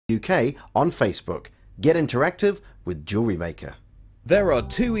UK on Facebook. Get interactive with Jewellery Maker. There are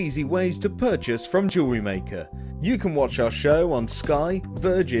 2 easy ways to purchase from Jewellery Maker. You can watch our show on Sky,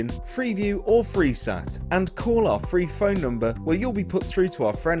 Virgin, Freeview or FreeSat and call our free phone number where you'll be put through to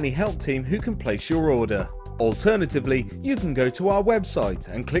our friendly help team who can place your order. Alternatively, you can go to our website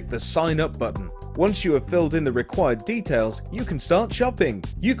and click the sign up button. Once you have filled in the required details, you can start shopping.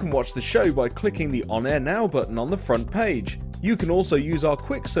 You can watch the show by clicking the On Air Now button on the front page. You can also use our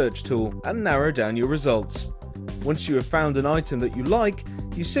quick search tool and narrow down your results. Once you have found an item that you like,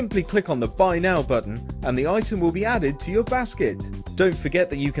 you simply click on the Buy Now button and the item will be added to your basket. Don't forget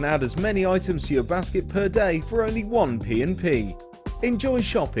that you can add as many items to your basket per day for only 1 P&P. Enjoy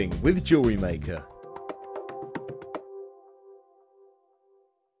shopping with Jewellery Maker.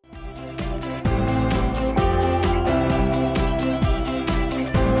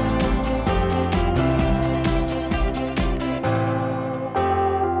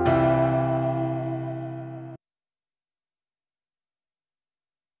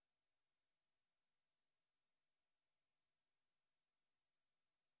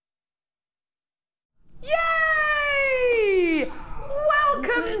 Yay!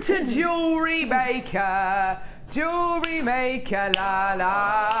 Welcome to Jewellery Maker. Jewellery Maker, la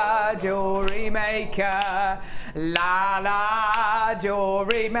la, Jewellery Maker, la la,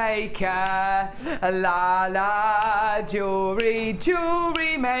 Jewellery Maker, la la,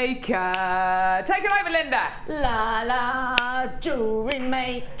 Jewellery Maker. Take it over, Linda. La la, Jewellery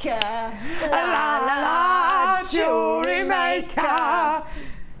Maker, La la, Jewellery Maker.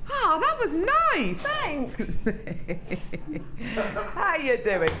 Oh, that was nice. Thanks. How you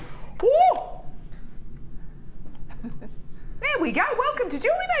doing? Ooh. There we go. Welcome to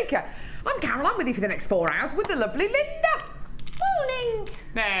Jewellery Maker. I'm Carol. I'm with you for the next 4 hours with the lovely Linda. Morning.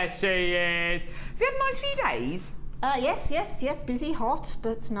 There she is. Have you had a nice few days? Yes. Busy, hot,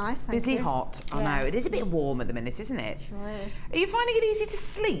 but nice. Thank Busy, you. hot. I know. It is a bit warm at the minute, isn't it? Sure is. Are you finding it easy to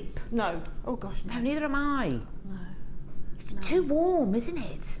sleep? No. Oh gosh, no. No, neither am I. No. It's too warm, isn't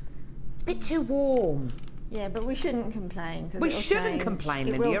it? It's a bit too warm. Yeah, but we shouldn't complain. We shouldn't complain,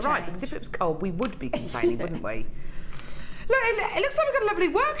 Linda. You're right, because if it was cold, we would be complaining, wouldn't we? Look, it looks like we've got a lovely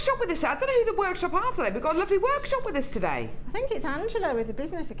workshop with us. I don't know who the workshop are today. We've got a lovely workshop with us today. I think it's Angela with the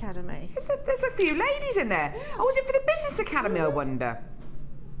Business Academy. There's a few ladies in there. Oh, is it for the Business Academy, I wonder?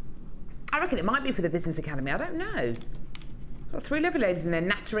 I reckon it might be for the Business Academy. I don't know. Got 3 lovely ladies in there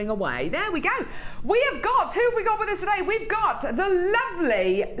nattering away. There we go. We have got, who have we got with us today? We've got the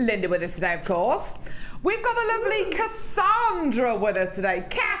lovely Linda with us today, of course. We've got the lovely Cassandra with us today.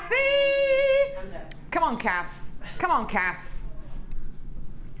 Kathy! Come on, Cass. Come on, Cass.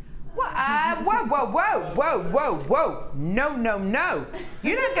 Whoa. No.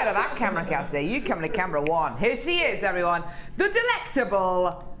 You don't go to that camera, Cassie. You come to camera 1. Here she is, everyone. The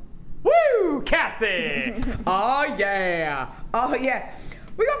delectable... Woo, Kathy! Oh yeah.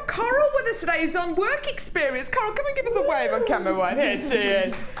 We got Coral with us today who's on work experience. Coral, come and give us a wave on camera 1. Here she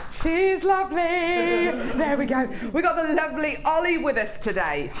is. She's lovely. There we go. We got the lovely Ollie with us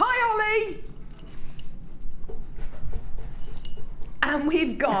today. Hi, Ollie. And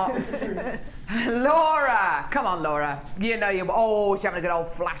we've got Laura. Come on, Laura. You know you. Oh, she's having a good old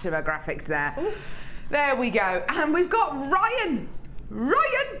flash of her graphics there. There we go. And we've got Ryan.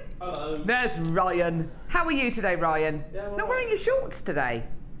 Hello. There's Ryan. How are you today, Ryan? Yeah, Not wearing your shorts today.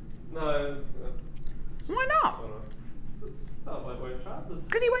 No. Why not? I don't like wearing trousers.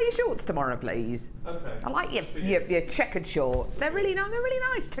 Can you wear your shorts tomorrow, please? Okay. I like your checkered shorts. They're really nice. They're really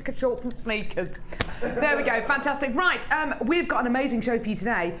nice. Checkered shorts and sneakers. There we go. Fantastic. Right. We've got an amazing show for you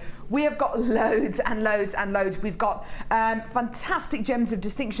today. We have got loads and loads and loads. We've got fantastic gems of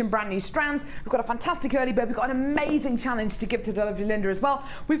distinction, brand new strands. We've got a fantastic early bird. We've got an amazing challenge to give to the lovely Linda as well.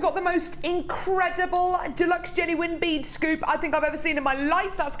 We've got the most incredible deluxe genuine bead scoop I think I've ever seen in my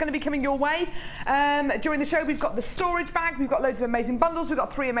life. That's going to be coming your way. During the show, we've got the storage bag. We've got loads of amazing bundles. We've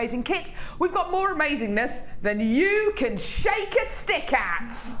got 3 amazing kits. We've got more amazingness than you can shake a stick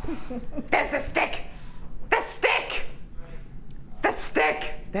at. There's the stick. The stick. The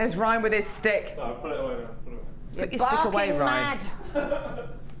stick. There's Ryan with his stick. No, put it away now. Put your stick away, Ryan.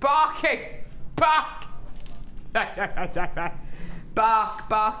 Barking. Bark.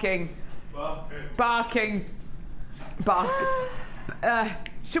 Barking.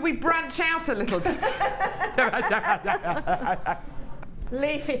 Should we branch out a little bit?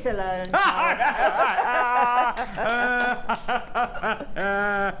 Leave it alone.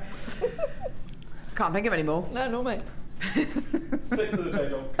 Can't think of any more. No, not me. Stick to the day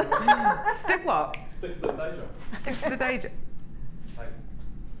job. Stick what? Stick to the day job. Stick to the day job. Thanks.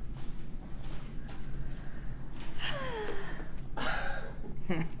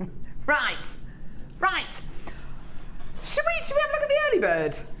 Right. Should we have a look at the early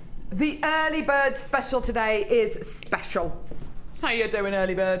bird? The early bird special today is special. How you doing,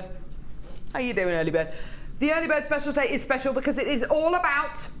 early bird? How you doing, early bird? The early bird special today is special because it is all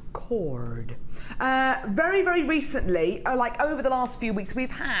about cord. Very, very recently, like over the last few weeks,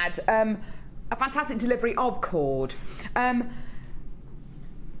 we've had a fantastic delivery of cord.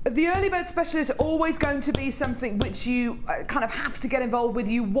 The early bird special is always going to be something which you kind of have to get involved with,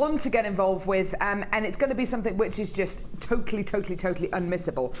 you want to get involved with, and it's going to be something which is just totally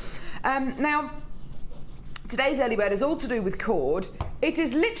unmissable. Now, today's early bird is all to do with cord. It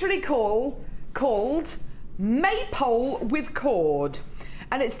is literally called Maypole with cord.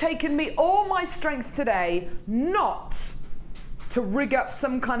 And it's taken me all my strength today not to rig up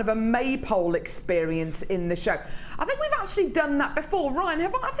some kind of a maypole experience in the show. I think we've actually done that before. Ryan,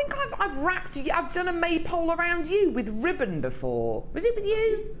 have I think I've wrapped you, I've done a maypole around you with ribbon before. Was it with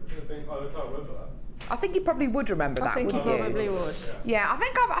you? I can't remember that. I think you probably would remember that, wouldn't you? I think you probably would. Yeah, I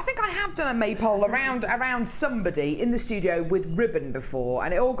think I have done a maypole around somebody in the studio with ribbon before,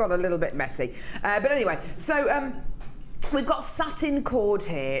 and it all got a little bit messy. But anyway, so we've got satin cord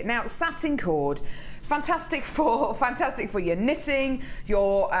here. Now, satin cord, fantastic for your knitting,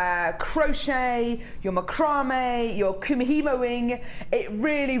 your crochet, your macrame, your kumihimoing. It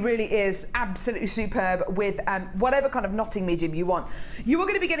really is absolutely superb with whatever kind of knotting medium you want. You are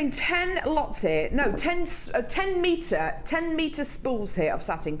going to be getting 10 lots here. No, 10 meter spools here of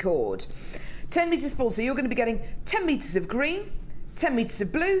satin cord. 10 meter spools. So you're going to be getting 10 meters of green, 10 meters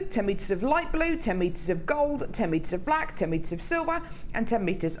of blue, 10 meters of light blue, 10 meters of gold, 10 meters of black, 10 meters of silver, and 10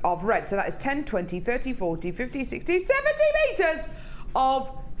 meters of red. So that is 10, 20, 30, 40, 50, 60, 70 meters of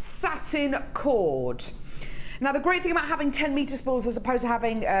satin cord. Now, the great thing about having 10 meter spools as opposed to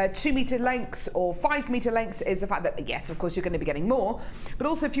having 2 meter lengths or 5 meter lengths is the fact that, yes, of course, you're going to be getting more, but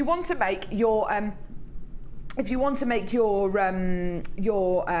also if you want to make your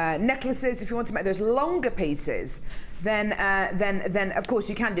necklaces, if you want to make those longer pieces, then of course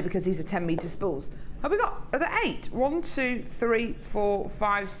you can do, because these are 10 meter spools. Have we got, are there 8? 1, 2, 3, 4,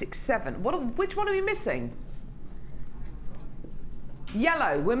 5, 6, 7. Which one are we missing?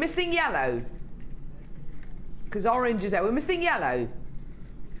 Yellow. We're missing yellow. Because orange is there. We're missing yellow.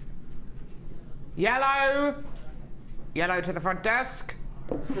 Yellow. Yellow to the front desk.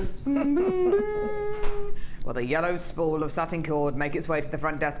 Well, the yellow spool of satin cord, make its way to the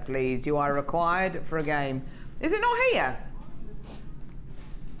front desk, please. You are required for a game. Is it not here?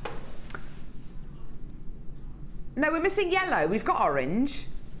 No, we're missing yellow. We've got orange.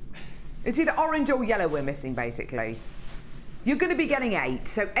 It's either orange or yellow we're missing, basically. You're going to be getting 8,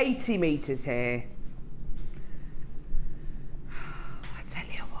 so 80 meters here. I tell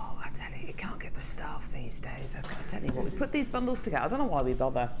you, you can't get the staff these days. I tell you what, we put these bundles together. I don't know why we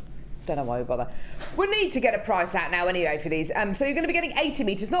bother. We need to get a price out now anyway for these. So you're going to be getting 80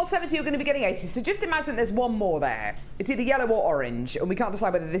 meters, not 70, you're going to be getting 80. So just imagine there's one more there. It's either yellow or orange, and we can't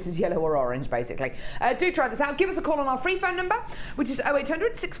decide whether this is yellow or orange, basically. Do try this out. Give us a call on our free phone number, which is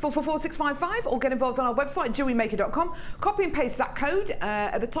 0800 644 655, or get involved on our website, JewelleryMaker.com. Copy and paste that code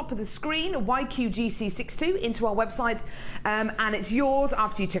at the top of the screen, YQGC62, into our website, and it's yours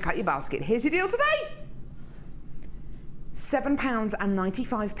after you check out your basket. Here's your deal today.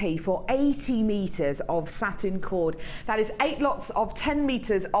 £7.95 for 80 meters of satin cord. That is 8 lots of 10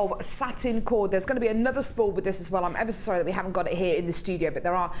 meters of satin cord. There's going to be another spool with this as well. I'm ever so sorry that we haven't got it here in the studio, but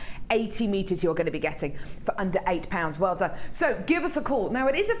there are 80 meters you're going to be getting for under £8. Well done. So give us a call. Now,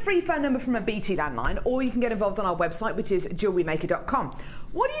 it is a free phone number from a BT landline, or you can get involved on our website, which is JewelleryMaker.com.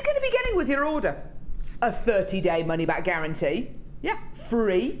 What are you going to be getting with your order? A 30-day money-back guarantee. Yeah,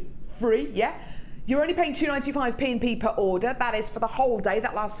 free, yeah. You're only paying £2.95 P&P per order. That is for the whole day.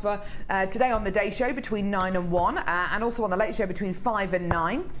 That lasts for today on the day show between 9 and 1, and also on the late show between 5 and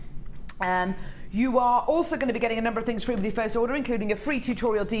 9. You are also going to be getting a number of things free with your first order, including a free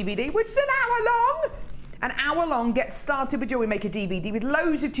tutorial DVD, which is an hour long. An hour long Get Started with Jewellery Maker DVD with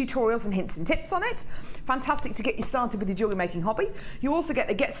loads of tutorials and hints and tips on it. Fantastic to get you started with your jewellery making hobby. You also get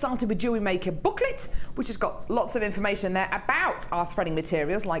a Get Started with Jewellery Maker booklet, which has got lots of information there about our threading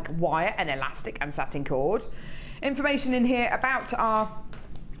materials like wire and elastic and satin cord. Information in here about our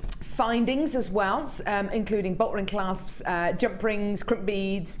findings as well, including bolt ring clasps, jump rings, crimp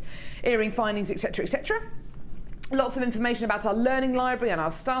beads, earring findings, etc, etc. Lots of information about our learning library and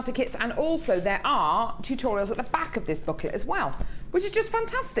our starter kits, and also there are tutorials at the back of this booklet as well, which is just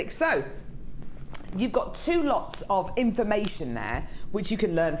fantastic. So You've got 2 lots of information there which you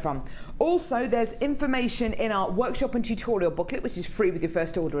can learn from. Also, there's information in our workshop and tutorial booklet, which is free with your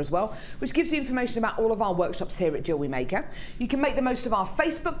first order as well, which gives you information about all of our workshops here at Jewellery Maker. You can make the most of our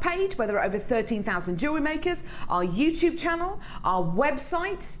Facebook page, where there are over 13,000 jewellery makers, our YouTube channel, our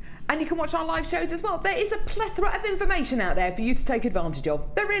website, and you can watch our live shows as well. There is a plethora of information out there for you to take advantage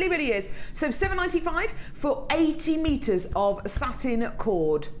of. There really, really is. So $7.95 for 80 metres of satin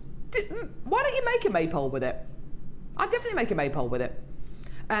cord. Why don't you make a maypole with it? I'd definitely make a maypole with it.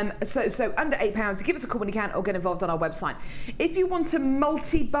 So under £8, give us a call when you can, or get involved on our website. If you want to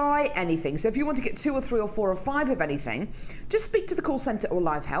multi-buy anything, so if you want to get 2 or 3 or 4 or 5 of anything, just speak to the call centre or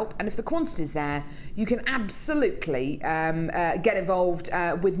live help, and if the quantity's there, you can absolutely get involved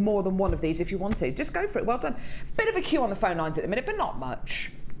with more than one of these if you want to. Just go for it. Well done. Bit of a queue on the phone lines at the minute, but not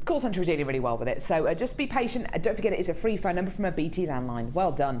much. Call centre are dealing really well with it, so just be patient. Don't forget, it is a free phone number from a BT landline.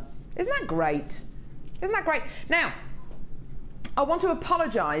 Well done. Isn't that great? Isn't that great? Now, I want to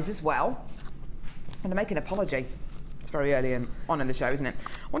apologise as well. I'm going to make an apology. It's very early on in the show, isn't it?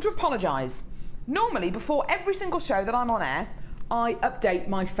 I want to apologise. Normally, before every single show that I'm on air, I update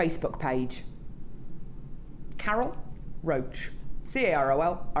my Facebook page. Carol Roach.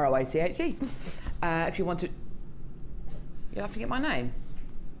 C-A-R-O-L-R-O-A-C-H-E. If you want to... You'll have to get my name.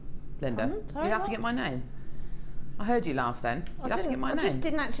 Linda, you'll have to get my name. I heard you laugh then. You'll have to get my name. I just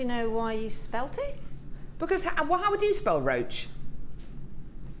didn't actually know why you spelt it. Because, well, how would you spell Roach?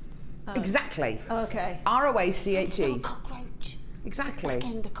 Oh. Exactly. Okay. R-O-A-C-H-E. Cockroach. Exactly. Back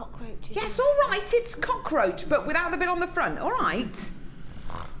end of cockroaches. Yes, all right, it's cockroach, but without the bit on the front. All right.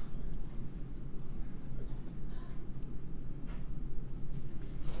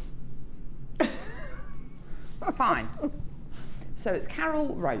 Fine. So it's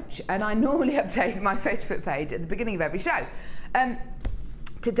Carol Roach, and I normally update my Facebook page at the beginning of every show.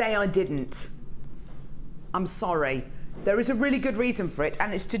 Today I didn't. I'm sorry. There is a really good reason for it,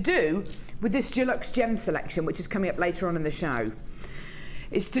 and it's to do with this Deluxe Gem selection, which is coming up later on in the show.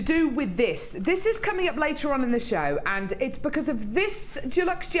 It's to do with this. This is coming up later on in the show, and it's because of this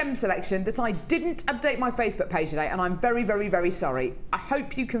Deluxe Gem selection that I didn't update my Facebook page today, and I'm very, very, very sorry. I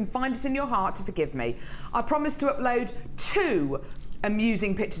hope you can find it in your heart to forgive me. I promise to upload 2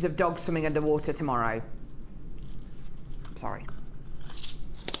 amusing pictures of dogs swimming underwater tomorrow. I'm sorry.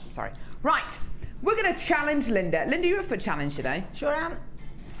 I'm sorry. Right, we're going to challenge Linda. Linda, you're up for a challenge today? Sure am.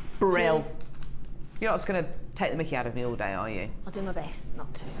 Brill. Please. You're not just going to take the mickey out of me all day, are you? I'll do my best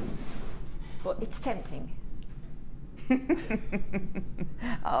not to. But it's tempting.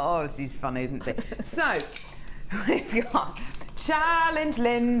 Oh, she's funny, isn't she? So, we've got challenge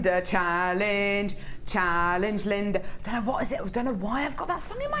Linda, challenge Linda. I don't know what is it. I don't know why I've got that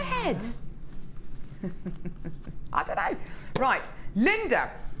song in my head. I don't know. Right,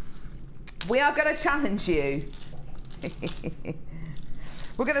 Linda, we are going to challenge you.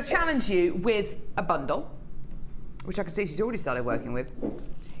 We're going to challenge you with a bundle, which I can see she's already started working with.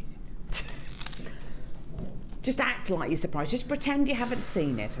 Just act like you're surprised. Just pretend you haven't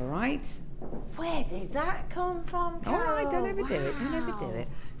seen it, all right? Where did that come from, Carol? All right, don't overdo it. Don't overdo it.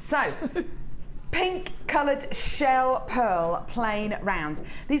 So, pink coloured shell pearl plain rounds.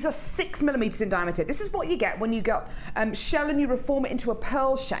 These are 6mm in diameter. This is what you get when you got shell and you reform it into a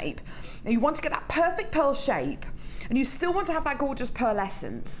pearl shape. And you want to get that perfect pearl shape, and you still want to have that gorgeous pearl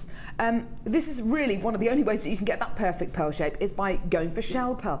essence. This is really one of the only ways that you can get that perfect pearl shape is by going for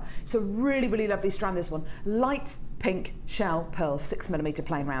shell pearl. It's a really, really lovely strand, this one. Light pink shell pearl 6mm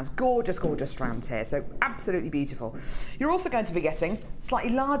plain rounds. Gorgeous, gorgeous strands here, so absolutely beautiful. You're also going to be getting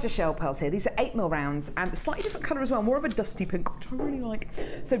slightly larger shell pearls here. These are 8mm rounds and slightly different colour as well, more of a dusty pink, which I really like.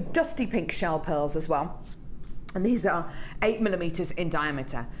 So dusty pink shell pearls as well. And these are 8mm in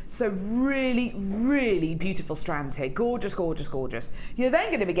diameter. So really, really beautiful strands here. Gorgeous, gorgeous, gorgeous. You're then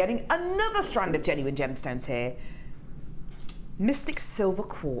going to be getting another strand of genuine gemstones here. Mystic silver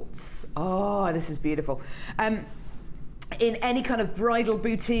quartz. Oh, this is beautiful. In any kind of bridal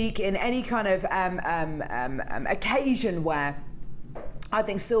boutique, in any kind of occasion wear, I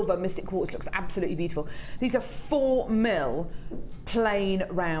think silver mystic quartz looks absolutely beautiful. These are 4mm plain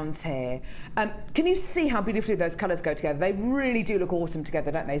rounds here. Can you see how beautifully those colours go together? They really do look awesome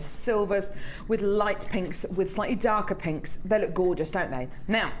together, don't they? Silvers with light pinks, with slightly darker pinks. They look gorgeous, don't they?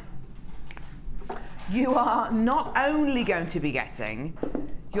 Now, you are not only going to be getting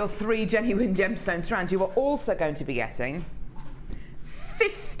your 3 genuine gemstone strands, you are also going to be getting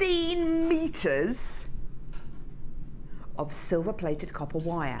 15 metres of silver-plated copper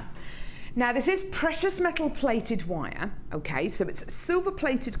wire. Now this is precious metal plated wire, okay, so it's silver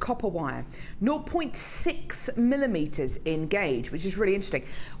plated copper wire, 0.6 millimeters in gauge, which is really interesting.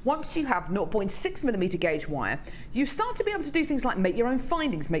 Once you have 0.6 millimeter gauge wire, you start to be able to do things like make your own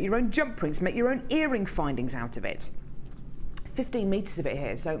findings, make your own jump rings, make your own earring findings out of it. 15 meters of it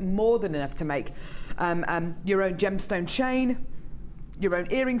here, so more than enough to make your own gemstone chain, your own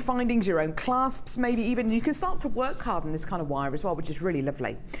earring findings, your own clasps, maybe even. You can start to work hard on this kind of wire as well, which is really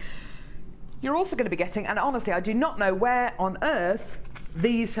lovely. You're also going to be getting, and honestly, I do not know where on earth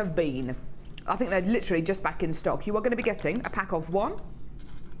these have been. I think they're literally just back in stock. You are going to be getting a pack of 1,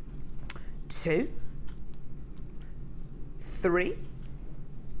 2, 3,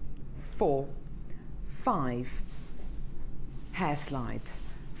 4, 5 hair slides.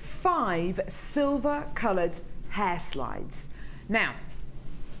 5 silver coloured hair slides. Now,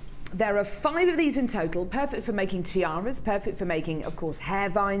 there are 5 of these in total, perfect for making tiaras, perfect for making, of course, hair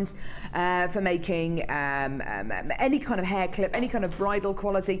vines, for making any kind of hair clip, any kind of bridal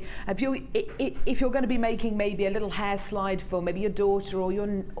quality. If you're going to be making maybe a little hair slide for maybe your daughter or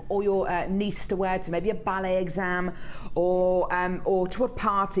your niece to wear to maybe a ballet exam, or to a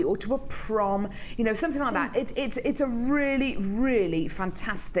party or to a prom, you know, something like that. It's a really, really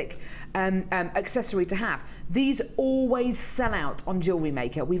fantastic accessory to have. These always sell out on Jewellery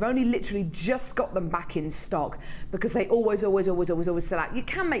Maker. We've only literally just got them back in stock because they always sell out. You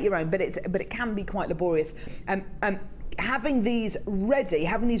can make your own, but it can be quite laborious. Having these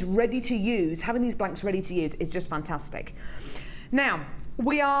ready to use, having these blanks ready to use is just fantastic. Now,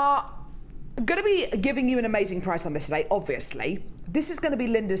 we are going to be giving you an amazing price on this today, obviously. This is going to be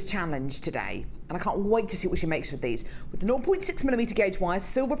Linda's challenge today, and I can't wait to see what she makes with these. With the 0.6 millimeter gauge wire,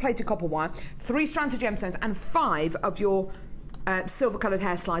 silver plated copper wire, 3 strands of gemstones, and 5 of your silver coloured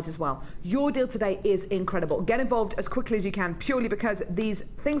hair slides as well. Your deal today is incredible. Get involved as quickly as you can, purely because these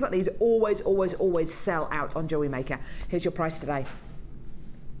things like these always sell out on Jewellery Maker. Here's your price today.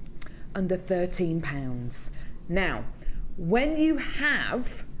 Under £13. Now, when you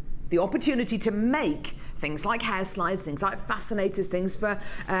have the opportunity to make things like hair slides, things like fascinators, things for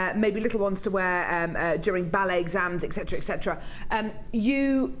maybe little ones to wear during ballet exams, etc., etc.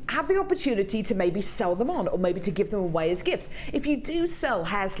 You have the opportunity to maybe sell them on, or maybe to give them away as gifts. If you do sell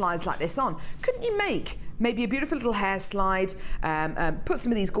hair slides like this on, couldn't you make maybe a beautiful little hair slide, put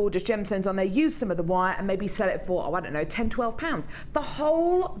some of these gorgeous gemstones on there, use some of the wire, and maybe sell it for, oh, I don't know, £10, £12. The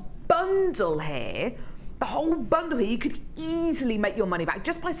whole bundle here, you could easily make your money back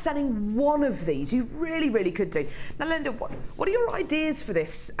just by selling one of these. You really could do. Now, Linda, what are your ideas for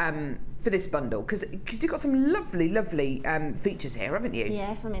this bundle? Because you've got some lovely features here, haven't you?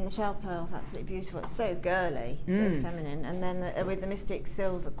 Yes, I mean the shell pearl's absolutely beautiful. It's so girly, so feminine. And then with the Mystic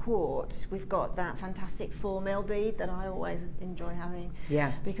Silver Quartz, we've got that fantastic 4mm bead that I always enjoy having.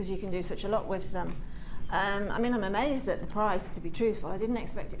 Yeah. Because you can do such a lot with them. I mean, I'm amazed at the price, to be truthful. I didn't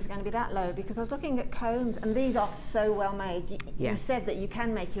expect it was going to be that low, because I was looking at combs, and these are so well made. You said that you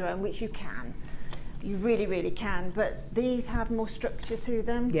can make your own, which you can. You really can, but these have more structure to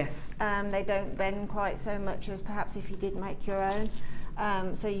them. Yes. They don't bend quite so much as perhaps if you did make your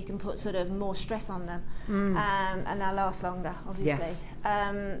own. So you can put sort of more stress on them, and they'll last longer, obviously.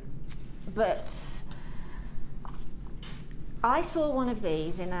 Yes. But I saw one of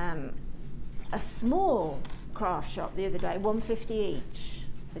these in a small craft shop the other day, £1.50 each.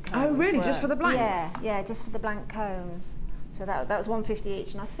 The combs oh really? were. Just for the blanks? Yeah, just for the blank combs. So that was £1.50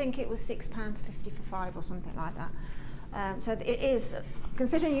 each, and I think it was £6.50 for 5 or something like that. So it is,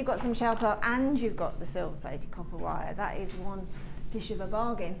 considering you've got some shell pearl and you've got the silver plated copper wire, that is one dish of a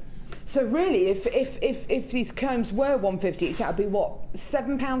bargain. So really, if these combs were £1.50 each, that would be what,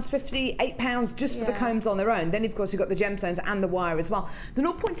 £7.50, £8 just for the combs on their own. Then of course you've got the gemstones and the wire as well. The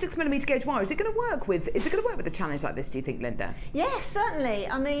 0.6mm gauge wire, is it going to work with a challenge like this, do you think, Linda? Yes, certainly.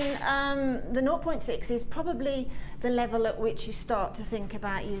 I mean, the 0.6 is probably the level at which you start to think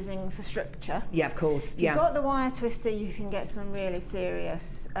about using for structure. Yeah, of course. If you've got the wire twister, you can get some really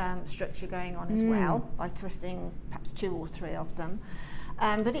serious structure going on as well by twisting perhaps 2 or 3 of them.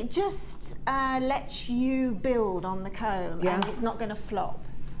 But it just lets you build on the comb, and it's not going to flop.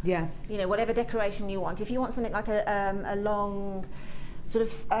 Yeah. You know, whatever decoration you want. If you want something like a long sort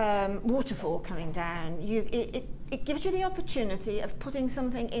of waterfall coming down, it gives you the opportunity of putting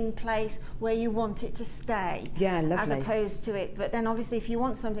something in place where you want it to stay. Yeah, lovely. As opposed to it. But then obviously if you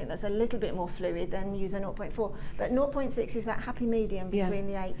want something that's a little bit more fluid, then use a 0.4. But 0.6 is that happy medium between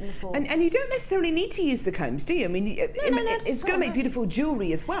the 8 and the 4. And you don't necessarily need to use the combs, do you? I mean, it's going to make beautiful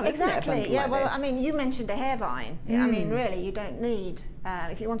jewellery as well, isn't it? Exactly, yeah. Well, I mean, you mentioned a hair vine. I mean, really, you don't need,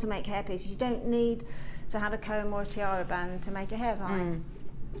 if you want to make hair pieces, you don't need to have a comb or a tiara band to make a hair vine.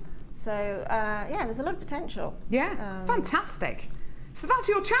 So yeah, there's a lot of potential. Yeah, fantastic. So that's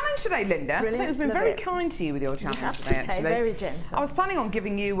your challenge today, Linda. Brilliant. I think we've been very kind to you with your challenge today, actually. Very gentle. I was planning on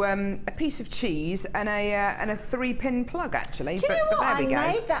giving you a piece of cheese and a 3-pin plug, actually. Do you know what? But there we go.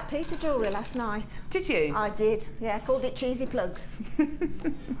 I made that piece of jewellery last night. Did you? I did. Yeah, called it Cheesy Plugs.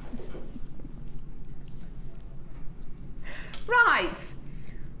 Right.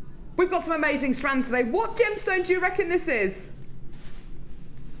 We've got some amazing strands today. What gemstone do you reckon this is?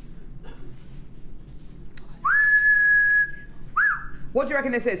 What do you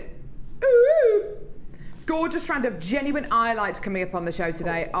reckon this is? Ooh. Gorgeous strand of genuine highlights coming up on the show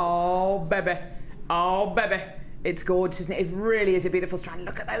today. Oh, baby. Oh, baby. It's gorgeous, isn't it? It really is a beautiful strand.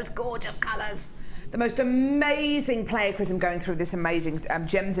 Look at those gorgeous colours. The most amazing pleochrysm going through this amazing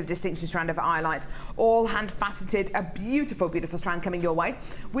Gems of Distinction strand of highlights. All hand faceted. A beautiful, beautiful strand coming your way.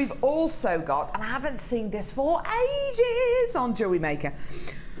 We've also got, and I haven't seen this for ages on Jewellery Maker,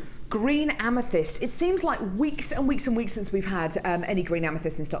 green amethyst. It seems like weeks and weeks and weeks since we've had any green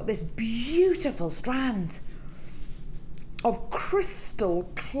amethyst in stock. This beautiful strand of crystal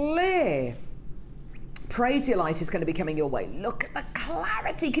clear Prasiolite is going to be coming your way. Look at the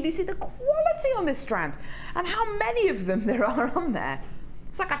clarity. Can you see the quality on this strand? And how many of them there are on there.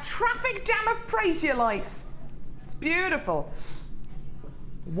 It's like a traffic jam of Prasiolite. It's beautiful.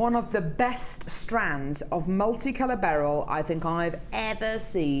 One of the best strands of multicolour beryl I think I've ever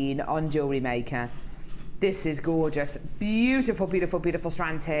seen on Jewellery Maker. This is gorgeous. Beautiful, beautiful, beautiful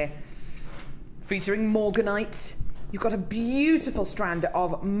strands here. Featuring morganite. You've got a beautiful strand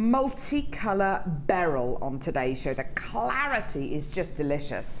of multicolour beryl on today's show. The clarity is just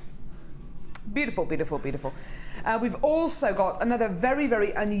delicious. Beautiful, beautiful, beautiful. We've also got another very,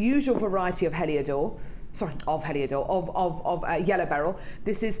 very unusual variety of Heliodor. Sorry, of Heliodor, of yellow beryl.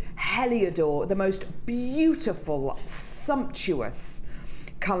 This is Heliodor, the most beautiful, sumptuous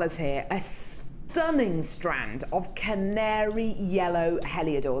colours here. A stunning strand of canary yellow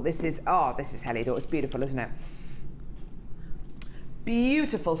Heliodor. This is Heliodor. It's beautiful, isn't it?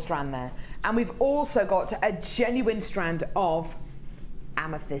 Beautiful strand there. And we've also got a genuine strand of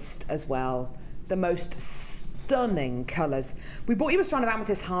amethyst as well. The most stunning colours. We bought you a strand of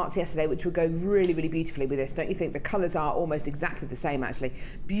amethyst hearts yesterday, which would go really, really beautifully with this, don't you think? The colours are almost exactly the same, actually.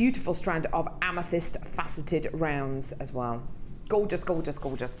 Beautiful strand of amethyst faceted rounds as well. Gorgeous, gorgeous,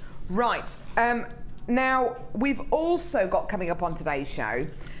 gorgeous. Right, now we've also got coming up on today's show,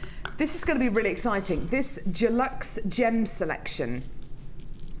 this is going to be really exciting, this Deluxe Gem Selection,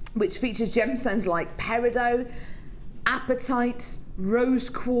 which features gemstones like peridot, apatite, rose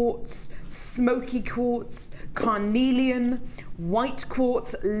quartz, smoky quartz, carnelian, white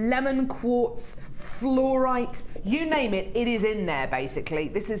quartz, lemon quartz, fluorite, you name it, it is in there basically.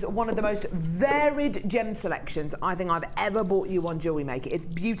 This is one of the most varied gem selections I think I've ever bought you on Jewellery Maker. It's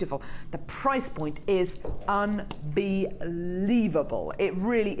beautiful. The price point is unbelievable. It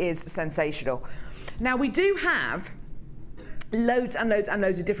really is sensational. Now we do have loads and loads and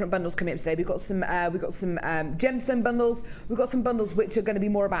loads of different bundles coming up today. We've got some gemstone bundles. We've got some bundles which are going to be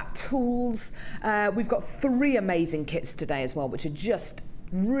more about tools. We've got 3 amazing kits today as well, which are just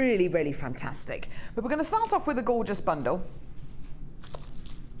really, really fantastic. But we're going to start off with a gorgeous bundle.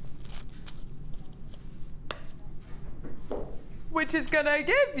 Which is going to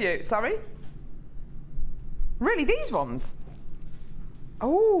give you, sorry? Really, these ones?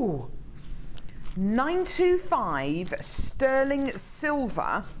 Oh. 925 sterling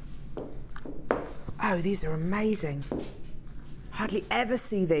silver. Oh, these are amazing. Hardly ever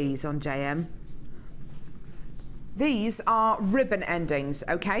see these on JM. These are ribbon endings,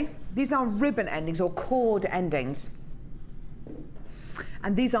 okay? These are ribbon endings or cord endings.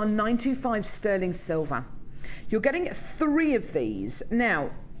 And these are 925 sterling silver. You're getting 3 of these.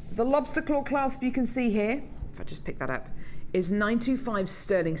 Now, the lobster claw clasp you can see here, if I just pick that up, is 925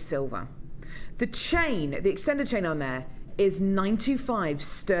 sterling silver. The chain, the extended chain on there, is 925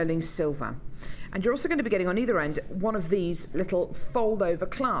 sterling silver. And you're also going to be getting on either end one of these little fold over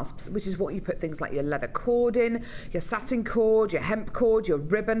clasps, which is what you put things like your leather cord in, your satin cord, your hemp cord, your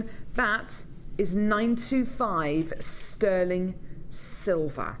ribbon. That is 925 sterling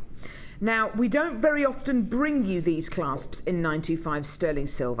silver. Now, we don't very often bring you these clasps in 925 sterling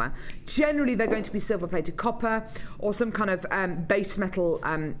silver. Generally, they're going to be silver-plated copper or some kind of base metal,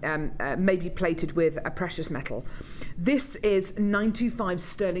 maybe plated with a precious metal. This is 925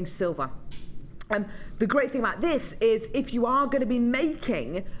 sterling silver. The great thing about this is if you are going to be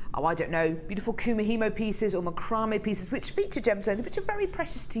making, oh, I don't know, beautiful Kumihimo pieces or macrame pieces which feature gemstones, which are very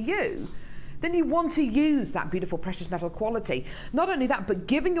precious to you, then you want to use that beautiful precious metal quality. Not only that, but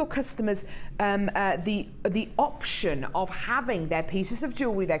giving your customers the option of having their pieces of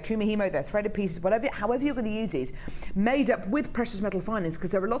jewellery, their kumihimo, their threaded pieces, however you're going to use these, made up with precious metal findings,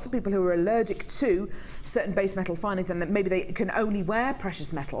 because there are lots of people who are allergic to certain base metal findings and that maybe they can only wear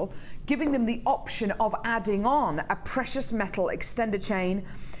precious metal. Giving them the option of adding on a precious metal extended chain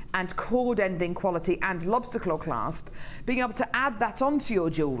and cord ending quality and lobster claw clasp, being able to add that onto your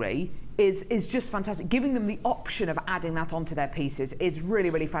jewellery is just fantastic. Giving them the option of adding that onto their pieces is really,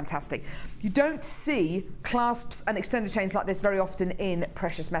 really fantastic. You don't see clasps and extended chains like this very often in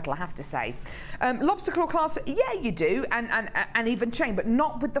precious metal, I have to say. Lobster claw clasp, yeah, you do, and even chain, but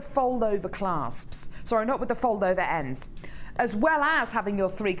not with the fold over clasps. Sorry, not with the fold over ends. As well as having your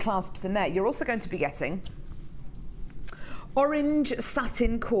 3 clasps in there, you're also going to be getting orange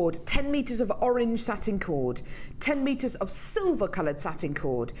satin cord, 10 metres of orange satin cord, 10 metres of silver coloured satin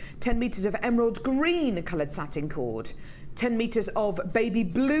cord, 10 metres of emerald green coloured satin cord, 10 metres of baby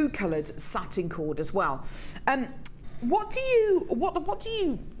blue coloured satin cord as well. What do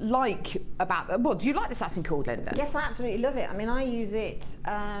you like about that? Well, do you like the satin cord, Linda? Yes, I absolutely love it. I mean, I use it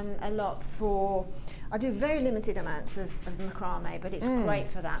a lot for. I do very limited amounts of macrame, but it's great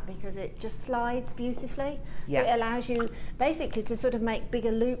for that because it just slides beautifully. Yeah. So it allows you basically to sort of make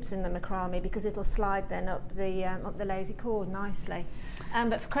bigger loops in the macrame because it'll slide then up the lazy cord nicely.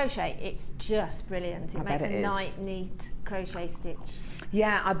 But for crochet, it's just brilliant. It makes a nice, neat crochet stitch.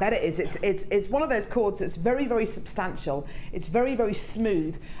 Yeah, I bet it is. It's one of those cords that's very, very substantial. It's very, very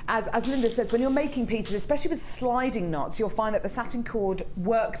smooth. As Linda says, when you're making pieces, especially with sliding knots, you'll find that the satin cord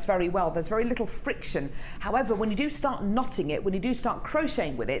works very well. There's very little friction. However, when you do start knotting it, when you do start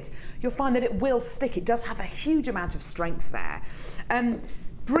crocheting with it, you'll find that it will stick. It does have a huge amount of strength there.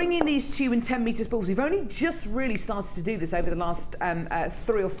 Bringing these to you in 10 metres balls, we've only just really started to do this over the last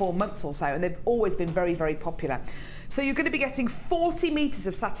 3 or 4 months or so, and they've always been very, very popular. So you're going to be getting 40 metres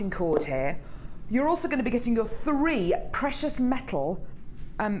of satin cord here. You're also going to be getting your 3 precious metal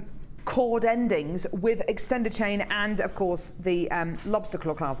cord endings with extended chain and, of course, the lobster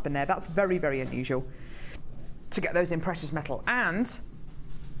claw clasp in there. That's very, very unusual to get those in precious metal. And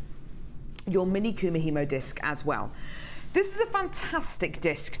your mini Kumihimo disc as well. This is a fantastic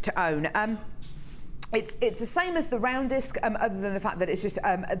disc to own. It's the same as the round disc, other than the fact that it's just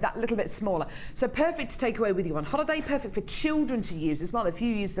that little bit smaller. So perfect to take away with you on holiday, perfect for children to use as well. If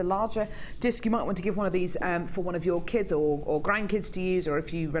you use the larger disc, you might want to give one of these for one of your kids or grandkids to use, or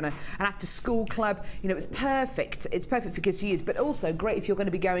if you run an after-school club, you know, it's perfect. It's perfect for kids to use, but also great if you're going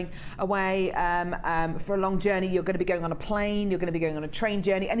to be going away for a long journey, you're going to be going on a plane, you're going to be going on a train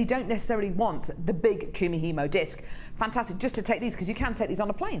journey, and you don't necessarily want the big Kumihimo disc. Fantastic just to take these, because you can take these on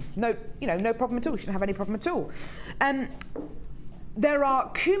a plane. No problem at all. You shouldn't have any problem at all. There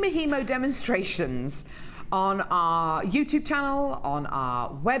are Kumihimo demonstrations on our YouTube channel, on our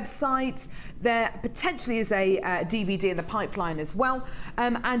website. There potentially is a DVD in the pipeline as well,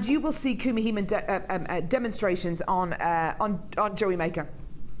 and you will see Kumihimo demonstrations on Jewellery Maker.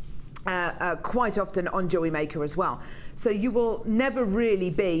 Quite often on Jewellery Maker as well. So you will never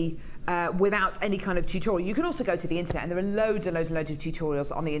really be without any kind of tutorial. You can also go to the internet, and there are loads and loads and loads of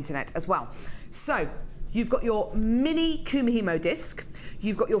tutorials on the internet as well. So you've got your mini Kumihimo disc,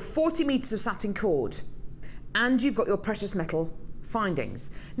 you've got your 40 metres of satin cord, and you've got your precious metal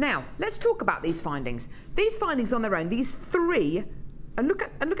findings. Now let's talk about these findings. These findings on their own, these 3, and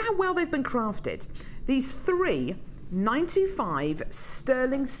look how well they've been crafted. These 3 925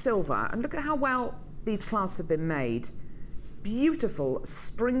 sterling silver, and look at how well these clasps have been made. Beautiful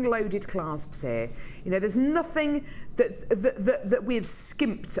spring-loaded clasps here. You know, there's nothing that we have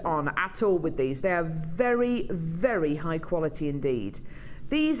skimped on at all with these. They are very, very high quality indeed.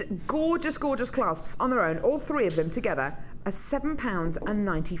 These gorgeous, gorgeous clasps on their own, all 3 of them together, are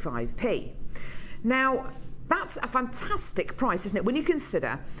 £7.95. Now, that's a fantastic price, isn't it? When you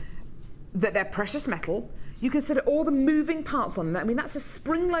consider that they're precious metal, you consider all the moving parts on them. I mean, that's a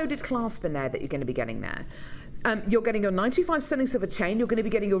spring-loaded clasp in there that you're going to be getting there. You're getting your 95 sterling silver chain. You're going to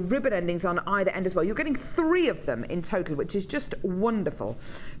be getting your ribbon endings on either end as well. You're getting 3 of them in total, which is just wonderful.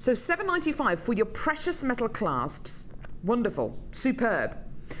 So £7.95 for your precious metal clasps. Wonderful. Superb.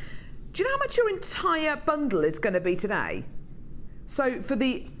 Do you know how much your entire bundle is going to be today? So for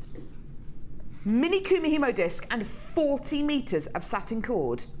the mini Kumihimo disc and 40 metres of satin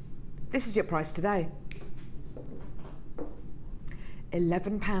cord, this is your price today.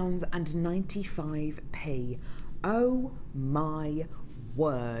 £11.95. Oh my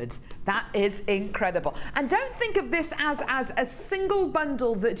word. That is incredible. And don't think of this as a single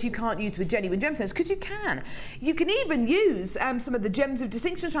bundle that you can't use with genuine gemstones, because you can. You can even use some of the gems of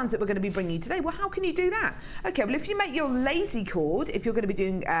distinction strands that we're going to be bringing you today. Well, how can you do that? Okay, well, if you make your lazy cord, if you're going to be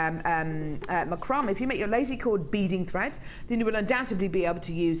doing macrame, if you make your lazy cord beading thread, then you will undoubtedly be able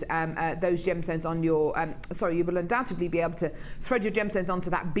to use those gemstones on your, you will undoubtedly be able to thread your gemstones onto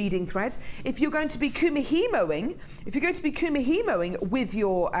that beading thread. If you're going to be kumihimoing, with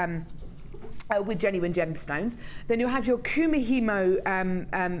your with genuine gemstones, then you'll have your Kumihimo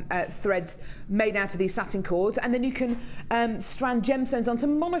threads made out of these satin cords, and then you can strand gemstones onto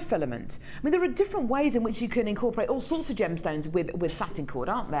monofilament. I mean, there are different ways in which you can incorporate all sorts of gemstones with satin cord,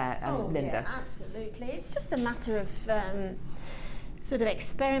 aren't there, Linda? Yeah, absolutely. It's just a matter of sort of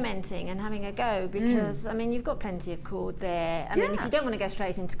experimenting and having a go, because I mean, you've got plenty of cord there. I mean, if you don't want to go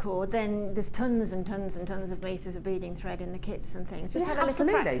straight into cord, then there's tons and tons and tons of meters of beading thread in the kits and things. Just have a little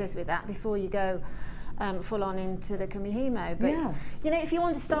practice with that before you go full on into the Kumihimo. But you know, if you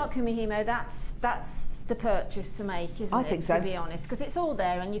want to start Kumihimo, that's the purchase to make, isn't it? I think so, to be honest, because it's all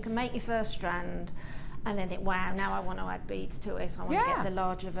there, and you can make your first strand and then think, wow, now I want to add beads to it. I want to get the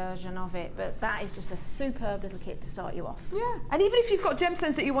larger version of it. But that is just a superb little kit to start you off. Yeah. And even if you've got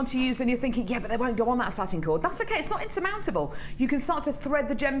gemstones that you want to use and you're thinking, yeah, but they won't go on that satin cord, that's okay. It's not insurmountable. You can start to thread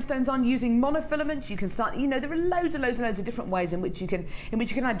the gemstones on using monofilament. You can start, you know, there are loads and loads and loads of different ways in which you can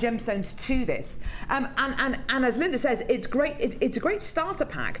add gemstones to this. And as Linda says, it's great. It's a great starter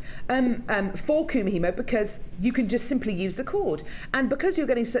pack for Kumihimo, because you can just simply use the cord. And because you're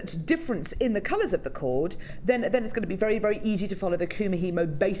getting such difference in the colours of the cord, then it's going to be very, very easy to follow the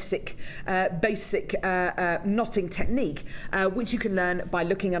Kumihimo basic knotting technique, which you can learn by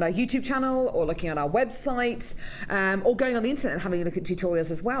looking at our YouTube channel or looking at our website, or going on the internet and having a look at tutorials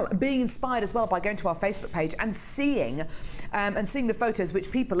as well, and being inspired as well by going to our Facebook page and seeing the photos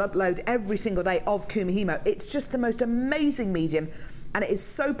which people upload every single day of Kumihimo. It's just the most amazing medium, and it is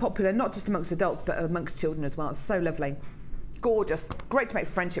so popular, not just amongst adults but amongst children as well. It's so lovely. Gorgeous. Great to make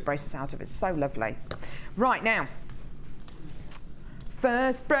friendship bracelets out of. It's so lovely. Right, now,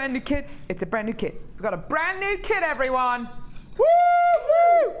 first brand new kit. It's a brand new kit. We've got a brand new kit, everyone. Woo!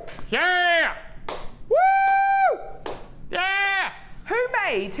 Woo! Yeah! Woo! Yeah! Who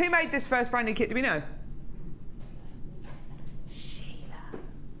made this first brand new kit? Do we know?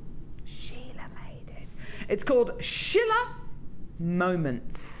 Sheila made it. It's called Sheila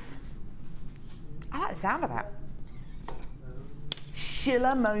Moments. I like the sound of that.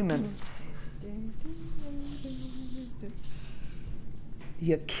 Sheila Moments.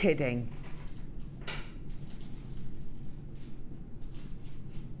 You're kidding.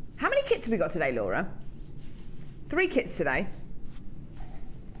 How many kits have we got today, Laura? 3 kits today.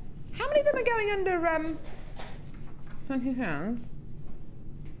 How many of them are going under £20?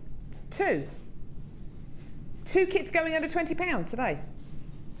 2. 2 kits going under £20 today.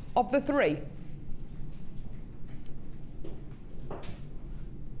 Of the 3.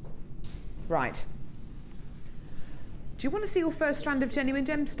 Right. Do you want to see your first strand of genuine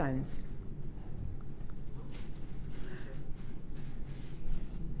gemstones?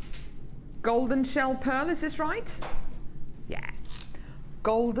 Golden shell pearl, is this right? Yeah.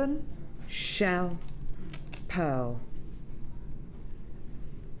 Golden shell pearl.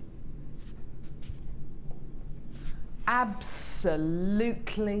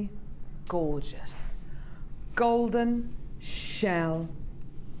 Absolutely gorgeous. Golden shell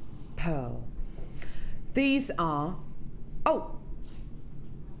pearl. These are,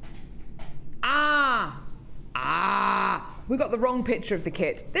 we got the wrong picture of the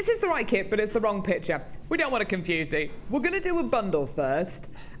kit. This is the right kit, but it's the wrong picture. We don't want to confuse you. We're going to do a bundle first,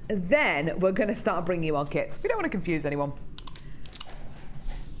 then we're going to start bringing you our kits. We don't want to confuse anyone.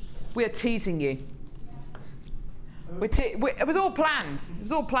 We are teasing you. It was all planned. It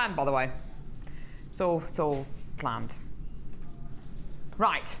was all planned, by the way. It's all planned.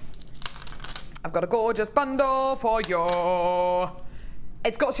 Right. I've got a gorgeous bundle for you.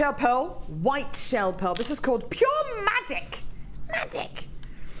 It's got shell pearl, white shell pearl. This is called Pure Magic. Magic.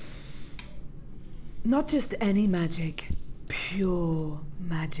 Not just any magic, pure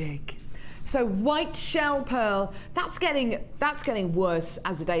magic. So white shell pearl, that's getting worse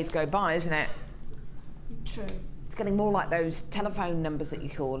as the days go by, isn't it? True. It's getting more like those telephone numbers that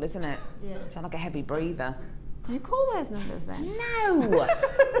you call, isn't it? Yeah. Sound like a heavy breather. Do you call those numbers then? No! No,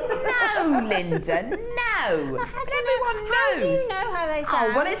 Linda, no! But everyone knows. How do you know how they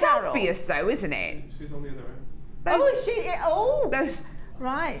sound? Oh, well, it's Carol? obvious though, isn't it? She's on the other end. Those, Those.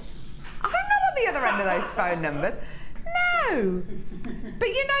 Right. I'm not on the other end of those phone numbers. No! But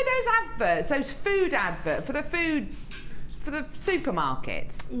you know those adverts, those food adverts for the food for the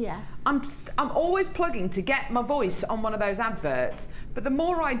supermarket. Yes. I'm always plugging to get my voice on one of those adverts, but the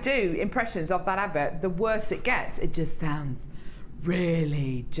more I do impressions of that advert, the worse it gets. It just sounds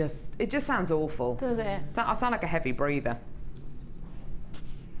really it just sounds awful. Does it? I sound like a heavy breather.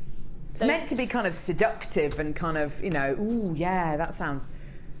 It's meant to be kind of seductive and kind of, you know, ooh, yeah, that sounds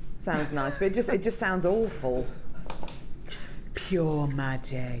nice, but it just sounds awful. Pure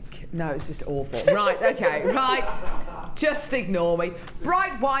magic. No, it's just awful. Right, okay, right. Just ignore me.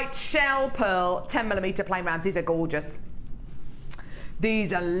 Bright white shell pearl 10mm plain rounds. These are gorgeous.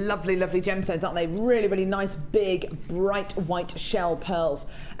 These are lovely, lovely gemstones, aren't they? Really, really nice, big, bright white shell pearls.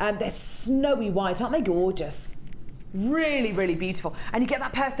 They're snowy white, aren't they gorgeous? Really, really beautiful. And you get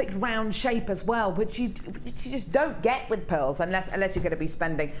that perfect round shape as well, which you just don't get with pearls unless you're going to be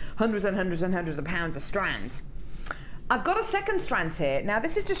spending hundreds and hundreds and hundreds of pounds a strand. I've got a second strand here. Now,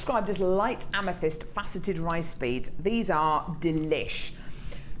 this is described as light amethyst faceted rice beads. These are delish.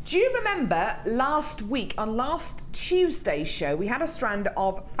 Do you remember last week, on last Tuesday's show, we had a strand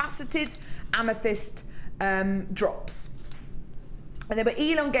of faceted amethyst drops. And they were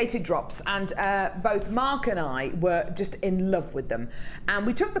elongated drops, and both Mark and I were just in love with them. And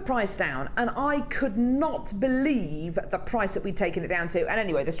we took the price down, and I could not believe the price that we'd taken it down to. And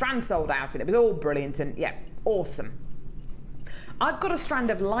anyway, the strand sold out, and it was all brilliant, and yeah, awesome. I've got a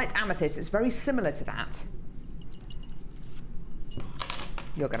strand of light amethyst. It's very similar to that.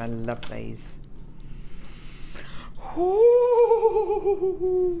 You're going to love these. Ooh.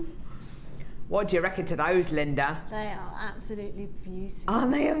 What do you reckon to those, Linda? They are absolutely beautiful.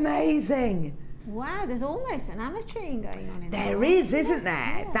 Aren't they amazing? Wow, there's almost an ametrine going on in there. There is, isn't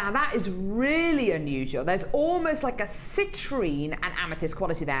there? Yeah. Now, that is really unusual. There's almost like a citrine and amethyst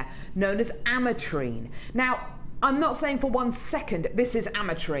quality there, known as ametrine. Now, I'm not saying for 1 second this is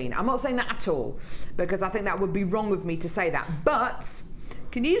ametrine. I'm not saying that at all, because I think that would be wrong of me to say that. But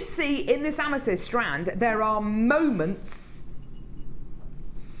can you see in this amethyst strand, there are moments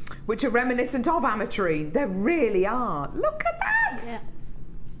which are reminiscent of ametrine. There really are. Look at that. Yeah.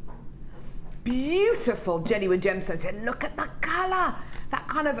 Beautiful genuine gemstones. And look at the colour. That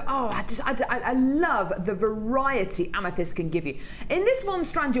kind of, oh, I love the variety amethyst can give you. In this one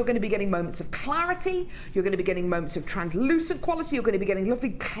strand, you're going to be getting moments of clarity. You're going to be getting moments of translucent quality. You're going to be getting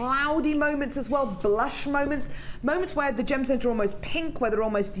lovely cloudy moments as well, blush moments. Moments where the gemstones are almost pink, where they're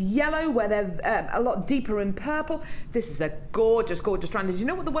almost yellow, where they're a lot deeper in purple. This is a gorgeous, gorgeous strand. And you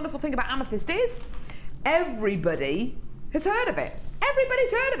know what the wonderful thing about amethyst is? Everybody has heard of it.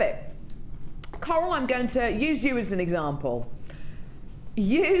 Everybody's heard of it. Coral, I'm going to use you as an example. Do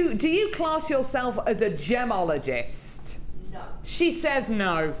you class yourself as a gemologist? No. She says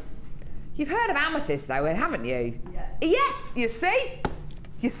no. You've heard of amethyst though, haven't you? Yes. Yes, you see?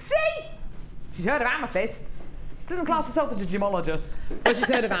 You see? She's heard of amethyst. Doesn't class herself as a gemologist, but she's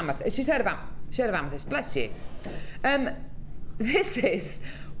heard of amethyst. She's heard of amethyst. Bless you. This is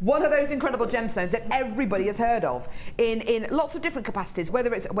one of those incredible gemstones that everybody has heard of in lots of different capacities,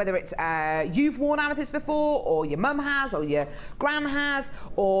 whether it's you've worn amethyst before, or your mum has, or your gran has,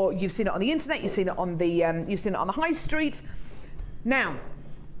 or you've seen it on the internet, you've seen it on the high street. Now,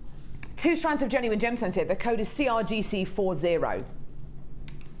 2 strands of genuine gemstones here. The code is CRGC40.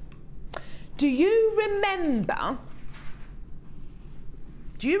 Do you remember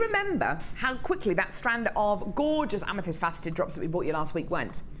how quickly that strand of gorgeous amethyst faceted drops that we bought you last week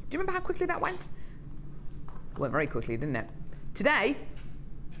went? Do you remember how quickly that went? It went very quickly, didn't it? Today,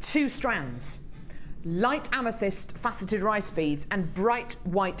 2 strands. Light amethyst faceted rice beads and bright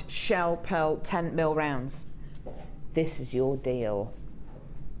white shell pearl 10mm rounds. This is your deal.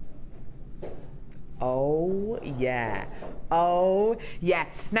 Oh, yeah. Oh, yeah.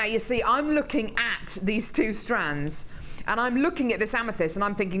 Now, you see, I'm looking at these 2 strands, and I'm looking at this amethyst, and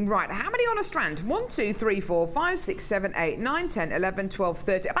I'm thinking, right, how many on a strand? 1, 2, 3, 4, 5, 6, 7, 8, 9, 10, 11, 12,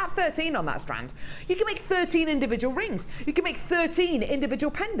 13. About 13 on that strand. You can make 13 individual rings. You can make 13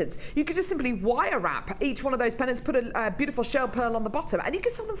 individual pendants. You could just simply wire wrap each one of those pendants, put a beautiful shell pearl on the bottom, and you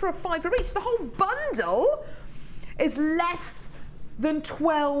can sell them for a £5 each. The whole bundle is less than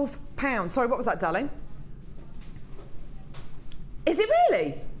 £12. Sorry, what was that, darling? Is it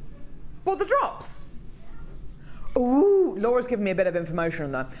really? What, the drops? Ooh, Laura's given me a bit of information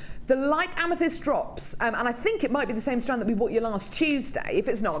on that. The light amethyst drops, and I think it might be the same strand that we bought you last Tuesday. If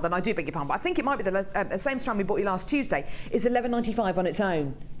it's not, then I do beg your pardon, but I think it might be the same strand we bought you last Tuesday, is £11.95 on its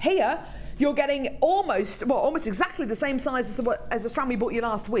own. Here, you're getting almost exactly the same size as the strand we bought you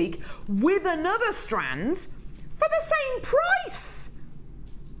last week, with another strand for the same price.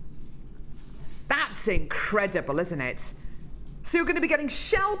 That's incredible, isn't it? So you're going to be getting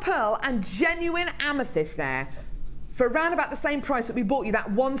shell pearl and genuine amethyst there for around about the same price that we bought you that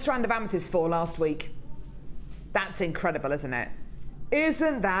one strand of amethyst for last week. That's incredible, isn't it?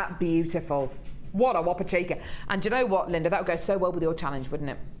 Isn't that beautiful? What a whopper cheeker. And do you know what, Linda? That would go so well with your challenge, wouldn't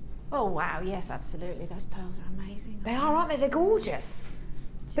it? Oh, wow. Yes, absolutely. Those pearls are amazing. They are, aren't they? They're gorgeous.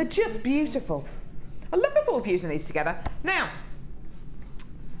 They're just beautiful. I love the thought of using these together. Now,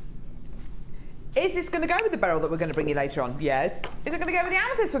 is this going to go with the beryl that we're going to bring you later on? Yes. Is it going to go with the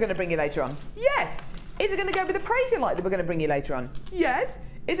amethyst we're going to bring you later on? Yes. Is it going to go with the praesiolite that we're going to bring you later on? Yes.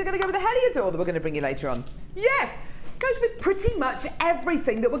 Is it going to go with the heliodor that we're going to bring you later on? Yes. It goes with pretty much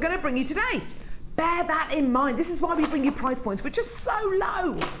everything that we're going to bring you today. Bear that in mind. This is why we bring you price points which are so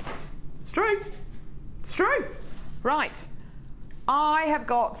low. It's true. It's true. Right. I have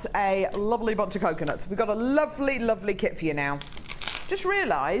got a lovely bunch of coconuts. We've got a lovely, lovely kit for you now. Just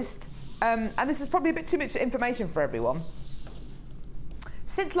realised, and this is probably a bit too much information for everyone.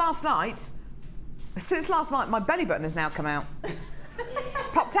 Since last night, my belly button has now come out. It's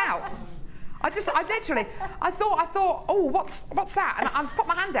popped out. I thought, oh, what's that? And I just popped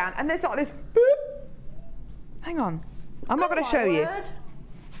my hand down, and there's like this. Boop. Hang on, I'm not going to show you.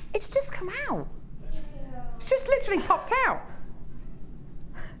 It's just come out. It's just literally popped out.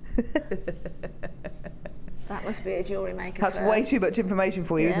 That must be a jewellery maker. That's way too much information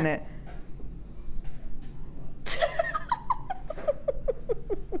for you, isn't it?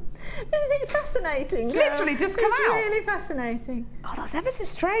 Isn't it fascinating? It's literally just come out. It's really fascinating. Oh, that's ever so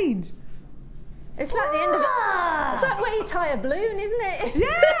strange. It's like the end of it. It's like where you tie a balloon, isn't it?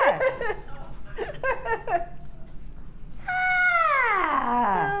 Yeah.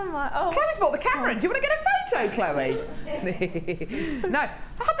 Chloe's bought the camera. Do you want to get a photo, Chloe? No. I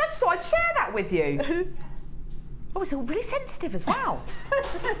just thought I'd share that with you. Oh, it's all really sensitive as well.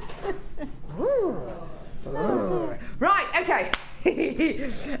 Ooh. Right, okay.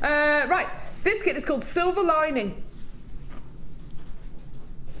 Right, this kit is called Silver Lining.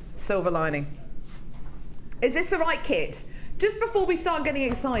 Silver Lining. Is this the right kit? Just before we start getting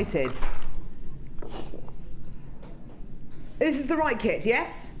excited. This is the right kit,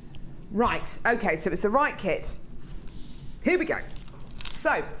 yes? Right, okay, so it's the right kit. Here we go.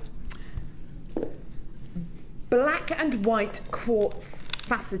 So, black and white quartz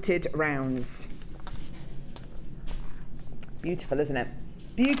faceted rounds. Beautiful, isn't it?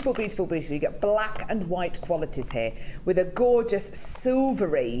 Beautiful, beautiful, beautiful. You get black and white qualities here with a gorgeous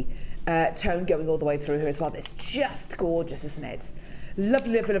silvery tone going all the way through here as well. It's just gorgeous, isn't it?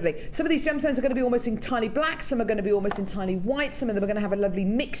 Lovely, lovely, lovely. Some of these gemstones are going to be almost entirely black, some are going to be almost entirely white, some of them are going to have a lovely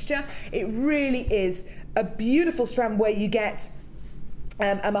mixture. It really is a beautiful strand where you get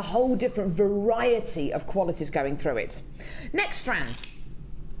a whole different variety of qualities going through it. Next strand,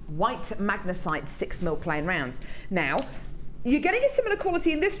 white magnesite 6mm plain rounds. Now, you're getting a similar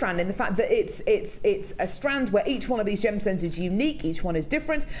quality in this strand in the fact that it's a strand where each one of these gemstones is unique, each one is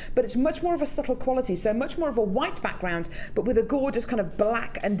different, but it's much more of a subtle quality, so much more of a white background, but with a gorgeous kind of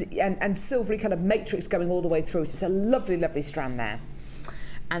black and silvery kind of matrix going all the way through it. It's a lovely, lovely strand there.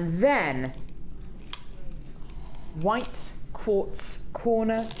 And then white quartz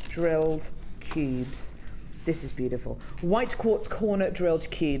corner drilled cubes. This is beautiful. White quartz corner drilled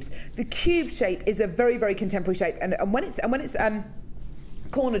cubes. The cube shape is a very, very contemporary shape, and when it's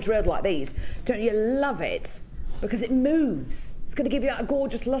corner drilled like these, don't you love it? Because it moves. It's going to give you that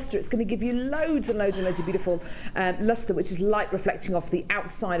gorgeous luster. It's going to give you loads and loads and loads of beautiful luster, which is light reflecting off the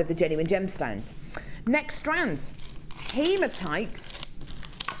outside of the genuine gemstones. Next strand, hematite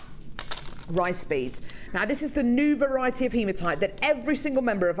rice beads. Now, this is the new variety of hematite that every single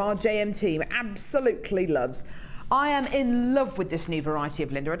member of our JM team absolutely loves. I am in love with this new variety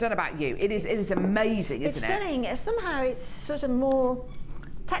of Linda. I don't know about you. It is amazing, isn't it? It's stunning. Somehow it's sort of more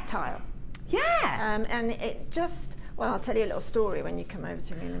tactile. Yeah. And it just, well, I'll tell you a little story when you come over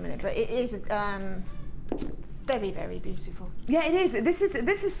to me in a minute, but it is very, very beautiful. Yeah, it is. This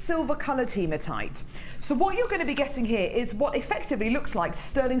is silver coloured hematite. So what you're going to be getting here is what effectively looks like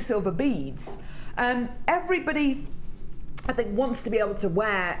sterling silver beads. Everybody, I think, wants to be able to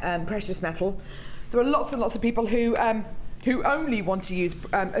wear precious metal. There are lots and lots of people who only want to use,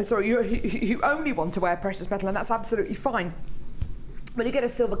 who only want to wear precious metal, and that's absolutely fine. When you get a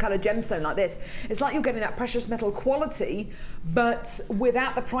silver coloured gemstone like this, it's like you're getting that precious metal quality, but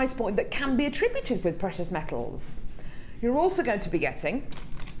without the price point that can be attributed with precious metals. You're also going to be getting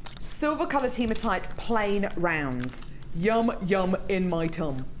silver coloured hematite plain rounds. Yum, yum in my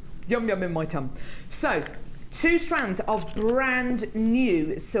tum. Yum, yum in my tum. So, 2 strands of brand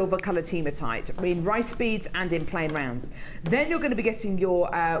new silver coloured hematite in rice beads and in plain rounds. Then you're going to be getting your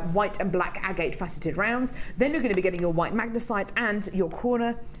white and black agate faceted rounds. Then you're going to be getting your white magnesite and your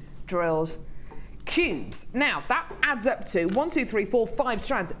corner drilled cubes. Now, that adds up to 5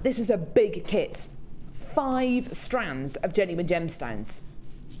 strands. This is a big kit. 5 strands of genuine gemstones.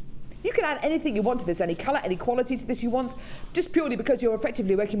 You can add anything you want to this, any colour, any quality to this you want, just purely because you're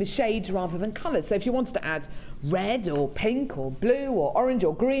effectively working with shades rather than colours. So if you wanted to add red or pink or blue or orange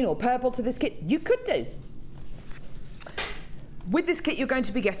or green or purple to this kit, you could do. With this kit, you're going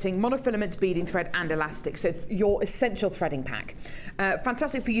to be getting monofilament beading thread and elastic, so your essential threading pack.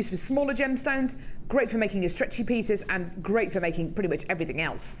 Fantastic for use with smaller gemstones, great for making your stretchy pieces, and great for making pretty much everything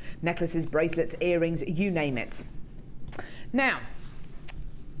else. Necklaces, bracelets, earrings, you name it. Now,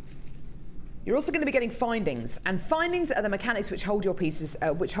 you're also going to be getting findings, and findings are the mechanics which hold your pieces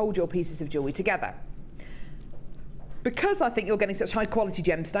of jewellery together. Because I think you're getting such high quality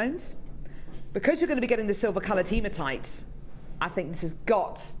gemstones, because you're going to be getting the silver coloured hematite, I think this has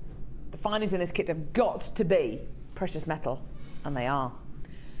got, the findings in this kit have got to be precious metal, and they are.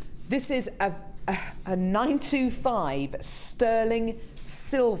 This is a 925 sterling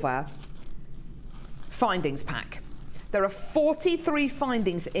silver findings pack. There are 43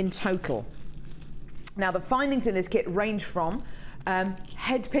 findings in total. Now, the findings in this kit range from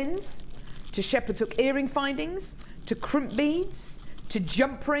head pins to shepherd's hook earring findings to crimp beads to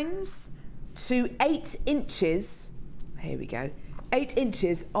jump rings to 8 inches, here we go, 8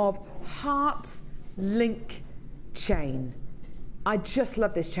 inches of heart link chain. I just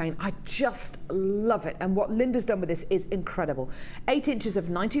love this chain. I just love it. And what Linda's done with this is incredible. 8 inches of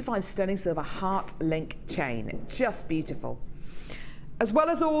 95 sterling silver heart link chain. Just beautiful. As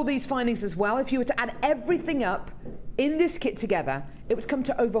well as all these findings as well, if you were to add everything up in this kit together, it would come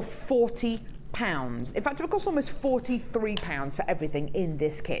to over £40. In fact, it would cost almost £43 for everything in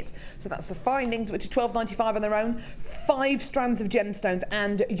this kit. So that's the findings, which are £12.95 on their own, 5 strands of gemstones,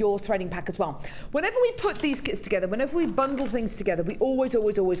 and your threading pack as well. Whenever we put these kits together, whenever we bundle things together, we always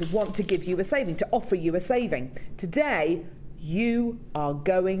want to give you a saving, to offer you a saving. Today, you are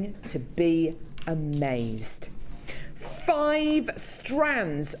going to be amazed. 5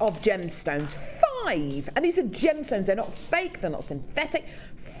 strands of gemstones. 5! And these are gemstones. They're not fake. They're not synthetic.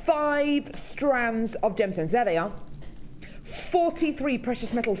 5 strands of gemstones. There they are. 43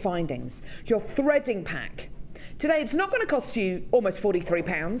 precious metal findings. Your threading pack. Today, it's not going to cost you almost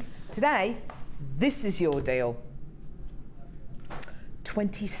 £43. Today, this is your deal.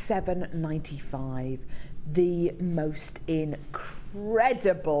 £27.95. The most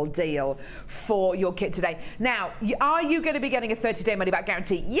incredible deal for your kit today. Now, are you going to be getting a 30-day money-back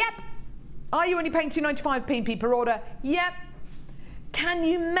guarantee? Yep. Are you only paying £2.95 p&p per order? Yep. Can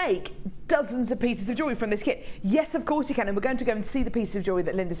you make dozens of pieces of jewellery from this kit? Yes, of course you can, and we're going to go and see the pieces of jewellery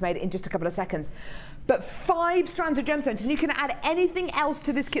that Linda's made in just a couple of seconds. But 5 strands of gemstones, and you can add anything else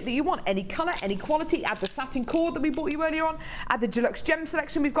to this kit that you want. Any colour, any quality, add the satin cord that we bought you earlier on, add the deluxe gem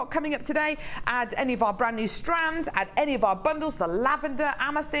selection we've got coming up today, add any of our brand new strands, add any of our bundles, the lavender,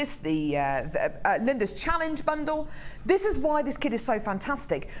 amethyst, the Linda's challenge bundle. This is why this kit is so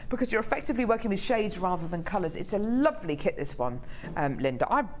fantastic, because you're effectively working with shades rather than colours. It's a lovely kit, this one, Linda.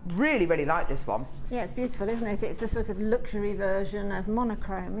 I really, really like this one. Yeah, it's beautiful, isn't it? It's the sort of luxury version of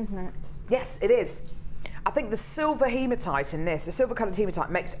monochrome, isn't it? Yes, it is. I think the silver hematite in this, the silver coloured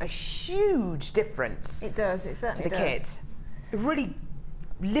hematite, makes a huge difference. It does, it certainly does. To the kit. It really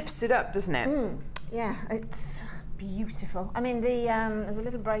lifts it up, doesn't it? Yeah, it's beautiful. I mean, there's a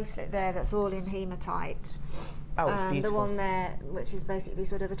little bracelet there that's all in hematite. Oh, it's beautiful. The one there, which is basically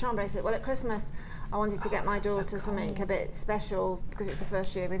sort of a charm bracelet. Well, at Christmas, I wanted to get my daughter something a bit special because it's the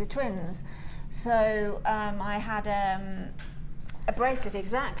first year with the twins. So I had a bracelet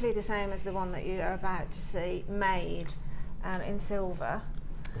exactly the same as the one that you're about to see, made in silver.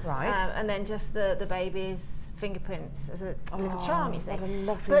 Right. And then just the baby's fingerprints as a little charm, you see. What a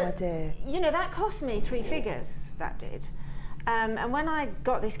lovely idea. You know, that cost me 3 figures, that did. And when I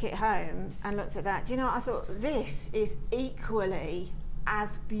got this kit home and looked at that, you know, I thought this is equally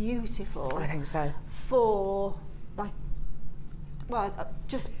as beautiful. I think so. For, like, well,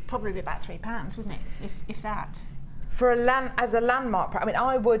 just probably about £3, wouldn't it, if that? For as a landmark, I mean,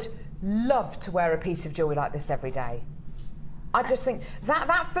 I would love to wear a piece of jewellery like this every day. I just think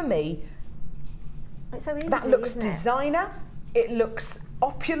that for me, it's so easy, that looks isn't it? designer, it looks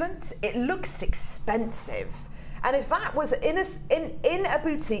opulent, it looks expensive. And if that was in a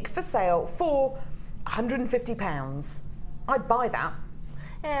boutique for sale for £150, I'd buy that.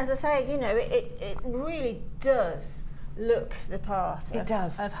 Yeah, as I say, you know, it really does look the part of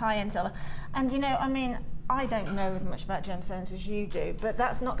high-end silver. And, you know, I mean, I don't know as much about gemstones as you do, but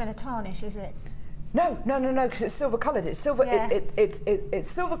that's not going to tarnish, is it? No, because it's silver coloured. It's silver. Yeah. It's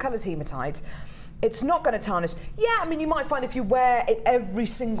silver coloured hematite. It's not going to tarnish. Yeah, I mean, you might find if you wear it every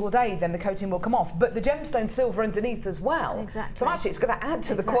single day, then the coating will come off. But the gemstone silver underneath as well. Exactly. So actually, it's going to add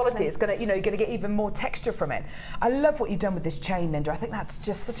to the quality. It's going to, you know, you're going to get even more texture from it. I love what you've done with this chain, Linda. I think that's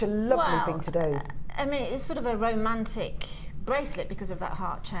just such a lovely thing to do. I mean, it's sort of a romantic bracelet because of that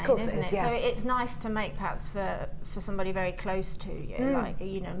heart chain, isn't it? Yeah. So it's nice to make perhaps for somebody very close to you, like,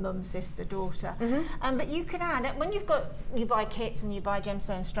 you know, mum, sister, daughter. But you could add, when you buy kits and you buy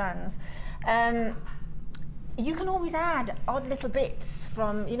gemstone strands, you can always add odd little bits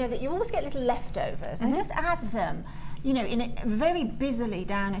from, you know, that you always get little leftovers, and just add them, you know, very busily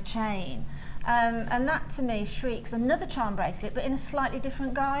down a chain. And that to me shrieks another charm bracelet, but in a slightly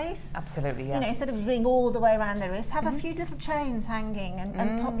different guise. Absolutely, yeah. You know, instead of being all the way around the wrist, have a few little chains hanging,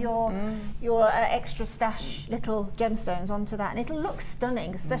 and pop your extra stash little gemstones onto that, and it'll look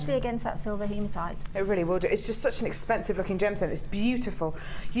stunning, especially against that silver hematite. It really will do. It's just such an expensive looking gemstone. It's beautiful.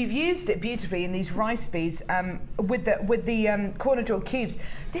 You've used it beautifully in these rice beads with the corner jewel cubes.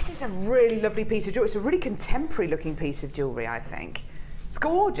 This is a really lovely piece of jewelry. It's a really contemporary looking piece of jewelry, I think. It's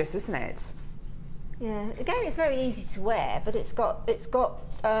gorgeous, isn't it? Yeah, again, it's very easy to wear, but it's got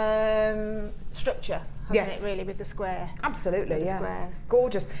structure, hasn't it, really, with the square? Absolutely, with the yeah. Squares.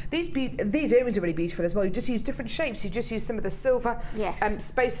 Gorgeous. These earrings are really beautiful as well. You just use different shapes. You just use some of the silver,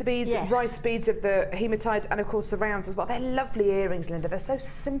 spacer beads, rice beads of the hematite, and of course the rounds as well. They're lovely earrings, Linda. They're so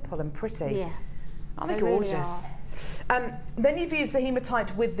simple and pretty. Yeah. Aren't they gorgeous? Really then you've used the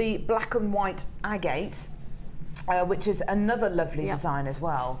hematite with the black and white agate, which is another lovely design as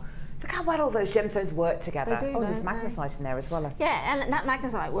well. Look how well all those gemstones work together. They do, there's magnesite in there as well. Yeah, and that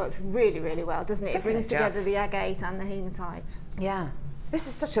magnesite works really, really well, doesn't it? It brings together the agate and the hematite. Yeah. This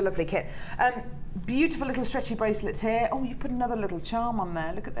is such a lovely kit. Beautiful little stretchy bracelets here. Oh, you've put another little charm on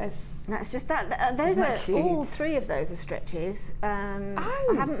there. Look at this. That's just that. Those are all three of those are stretches.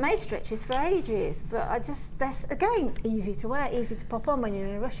 I haven't made stretches for ages, but they're again easy to wear, easy to pop on when you're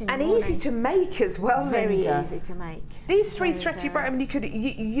in a rush in the morning. And easy to make as well, Very Linda. easy to make. These three stretchy bracelets. I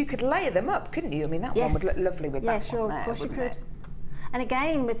mean, you could layer them up, couldn't you? I mean, that one would look lovely with that one there. Yeah, sure, of course you could. And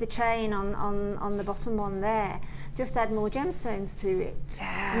again, with the chain on the bottom one there, just add more gemstones to it.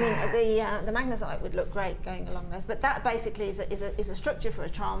 I mean, the magnesite would look great going along those, but that basically is a structure for a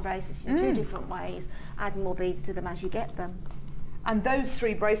charm bracelet in two different ways. Add more beads to them as you get them. And those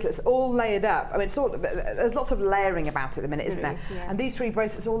three bracelets all layered up. I mean, there's lots of layering about at the minute, isn't there? Yeah. And these three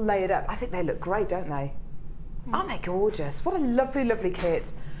bracelets all layered up. I think they look great, don't they? Aren't they gorgeous? What a lovely, lovely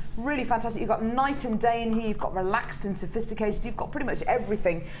kit. Really fantastic. You've got night and day in here. You've got relaxed and sophisticated. You've got pretty much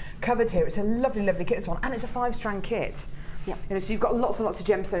everything covered here. It's a lovely, lovely kit, this one, and it's a 5-strand kit. Yeah. You know, so you've got lots and lots of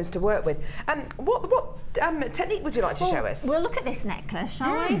gemstones to work with. What technique would you like to show us? We'll look at this necklace,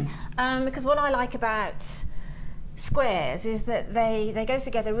 shall we? Because what I like about squares is that they go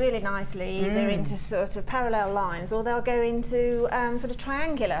together really nicely. They're into sort of parallel lines, or they'll go into sort of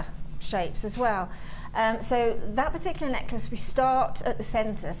triangular shapes as well. So that particular necklace, we start at the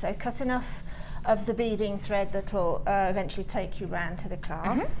centre, so cut enough of the beading thread that'll eventually take you round to the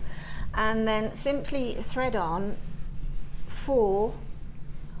clasp, and then simply thread on 4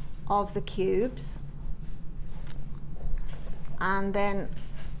 of the cubes, and then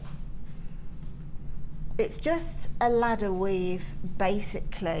it's just a ladder weave,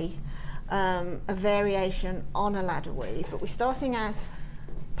 basically, a variation on a ladder weave, but we're starting out.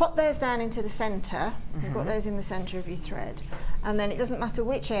 Pop those down into the centre. You've got those in the centre of your thread, and then it doesn't matter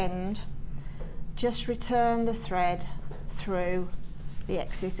which end, just return the thread through the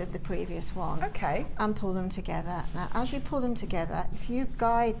exit of the previous one. Okay. And pull them together. Now, as you pull them together, if you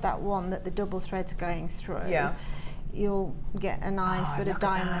guide that one that the double thread's going through, you'll get a nice sort of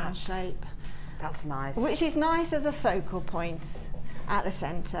diamond shape. That's nice. Which is nice as a focal point at the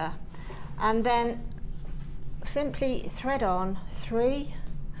centre. And then simply thread on 3.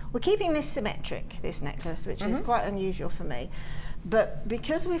 We're keeping this symmetric, this necklace, which is quite unusual for me. But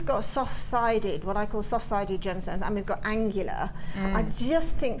because we've got soft-sided, what I call soft-sided gemstones, and we've got angular, I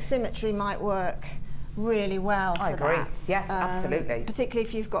just think symmetry might work really well for that. I agree. Yes, absolutely. Particularly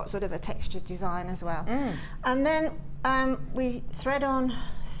if you've got sort of a textured design as well. And then we thread on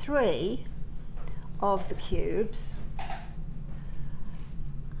 3 of the cubes,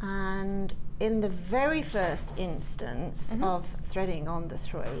 and in the very first instance of threading on the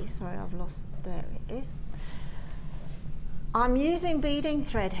 3, sorry, I've lost, there it is. I'm using beading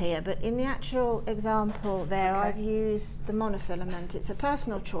thread here, but in the actual example there, I've used the monofilament. It's a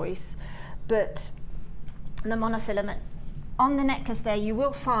personal choice, but the monofilament on the necklace there, you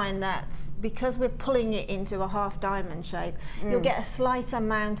will find that because we're pulling it into a half diamond shape, you'll get a slight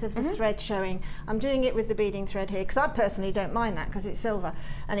amount of the thread showing. I'm doing it with the beading thread here because I personally don't mind that because it's silver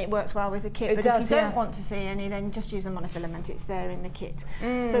and it works well with the kit. But if you don't want to see any, then just use a monofilament. It's there in the kit.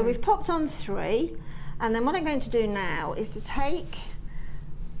 So we've popped on 3, and then what I'm going to do now is to take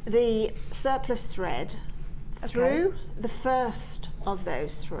the surplus thread through the first of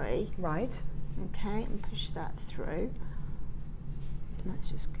those 3. Right. Okay, and push that through.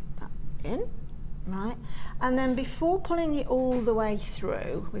 Let's just get that in, right? And then before pulling it all the way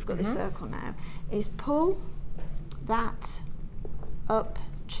through, we've got this circle now, is pull that up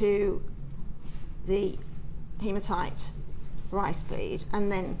to the hematite rice bead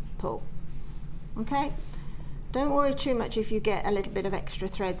and then pull, okay? Don't worry too much if you get a little bit of extra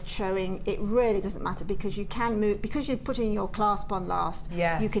thread showing. It really doesn't matter because you can move, because you're putting your clasp on last,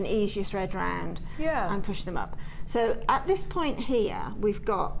 you can ease your thread round and push them up. So at this point here, we've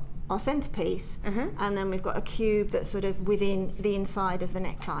got our centerpiece and then we've got a cube that's sort of within the inside of the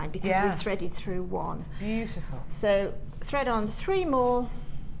neckline because we've threaded through 1. Beautiful. So thread on 3 more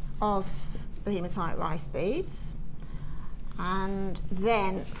of the hematite rice beads and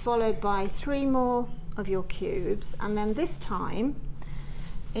then followed by 3 more of your cubes, and then this time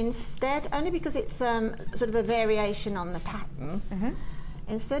instead, only because it's sort of a variation on the pattern,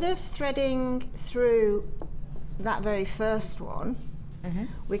 instead of threading through that very first one,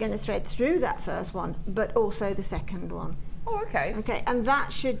 we're going to thread through that first one but also the second one. Oh, okay. Okay, and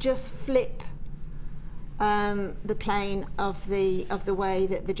that should just flip the plane of the way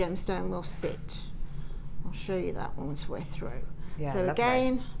that the gemstone will sit. I'll show you that once we're through. So lovely.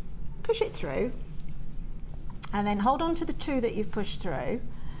 Again, push it through and then hold on to the 2 that you've pushed through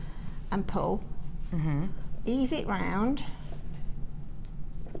and pull. Ease it round.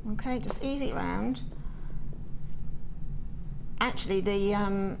 Okay, just ease it round. Actually, the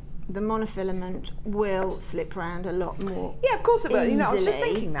monofilament will slip round a lot more. Yeah, of course it will. You know, I was just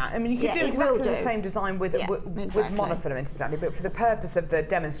thinking that. I mean, you could do exactly the same design with monofilament, exactly, but for the purpose of the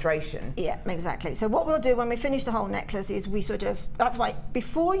demonstration. Yeah, exactly. So what we'll do when we finish the whole necklace is we sort of, that's why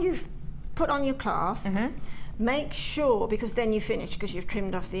before you've put on your clasp, make sure, because then you finish because you've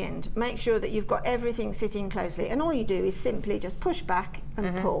trimmed off the end, make sure that you've got everything sitting closely, and all you do is simply just push back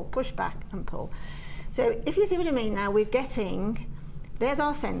and pull, push back and pull. So if you see what I mean now, we're getting, there's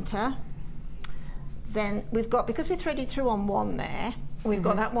our centre, then we've got, because we threaded through on 1 there, we've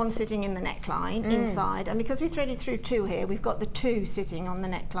got that 1 sitting in the neckline inside, and because we threaded through 2 here, we've got the 2 sitting on the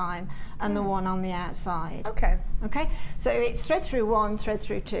neckline and the 1 on the outside. Okay. Okay, so it's thread through 1, thread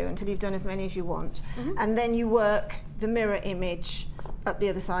through 2 until you've done as many as you want, and then you work the mirror image up the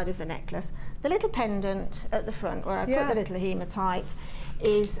other side of the necklace. The little pendant at the front where I put the little hematite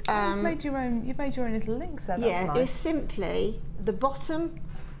is you've made your own little links there. That's nice. It's simply the bottom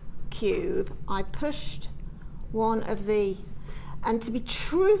cube. I pushed one of the, and to be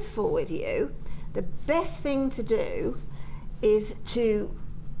truthful with you, the best thing to do is to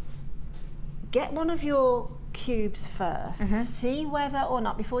get one of your cubes first, see whether or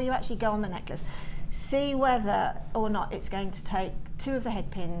not, before you actually go on the necklace, see whether or not it's going to take 2 of the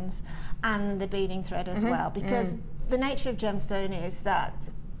head pins and the beading thread as well, because the nature of gemstone is that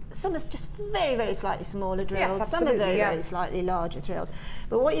some are just very, very slightly smaller drilled, some are very, very slightly larger drilled.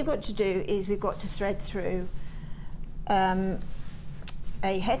 But what you've got to do is we've got to thread through a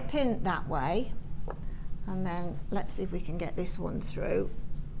head pin that way, and then let's see if we can get this one through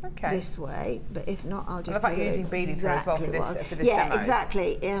this way, but if not, I'll just do using beading thread as well for this demo. Yeah,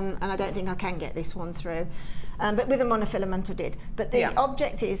 exactly, and I don't think I can get this one through. But with a monofilament I did. But the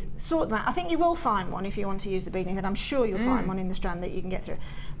object is sort them out. I think you will find one if you want to use the beading thread. I'm sure you'll find one in the strand that you can get through.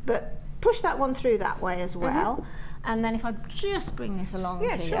 But push that one through that way as well. And then if I just bring this along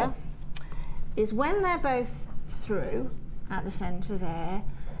here, is when they're both through at the centre there,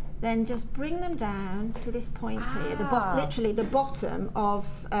 then just bring them down to this point here, literally the bottom of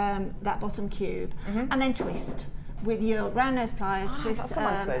that bottom cube, and then twist. With your round nose pliers, twist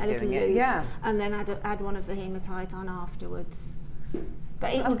a little loop, and then add one of the hematite on afterwards.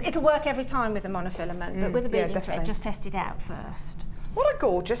 But it'll work every time with a monofilament, but with a beading thread, just test it out first. What a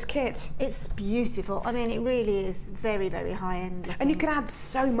gorgeous kit. It's beautiful. I mean, it really is very, very high-end looking. And you can add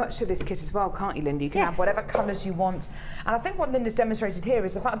so much to this kit as well, can't you, Linda? You can add whatever colours you want. And I think what Linda's demonstrated here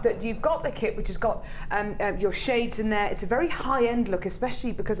is the fact that you've got a kit which has got your shades in there. It's a very high-end look,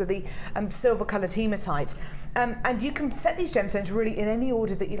 especially because of the silver-coloured hematite. And you can set these gemstones really in any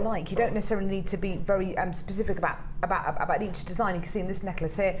order that you like. You don't necessarily need to be very specific about about each design. You can see in this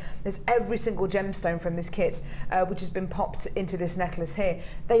necklace here, there's every single gemstone from this kit, which has been popped into this necklace here.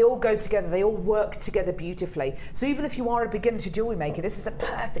 They all go together, they all work together beautifully. So even if you are a beginner to jewellery making, this is a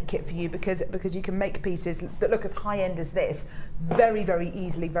perfect kit for you because you can make pieces that look as high end as this very, very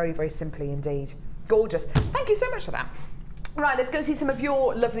easily, very, very simply indeed. Gorgeous. Thank you so much for that. Right, let's go see some of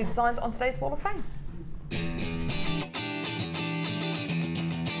your lovely designs on today's Wall of Fame.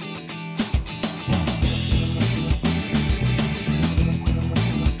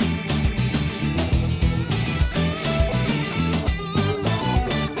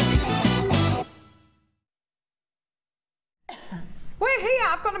 We're here.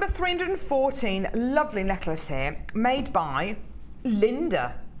 I've got number 314, lovely necklace here, made by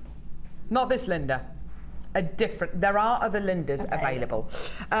Linda. Not this Linda. A different, there are other Lindas available.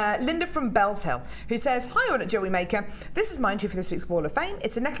 Linda from Bells Hill, who says, hi all at Jewellery Maker. This is my entry for this week's Wall of Fame.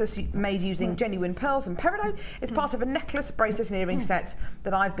 It's a necklace made using genuine pearls and peridot. It's part of a necklace, bracelet and earring set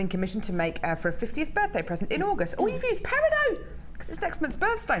that I've been commissioned to make for a 50th birthday present in August. Oh, you've used peridot! Because it's next month's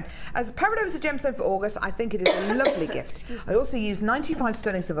birthstone. As peridot is a gemstone for August, I think it is a lovely gift. I also use 95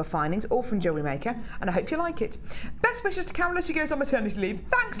 sterling silver findings, all from Jewellery Maker, and I hope you like it. Best wishes to Carol as she goes on maternity leave.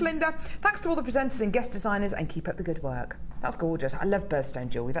 Thanks, Linda. Thanks to all the presenters and guest designers, and keep up the good work. That's gorgeous. I love birthstone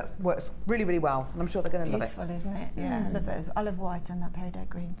jewellery. That works really, really well, and I'm sure they're going to love it. Beautiful, isn't it? Yeah, I love those. I love white and that peridot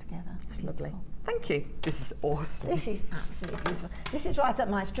green together. That's lovely. Thank you. This is awesome. This is absolutely beautiful. This is right up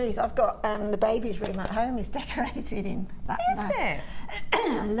my street. I've got the baby's room at home is decorated in that. Is it?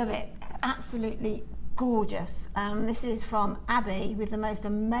 I love it. Absolutely gorgeous. This is from Abby with the most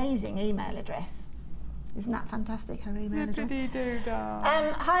amazing email address. Isn't that fantastic, her email address?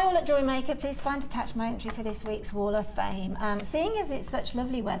 Hi all at Jewellery Maker, please find attached my entry for this week's Wall of Fame. Seeing as it's such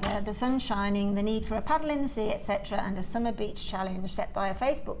lovely weather, the sun shining, the need for a paddle in the sea, etc., and a summer beach challenge set by a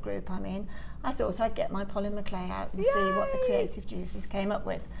Facebook group I'm in, I thought I'd get my polymer clay out and see what the creative juices came up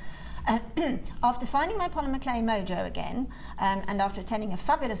with. After finding my polymer clay mojo again, and after attending a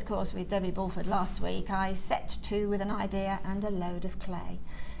fabulous course with Debbie Bulford last week, I set to with an idea and a load of clay.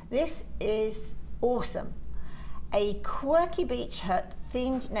 This is awesome. A quirky beach hut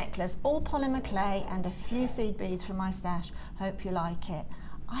themed necklace, all polymer clay and a few seed beads from my stash. Hope you like it.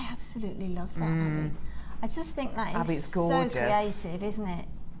 I absolutely love that, Abby. I just think that is Abby, so creative, isn't it?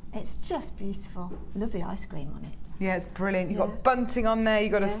 It's just beautiful. I love the ice cream on it. Yeah, it's brilliant. You've got bunting on there,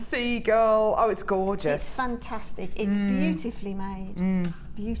 you've got a seagull. Oh, it's gorgeous. It's fantastic. It's beautifully made.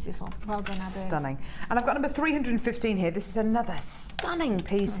 Beautiful. Well done, Abby. Stunning. And I've got number 315 here. This is another stunning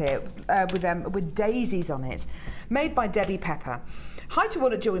piece here with daisies on it, made by Debbie Pepper. Hi to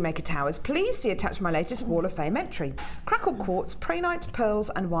all at Jewellery Maker Towers. Please see attached my latest Wall of Fame entry. Crackled quartz, prehnite, pearls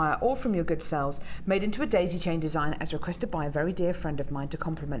and wire, all from your good selves, made into a daisy chain design as requested by a very dear friend of mine to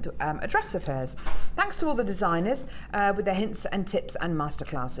complement a dress of hers. Thanks to all the designers with their hints and tips and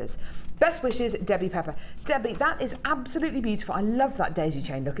masterclasses. Best wishes, Debbie Pepper. Debbie, that is absolutely beautiful. I love that daisy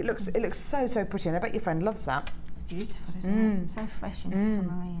chain look. It looks so pretty, and I bet your friend loves that. It's beautiful, isn't it? So fresh and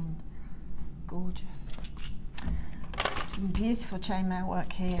summery and gorgeous. Some beautiful chainmail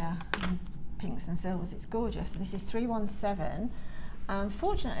work here, pinks and silvers. It's gorgeous. This is 317.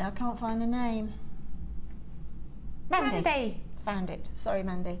 Unfortunately, I can't find a name. Mandy. Found it. Sorry,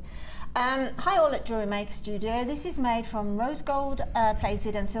 Mandy. Hi all at Jewellery Maker Studio. This is made from rose gold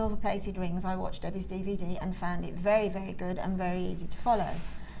plated and silver plated rings. I watched Debbie's DVD and found it very, very good and very easy to follow.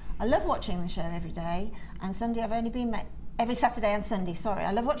 I love watching the show every day, and Sunday I've only been every Saturday and Sunday, sorry.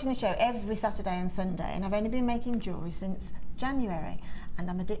 I love watching the show every Saturday and Sunday, and I've only been making jewellery since January, and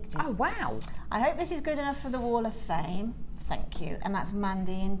I'm addicted. Oh, wow. I hope this is good enough for the Wall of Fame. Thank you. And that's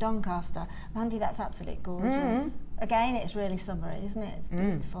Mandy in Doncaster. Mandy, that's absolutely gorgeous. Again, it's really summery, isn't it? It's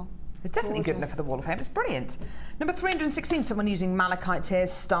beautiful. It's definitely good enough for the Wall of Fame. It's brilliant. Number 316, someone using malachite here,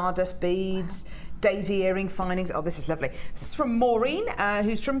 stardust beads, daisy earring findings. Oh, this is lovely. This is from Maureen,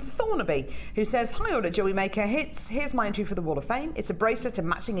 who's from Thornaby, who says, hi all at Jewellery Maker. Here's my entry for the Wall of Fame. It's a bracelet and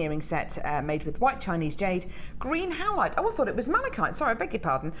matching earring set made with white Chinese jade, green howlite. Oh, I thought it was malachite. Sorry, I beg your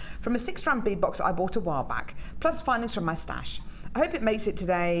pardon. From a 6-strand bead box I bought a while back, plus findings from my stash. I hope it makes it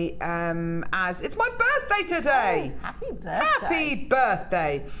today, as it's my birthday today. Oh, happy birthday. Happy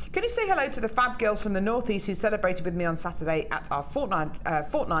birthday. Can you say hello to the fab girls from the Northeast who celebrated with me on Saturday at our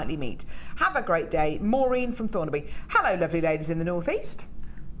fortnightly meet? Have a great day. Maureen from Thornaby. Hello, lovely ladies in the Northeast.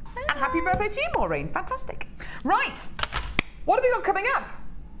 Hello. And happy birthday to you, Maureen. Fantastic. Right. What have we got coming up?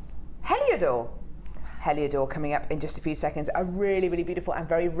 Heliodor. Heliodor coming up in just a few seconds. A really, really beautiful and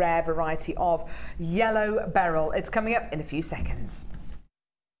very rare variety of yellow beryl. It's coming up in a few seconds.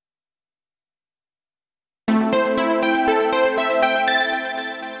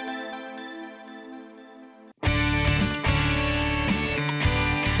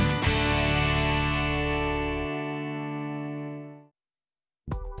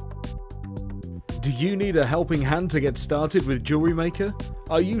 Do you need a helping hand to get started with Jewellery Maker?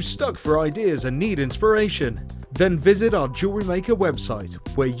 Are you stuck for ideas and need inspiration? Then visit our Jewellery Maker website,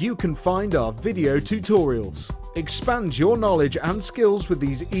 where you can find our video tutorials. Expand your knowledge and skills with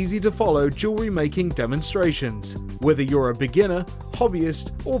these easy-to-follow jewellery making demonstrations. Whether you're a beginner,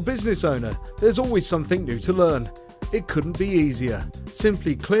 hobbyist, or business owner, there's always something new to learn. It couldn't be easier.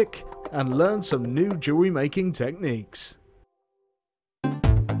 Simply click and learn some new jewellery making techniques.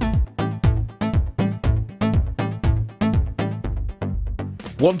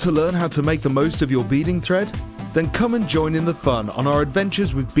 Want to learn how to make the most of your beading thread? Then come and join in the fun on our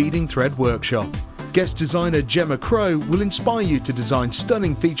Adventures with Beading Thread workshop. Guest designer Gemma Crow will inspire you to design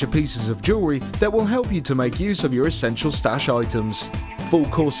stunning feature pieces of jewellery that will help you to make use of your essential stash items. Full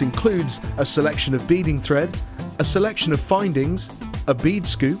course includes a selection of beading thread, a selection of findings, a bead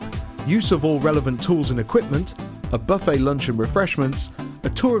scoop, use of all relevant tools and equipment, a buffet lunch and refreshments, a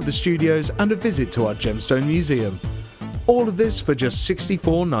tour of the studios and a visit to our gemstone museum. All of this for just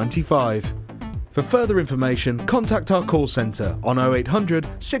 $64.95. For further information, contact our call centre on 0800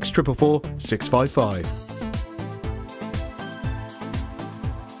 644 655.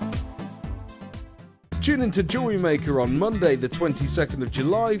 Tune into Jewellery Maker on Monday the 22nd of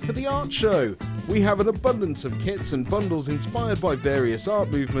July for the art show. We have an abundance of kits and bundles inspired by various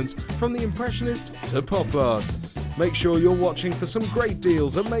art movements from the Impressionist to pop art. Make sure you're watching for some great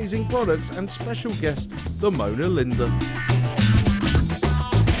deals, amazing products and special guest, the Mona Linda.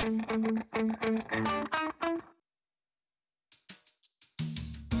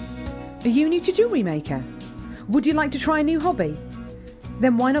 Are you new to Jewellery Maker? Would you like to try a new hobby?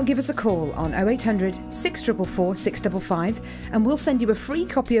 Then why not give us a call on 0800 644 655 and we'll send you a free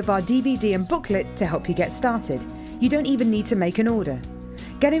copy of our DVD and booklet to help you get started. You don't even need to make an order.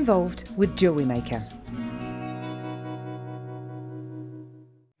 Get involved with Jewellery Maker.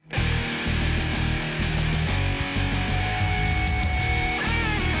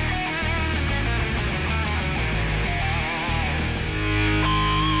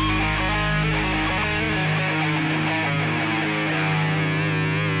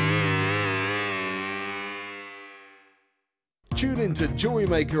 Tune in to Jewellery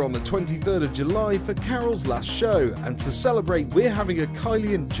Maker on the 23rd of July for Carol's last show, and to celebrate we're having a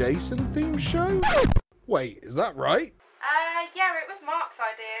Kylie and Jason themed show? Wait, is that right? Yeah, it was Mark's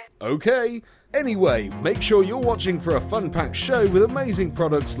idea. Okay. Anyway, make sure you're watching for a fun-packed show with amazing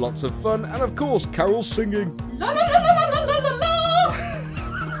products, lots of fun, and of course Carol singing. La la la la la la la la.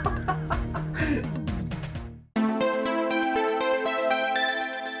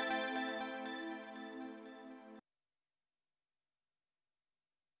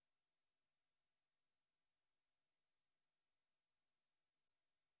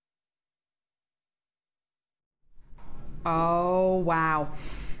 Oh, wow.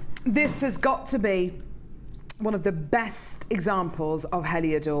 This has got to be one of the best examples of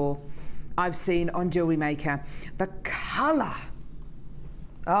Heliodor I've seen on Jewellery Maker. The colour.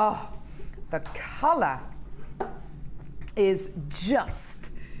 Oh, the colour is just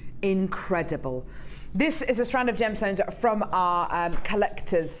incredible. This is a strand of gemstones from our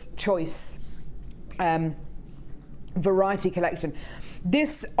Collector's Choice variety collection.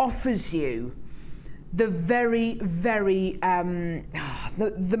 This offers you the very, very,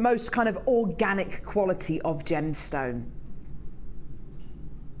 the most kind of organic quality of gemstone.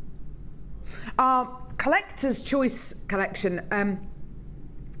 Our Collector's Choice collection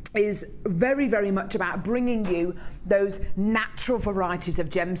is very, very much about bringing you those natural varieties of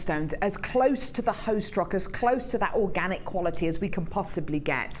gemstones as close to the host rock, as close to that organic quality as we can possibly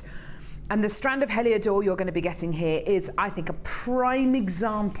get. And the strand of Heliodor you're going to be getting here is, I think, a prime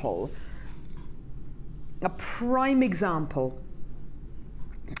example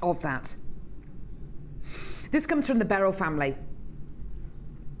of that. This comes from the beryl family,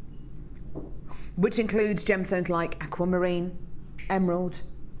 which includes gemstones like aquamarine, emerald,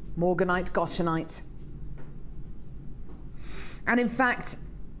 morganite, goshenite. And in fact,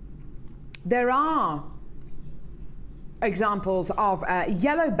 there are examples of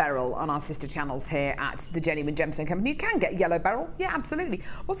yellow beryl on our sister channels here at the Genuine Gemstone Company. You can get yellow beryl, yeah, absolutely.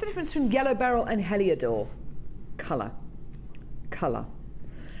 What's the difference between yellow beryl and Heliodor? Colour. Colour.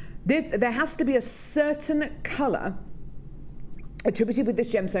 There has to be a certain colour attributed with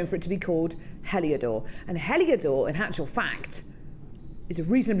this gemstone for it to be called Heliodor. And Heliodor, in actual fact, is a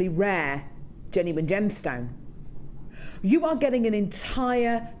reasonably rare genuine gemstone. You are getting an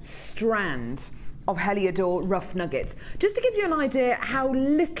entire strand of Heliodor rough nuggets. Just to give you an idea how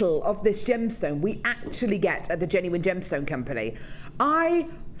little of this gemstone we actually get at the Genuine Gemstone Company, I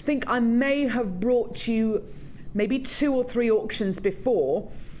think I may have brought you maybe 2 or 3 auctions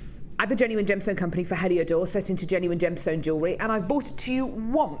before at the Genuine Gemstone Company for Heliodor, set into genuine gemstone jewellery, and I've bought it to you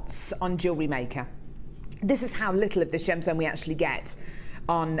once on Jewellery Maker. This is how little of this gemstone we actually get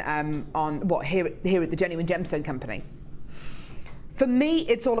on here at the Genuine Gemstone Company. For me,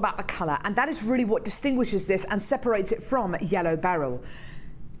 it's all about the colour, and that is really what distinguishes this and separates it from yellow beryl.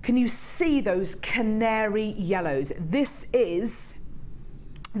 Can you see those canary yellows? This is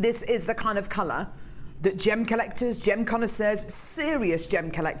the kind of colour that gem collectors, gem connoisseurs, serious gem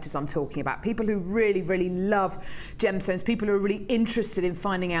collectors I'm talking about, people who really, really love gemstones, people who are really interested in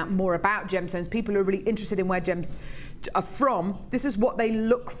finding out more about gemstones, people who are really interested in where gems are from, this is what they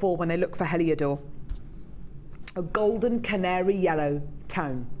look for when they look for Heliodor. A golden canary yellow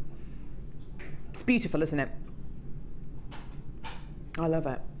tone. It's beautiful, isn't it? I love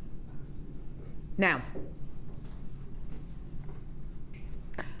it. Now,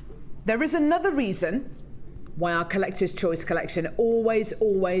 there is another reason why our Collector's Choice collection always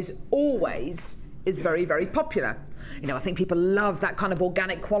is very, very popular. You know, I think people love that kind of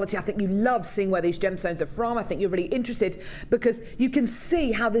organic quality. I think you love seeing where these gemstones are from. I think you're really interested because you can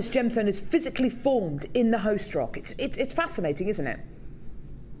see how this gemstone is physically formed in the host rock. It's fascinating, isn't it?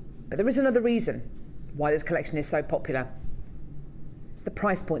 But there is another reason why this collection is so popular. It's the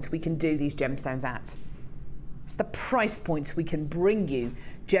price points we can do these gemstones at. It's the price points we can bring you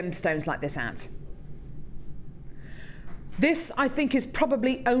gemstones like this at. This, I think, is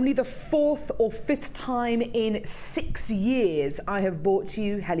probably only the 4th or 5th time in 6 years I have bought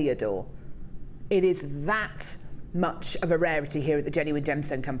you Heliodor. It is that much of a rarity here at the Genuine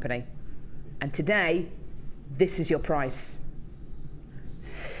Gemstone Company. And today, this is your price.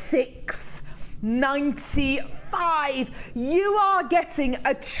 $6.95. You are getting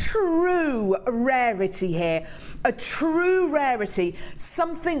a true rarity here. A true rarity.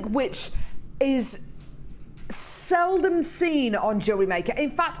 Something which is seldom seen on Jewellery Maker.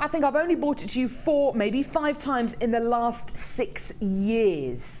 In fact, I think I've only bought it to you 4, maybe 5 times in the last 6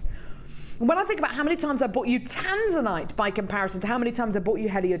 years. When I think about how many times I bought you tanzanite by comparison to how many times I bought you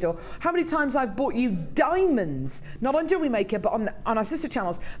Heliodor, how many times I've bought you diamonds, not on Jewellery Maker, but on our sister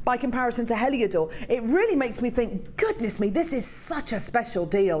channels, by comparison to Heliodor, it really makes me think, goodness me, this is such a special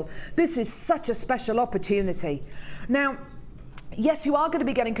deal. This is such a special opportunity. Now, yes, you are going to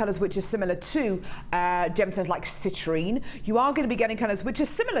be getting colours which are similar to gemstones like citrine. You are going to be getting colours which are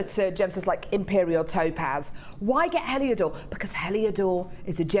similar to gemstones like imperial topaz. Why get Heliodor? Because Heliodor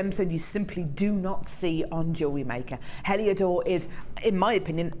is a gemstone you simply do not see on Jewellery Maker. Heliodor is, in my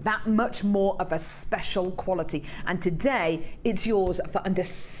opinion, that much more of a special quality. And today, it's yours for under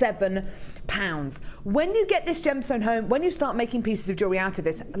 £7. When you get this gemstone home, when you start making pieces of jewellery out of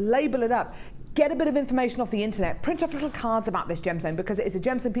this, label it up. Get a bit of information off the internet. Print off little cards about this gemstone because it is a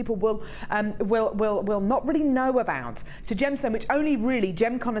gemstone people will not really know about. It's a gemstone which only really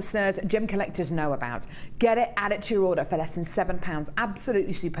gem connoisseurs and gem collectors know about. Get it, add it to your order for less than £7.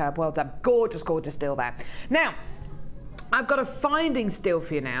 Absolutely superb. Well done. Gorgeous, gorgeous deal there. Now, I've got a findings deal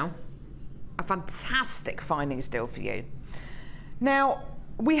for you now. A fantastic findings deal for you. Now,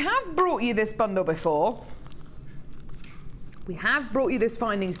 we have brought you this bundle before. We have brought you this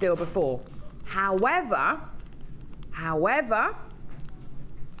findings deal before. However,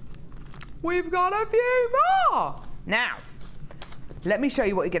 we've got a few more. Now, let me show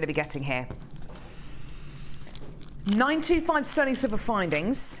you what you're going to be getting here. 925 sterling silver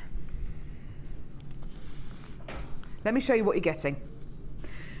findings. Let me show you what you're getting.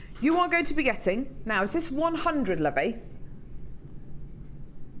 You are going to be getting, now is this 100, lovey?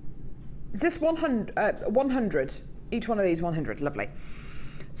 Is this 100? 100? Each one of these 100, lovely.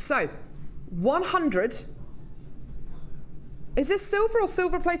 So, 100, is this silver or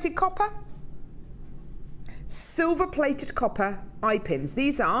silver-plated copper? Silver-plated copper eye pins.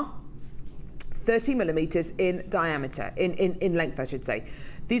 These are 30 millimeters in diameter, in length, I should say.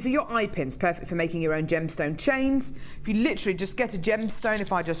 These are your eye pins, perfect for making your own gemstone chains. If you literally just get a gemstone,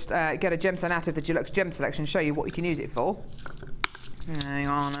 if I just get a gemstone out of the Deluxe Gem Selection, show you what you can use it for. Hang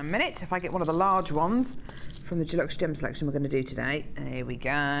on a minute, if I get one of the large ones from the Deluxe Gem Selection we're going to do today. There we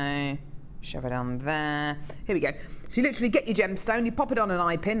go. Shove it on there. Here we go. So you literally get your gemstone, you pop it on an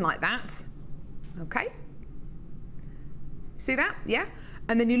eye pin like that. Okay. See that? Yeah?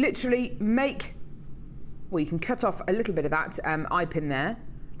 And then you literally make, well, you can cut off a little bit of that eye pin there.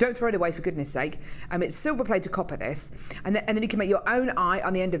 Don't throw it away, for goodness sake. It's silver-plated copper, this. And then you can make your own eye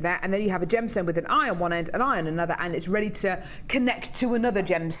on the end of that, and then you have a gemstone with an eye on one end, an eye on another, and it's ready to connect to another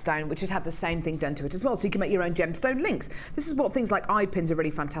gemstone, which has had the same thing done to it as well. So you can make your own gemstone links. This is what things like eye pins are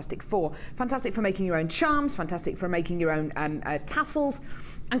really fantastic for. Fantastic for making your own charms, fantastic for making your own tassels,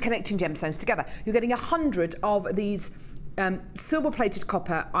 and connecting gemstones together. You're getting 100 of these silver-plated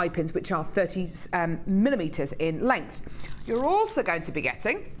copper eye pins, which are 30 millimetres in length. You're also going to be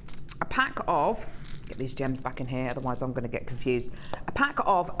getting a pack of, get these gems back in here, otherwise I'm going to get confused, a pack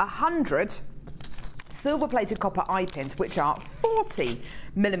of 100 silver-plated copper eye pins, which are 40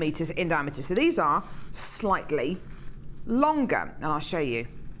 millimetres in diameter. So these are slightly longer, and I'll show you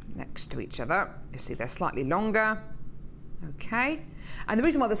next to each other. You see they're slightly longer. Okay, and the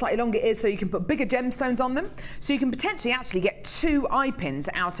reason why they're slightly longer is so you can put bigger gemstones on them. So you can potentially actually get 2 eye pins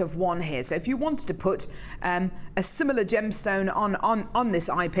out of one here. So if you wanted to put a similar gemstone on this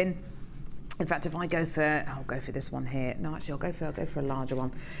eye pin, in fact, if I go for, I'll go for this one here. No, actually, I'll go for a larger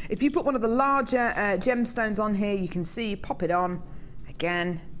one. If you put one of the larger gemstones on here, you can see, pop it on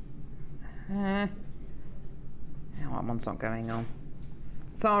again. That one's not going on.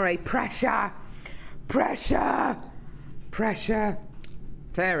 Sorry, pressure, pressure. Pressure.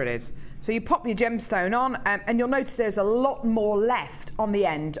 There it is. So you pop your gemstone on and you'll notice there's a lot more left on the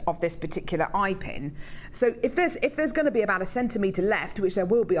end of this particular eye pin. So if there's going to be about 1 centimetre left, which there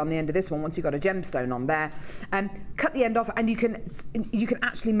will be on the end of this one once you've got a gemstone on there, cut the end off and you can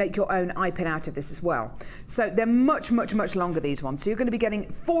actually make your own eye pin out of this as well. So they're much longer, these ones. So you're going to be getting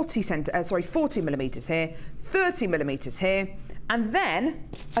 40 millimetres here, 30 millimetres here, and then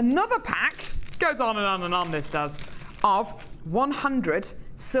another pack, goes on and on this does, of 100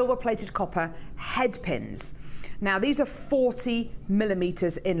 silver-plated copper head pins. Now these are 40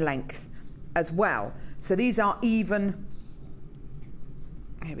 millimetres in length as well. So these are even,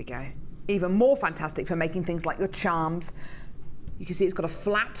 here we go, even more fantastic for making things like your charms. You can see it's got a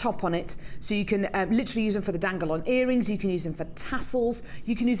flat top on it, so you can literally use them for the dangle-on earrings, you can use them for tassels,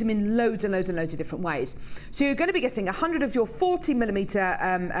 you can use them in loads and loads and loads of different ways. So you're going to be getting 100 of your 40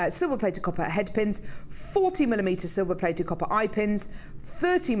 millimetre silver-plated copper head pins, 40 millimetre silver-plated copper eye pins,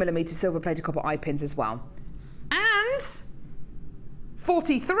 30 millimetre silver-plated copper eye pins as well. And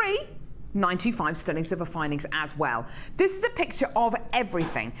 43 95 sterling silver findings as well. This is a picture of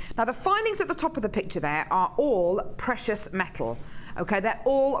everything. Now the findings at the top of the picture there are all precious metal. Okay, they're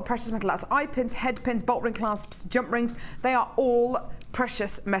all precious metal. That's eye pins, head pins, bolt ring clasps, jump rings. They are all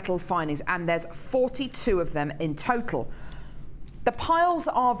precious metal findings, and there's 42 of them in total. The piles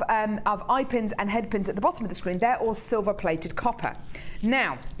of eye pins and head pins at the bottom of the screen, they're all silver-plated copper.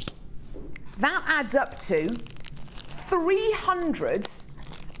 Now, that adds up to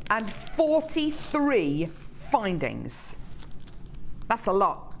 343 findings. That's a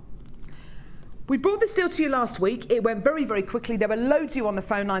lot. We brought this deal to you last week. It went very, very quickly. There were loads of you on the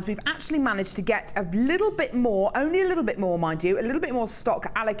phone lines. We've actually managed to get a little bit more, only a little bit more, mind you, a little bit more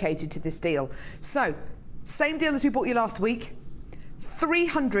stock allocated to this deal. So, same deal as we bought you last week.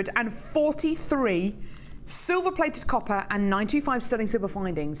 343 silver-plated copper and 95 sterling silver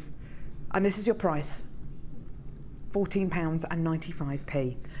findings. And this is your price.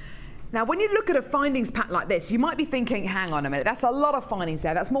 £14.95. Now, when you look at a findings pack like this, you might be thinking, hang on a minute, that's a lot of findings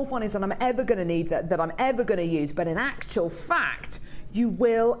there. That's more findings than I'm ever going to need, that I'm ever going to use. But in actual fact, you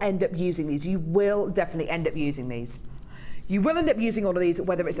will end up using these. You will definitely end up using these. You will end up using all of these,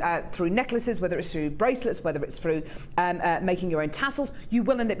 whether it's through necklaces, whether it's through bracelets, whether it's through making your own tassels. You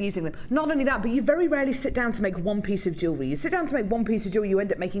will end up using them. Not only that, but you very rarely sit down to make one piece of jewellery. You sit down to make one piece of jewellery, you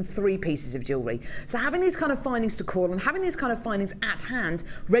end up making 3 pieces of jewellery. So having these kind of findings to call and having these kind of findings at hand,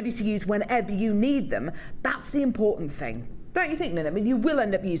 ready to use whenever you need them, that's the important thing. Don't you think, Linda? I mean, you will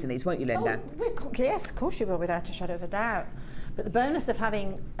end up using these, won't you, Linda? Oh, yes, of course you will, without a shadow of a doubt. But the bonus of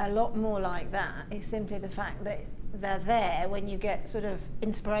having a lot more like that is simply the fact that they're there when you get sort of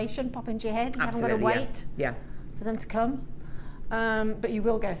inspiration pop into your head. You haven't got to wait for them to come. But you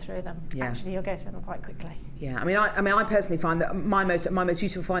will go through them. Yeah. Actually, you'll go through them quite quickly. Yeah, I mean, I personally find that my most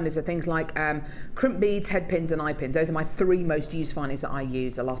useful findings are things like crimp beads, head pins, and eye pins. Those are my 3 most used findings that I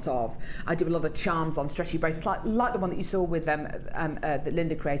use a lot of. I do a lot of charms on stretchy bracelets, like the one that you saw with that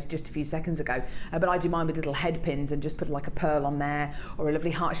Linda created just a few seconds ago. But I do mine with little head pins and just put like a pearl on there or a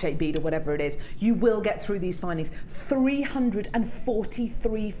lovely heart-shaped bead or whatever it is. You will get through these findings.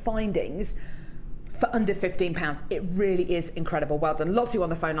 343 findings for under £15. It really is incredible. Well done. Lots of you on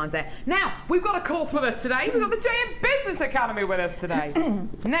the phone lines there. Now, we've got a course with us today. We've got the JM's Business Academy with us today.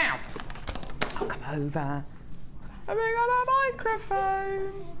 Now, I'll come over. And we got a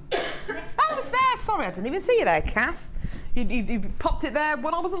microphone. Oh, it's there. Sorry, I didn't even see you there, Cass. You popped it there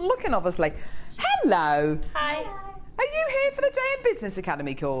when I wasn't looking, obviously. Hello. Hi. Are you here for the JM Business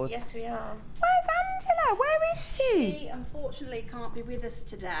Academy course? Yes, we are. Where's Angela? Where is she? She unfortunately can't be with us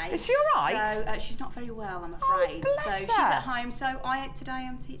today. Is she all right? So she's not very well, I'm afraid. Oh, bless so her. she's at home. So today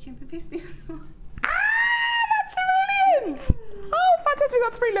I'm teaching the business. Ah, that's brilliant! Oh, fantastic.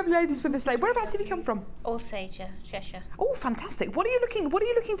 fabulous. We've got 3 lovely ladies with us today. Whereabouts have you come from? Alsager, Cheshire. Oh, fantastic. What are you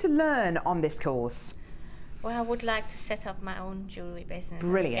looking to learn on this course? Well, I would like to set up my own jewellery business.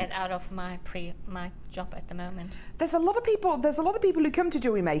 Brilliant. And get out of my job at the moment. There's a lot of people who come to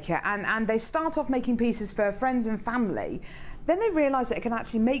Jewellery Maker and they start off making pieces for friends and family. Then they realise that it can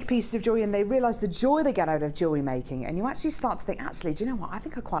actually make pieces of jewellery, and they realise the joy they get out of jewellery making, and you actually start to think, actually, do you know what? I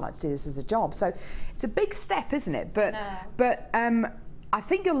think I quite like to do this as a job. So it's a big step, isn't it? But I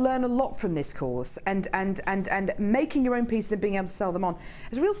think you'll learn a lot from this course, and making your own pieces and being able to sell them on.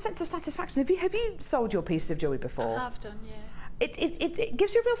 There's a real sense of satisfaction. Have you sold your pieces of jewellery before? I have done, yeah. It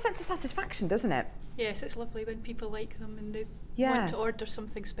gives you a real sense of satisfaction, doesn't it? Yes, it's lovely when people like them and they Yeah. want to order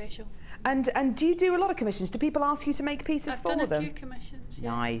something special. And do you do a lot of commissions? Do people ask you to make pieces for them? I've done a few commissions, yeah.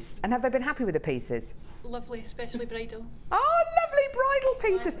 Nice. And have they been happy with the pieces? Lovely, especially bridal. Oh, lovely bridal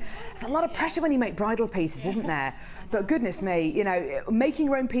pieces. There's a lot of pressure when you make bridal pieces, isn't there? But goodness me, you know, making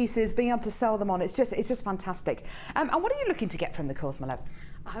your own pieces, being able to sell them on, it's just fantastic. And what are you looking to get from the course, my love?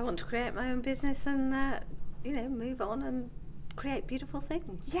 I want to create my own business and, you know, move on and create beautiful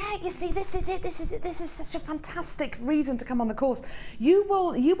things. Yeah, you see, this is it. This is such a fantastic reason to come on the course. You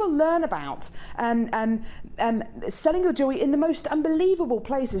will learn about selling your jewellery in the most unbelievable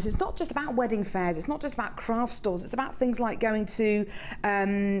places. It's not just about wedding fairs. It's not just about craft stores. It's about things like going to,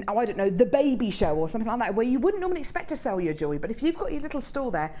 I don't know, the baby show or something like that, where you wouldn't normally expect to sell your jewellery. But if you've got your little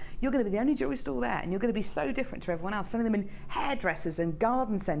store there, you're going to be the only jewellery store there, and you're going to be so different to everyone else, selling them in hairdressers and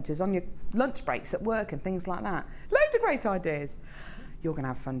garden centres on your lunch breaks at work and things like that. Loads of great ideas. You're going to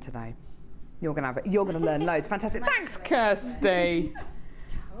have fun today. You're going to learn loads. Fantastic. Thanks, Kirsty.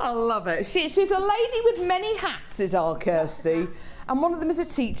 I love it. She's a lady with many hats, is our Kirsty. And one of them is a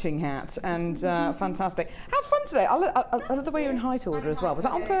teaching hat. And fantastic. Have fun today. I love the way you're in height order as well. Was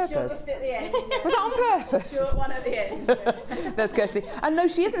that on purpose? At the end. Was that on purpose? Short one at the end. There's Kirsty. And no,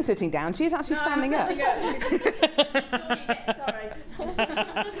 she isn't sitting down. She is actually standing up. Sorry.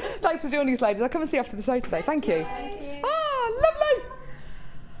 Thanks for joining us, ladies. I'll come and see you after the show today. Thank you. Thank you. Ah, lovely.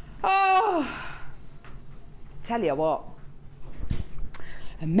 Oh, tell you what.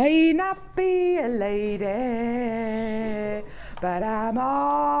 I may not be a lady, but I'm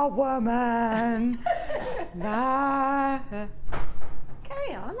a woman.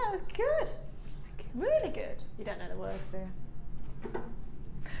 Carry on, that was good. Really good. You don't know the words, do you?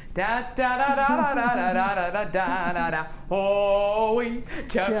 Da da da da da da da da da da da. Oh, we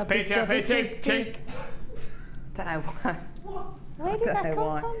chuppy chuppy cheek cheek. Don't know why. Where did that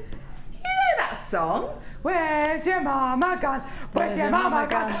come from? You know that song? Where's your mama gone? Where's your mama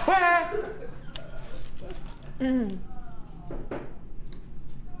gone? Where?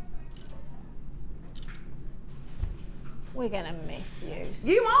 We're gonna miss you.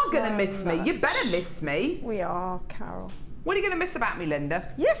 You are gonna miss me. You better miss me. We are, Carol. What are you gonna miss about me,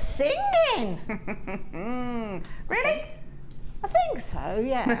 Linda? You're singing. Really? I think so,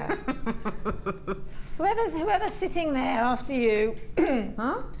 yeah. Whoever's sitting there after you,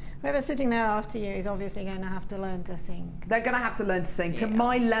 Huh? whoever's sitting there after you is obviously going to have to learn to sing. They're going to have to learn to sing to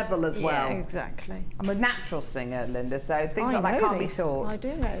my level as well. Yeah, exactly. I'm a natural singer, Linda, so things like that can't be taught. I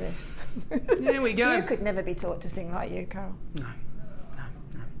do know this. Here we go. You could never be taught to sing like you, Carol. No.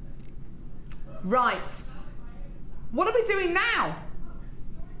 Right. What are we doing now?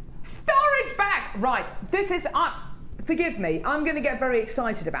 Storage bag! Right, this is... forgive me, I'm going to get very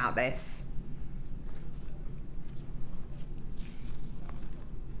excited about this.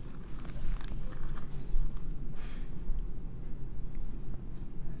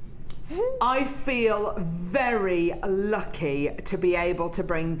 I feel very lucky to be able to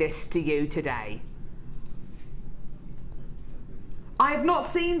bring this to you today. I have not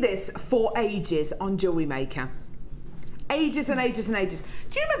seen this for ages on Jewellery Maker. Ages and ages and ages.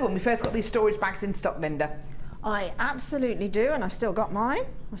 Do you remember when we first got these storage bags in stock, Linda? I absolutely do, and I still got mine.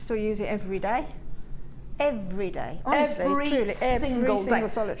 I still use it every day. Every day, honestly, truly, every single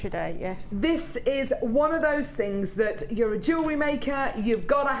solitary day, yes. This is one of those things that you're a jewellery maker, you've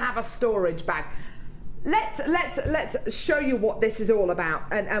got to have a storage bag. Let's show you what this is all about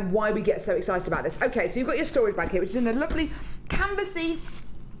and why we get so excited about this. Okay, so you've got your storage bag here, which is in a lovely canvassy,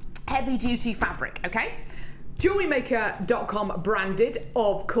 heavy-duty fabric, okay? JewelleryMaker.com branded,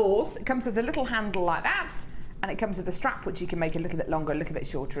 of course. It comes with a little handle like that, and it comes with a strap, which you can make a little bit longer, a little bit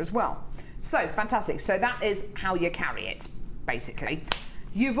shorter as well. So, fantastic. So that is how you carry it, basically.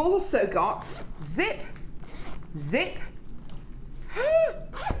 You've also got zip, zip,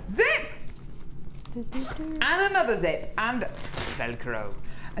 zip, and another zip, and Velcro.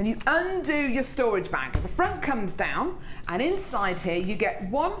 And you undo your storage bag. The front comes down, and inside here you get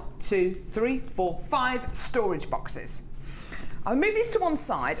 1, 2, 3, 4, 5 storage boxes. I'll move these to one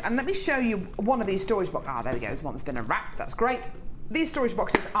side and let me show you one of these storage boxes. Ah, there we go, there's one that's been unwrapped, that's great. These storage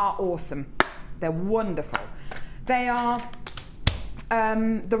boxes are awesome. They're wonderful. They are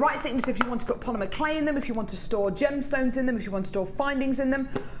the right things if you want to put polymer clay in them, if you want to store gemstones in them, if you want to store findings in them.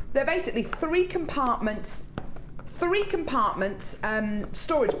 They're basically three compartment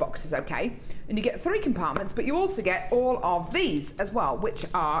storage boxes, okay? And you get 3 compartments, but you also get all of these as well, which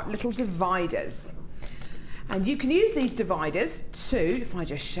are little dividers. And you can use these dividers to, if I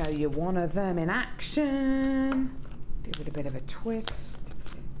just show you one of them in action, give it a bit of a twist,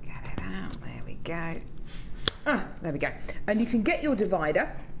 get it out, there we go. There we go. And you can get your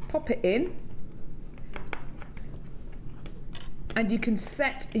divider, pop it in, and you can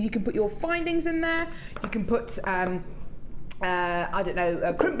put your findings in there, you can put I don't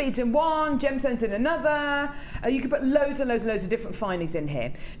know, crimp beads in one, gemstones in another. You can put loads and loads and loads of different findings in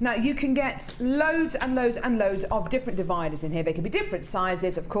here. Now you can get loads and loads and loads of different dividers in here. They can be different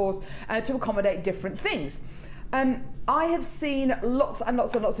sizes, of course, to accommodate different things. I have seen lots and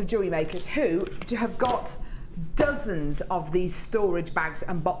lots and lots of jewellery makers who have got dozens of these storage bags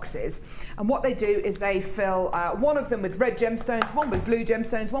and boxes, and what they do is they fill one of them with red gemstones, one with blue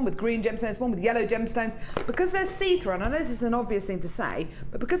gemstones, one with green gemstones, one with yellow gemstones. Because they're see-through, and I know this is an obvious thing to say,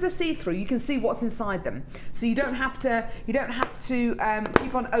 but because they're see-through, you can see what's inside them, so you don't have to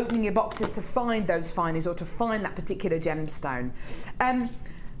keep on opening your boxes to find those findings or to find that particular gemstone.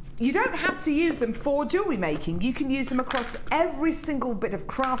 You don't have to use them for jewellery making. You can use them across every single bit of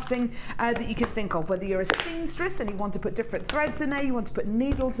crafting that you can think of. Whether you're a seamstress and you want to put different threads in there, you want to put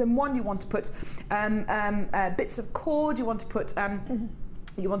needles in one, you want to put bits of cord, you want to put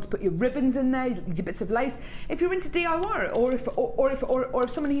your ribbons in there, your bits of lace. If you're into DIY, or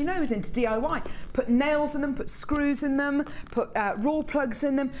if someone you know is into DIY, put nails in them, put screws in them, put raw plugs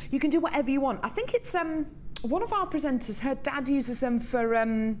in them. You can do whatever you want. I think it's one of our presenters, her dad uses them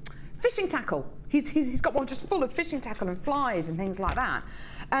for fishing tackle. He's got one just full of fishing tackle and flies and things like that.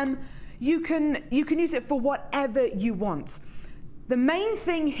 You can use it for whatever you want. The main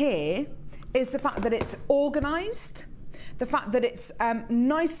thing here is the fact that it's organised, the fact that it's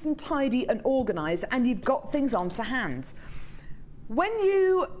nice and tidy and organised, and you've got things on to hand. When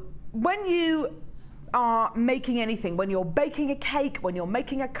you are making anything, when you're baking a cake, when you're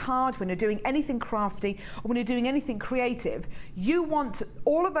making a card, when you're doing anything crafty, or when you're doing anything creative, you want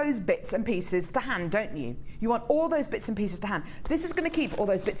all of those bits and pieces to hand, don't you? You want all those bits and pieces to hand. This is going to keep all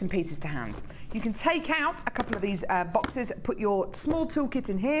those bits and pieces to hand. You can take out a couple of these boxes, put your small toolkit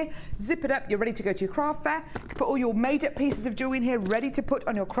in here, zip it up, you're ready to go to your craft fair. You can put all your made up pieces of jewellery in here, ready to put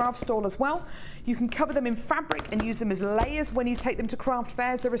on your craft stall as well. You can cover them in fabric and use them as layers when you take them to craft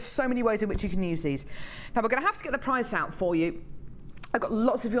fairs. There are so many ways in which you can use these. Now we're going to have to get the price out for you. I've got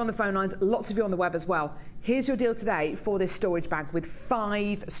lots of you on the phone lines, lots of you on the web as well. Here's your deal today for this storage bag with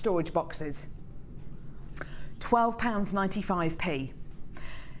 5 storage boxes. £12.95p.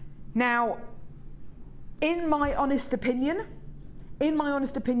 Now, in my honest opinion,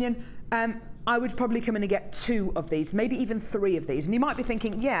 I would probably come in and get 2 of these, maybe even 3 of these. And you might be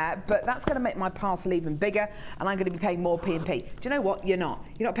thinking, yeah, but that's going to make my parcel even bigger and I'm going to be paying more P&P. Do you know what? You're not.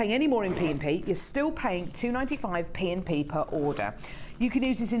 You're not paying any more in P&P. You're still paying £2.95 P&P per order. You can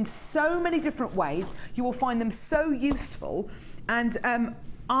use these in so many different ways. You will find them so useful. And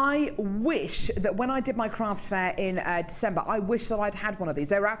I wish that when I did my craft fair in December, I wish that I'd had one of these.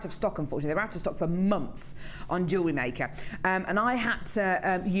 They were out of stock, unfortunately. They were out of stock for months on Jewellery Maker. And I had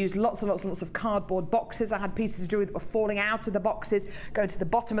to use lots and lots and lots of cardboard boxes. I had pieces of jewellery that were falling out of the boxes, going to the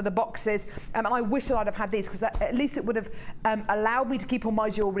bottom of the boxes. And I wish that I'd have had these, because at least it would have allowed me to keep all my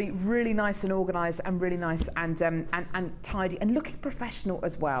jewellery really nice and organised and really nice and tidy and looking professional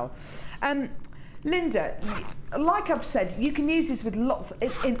as well. Linda, like I've said, you can use this with in lots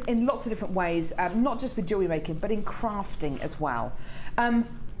of different ways, not just with jewellery making, but in crafting as well. And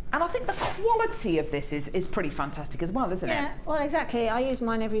I think the quality of this is pretty fantastic as well, isn't it? Yeah, well, exactly. I use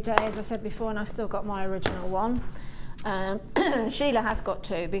mine every day, as I said before, and I've still got my original one. Sheila has got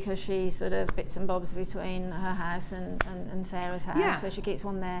 2 because she sort of bits and bobs between her house and Sarah's house, yeah. So she keeps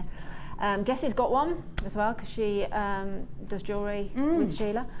one there. Jessie's got one as well because she does jewellery with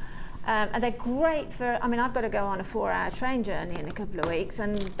Sheila. And they're great for, I mean, I've got to go on a 4-hour train journey in a couple of weeks,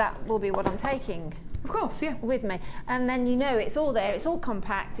 and that will be what I'm taking. Of course, yeah. With me. And then, you know, it's all there, it's all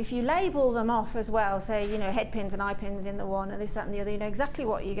compact. If you label them off as well, say, you know, head pins and eye pins in the one, and this, that and the other, you know exactly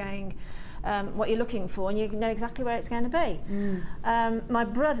what you're going, what you're looking for, and you know exactly where it's going to be. My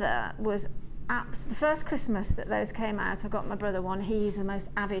brother was the first Christmas that those came out, I got my brother one. He's the most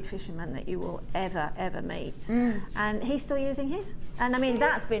avid fisherman that you will ever meet, and he's still using his. And I mean,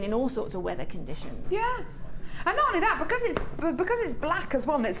 that's been in all sorts of weather conditions. Yeah. And not only that, because it's black as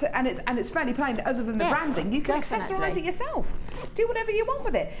well, and it's fairly plain. Other than the branding, you can accessorise it yourself. Do whatever you want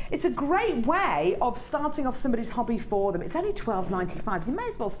with it. It's a great way of starting off somebody's hobby for them. It's only $12.95. You may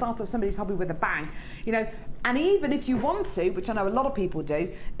as well start off somebody's hobby with a bang, you know. And even if you want to, which I know a lot of people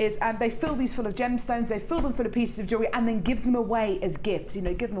do, is they fill these full of gemstones, they fill them full of pieces of jewellery, and then give them away as gifts. You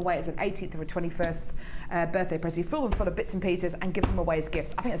know, give them away as an 18th or a 21st birthday present. You fill them full of bits and pieces and give them away as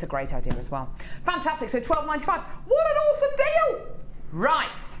gifts. I think that's a great idea as well. Fantastic. So $12.95. What an awesome deal!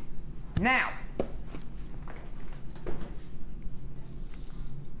 Right. Now,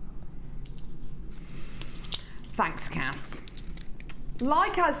 thanks, Cass.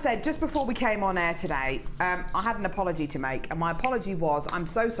 Like I said just before we came on air today, I had an apology to make, and my apology was I'm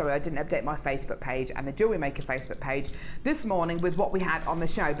so sorry I didn't update my Facebook page and the Jewellery Maker Facebook page this morning with what we had on the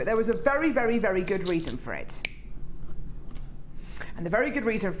show, but there was a very, very, very good reason for it. And the very good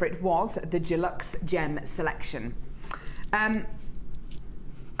reason for it was the Deluxe Gem Selection.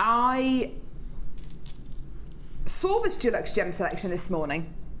 I saw this Deluxe Gem Selection this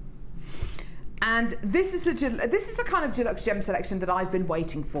morning, and this is a kind of Deluxe Gem Selection that I've been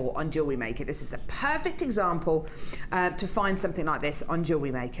waiting for on Jewellery Maker. This is a perfect example to find something like this on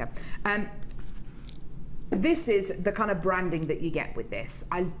Jewellery Maker. This is the kind of branding that you get with this.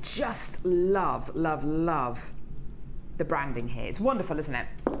 I just love, love, love the branding here. It's wonderful, isn't it?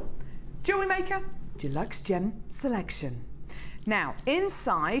 Jewellery Maker, Deluxe Gem Selection. Now,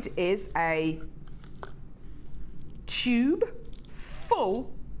 inside is a tube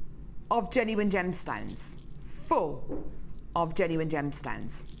full of genuine gemstones. Full of genuine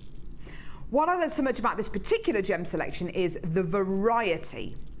gemstones. What I love so much about this particular gem selection is the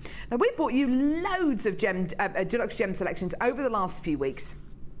variety. Now, we brought you loads of Deluxe Gem Selections over the last few weeks.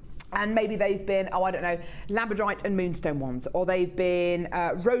 And maybe they've been, oh, I don't know, labradorite and moonstone ones, or they've been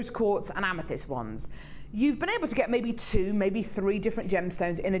rose quartz and amethyst ones. You've been able to get maybe 2, maybe 3 different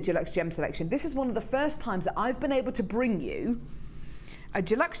gemstones in a Deluxe Gem Selection. This is one of the first times that I've been able to bring you a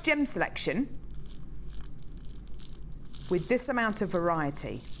Deluxe Gem Selection with this amount of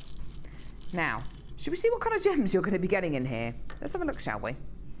variety. Now, should we see what kind of gems you're going to be getting in here? Let's have a look, shall we?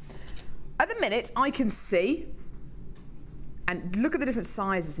 At the minute, I can see, and look at the different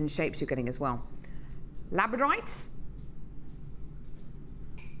sizes and shapes you're getting as well. Labradorite,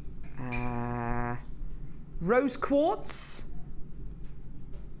 rose quartz,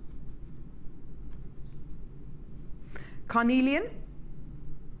 carnelian,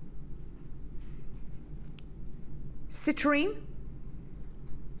 citrine,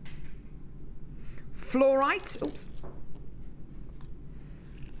 fluorite, oops,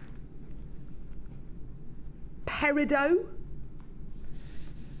 peridot,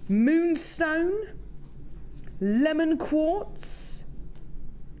 moonstone, lemon quartz,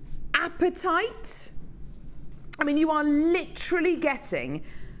 apatite. I mean, you are literally getting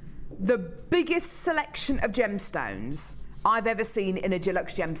the biggest selection of gemstones I've ever seen in a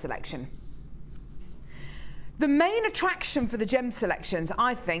Deluxe Gem Selection. The main attraction for the gem selections,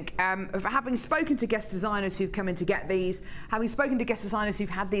 I think, of having spoken to guest designers who've come in to get these, having spoken to guest designers who've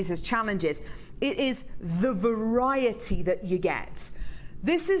had these as challenges, it is the variety that you get.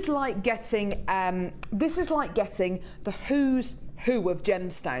 This is like getting the who's who of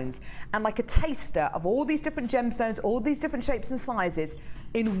gemstones, and like a taster of all these different gemstones, all these different shapes and sizes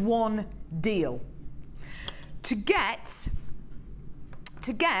in one deal. To get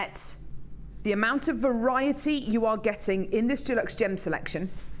the amount of variety you are getting in this Deluxe Gem Selection,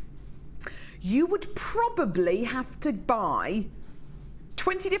 you would probably have to buy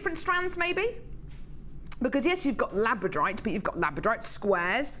 20 different strands maybe. Because yes, you've got labradorite, but you've got labradorite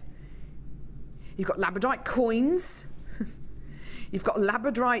squares, you've got labradorite coins, you've got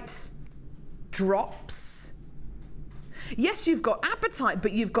labradorite drops. Yes, you've got apatite,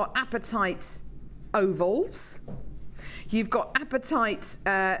 but you've got apatite ovals. You've got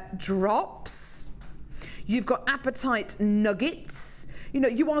apatite drops. You've got apatite nuggets. You know,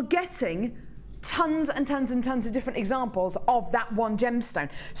 you are getting tons and tons and tons of different examples of that one gemstone.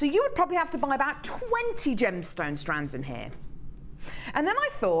 So you would probably have to buy about 20 gemstone strands in here. And then I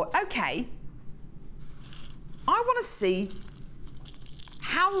thought, okay, I want to see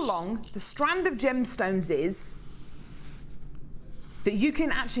how long the strand of gemstones is that you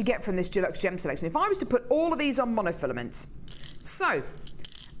can actually get from this Deluxe Gem Selection. If I was to put all of these on monofilament, so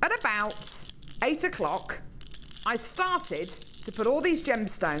at about 8 o'clock, I started to put all these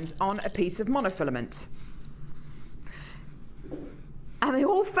gemstones on a piece of monofilament. And they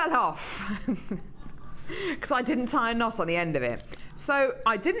all fell off because I didn't tie a knot on the end of it. So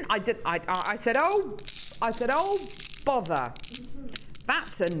I said, oh, bother.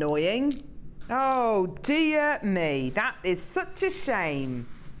 That's annoying. Oh, dear me. That is such a shame.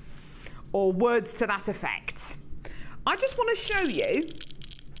 Or words to that effect. I just want to show you.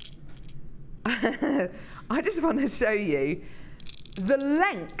 I just want to show you the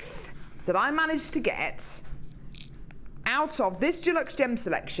length that I managed to get out of this deluxe gem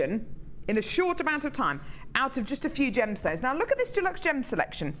selection in a short amount of time, out of just a few gemstones. Now look at this deluxe gem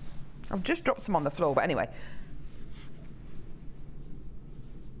selection. I've just dropped some on the floor, but anyway.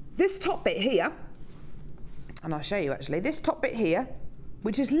 This top bit here, and I'll show you actually, this top bit here,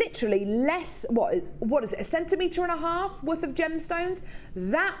 which is literally less, what is it, 1.5 centimetres worth of gemstones?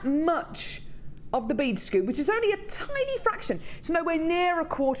 That much of the bead scoop, which is only a tiny fraction. It's nowhere near a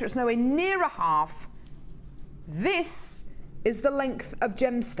quarter, it's nowhere near a half. This is the length of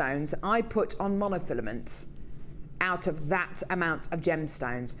gemstones I put on monofilament out of that amount of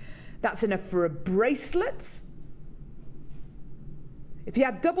gemstones. That's enough for a bracelet. If you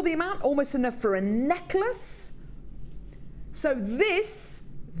had double the amount, almost enough for a necklace. So this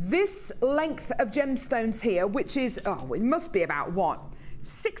length of gemstones here, which is, oh, it must be about what?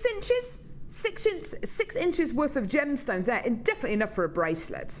 6 inches? 6 inches worth of gemstones there, and definitely enough for a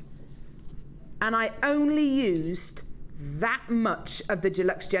bracelet. And I only used that much of the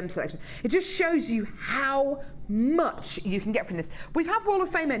deluxe gem selection. It just shows you how much you can get from this. We've had Wall of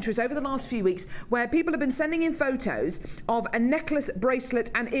Fame entries over the last few weeks where people have been sending in photos of a necklace,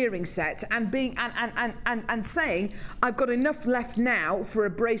 bracelet and earring set and being and saying, I've got enough left now for a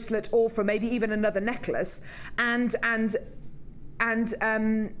bracelet or for maybe even another necklace, and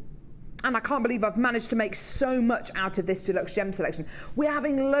I can't believe I've managed to make so much out of this deluxe gem selection. We're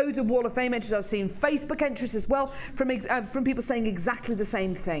having loads of Wall of Fame entries. I've seen Facebook entries as well from people saying exactly the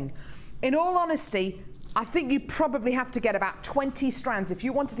same thing. In all honesty, I think you probably have to get about 20 strands if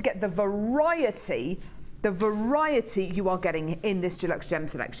you wanted to get the variety you are getting in this deluxe gem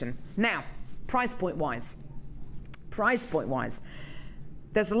selection. Now, price point wise,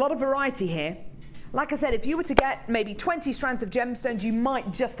 there's a lot of variety here. Like I said, if you were to get maybe 20 strands of gemstones, you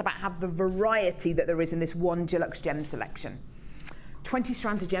might just about have the variety that there is in this one deluxe gem selection. 20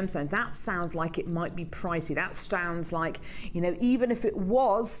 strands of gemstones, that sounds like it might be pricey. That sounds like, you know, even if it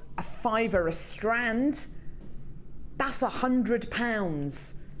was a £5 a strand, that's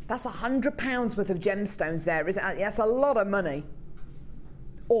 £100. That's £100 worth of gemstones there, isn't it? That's a lot of money.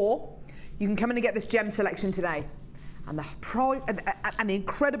 Or you can come in and get this gem selection today. And the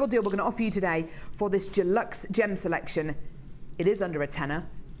incredible deal we're going to offer you today for this deluxe gem selection, it is under a tenner.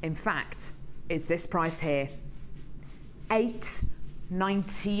 In fact, it's this price here,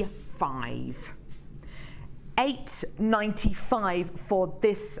 $8.95. $8.95 for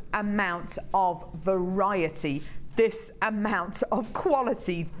this amount of variety, this amount of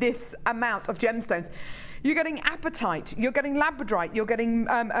quality, this amount of gemstones. You're getting apatite, you're getting labradorite, you're getting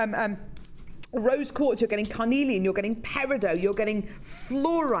rose quartz, you're getting carnelian, you're getting peridot, you're getting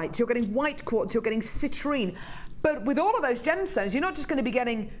fluorite, you're getting white quartz, you're getting citrine. But with all of those gemstones, you're not just going to be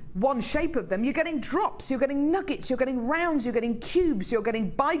getting one shape of them, you're getting drops, you're getting nuggets, you're getting rounds, you're getting cubes, you're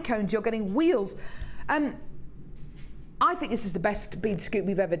getting bicones, you're getting wheels. I think this is the best bead scoop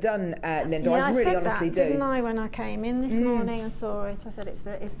we've ever done, Linda. Yeah, I really honestly do. Didn't I, when I came in this morning and saw it? I said it's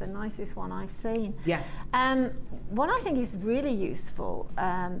the nicest one I've seen. Yeah. What I think is really useful,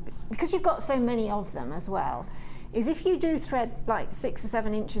 because you've got so many of them as well, is if you do thread like 6 or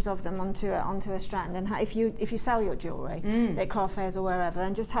 7 inches of them onto a strand, and if you sell your jewellery at craft fairs or wherever,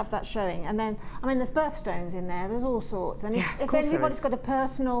 and just have that showing, and then I mean there's birthstones in there's all sorts, and if anybody's got a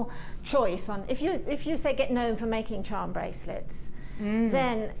personal choice on, if you say get known for making charm bracelets,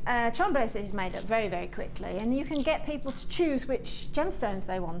 then charm bracelet is made up very, very quickly, and you can get people to choose which gemstones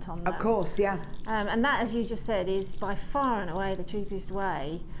they want on them. Of course, yeah. And that, as you just said, is by far and away the cheapest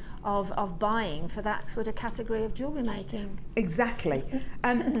way of buying for that sort of category of jewellery making. Exactly.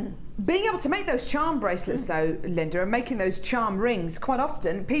 Being able to make those charm bracelets though, Linda, and making those charm rings, quite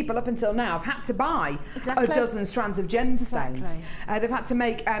often people up until now have had to buy a dozen strands of gemstones. They've had to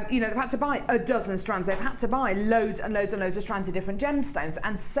make, they've had to buy a dozen strands. They've had to buy loads and loads and loads of strands of different gemstones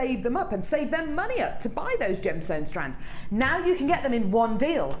and save them up and save their money up to buy those gemstone strands. Now you can get them in one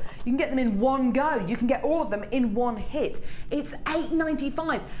deal. You can get them in one go. You can get all of them in one hit. It's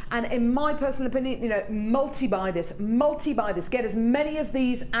 $8.95. And in my personal opinion, you know, multi-buy this, get as many of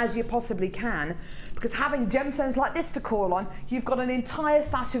these as you possibly can, because having gemstones like this to call on, you've got an entire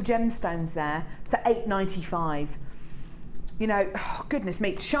stash of gemstones there for $8.95. you know, oh, goodness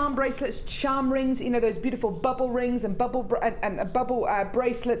me, charm bracelets, charm rings, you know, those beautiful bubble rings and bubble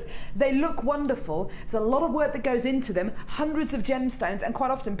bracelets. They look wonderful. There's a lot of work that goes into them, hundreds of gemstones, and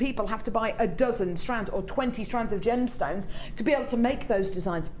quite often people have to buy a dozen strands or 20 strands of gemstones to be able to make those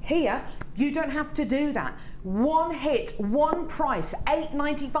designs. Here, you don't have to do that. One hit, one price,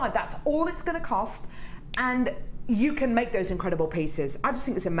 $8.95. That's all it's going to cost, and you can make those incredible pieces. I just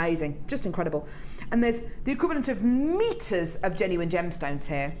think it's amazing, just incredible. And there's the equivalent of meters of genuine gemstones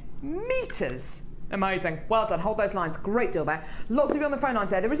here. Meters. Amazing. Well done. Hold those lines. Great deal there. Lots of you on the phone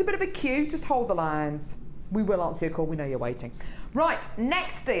lines there. There is a bit of a queue. Just hold the lines. We will answer your call. We know you're waiting. Right,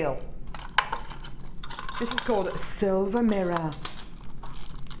 next deal. This is called Silver Mirror.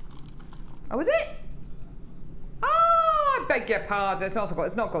 Oh, is it? Oh, I beg your pardon.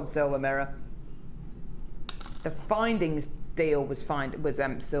 It's not called Silver Mirror. The Findings deal was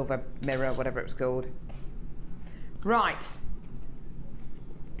Silver Mirror, whatever it was called. Right.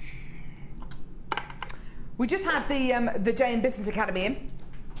 We just had the J&B Business Academy in,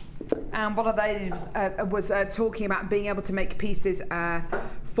 and one of those was talking about being able to make pieces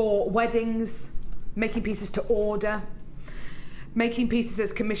for weddings, making pieces to order, making pieces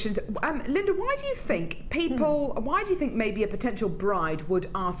as commissions. Linda, why do you think why do you think maybe a potential bride would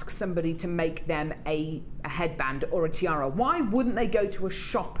ask somebody to make them a headband or a tiara? Why wouldn't they go to a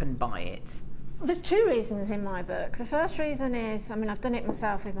shop and buy it? Well, there's two reasons in my book. The first reason is, I mean, I've done it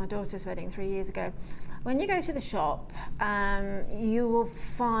myself with my daughter's wedding 3 years ago. When you go to the shop, you will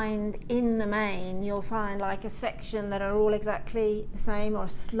find, in the main, you'll find like a section that are all exactly the same or a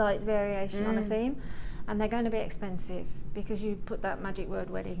slight variation on a theme, and they're going to be expensive because you put that magic word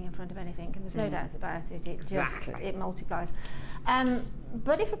wedding in front of anything, and there's no doubt about it. It multiplies.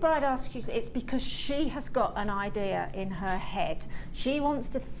 But if a bride asks you, it's because she has got an idea in her head. She wants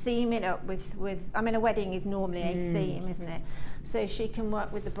to theme it up with I mean, a wedding is normally a theme, isn't it? So she can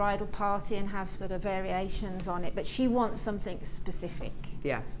work with the bridal party and have sort of variations on it, but she wants something specific.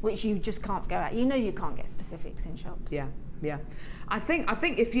 Yeah. Which you just can't go at. You know you can't get specifics in shops. Yeah, yeah. I think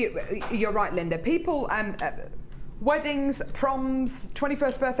if you're right, Linda. People weddings, proms,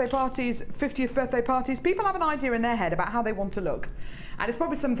 21st birthday parties, 50th birthday parties, people have an idea in their head about how they want to look. And it's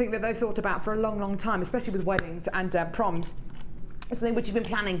probably something that they've thought about for a long, long time, especially with weddings and proms. It's something which you've been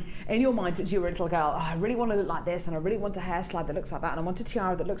planning in your mind since you were a little girl. Oh, I really want to look like this, and I really want a hairslide that looks like that, and I want a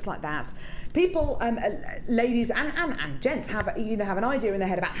tiara that looks like that. People, ladies and gents have an idea in their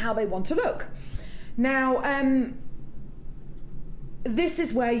head about how they want to look. Now, this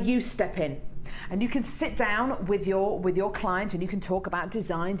is where you step in. And you can sit down with your client, and you can talk about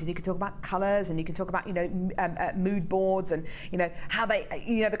designs, and you can talk about colours, and you can talk about mood boards, and how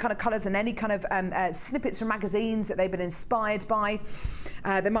they the kind of colours and any kind of snippets from magazines that they've been inspired by.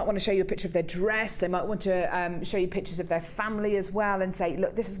 They might want to show you a picture of their dress. They might want to show you pictures of their family as well, and say,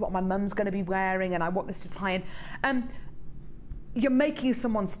 look, this is what my mum's going to be wearing, and I want this to tie in. You're making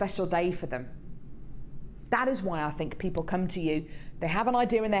someone's special day for them. That is why I think people come to you. They have an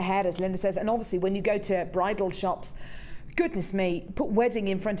idea in their head, as Linda says, and obviously when you go to bridal shops, goodness me, put wedding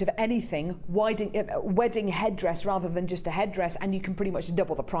in front of anything, wedding headdress rather than just a headdress, and you can pretty much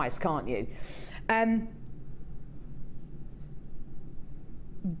double the price, can't you?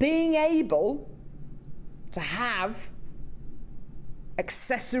 Being able to have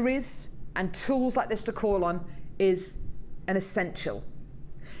accessories and tools like this to call on is an essential.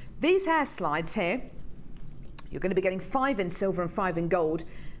 These hair slides here, you're going to be getting 5 in silver and 5 in gold.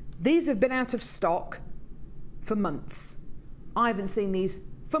 These have been out of stock for months. I haven't seen these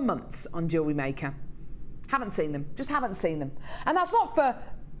for months on Jewellery Maker. Haven't seen them, just haven't seen them. And that's not for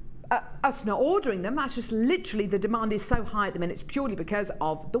us not ordering them, that's just literally the demand is so high at the minute. It's purely because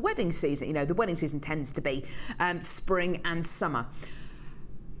of the wedding season. The wedding season tends to be spring and summer.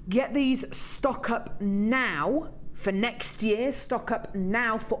 Get these stock up now for next year, stock up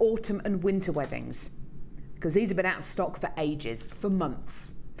now for autumn and winter weddings, because these have been out of stock for ages, for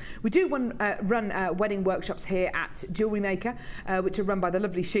months. We do run wedding workshops here at Jewellery Maker, which are run by the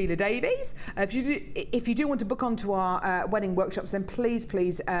lovely Sheila Davies. If you do want to book onto our wedding workshops, then please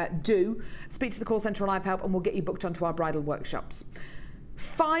do speak to the call centre on Live Help, and we'll get you booked onto our bridal workshops.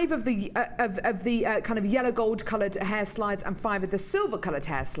 5 of the kind of yellow gold coloured hair slides and 5 of the silver coloured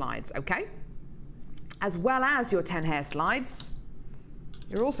hair slides, okay? As well as your 10 hair slides,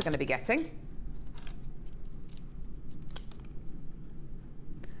 you're also going to be getting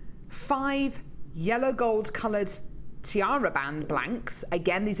 5 yellow gold coloured tiara band blanks.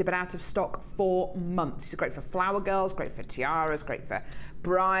 Again, these have been out of stock for months. These are great for flower girls, great for tiaras, great for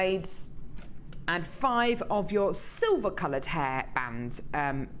brides. And 5 of your silver coloured hair bands,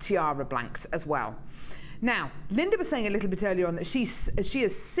 tiara blanks as well. Now, Linda was saying a little bit earlier on that she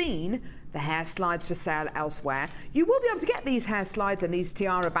has seen the hair slides for sale elsewhere. You will be able to get these hair slides and these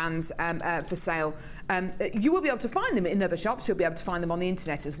tiara bands for sale. You will be able to find them in other shops. You'll be able to find them on the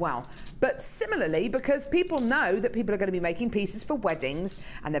internet as well. But similarly, because people know that people are going to be making pieces for weddings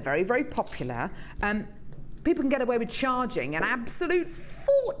and they're very, very popular, people can get away with charging an absolute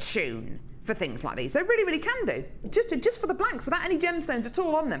fortune for things like these. They really, really can do. Just for the blanks, without any gemstones at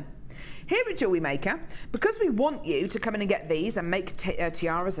all on them. Here at Jewellery Maker, because we want you to come in and get these and make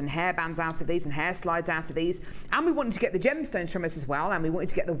tiaras and hair bands out of these and hair slides out of these, and we want you to get the gemstones from us as well, and we want you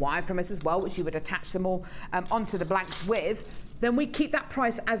to get the wire from us as well, which you would attach them all onto the blanks with, then we keep that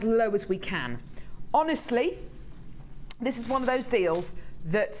price as low as we can. Honestly, this is one of those deals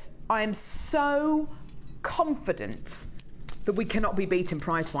that I am so confident that we cannot be beaten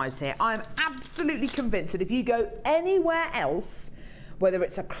price-wise here. I'm absolutely convinced that if you go anywhere else, whether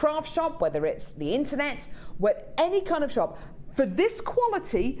it's a craft shop, whether it's the internet, any kind of shop, for this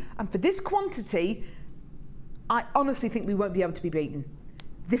quality and for this quantity, I honestly think we won't be able to be beaten.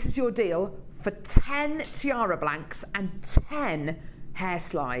 This is your deal for 10 tiara blanks and 10 hair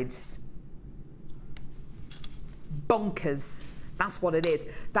slides. Bonkers. That's what it is.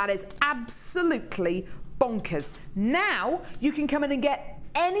 That is absolutely bonkers. Now you can come in and get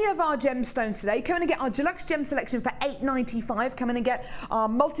any of our gemstones today. Come in and get our deluxe gem selection for $8.95. Come in and get our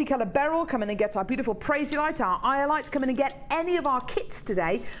multicolour beryl. Come in and get our beautiful prasiolite, our iolite. Come in and get any of our kits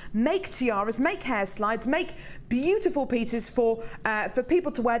today. Make tiaras, make hair slides, make beautiful pieces for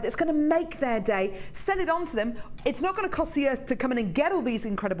people to wear that's going to make their day. Send it on to them. It's not going to cost the earth to come in and get all these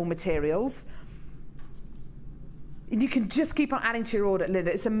incredible materials. You can just keep on adding to your order, Linda.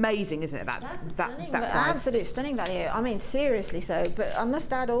 It's amazing, isn't it? That price. Absolute stunning value. I mean, seriously so. But I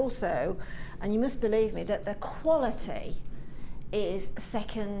must add also, and you must believe me, that the quality is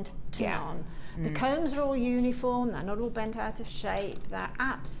second to none. The combs are all uniform. They're not all bent out of shape. They're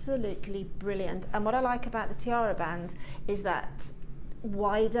absolutely brilliant. And what I like about the tiara bands is that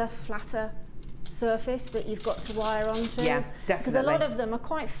wider, flatter surface that you've got to wire onto. Yeah, definitely. Because a lot of them are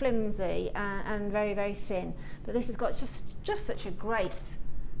quite flimsy and very, very thin. But this has got just such a great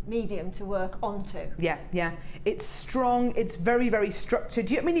medium to work onto. Yeah, yeah. It's strong. It's very, very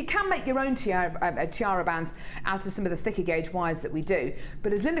structured. I mean, you can make your own tiara bands out of some of the thicker gauge wires that we do.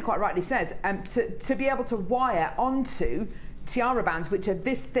 But as Linda quite rightly says, to be able to wire onto tiara bands which are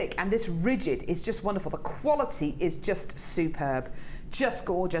this thick and this rigid is just wonderful. The quality is just superb. Just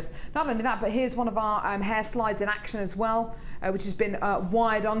gorgeous. Not only that, but here's one of our hair slides in action as well, which has been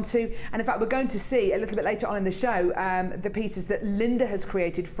wired onto. And in fact, we're going to see a little bit later on in the show the pieces that Linda has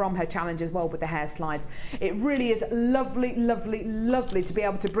created from her challenge as well with the hair slides. It really is lovely, lovely, lovely to be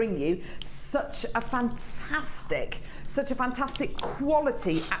able to bring you such a fantastic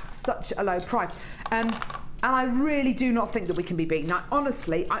quality at such a low price. And I really do not think that we can be beaten. I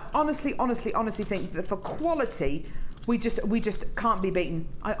honestly think that for quality, we just can't be beaten.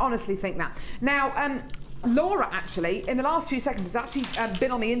 I honestly think that. Now, Laura actually, in the last few seconds, has actually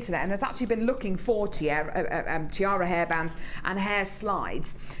been on the internet and has actually been looking for tiara hairbands and hair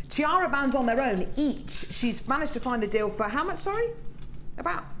slides. Tiara bands on their own, each, she's managed to find a deal for how much, sorry?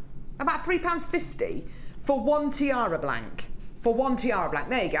 About £3.50 for one tiara blank. For one tiara blank,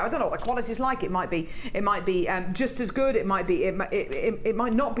 there you go. I don't know what the quality's like. It might be just as good. It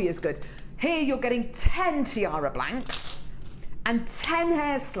might not be as good. Here you're getting 10 tiara blanks and 10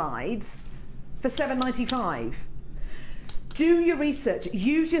 hair slides for $7.95. Do your research.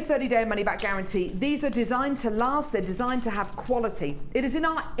 Use your 30-day money-back guarantee. These are designed to last. They're designed to have quality. It is in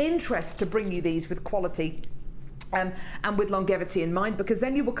our interest to bring you these with quality and with longevity in mind, because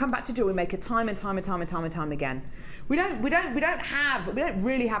then you will come back to Jewellery Maker time and time again. We don't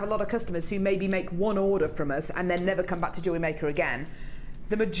really have a lot of customers who maybe make one order from us and then never come back to Jewellery Maker again.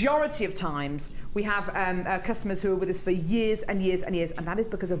 The majority of times we have customers who are with us for years and years and years, and that is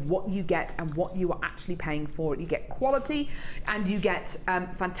because of what you get and what you are actually paying for it. You get quality and you get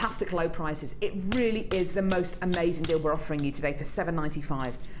fantastic low prices. It really is the most amazing deal we're offering you today for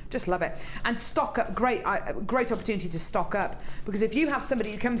 $7.95. Just love it. And stock up, great opportunity to stock up, because if you have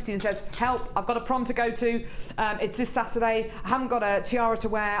somebody who comes to you and says, help, I've got a prom to go to, it's this Saturday, I haven't got a tiara to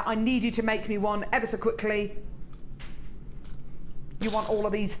wear, I need you to make me one ever so quickly. You want all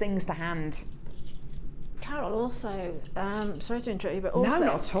of these things to hand. Carol, also, sorry to interrupt you, but also, no,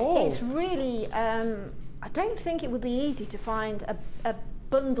 not at all. It's really, I don't think it would be easy to find a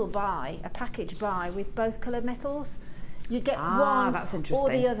bundle buy, a package buy with both coloured metals. You get one or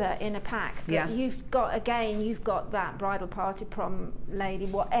the other in a pack, but you've got that bridal party, prom lady,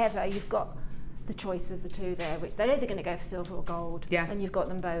 whatever, you've got the choice of the two there, which they're either going to go for silver or gold. Yeah. And you've got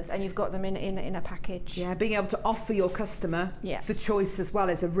them both, and you've got them in a package. Yeah, being able to offer your customer the choice as well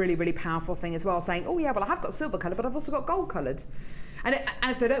is a really, really powerful thing as well. Saying, oh yeah, well I have got silver coloured, but I've also got gold coloured. And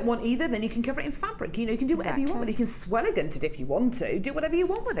if they don't want either, then you can cover it in fabric. You know, you can do whatever you want with it. You can swelligant it if you want to. Do whatever you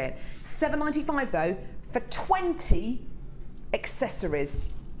want with it. $7.95 though for 20 accessories.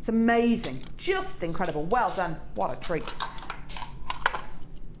 It's amazing. Just incredible. Well done. What a treat.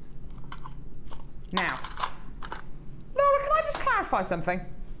 Now, Laura, can I just clarify something?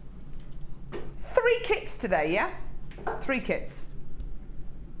 3 kits today, yeah? 3 kits.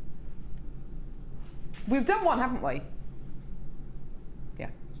 We've done one, haven't we? Yeah.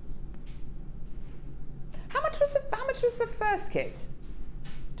 How much was the first kit?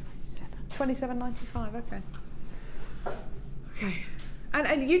 27.95. Okay. Okay.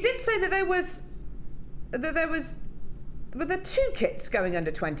 And you did say that there were there 2 kits going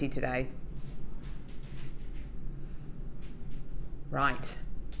under 20 today? Right.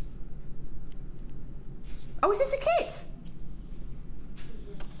 Oh, is this a kit?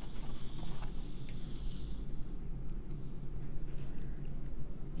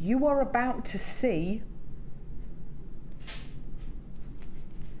 You are about to see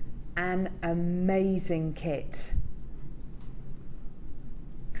an amazing kit.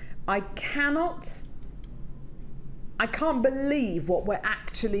 I can't believe what we're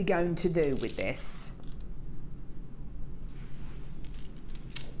actually going to do with this.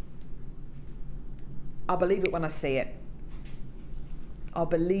 I'll believe it when I see it. I'll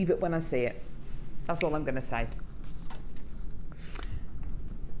believe it when I see it. That's all I'm going to say.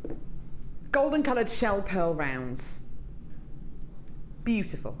 Golden coloured shell pearl rounds.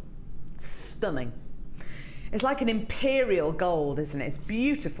 Beautiful. Stunning. It's like an imperial gold, isn't it? It's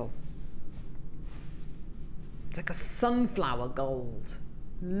beautiful. It's like a sunflower gold.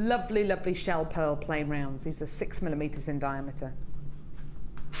 Lovely, lovely shell pearl plain rounds. These are 6mm in diameter.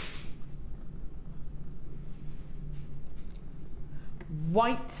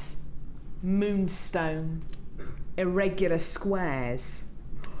 White moonstone, irregular squares.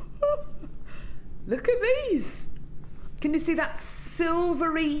 Look at these. Can you see that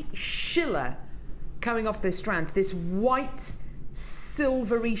silvery shiller coming off this strand? This white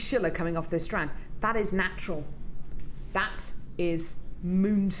silvery shiller coming off this strand. That is natural. That is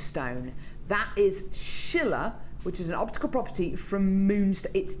moonstone. That is shiller, which is an optical property from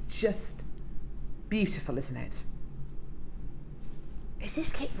moonstone. It's just beautiful, isn't it? Is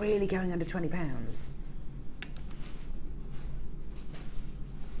this kit really going under £20?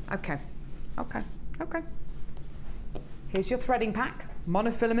 Okay, okay, okay. Here's your threading pack.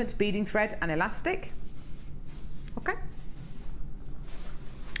 Monofilament, beading thread and elastic. Okay.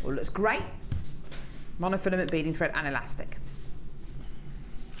 All looks great. Monofilament, beading thread and elastic.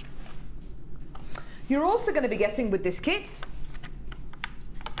 You're also going to be getting with this kit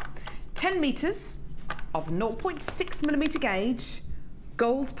 10 meters of 0.6mm gauge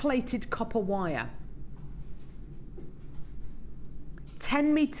gold-plated copper wire.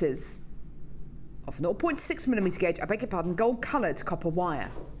 10 meters of 0.6mm gauge, I beg your pardon, gold-coloured copper wire.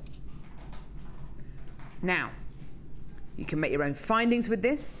 Now, you can make your own findings with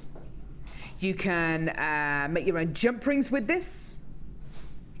this. You can make your own jump rings with this.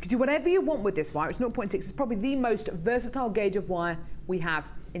 You can do whatever you want with this wire. It's 0.6. It's probably the most versatile gauge of wire we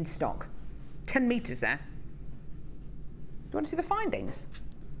have in stock. 10 meters there. Do you want to see the findings?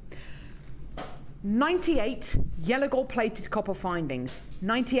 98 yellow gold plated copper findings,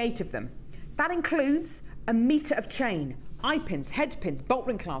 98 of them. That includes a metre of chain, eye pins, head pins, bolt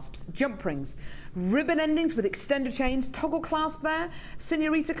ring clasps, jump rings, ribbon endings with extender chains, toggle clasp there,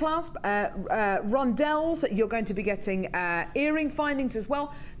 senorita clasp, rondelles. You're going to be getting earring findings as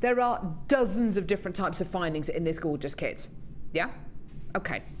well. There are dozens of different types of findings in this gorgeous kit. Yeah?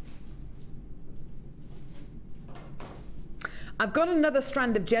 Okay. I've got another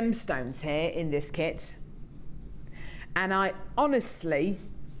strand of gemstones here in this kit, and I honestly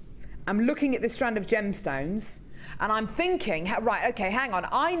am looking at this strand of gemstones and I'm thinking, right, okay, hang on,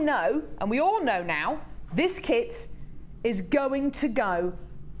 I know, and we all know now, this kit is going to go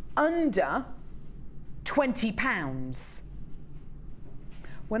under £20.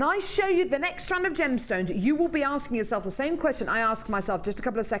 When I show you the next strand of gemstones, you will be asking yourself the same question I asked myself just a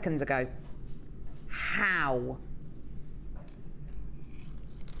couple of seconds ago. How?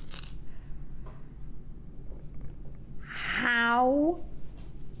 How?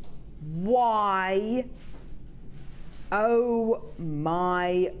 Why? Oh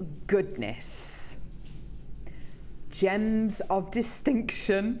my goodness. Gems of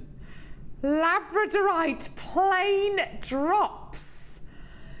distinction. Labradorite plain drops.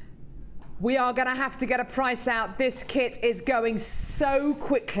 we are going to have to get a price out. This kit is going so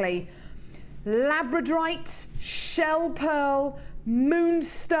quickly. Labradorite, shell pearl,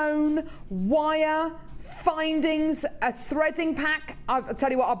 moonstone, wire, findings, a threading pack. I'll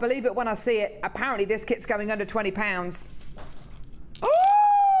tell you what, I'll believe it when I see it. Apparently this kit's going under £20.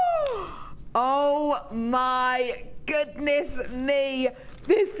 Oh my goodness me.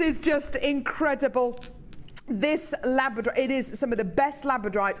 This is just incredible. This labradorite, it is some of the best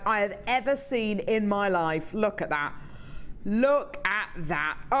labradorite I have ever seen in my life. Look at that. Look at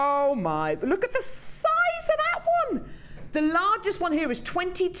that. Oh my, look at the size of that one. The largest one here is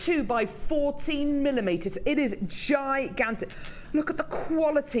 22 by 14 millimeters. It is gigantic. Look at the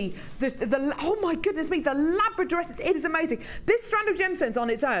quality. Oh my goodness me, the Labrador essence, it is amazing. This strand of gemstones on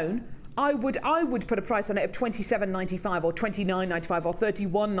its own, I would put a price on it of $27.95 or $29.95 or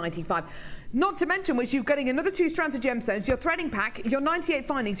 $31.95. Not to mention which you're getting another 2 strands of gemstones, your threading pack, your 98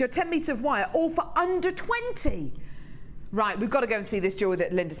 findings, your 10 meters of wire, all for under 20. Right, we've got to go and see this jewellery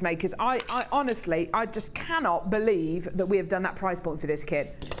that Linda's made, because I honestly, I just cannot believe that we have done that price point for this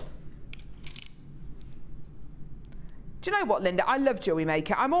kit. Do you know what, Linda? I love Jewellery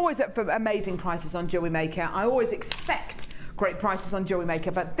Maker. I'm always up for amazing prices on Jewellery Maker. I always expect great prices on Jewellery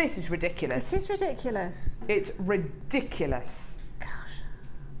Maker, but this is ridiculous. It is ridiculous. It's ridiculous. Gosh,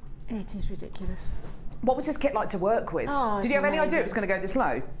 it is ridiculous. What was this kit like to work with? Oh, did you have any idea it was going to go this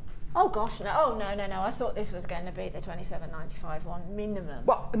low? Oh gosh, no! Oh no! I thought this was going to be the $27.95 one minimum.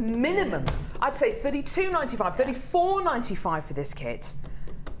 Well, minimum. I'd say $32.95, $34.95 for this kit.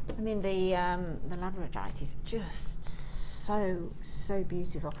 I mean, the labradorite is just so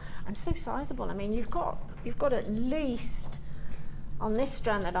beautiful and so sizable. I mean, you've got at least on this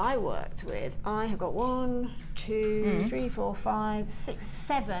strand that I worked with, I have got 1, 2, 3, 4, 5, 6,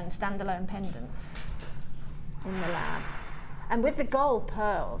 7 standalone pendants in the lab. And with the gold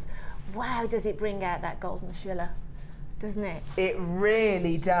pearls, wow, does it bring out that golden shiller, doesn't it? It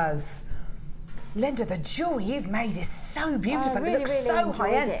really does. Linda, the jewellery you've made is so beautiful. Really, it looks so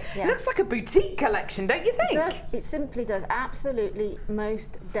high-end. Yeah. It looks like a boutique collection, don't you think? It does. It simply does. Absolutely,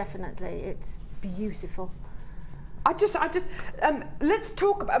 most definitely. It's beautiful. Let's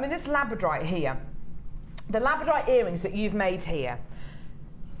talk about, I mean, this labradorite here, the labradorite earrings that you've made here,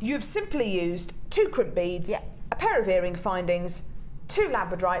 you've simply used 2 crimp beads, a pair of earring findings, 2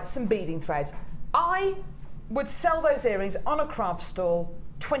 labradorites, some beading thread. I would sell those earrings on a craft stall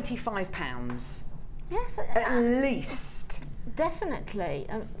 £25. Yes, at least. Definitely.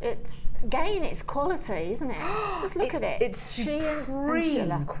 It's quality, isn't it? Just look at it. It's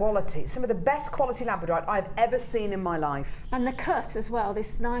supreme quality. Some of the best quality labradorite I've ever seen in my life. And the cut as well,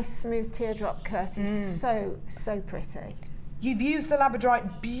 this nice smooth teardrop cut is so pretty. You've used the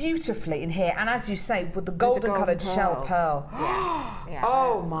labradorite beautifully in here, and as you say, with the golden coloured shell pearl. Yeah,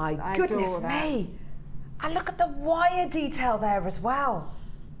 oh my goodness me. And look at the wire detail there as well.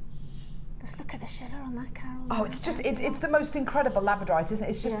 Just look at the shiller on that, Carol. Oh, it's just, it's the most incredible labradorite, isn't it?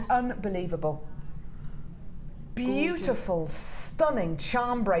 It's just unbelievable. Beautiful, stunning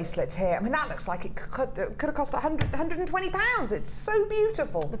charm bracelets here. I mean, that looks like it could have cost £120. It's so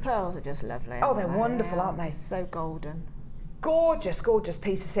beautiful. The pearls are just lovely. Oh, they're wonderful, aren't they? So golden. Gorgeous, gorgeous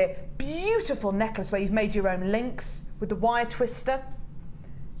pieces here. Beautiful necklace where you've made your own links with the wire twister.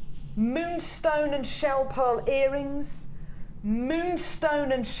 Moonstone and shell pearl earrings.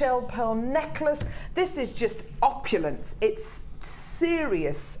 Moonstone and shell pearl necklace. This is just opulence. It's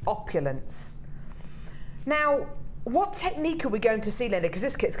serious opulence. Now, what technique are we going to see, Linda? Because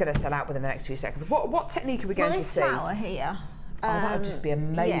this kit's going to sell out within the next few seconds. What technique are we going to see? Flower here. Oh, that would just be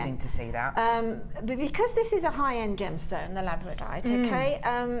amazing to see that. But because this is a high-end gemstone, the labradorite, okay,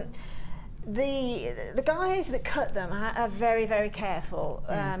 the guys that cut them are very, very careful,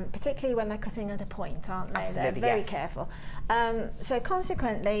 particularly when they're cutting at a point, aren't they? Absolutely, they're very careful. So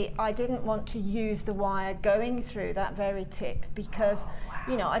consequently, I didn't want to use the wire going through that very tip because,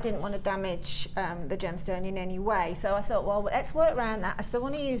 you know, I didn't want to damage the gemstone in any way. So I thought, well, let's work around that. I still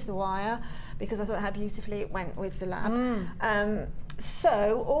want to use the wire because I thought how beautifully it went with the lab.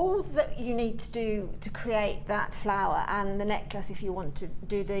 So all that you need to do to create that flower and the necklace, if you want to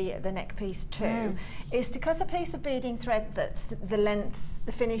do the neck piece too, is to cut a piece of beading thread that's the length,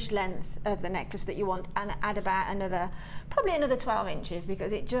 the finished length of the necklace that you want, and add about probably another 12 inches,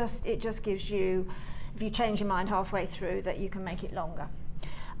 because it just gives you, if you change your mind halfway through, that you can make it longer.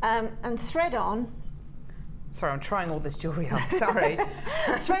 And thread on Sorry, I'm trying all this jewellery on, sorry.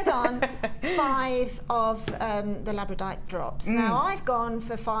 Thread on 5 of the labradorite drops. Now I've gone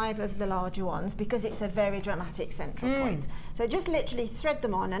for 5 of the larger ones because it's a very dramatic central point. So just literally thread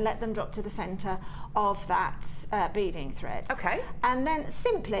them on and let them drop to the centre of that beading thread. Okay. And then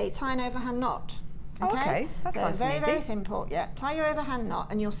simply tie an overhand knot. Okay, that's so nice very, and easy. very simple, yeah. Tie your overhand knot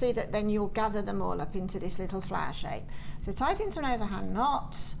and you'll see that then you'll gather them all up into this little flower shape. So tie it into an overhand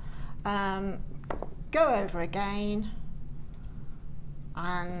knot, go over again,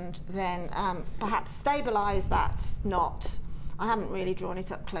 and then perhaps stabilise that knot. I haven't really drawn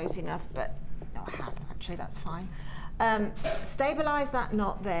it up close enough, but no, I have, actually, that's fine. Stabilise that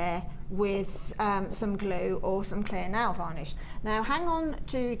knot there with some glue or some clear nail varnish. Now hang on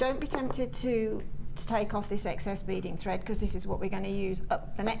to, don't be tempted to take off this excess beading thread because this is what we're going to use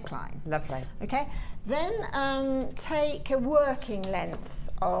up the neckline. Lovely. Okay, then take a working length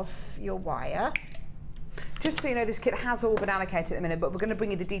of your wire. Just so you know, this kit has all been allocated at the minute, but we're going to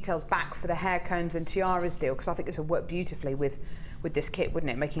bring you the details back for the hair combs and tiaras deal, because I think this would work beautifully with this kit,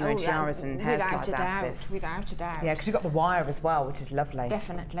 wouldn't it? Making your own tiaras and hairstyles out of this. Without a doubt. Yeah, because you've got the wire as well, which is lovely.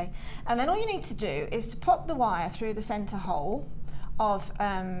 Definitely. And then all you need to do is to pop the wire through the centre hole of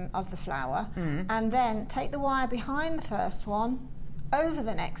the flower, and then take the wire behind the first one, over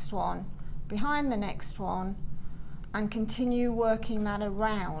the next one, behind the next one, and continue working that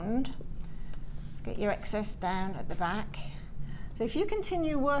around. Get your excess down at the back. So if you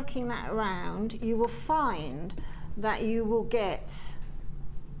continue working that around, you will find that you will get,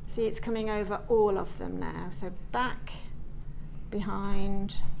 see, it's coming over all of them now. So back,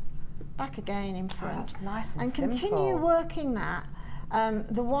 behind, back again in front. Oh, that's nice and continue simple. working that.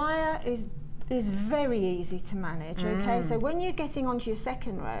 The wire is very easy to manage, okay? So when you're getting onto your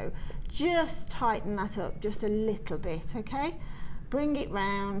second row, just tighten that up just a little bit, okay? Bring it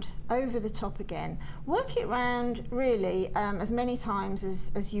round, over the top again. Work it round really as many times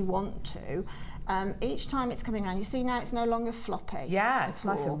as you want to. Each time it's coming round, you see now it's no longer floppy. Yeah, it's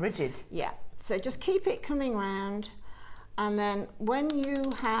nice and rigid. Yeah, so just keep it coming round, and then when you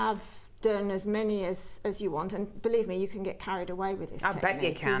have done as many as you want, and believe me, you can get carried away with this technique. I bet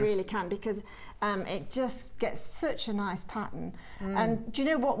you can. You really can, because it just gets such a nice pattern. And do you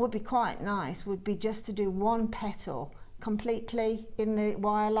know what would be quite nice would be just to do one petal completely in the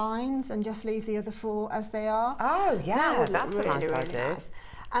wire lines and just leave the other 4 as they are. Oh yeah, that's a nice idea. Nice.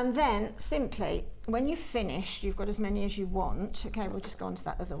 And then simply, when you've finished, you've got as many as you want, okay, we'll just go on to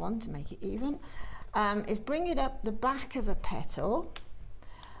that other one to make it even, is bring it up the back of a petal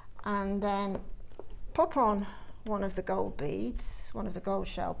and then pop on one of the gold beads, one of the gold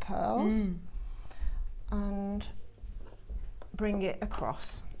shell pearls, and bring it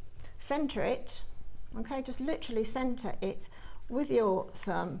across. Centre it. Okay, just literally centre it with your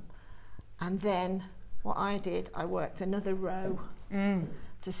thumb, and then what I did, I worked another row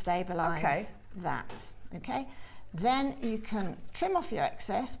to stabilise that. Okay, then you can trim off your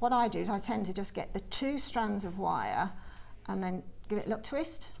excess. What I do is I tend to just get the 2 strands of wire and then give it a little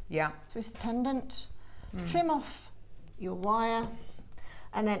twist. Yeah. Twist the pendant, trim off your wire,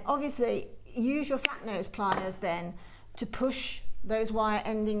 and then obviously use your flat nose pliers then to push those wire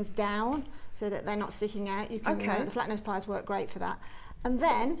endings down so that they're not sticking out. You can, the flat nose pliers work great for that. And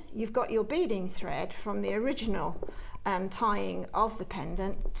then you've got your beading thread from the original tying of the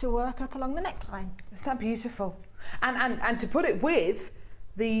pendant to work up along the neckline. Isn't that beautiful? And to put it with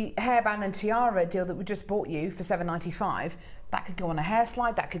the hairband and tiara deal that we just bought you for $7.95, that could go on a hair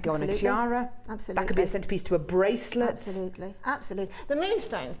slide, that could go on a tiara. Absolutely. That could be a centrepiece to a bracelet. Absolutely, absolutely. The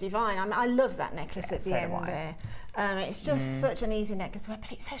moonstone's divine. I mean, I love that necklace at the end there. It's just such an easy necklace to wear,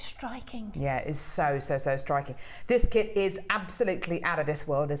 but it's so striking. Yeah, it's so striking. This kit is absolutely out of this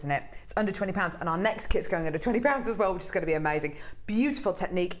world, isn't it? It's under £20, and our next kit's going under £20 as well, which is going to be amazing. Beautiful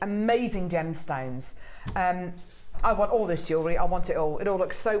technique, amazing gemstones. I want all this jewellery, I want it all. It all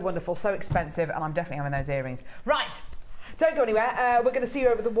looks so wonderful, so expensive, and I'm definitely having those earrings. Right, don't go anywhere. We're going to see you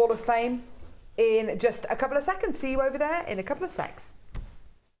over the Wall of Fame in just a couple of seconds. See you over there in a couple of secs.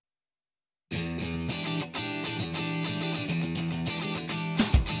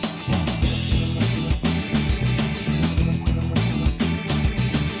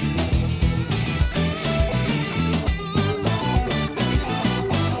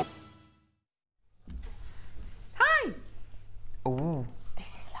 Oh, this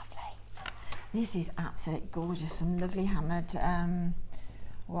is lovely. This is absolutely gorgeous. Some lovely hammered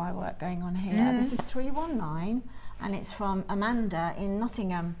wire work going on here. This is 319 and it's from Amanda in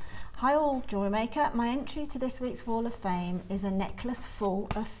Nottingham. Hi all, Jewellery Maker. My entry to this week's Wall of Fame is a necklace full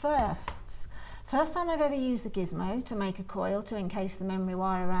of firsts. First time I've ever used the gizmo to make a coil to encase the memory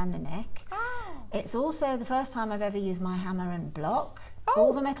wire around the neck. It's also the first time I've ever used my hammer and block. Oh.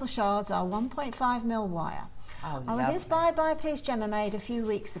 All the metal shards are 1.5mm wire. Oh, I was inspired by a piece Gemma made a few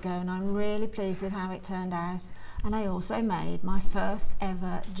weeks ago, and I'm really pleased with how it turned out. And I also made my first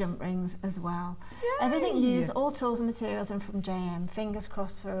ever jump rings as well. Yay. Everything used, all tools and materials, and from JM. Fingers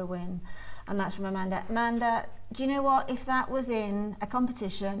crossed for a win. And that's from Amanda. Amanda, do you know what? If that was in a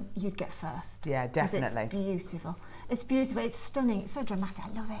competition, you'd get first. Yeah, definitely. It's beautiful. It's beautiful. It's stunning. It's so dramatic. I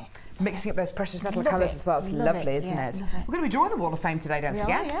love it. Mixing up those precious metal colours as well. It's lovely, isn't it? We're going to be drawing the Wall of Fame today, don't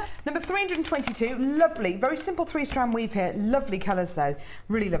forget. Yeah. Number 322, lovely, very simple 3-strand weave here. Lovely colours though,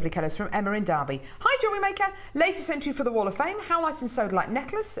 really lovely colours from Emma in Derby. Hi Jewellery Maker, latest entry for the Wall of Fame, Howlight and Sewed Light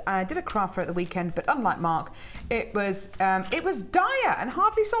necklace. Did a craft for it at the weekend, but unlike Mark, it was dire and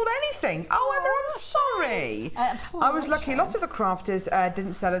hardly sold anything. Oh Emma, I'm sorry. I was lucky, lots of the crafters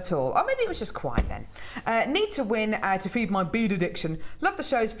didn't sell at all. Or maybe it was just quiet then. Need to win to feed my bead addiction. Love the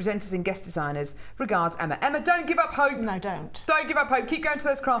show's presenters and guest designers. Regards, Emma. Emma, don't give up hope. No, don't. Don't give up hope. Keep going to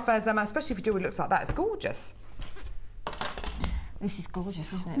those craft fairs, Emma, especially if your jewellery looks like that. It's gorgeous. This is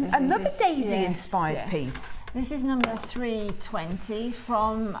gorgeous, isn't it? Another Daisy-inspired piece. This is number 320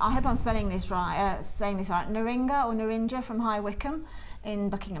 from, I hope I'm spelling this right, saying this right, Naringa from High Wycombe in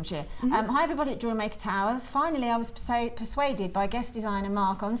Buckinghamshire. Hi everybody at Jewellery Maker Towers. Finally, I was persuaded by guest designer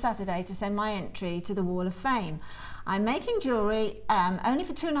Mark on Saturday to send my entry to the Wall of Fame. I'm making jewellery only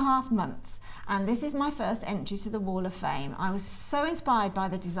for 2.5 months, and this is my first entry to the Wall of Fame. I was so inspired by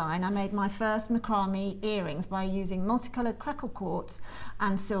the design, I made my first macrame earrings by using multicoloured crackle quartz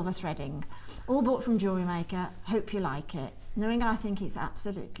and silver threading. All bought from Jewellery Maker. Hope you like it. Naringa, I think it's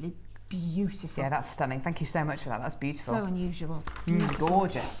absolutely beautiful. Yeah, that's stunning. Thank you so much for that. That's beautiful. So unusual.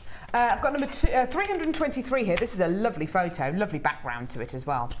 Gorgeous. I've got number 323 here. This is a lovely photo, lovely background to it as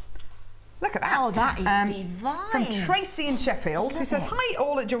well. Look at that. Oh, that is divine. From Tracy in Sheffield, who says, hi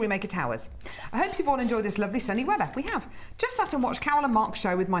all at Jewellery Maker Towers. I hope you've all enjoyed this lovely sunny weather. We have. Just sat and watched Carol and Mark's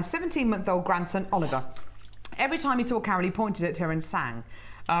show with my 17-month-old grandson, Oliver. Every time he saw Carol, he pointed at her and sang.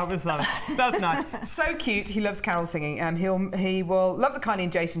 That's nice. So cute. He loves Carol singing. He will love the Kylie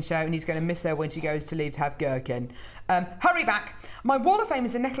and Jason show, and he's going to miss her when she goes to leave to have gherkin. Hurry back. My Wall of Fame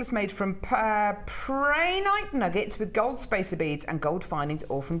is a necklace made from prehnite nuggets with gold spacer beads and gold findings,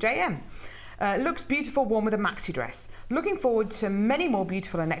 all from JM. Looks beautiful worn with a maxi dress. Looking forward to many more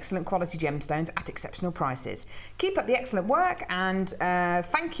beautiful and excellent quality gemstones at exceptional prices. Keep up the excellent work, and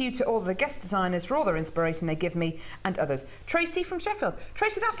thank you to all the guest designers for all their inspiration they give me and others. Tracy from Sheffield.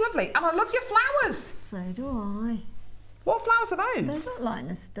 Tracy, that's lovely. And I love your flowers. So do I. What flowers are those? Those look like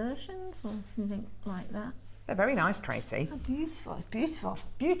nasturtiums or something like that. They're very nice, Tracy. Oh, beautiful. It's beautiful.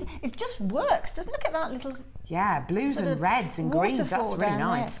 It just works. Doesn't look at that little... Yeah, blues and reds and greens. That's really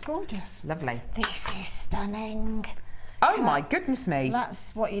nice. It's gorgeous. Lovely. This is stunning. Oh my goodness me.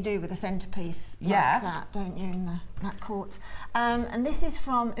 That's what you do with a centrepiece like that, don't you, in that quartz. And this is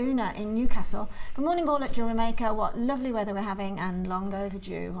from Una in Newcastle. Good morning all at Jewellery Maker. What lovely weather we're having, and long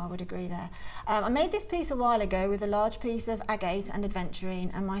overdue, I would agree there. I made this piece a while ago with a large piece of agate and adventurine,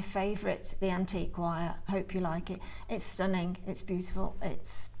 and my favourite, the antique wire. Hope you like it. It's stunning, it's beautiful,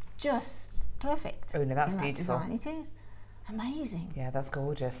 it's just perfect. Una, that's beautiful. That design. It is amazing. Yeah, that's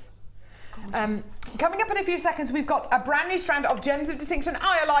gorgeous. Gorgeous. Coming up in a few seconds, we've got a brand new strand of Gems of Distinction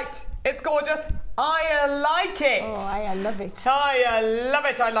Iolite. It's gorgeous. I like it. Oh, I love it. I love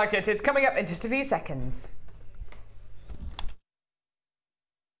it. I like it. It's coming up in just a few seconds.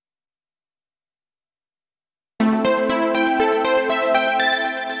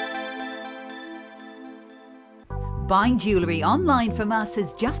 Buying jewellery online from us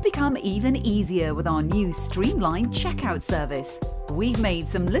has just become even easier with our new streamlined checkout service. We've made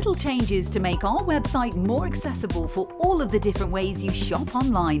some little changes to make our website more accessible for all of the different ways you shop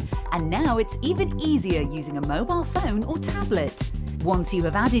online, and now it's even easier using a mobile phone or tablet. Once you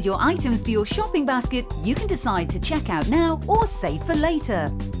have added your items to your shopping basket, you can decide to check out now or save for later.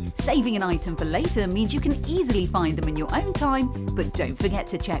 Saving an item for later means you can easily find them in your own time, but don't forget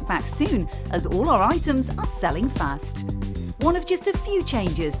to check back soon, as all our items are selling fast. One of just a few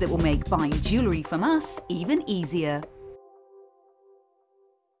changes that will make buying jewellery from us even easier.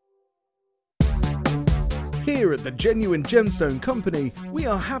 Here at the Genuine Gemstone Company, we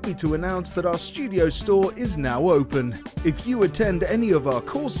are happy to announce that our studio store is now open. If you attend any of our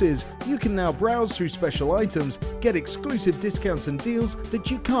courses, you can now browse through special items, get exclusive discounts and deals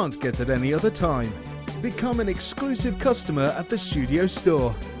that you can't get at any other time. Become an exclusive customer at the studio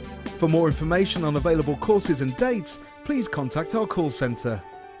store. For more information on available courses and dates, please contact our call centre.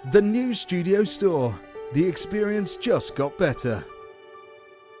 The new studio store. The experience just got better.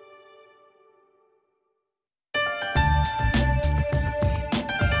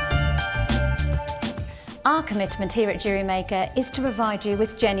 commitment here at Jewellery Maker is to provide you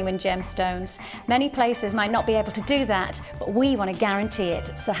with genuine gemstones. Many places might not be able to do that, but we want to guarantee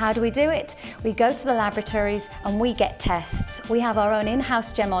it. So how do we do it? We go to the laboratories and we get tests. We have our own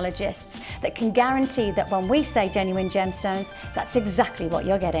in-house gemologists that can guarantee that when we say genuine gemstones, that's exactly what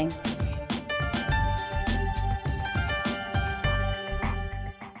you're getting.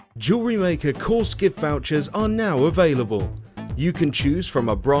 Jewellery Maker course gift vouchers are now available. You can choose from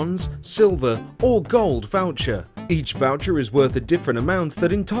a bronze, silver or gold voucher. Each voucher is worth a different amount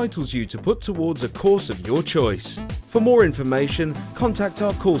that entitles you to put towards a course of your choice. For more information, contact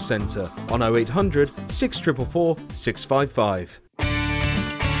our call centre on 0800 644 655.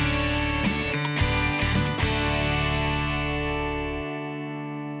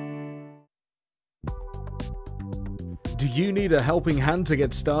 Do you need a helping hand to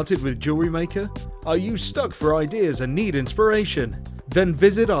get started with Jewellery Maker? Are you stuck for ideas and need inspiration? Then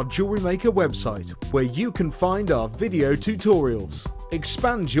visit our Jewellery Maker website, where you can find our video tutorials.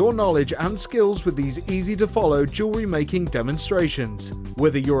 Expand your knowledge and skills with these easy-to-follow jewellery making demonstrations.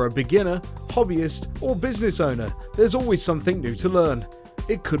 Whether you're a beginner, hobbyist or business owner, there's always something new to learn.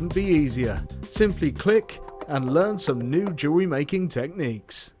 It couldn't be easier. Simply click and learn some new jewellery making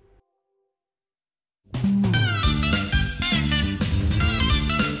techniques.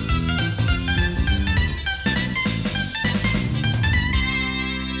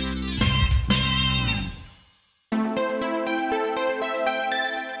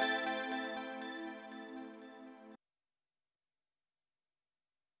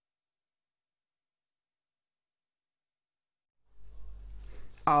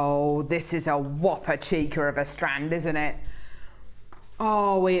 Oh, this is a whopper cheeker of a strand, isn't it?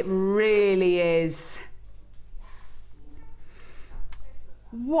 Oh, it really is.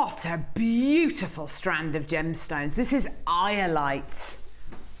 What a beautiful strand of gemstones. This is iolite.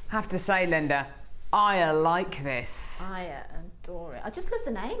 I have to say, Linda, I like this. I adore it. I just love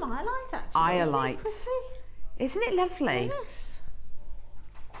the name, iolite, actually. Iolite. Isn't it lovely? Yes.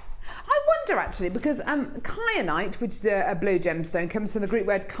 I wonder actually, because kyanite, which is a blue gemstone, comes from the Greek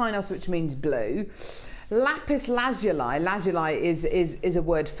word kainos, which means blue. Lapis lazuli, lazuli is a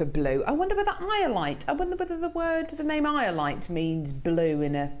word for blue. I wonder whether iolite, I wonder whether the name iolite means blue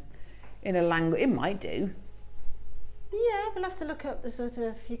in a language. It might do. Yeah, we'll have to look up the sort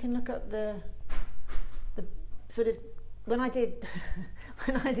of, you can look up the sort of, when I did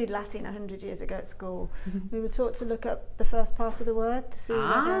Latin 100 years ago at school, we were taught to look up the first part of the word to see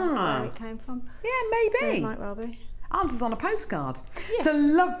where it came from. Yeah, maybe. So it might well be. Answers on a postcard. Yes. It's a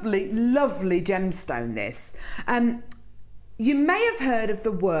lovely, lovely gemstone, this. You may have heard of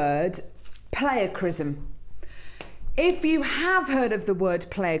the word pleochrysm. If you have heard of the word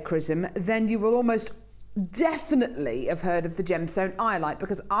pleochrysm, then you will almost definitely have heard of the gemstone iolite,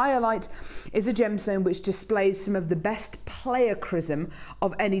 because iolite is a gemstone which displays some of the best pleochrysm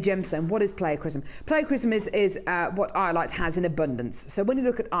of any gemstone. What is pleochrysm? Pleochrysm is what iolite has in abundance. So when you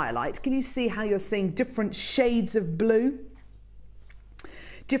look at iolite, can you see how you're seeing different shades of blue?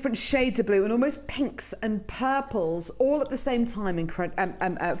 Different shades of blue and almost pinks and purples all at the same time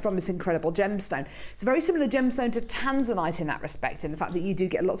from this incredible gemstone. It's a very similar gemstone to tanzanite in that respect, in the fact that you do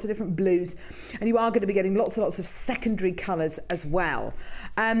get lots of different blues and you are going to be getting lots and lots of secondary colours as well.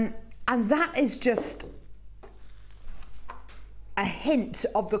 And that is just a hint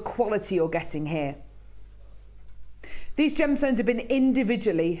of the quality you're getting here. These gemstones have been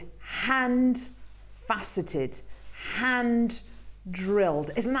individually hand-faceted,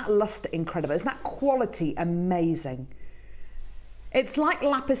 hand-drilled. Isn't that luster incredible? Isn't that quality amazing? It's like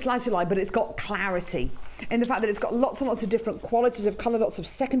lapis lazuli, but it's got clarity in the fact that it's got lots and lots of different qualities of colour, lots of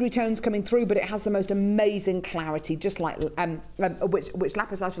secondary tones coming through, but it has the most amazing clarity, just like which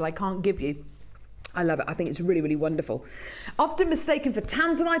lapis lazuli can't give you. I love it. I think it's really, really wonderful. Often mistaken for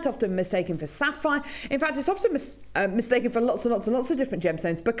tanzanite, often mistaken for sapphire. In fact, it's often mistaken for lots and lots and lots of different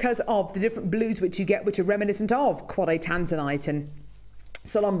gemstones because of the different blues which you get, which are reminiscent of quad A tanzanite and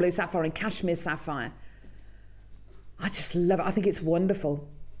Ceylon blue sapphire and Kashmir sapphire. I just love it. I think it's wonderful.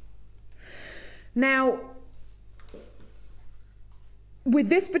 Now, with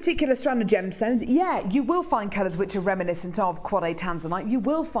this particular strand of gemstones, yeah, you will find colours which are reminiscent of quad A tanzanite. You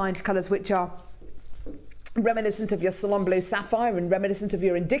will find colours which are reminiscent of your Ceylon blue sapphire and reminiscent of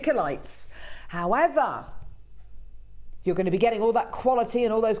your indicolites. However, you're going to be getting all that quality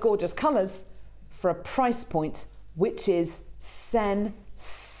and all those gorgeous colours for a price point which is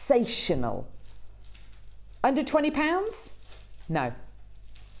sensational. Under £20? No.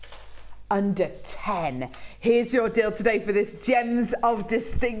 under 10. Here's your deal today for this Gems of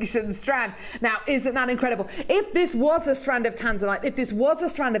Distinction strand. Now, isn't that incredible? If this was a strand of tanzanite, if this was a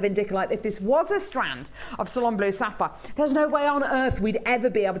strand of indicolite, if this was a strand of Salon Bleu Sapphire, there's no way on earth we'd ever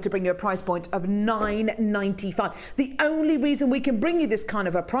be able to bring you a price point of $9.95. The only reason we can bring you this kind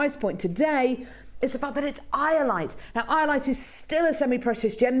of a price point today is the fact that it's iolite. Now, iolite is still a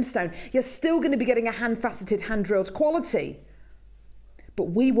semi-precious gemstone. You're still going to be getting a hand-faceted, hand-drilled quality.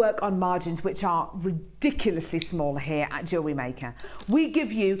 But we work on margins which are ridiculously small here at Jewellery Maker. We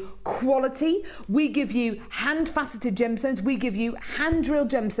give you quality, we give you hand-faceted gemstones, we give you hand-drilled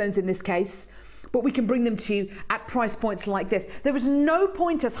gemstones in this case, but we can bring them to you at price points like this. There is no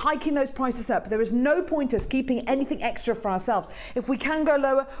point us hiking those prices up. There is no point us keeping anything extra for ourselves. If we can go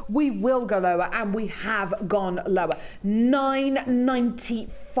lower, we will go lower, and we have gone lower.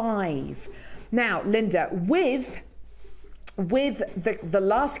 $9.95. Now, Linda, with the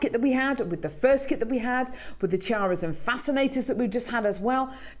last kit that we had, with the first kit that we had, with the tiaras and fascinators that we've just had as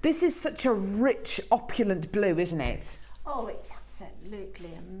well, this is such a rich, opulent blue, isn't it? Oh, it's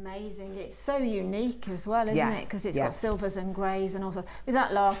absolutely amazing. It's so unique as well, isn't it? Because it's got silvers and greys, and also with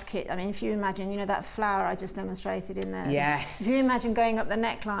that last kit, I mean, if you imagine, you know, that flower I just demonstrated in there. Yes. If you imagine going up the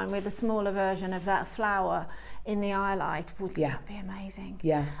neckline with a smaller version of that flower in the eyelight, would that be amazing?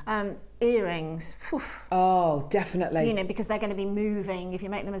 Yeah. Earrings. Whew. Oh, definitely. You know, because they're going to be moving. If you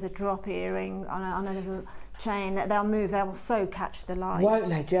make them as a drop earring on a little chain, they'll move. They will so catch the light. Won't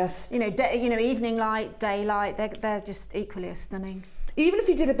they just? You know, evening light, daylight. They're just equally as stunning. Even if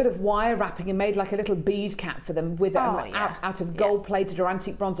you did a bit of wire wrapping and made like a little bead cap for them with out of gold plated or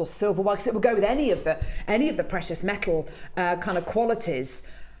antique bronze or silver wire, because it will go with any of the precious metal kind of qualities.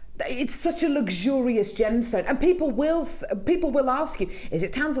 It's such a luxurious gemstone, and people will ask you, is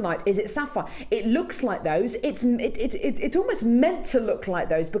it tanzanite, is it sapphire? It looks like those. It's almost meant to look like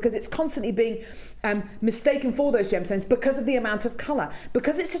those, because it's constantly being mistaken for those gemstones because of the amount of colour,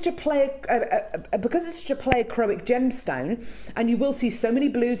 because it's such a pleiochroic gemstone, and you will see so many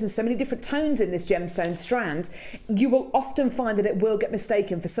blues and so many different tones in this gemstone strand. You will often find that it will get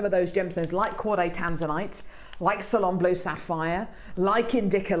mistaken for some of those gemstones like Corday tanzanite, like Salon Bleu Sapphire, like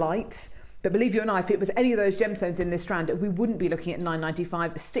indicolite. But believe you and I, if it was any of those gemstones in this strand, we wouldn't be looking at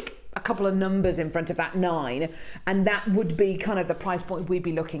 $9.95. Stick a couple of numbers in front of that 9, and that would be kind of the price point we'd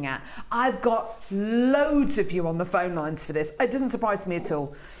be looking at. I've got loads of you on the phone lines for this. It doesn't surprise me at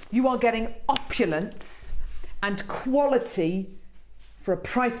all. You are getting opulence and quality for a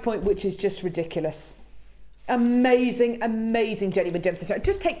price point which is just ridiculous. Amazing, amazing genuine gemstone. So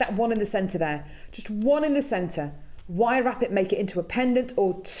just take that one in the centre there. Just one in the centre. Wire wrap it, make it into a pendant,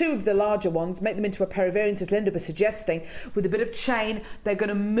 or 2 of the larger ones, make them into a pair of earrings, as Linda was suggesting, with a bit of chain. They're going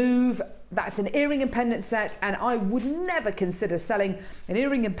to move. That's an earring and pendant set, and I would never consider selling an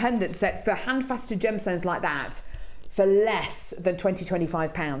earring and pendant set for hand-faceted gemstones like that for less than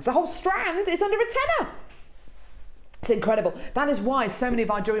 £20–25. The whole strand is under a tenner. It's incredible. That is why so many of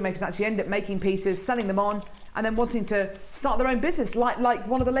our jewellery makers actually end up making pieces, selling them on, and then wanting to start their own business, like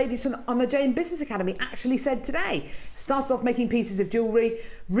one of the ladies on the Jane Business Academy actually said today. Started off making pieces of jewellery,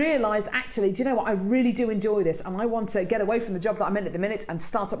 realised, actually, do you know what, I really do enjoy this, and I want to get away from the job that I'm in at the minute and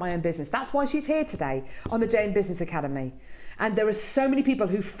start up my own business. That's why she's here today on the Jane Business Academy. And there are so many people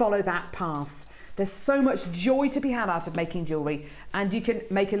who follow that path. There's so much joy to be had out of making jewellery, and you can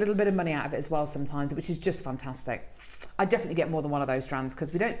make a little bit of money out of it as well sometimes, which is just fantastic. I definitely get more than one of those strands,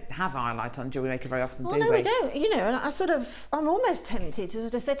 because we don't have iolite on Jewellery Maker very often, do we? No, we don't. You know, and I'm almost tempted to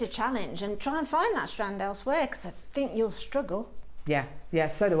sort of set a challenge and try and find that strand elsewhere, because I think you'll struggle. Yeah,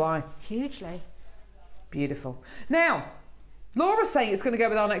 so do I. Hugely. Beautiful. Now, Laura's saying it's going to go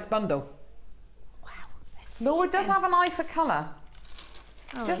with our next bundle. Wow. Laura does have an eye for colour.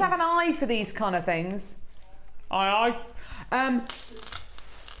 She does have an eye for these kind of things. Aye.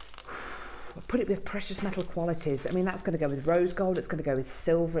 Put it with precious metal qualities. I mean, that's going to go with rose gold, it's going to go with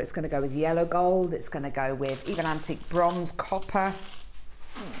silver, it's going to go with yellow gold, it's going to go with even antique bronze, copper.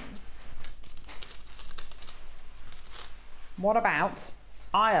 What about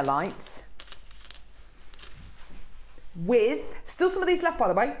iolite with, still some of these left by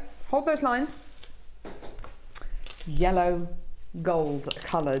the way, hold those lines, yellow gold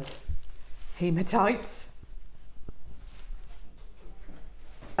coloured hematites.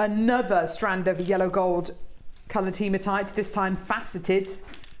 Another strand of yellow gold coloured hematite, this time faceted.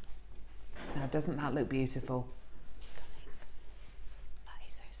 Now, doesn't that look beautiful? Stunning. That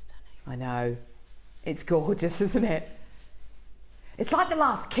is so stunning. I know. It's gorgeous, isn't it? It's like the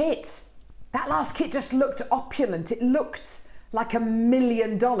last kit. That last kit just looked opulent. It looked like $1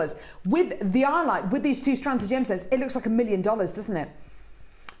 million. With the iolite, with these 2 strands of gemstones, it looks like $1 million, doesn't it?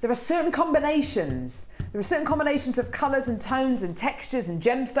 there are certain combinations. There are certain combinations of colours and tones and textures and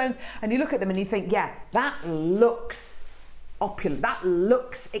gemstones, and you look at them and you think, yeah, that looks opulent, that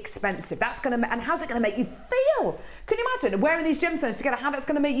looks expensive. That's going to, and how's it going to make you feel? Can you imagine wearing these gemstones together, how that's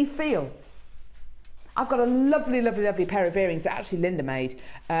going to make you feel? I've got a lovely, lovely, lovely pair of earrings that actually Linda made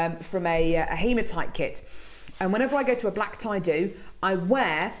from a hematite kit. And whenever I go to a black tie-do, I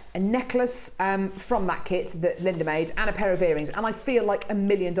wear a necklace from that kit that Linda made and a pair of earrings, and I feel like $1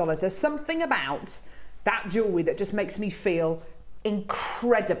 million. There's something about that jewellery that just makes me feel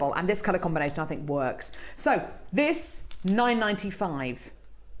incredible, and this colour combination I think works. So this, $9.95.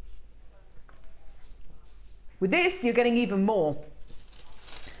 With this, you're getting even more.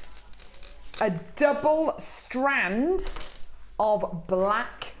 A double strand of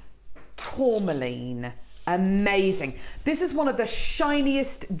black tourmaline. Amazing. This is one of the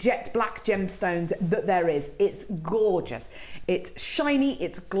shiniest jet black gemstones that there is. It's gorgeous. It's shiny,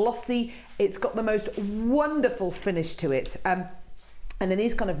 it's glossy, it's got the most wonderful finish to it. And then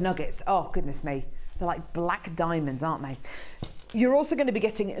these kind of nuggets, oh goodness me, they're like black diamonds, aren't they? You're also going to be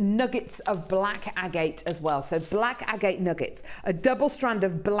getting nuggets of black agate as well. So black agate nuggets, a double strand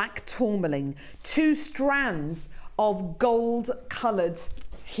of black tourmaline, 2 strands of gold coloured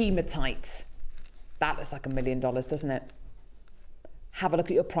hematite. That looks like $1 million, doesn't it? Have a look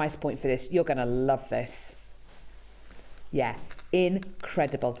at your price point for this. You're going to love this. Yeah,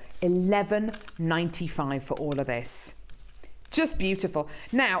 incredible. $11.95 for all of this. Just beautiful.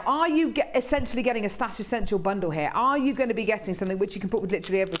 Now, are you essentially getting a Stash Essential bundle here? Are you going to be getting something which you can put with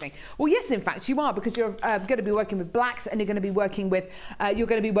literally everything? Well, yes, in fact, you are, because you're going to be working with blacks, and you're going to be working with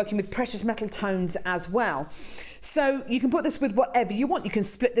precious metal tones as well. So you can put this with whatever you want. You can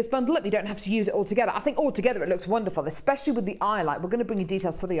split this bundle up. You don't have to use it all together. I think all together it looks wonderful, especially with the eye light. We're going to bring you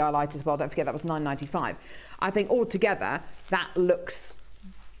details for the eye light as well. Don't forget that was $9.95. I think all together that looks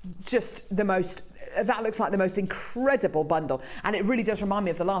just the most, that looks like the most incredible bundle, and it really does remind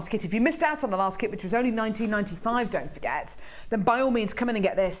me of the last kit. If you missed out on the last kit, which was only $19.95, don't forget, then by all means come in and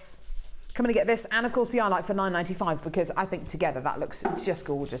get this. Come in and get this, and of course the eye light for $9.95, because I think together that looks just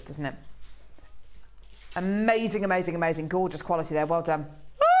gorgeous, doesn't it? Amazing, amazing, amazing, gorgeous quality there. Well done.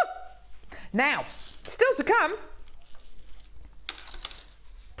 Woo! Now, still to come,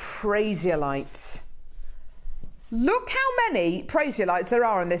 Prasiolite. Look how many Prasiolites there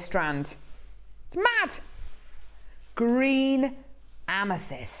are on this strand. It's mad. Green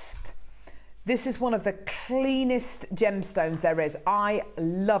amethyst. This is one of the cleanest gemstones there is. I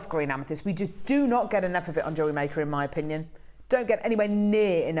love green amethyst. We just do not get enough of it on Jewellery Maker, in my opinion. Don't get anywhere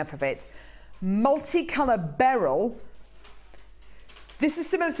near enough of it. Multicolour beryl. This is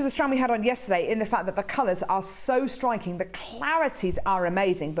similar to the strand we had on yesterday in the fact that the colours are so striking. The clarities are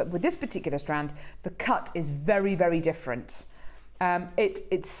amazing, but with this particular strand, the cut is very, very different.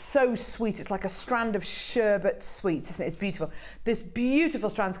 It's so sweet. It's like a strand of sherbet sweets, isn't it? It's beautiful. This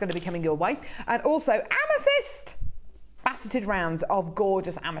beautiful strand is going to be coming your way. And also amethyst. Faceted rounds of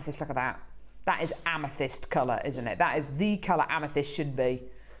gorgeous amethyst. Look at that. That is amethyst colour, isn't it? That is the colour amethyst should be.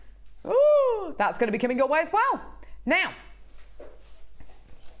 Ooh, that's going to be coming your way as well. Now,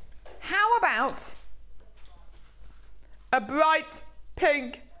 how about a bright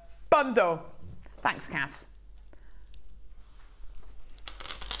pink bundle? Thanks, Cass.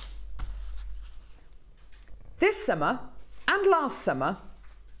 This summer and last summer,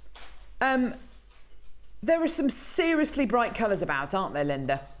 there are some seriously bright colours about, aren't there,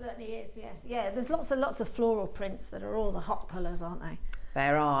 Linda? Certainly is, yes. Yeah, there's lots and lots of floral prints that are all the hot colours, aren't they?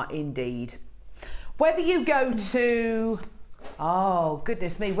 There are indeed. Whether you go to, oh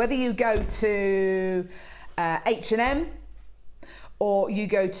goodness me, whether you go to H&M, or you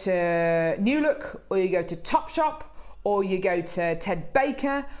go to New Look, or you go to Topshop, or you go to Ted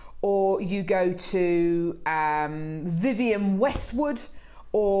Baker, or you go to Vivienne Westwood,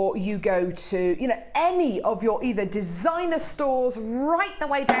 or you go to, you know, any of your either designer stores right the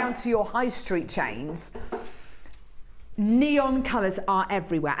way down to your high street chains, neon colours are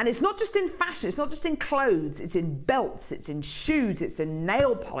everywhere. And it's not just in fashion, it's not just in clothes, it's in belts, it's in shoes, it's in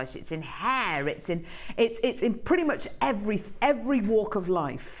nail polish, it's in hair, it's in pretty much every walk of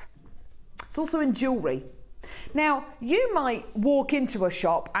life. It's also in jewellery. Now, you might walk into a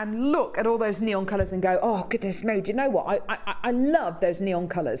shop and look at all those neon colours and go, oh, goodness me, do you know what? I love those neon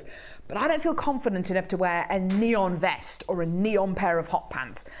colours, but I don't feel confident enough to wear a neon vest or a neon pair of hot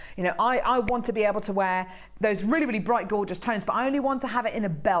pants. You know, I want to be able to wear those really, really bright, gorgeous tones, but I only want to have it in a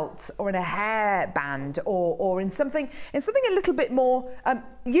belt or in a hairband or in something a little bit more,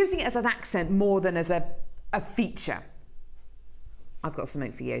 using it as an accent more than as a feature. I've got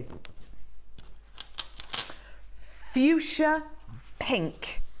something for you. Fuchsia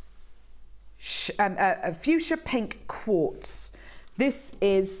pink fuchsia pink quartz. This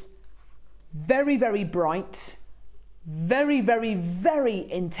is very, very bright, very, very, very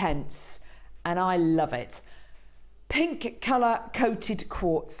intense, and I love it. Pink colour coated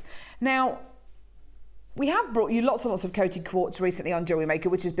quartz. Now, we have brought you lots and lots of coated quartz recently on Jewellery Maker,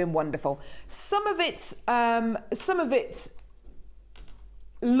 which has been wonderful. Some of it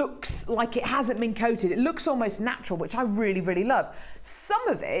looks like it hasn't been coated. It looks almost natural, which I really, really love. Some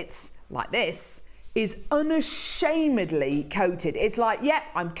of it, like this, is unashamedly coated. It's like, yeah,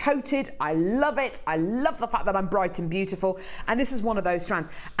 I'm coated. I love it. I love the fact that I'm bright and beautiful. And this is one of those strands.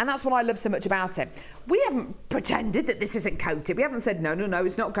 And that's what I love so much about it. We haven't pretended that this isn't coated. We haven't said, no, no, no,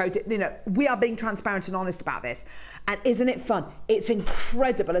 it's not coated. You know, we are being transparent and honest about this. And isn't it fun? It's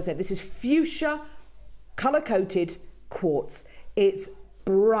incredible, isn't it? This is fuchsia color-coated quartz. It's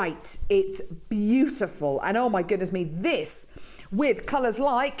bright. It's beautiful. And oh my goodness me, this with colors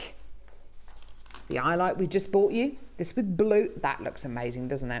like the highlight we just bought you, this with blue, that looks amazing,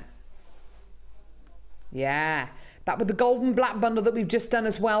 doesn't it? Yeah, that with the golden black bundle that we've just done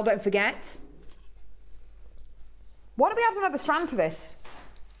as well, don't forget. Why don't we add another strand to this?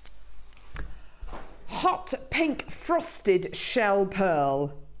 Hot pink frosted shell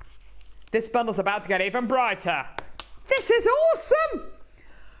pearl. This bundle's about to get even brighter. This is awesome!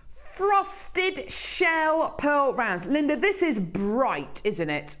 Frosted shell pearl rounds. Linda, this is bright, isn't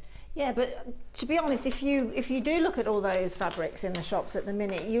it? Yeah, but to be honest, if you do look at all those fabrics in the shops at the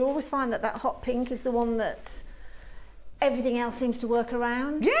minute, you always find that hot pink is the one that everything else seems to work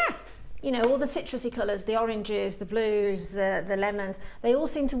around. Yeah. You know, all the citrusy colours, the oranges, the blues, the lemons, they all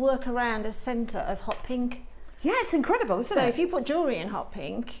seem to work around a centre of hot pink. Yeah, it's incredible, isn't it? So if you put jewellery in hot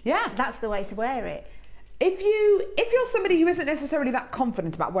pink, yeah, that's the way to wear it. If you're somebody who isn't necessarily that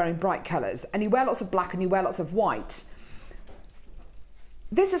confident about wearing bright colours, and you wear lots of black and you wear lots of white,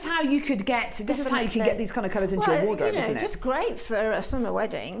 this is how you could get these kind of colours into your wardrobe, isn't it? Just great for a summer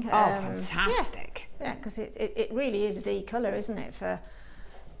wedding. Oh, fantastic! Yeah, because it really is the colour, isn't it? For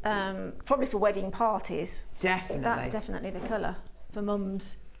probably for wedding parties. Definitely. That's definitely the colour for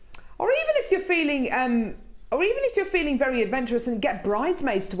mums. Or even if you're feeling very adventurous and get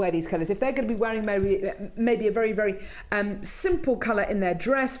bridesmaids to wear these colours, if they're going to be wearing maybe a very, very simple colour in their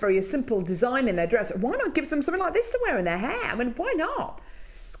dress, very simple design in their dress, why not give them something like this to wear in their hair? I mean, why not?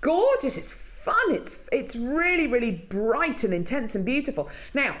 It's gorgeous, it's fun, it's really, really bright and intense and beautiful.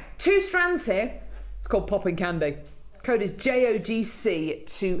 Now, 2 strands here. It's called Popping Candy. Code is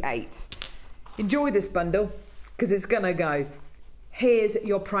JOGC28. Enjoy this bundle, because it's going to go. Here's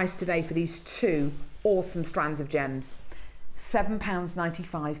your price today for these 2 awesome strands of gems.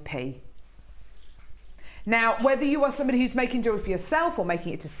 £7.95p. Now, whether you are somebody who's making jewellery for yourself or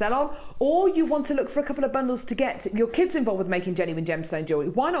making it to sell on, or you want to look for a couple of bundles to get your kids involved with making genuine gemstone jewellery,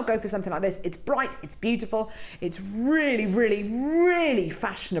 why not go for something like this? It's bright, it's beautiful, it's really, really, really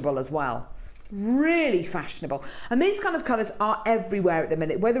fashionable as well. Really fashionable. And these kind of colours are everywhere at the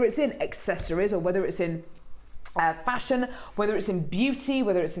minute, whether it's in accessories or whether it's in fashion, whether it's in beauty,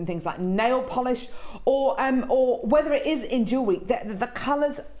 whether it's in things like nail polish, or whether it is in jewellery. The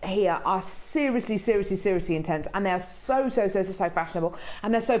colours here are seriously, seriously, seriously intense, and they are so fashionable,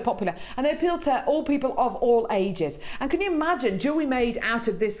 and they're so popular, and they appeal to all people of all ages. And can you imagine jewellery made out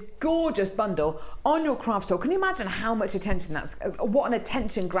of this gorgeous bundle on your craft store? Can you imagine how much attention what an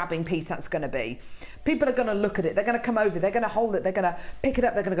attention-grabbing piece that's going to be? People are going to look at it, they're going to come over, they're going to hold it, they're going to pick it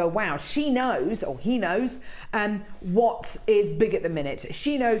up, they're going to go, wow, she knows, or he knows, what is big at the minute.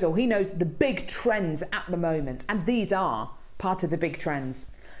 She knows, or he knows, the big trends at the moment. And these are part of the big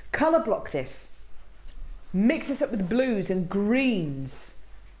trends. Colour block this. Mix this up with blues and greens.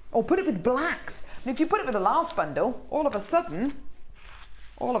 Or put it with blacks. And if you put it with the last bundle, all of a sudden,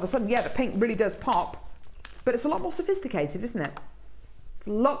 yeah, the pink really does pop. But it's a lot more sophisticated, isn't it? It's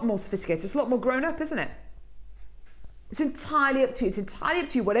a lot more sophisticated. It's a lot more grown up, isn't it? It's entirely up to you. It's entirely up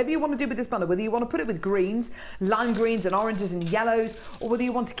to you. Whatever you want to do with this bundle, whether you want to put it with greens, lime greens and oranges and yellows, or whether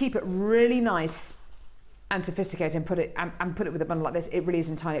you want to keep it really nice and sophisticated and put it with a bundle like this, it really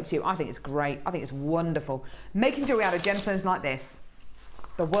is entirely up to you. I think it's great. I think it's wonderful. Making jewellery out of gemstones like this,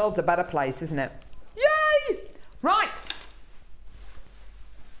 the world's a better place, isn't it? Yay! Right.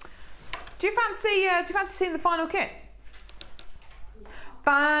 Do you fancy seeing the final kit?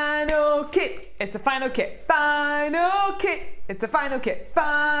 Final kit, it's a final kit. Final kit, it's a final kit.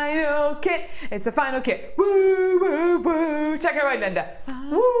 Final kit, it's a final kit. Woo, woo, woo. Check it out, Linda.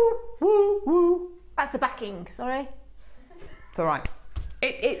 Woo, woo, woo. That's the backing, sorry. It's all right.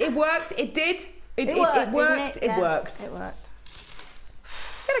 It worked, it did. It worked. It worked. Gonna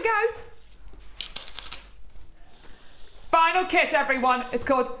go. Final kit, everyone. It's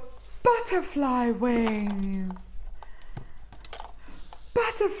called Butterfly wings.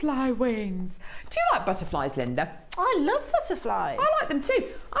 Butterfly wings. Do you like butterflies, Linda? I love butterflies. I like them too.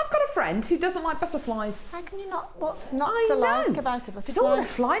 I've got a friend who doesn't like butterflies. How can you not? What's not to like about a butterfly? Oh, they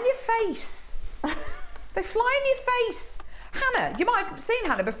fly in your face. They fly in your face. Hannah, you might have seen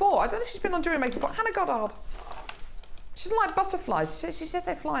Hannah before. I don't know if she's been on Jewellery Maker before. Hannah Goddard. She doesn't like butterflies. She says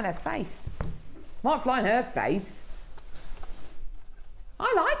they fly in her face. Might fly in her face.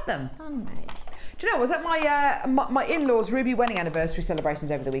 I like them. Do you know, I was at my in-laws' Ruby wedding anniversary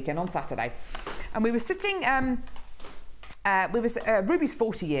celebrations over the weekend on Saturday, and we were sitting. Ruby's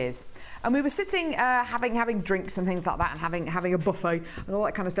 40 years, and we were sitting having drinks and things like that, and having a buffet and all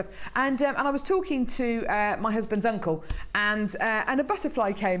that kind of stuff. And I was talking to my husband's uncle, and a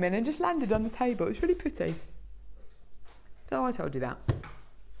butterfly came in and just landed on the table. It was really pretty. Oh, I told you that.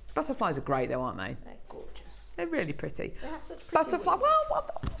 Butterflies are great, though, aren't they? They're gorgeous. They're really pretty. They have such pretty Butterfly. wings. Well,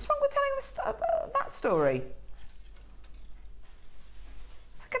 what's wrong with telling that story?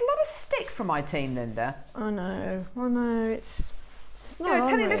 I get a lot of stick from my team, Linda. I know. It's not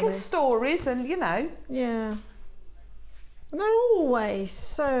telling really. little stories, and Yeah. And they're always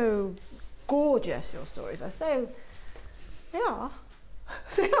so gorgeous, your stories are. So, they are.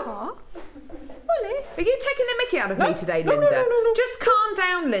 They are. Are you taking the mickey out of me today, Linda? No. Just calm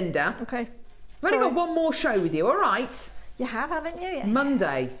down, Linda. Okay. I've only got one more show with you, all right? You have, haven't you? Yeah.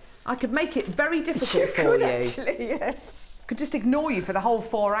 Monday. I could make it very difficult for you. Actually, yes. Could just ignore you for the whole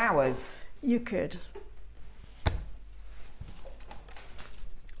 4 hours. You could.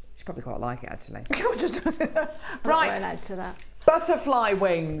 She'd probably quite like it, actually. Right. Allowed to that. Butterfly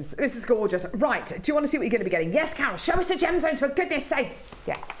wings. This is gorgeous. Right, do you want to see what you're going to be getting? Yes, Carol, show us the gemstones, for goodness sake.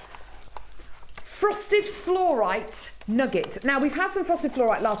 Yes. Frosted fluorite nuggets. Now, we've had some frosted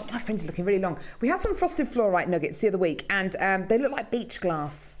fluorite my fringe is looking really long. We had some frosted fluorite nuggets the other week, and they look like beach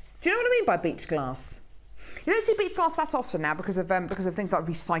glass. Do you know what I mean by beach glass? You don't see beach glass that often now because of things like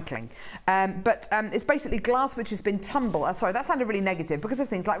recycling. But it's basically glass which has been tumbled. Sorry, that sounded really negative, because of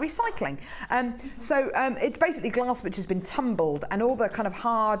things like recycling. So it's basically glass which has been tumbled, and all the kind of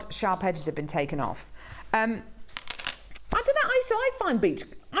hard, sharp edges have been taken off. I don't know. I used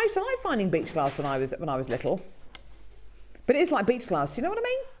to like finding beach glass when I was little. But it is like beach glass. Do you know what I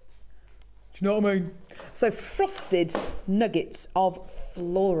mean? Do you know what I mean? So frosted nuggets of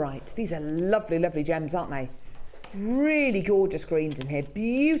fluorite. These are lovely, lovely gems, aren't they? Really gorgeous greens in here.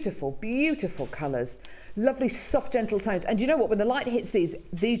 Beautiful, beautiful colours. Lovely, soft, gentle tones. And do you know what? When the light hits these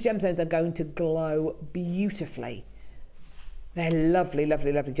gemstones are going to glow beautifully. They're lovely,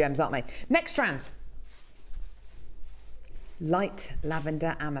 lovely, lovely gems, aren't they? Next strand. Light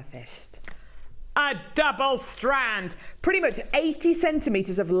lavender amethyst. A double strand. Pretty much 80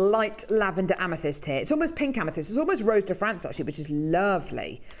 centimetres of light lavender amethyst here. It's almost pink amethyst. It's almost Rose de France, actually, which is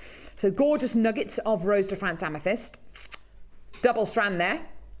lovely. So gorgeous nuggets of Rose de France amethyst. Double strand there.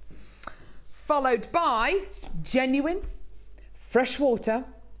 Followed by genuine, freshwater,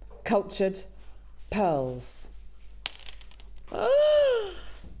 cultured pearls.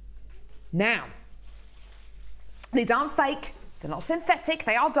 Now, these aren't fake. They're not synthetic.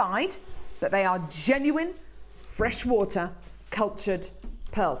 They are dyed. But they are genuine, freshwater, cultured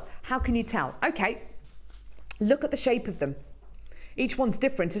pearls. How can you tell? Okay, look at the shape of them. Each one's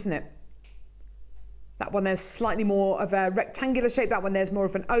different, isn't it? That one there's slightly more of a rectangular shape. That one there's more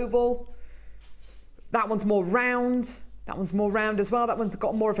of an oval. That one's more round. That one's more round as well. That one's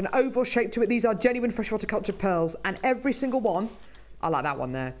got more of an oval shape to it. These are genuine freshwater cultured pearls. And every single one, I like that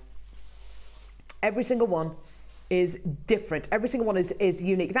one there. Every single one is different. Every single one is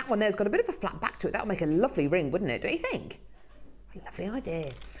unique. That one there's got a bit of a flat back to it. That would make a lovely ring, wouldn't it? Don't you think? A lovely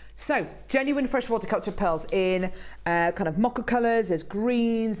idea. So, genuine freshwater cultured pearls in kind of mocha colours. There's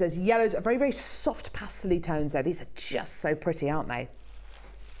greens, there's yellows, very, very soft pastel tones there. These are just so pretty, aren't they?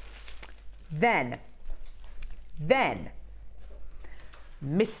 Then,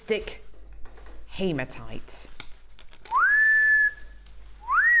 Mystic Hematite.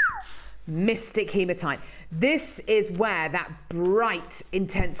 Mystic Hematite. This is where that bright,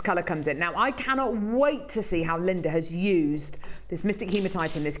 intense colour comes in. Now, I cannot wait to see how Linda has used this Mystic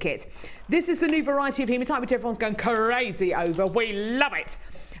Hematite in this kit. This is the new variety of hematite, which everyone's going crazy over. We love it.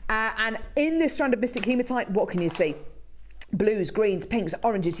 And in this strand of Mystic Hematite, what can you see? Blues, greens, pinks,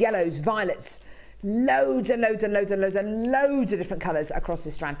 oranges, yellows, violets. Loads and loads and loads and loads and loads of different colours across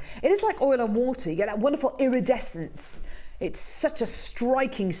this strand. It is like oil and water. You get that wonderful iridescence. It's such a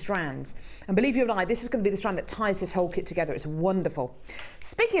striking strand. And believe you and I, this is going to be the strand that ties this whole kit together. It's wonderful.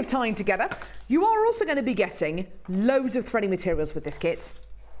 Speaking of tying together, you are also going to be getting loads of threading materials with this kit,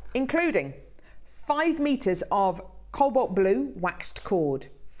 including 5 metres of cobalt blue waxed cord.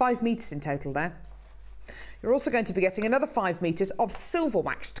 5 metres in total there. You're also going to be getting another 5 metres of silver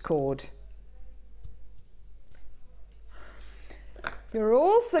waxed cord. You're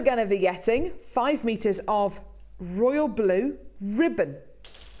also going to be getting 5 metres of royal blue ribbon.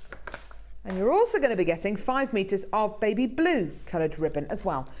 And you're also going to be getting 5 metres of baby blue coloured ribbon as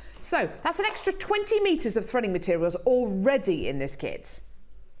well. So that's an extra 20 metres of threading materials already in this kit.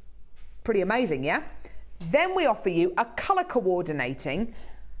 Pretty amazing, yeah? Then we offer you a colour coordinating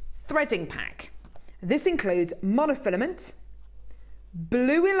threading pack. This includes monofilament,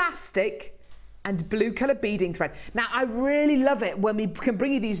 blue elastic, and blue colour beading thread. Now, I really love it when we can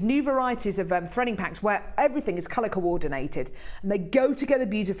bring you these new varieties of threading packs where everything is colour coordinated and they go together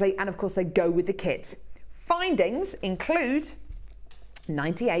beautifully, and of course they go with the kit. Findings include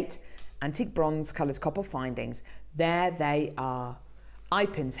 98 antique bronze coloured copper findings. There they are. Eye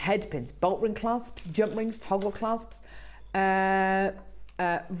pins, head pins, bolt ring clasps, jump rings, toggle clasps, ribbon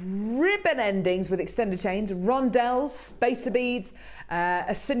endings with extended chains, rondelles, spacer beads,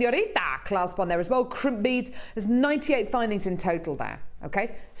 a senorita clasp on there as well, crimp beads. There's 98 findings in total there,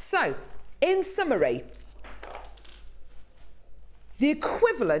 okay? So, in summary, the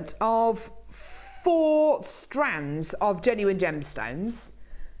equivalent of 4 strands of genuine gemstones,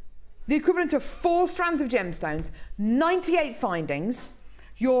 the equivalent of 4 strands of gemstones, 98 findings,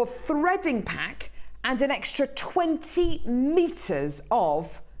 your threading pack, and an extra 20 metres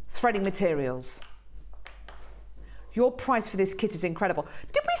of threading materials. Your price for this kit is incredible.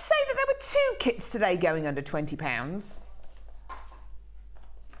 Did we say that there were 2 kits today going under £20?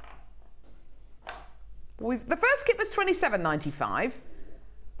 The first kit was £27.95.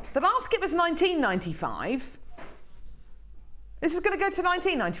 The last kit was £19.95. This is going to go to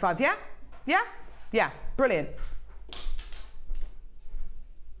 £19.95, yeah? Yeah? Yeah, brilliant.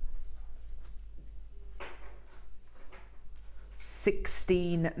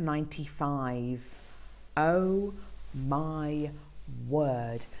 £16.95. Oh my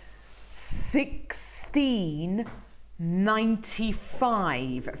word.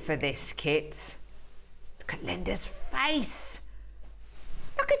 £16.95 for this kit. Look at Linda's face.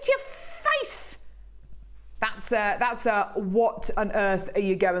 Look at your face. That's a what on earth are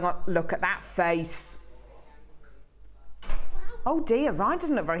you going on? Look at that face. Oh dear, Ryan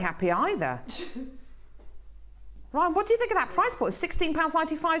doesn't look very happy either. Ryan, what do you think of that price point?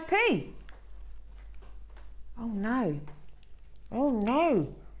 £16.95p. Oh no. Oh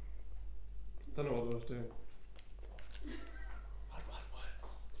no. Don't know what I was doing.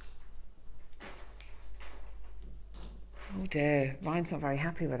 Oh dear, Ryan's not very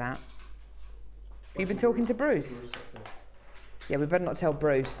happy with that. Have you been talking to Bruce? Yeah, we better not tell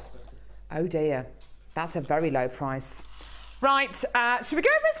Bruce. Oh dear, that's a very low price. Right, should we go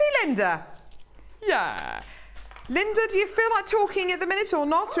over and see Linda? Yeah. Linda, do you feel like talking at the minute or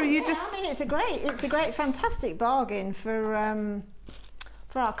not, or are you just? I mean, it's a great, fantastic bargain for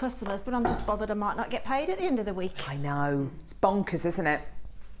our customers. But I'm just bothered I might not get paid at the end of the week. I know, it's bonkers, isn't it?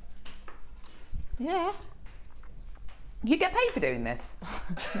 Yeah. You get paid for doing this?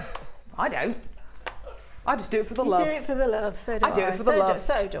 I don't. I just do it for the love. You do it for the love. So do I. I do it for the love.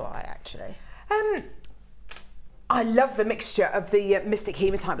 So do I, actually. I love the mixture of the Mystic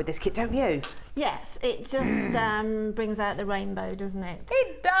Hematite with this kit, don't you? Yes, it just brings out the rainbow, doesn't it?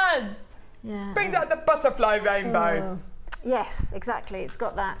 It does. Yeah. Brings out the butterfly rainbow. Yes, exactly. It's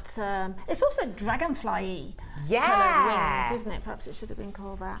got that. It's also dragonfly-y coloured wings, isn't it? Perhaps it should have been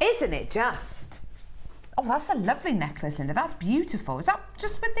called that. Isn't it just? Oh, that's a lovely necklace, Linda. That's beautiful. Is that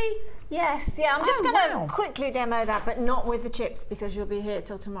just with the? Yes. Yeah. I'm just going to quickly demo that, but not with the chips because you'll be here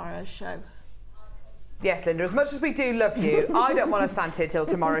till tomorrow's show. Yes, Linda, as much as we do love you, I don't want to stand here till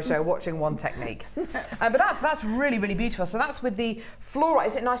tomorrow's show watching one technique. But that's really, really beautiful. So that's with the fluorite.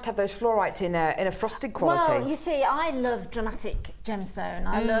 Is it nice to have those fluorites in a frosted quality? Well, you see, I love dramatic gemstone.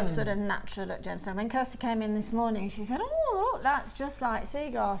 I love sort of natural look gemstone. When Kirsty came in this morning, she said, oh, look, that's just like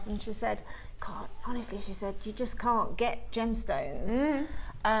seagrass. And she said, God, honestly, she said, you just can't get gemstones.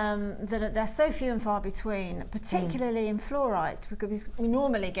 That they're so few and far between, particularly in fluorite, because we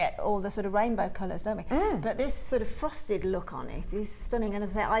normally get all the sort of rainbow colours, don't we? But this sort of frosted look on it is stunning, and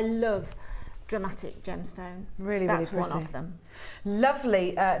as I say, I love dramatic gemstone. Really, that's really one of them.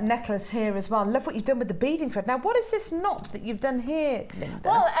 Lovely necklace here as well. Love what you've done with the beading thread. Now, what is this knot that you've done here, Linda?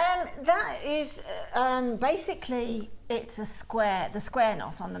 Well, that is basically it's a square, the square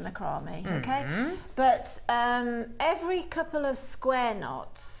knot on the macrame, okay? But every couple of square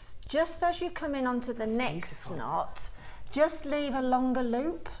knots, just as you come in onto the next knot, just leave a longer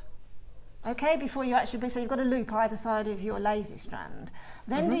loop. Okay, before you actually, so you've got a loop either side of your lazy strand.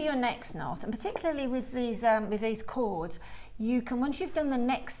 Then do your next knot, and particularly with these cords, you can, once you've done the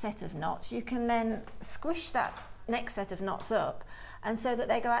next set of knots, you can then squish that next set of knots up, and so that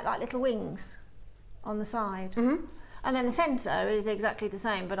they go out like little wings on the side. And then the centre is exactly the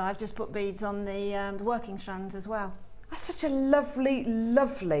same, but I've just put beads on the working strands as well. That's such a lovely,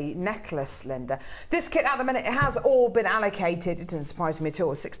 lovely necklace, Linda. This kit at the minute, it has all been allocated. It doesn't surprise me at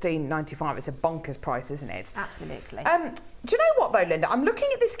all. $16.95. It's a bonkers price, isn't it? Absolutely. Do you know what though, Linda? I'm looking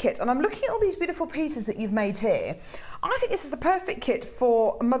at this kit and I'm looking at all these beautiful pieces that you've made here. I think this is the perfect kit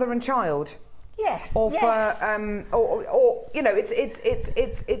for mother and child. Yes. Or yes. for or you know,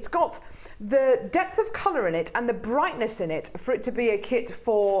 it's got the depth of colour in it and the brightness in it for it to be a kit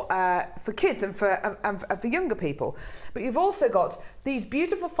for kids and for younger people. But you've also got these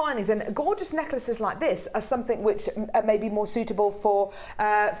beautiful findings, and gorgeous necklaces like this are something which may be more suitable for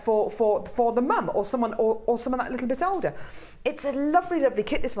the mum or someone that a little bit older. It's a lovely, lovely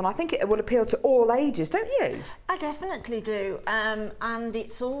kit, this one. I think it will appeal to all ages, don't you? I definitely do. And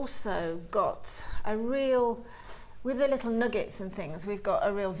it's also got a real, with the little nuggets and things, we've got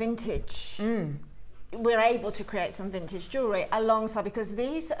a real vintage. We're able to create some vintage jewellery alongside, because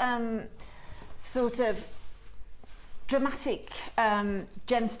these sort of dramatic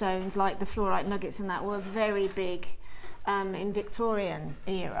gemstones like the fluorite nuggets and that were very big in Victorian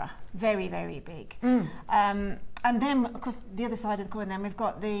era. Very, very big. And then, of course, the other side of the coin, then we've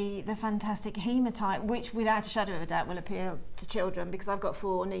got the fantastic hematite, which without a shadow of a doubt will appeal to children, because I've got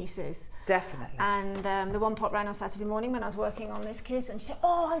 4 nieces. Definitely. And the one popped round on Saturday morning when I was working on this kit, and she said,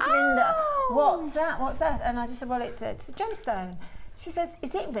 "Oh, Auntie Linda, what's that? What's that?" And I just said, "Well, it's a gemstone." She says,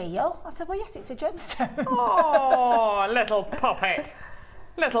 "Is it real?" I said, "Well, yes, it's a gemstone." Oh, little poppet.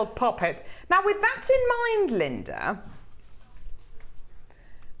 Little poppet. Now, with that in mind, Linda,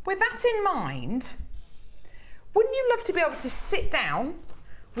 wouldn't you love to be able to sit down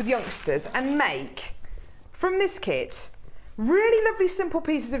with youngsters and make, from this kit, really lovely simple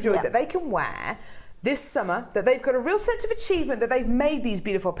pieces of jewellery that they can wear this summer, that they've got a real sense of achievement that they've made these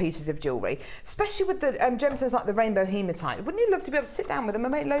beautiful pieces of jewellery, especially with the gemstones like the rainbow hematite. Wouldn't you love to be able to sit down with them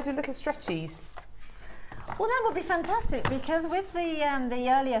and make loads of little stretchies? Well, that would be fantastic, because with the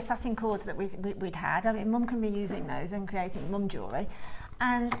earlier satin cords that we'd had, I mean, Mum can be using those and creating mum jewellery.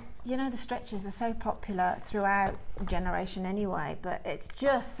 And, you know, the stretches are so popular throughout a generation anyway, but it's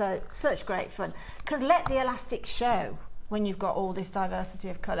just such great fun. Because let the elastic show when you've got all this diversity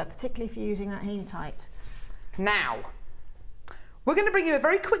of colour, particularly if you're using that hematite. Now, we're going to bring you a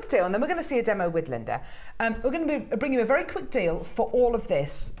very quick deal, and then we're going to see a demo with Linda. We're going to bring you a very quick deal for all of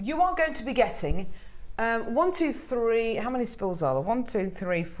this. You are going to be getting 1, 2, 3, how many spools are there? 1, 2,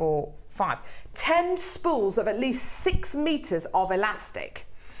 3, 4, 5. 10 spools of at least 6 metres of elastic.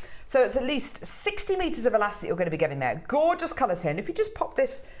 So it's at least 60 metres of elastic you're going to be getting there. Gorgeous colours here. And if you just pop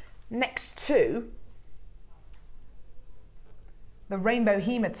this next to the rainbow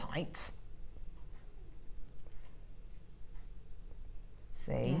hematite.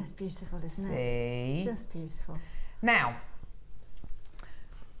 See? Yeah, it's beautiful, isn't it? Just beautiful. Now,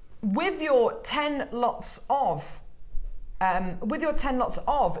 with your 10 lots of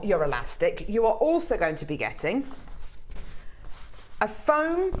your elastic, you are also going to be getting a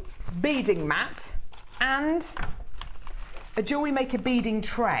foam beading mat and a Jewellery Maker beading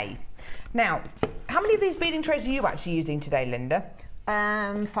tray. Now, how many of these beading trays are you actually using today, Linda?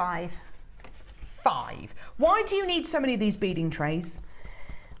 5. 5. Why do you need so many of these beading trays?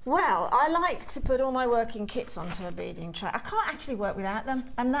 Well, I like to put all my working kits onto a beading tray. I can't actually work without them,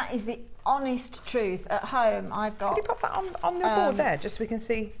 and that is the honest truth. At home, I've got... Could you pop that on the board there, just so we can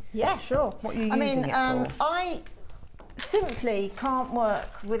see? Yeah, sure. What you're using it for? I simply can't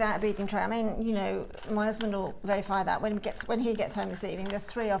work without a beading tray. I mean, you know, my husband will verify that when he gets home this evening. There's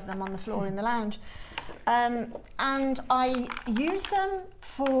 3 of them on the floor in the lounge, and I use them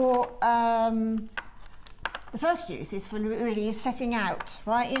for. The first use is for really setting out,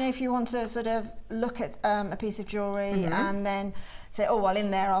 right? You know, if you want to sort of look at a piece of jewellery and then say, oh, well, in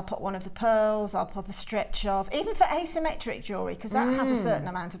there I'll put one of the pearls, I'll pop a stretch of, even for asymmetric jewellery, because that has a certain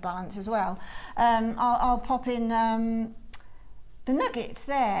amount of balance as well. I'll pop in the nuggets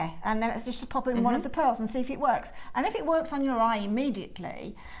there, and then it's just to pop in one of the pearls and see if it works. And if it works on your eye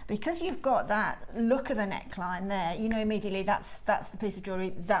immediately, because you've got that look of a neckline there, you know immediately that's the piece of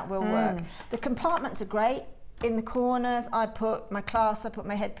jewellery that will work. The compartments are great. In the corners, I put my clasp, I put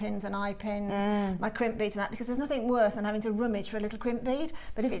my head pins and eye pins, my crimp beads and that, because there's nothing worse than having to rummage for a little crimp bead.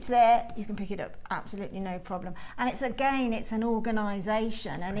 But if it's there, you can pick it up, absolutely no problem. And it's, again, it's an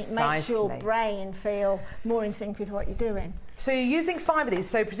organisation, and it makes your brain feel more in sync with what you're doing. So you're using 5 of these,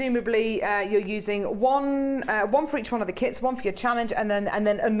 so presumably you're using one for each one of the kits, one for your challenge, and then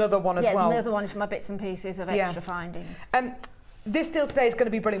another one as well. Yeah, another one is for my bits and pieces of extra findings. This deal today is going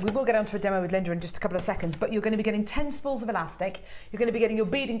to be brilliant. We will get onto a demo with Linda in just a couple of seconds, but you're going to be getting 10 spools of elastic. You're going to be getting your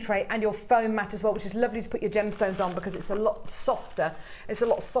beading tray and your foam mat as well, which is lovely to put your gemstones on because it's a lot softer. It's a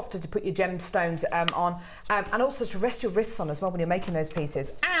lot softer to put your gemstones on, and also to rest your wrists on as well when you're making those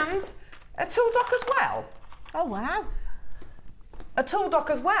pieces. And a tool dock as well. Oh, wow. A tool dock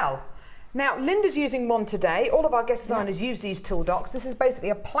as well. Now, Linda's using one today. All of our guest designers use these tool docks. This is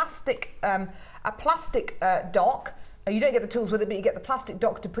basically a plastic dock. You don't get the tools with it, but you get the plastic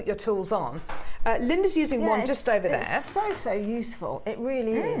dock to put your tools on. Linda's using one just over there. It's so useful. It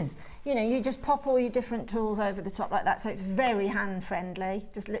really is. You know, you just pop all your different tools over the top like that, so it's very hand friendly.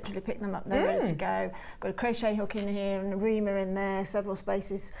 Just literally pick them up, they're ready to go. Got a crochet hook in here and a reamer in there, several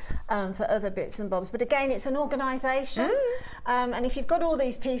spaces for other bits and bobs. But again, it's an organisation. And if you've got all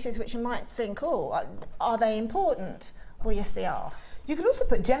these pieces which you might think, oh, are they important? Well, yes, they are. You could also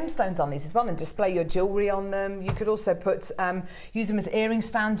put gemstones on these as well and display your jewellery on them. You could also put use them as earring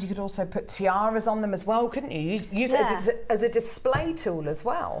stands. You could also put tiaras on them as well, couldn't you? Use it as a display tool as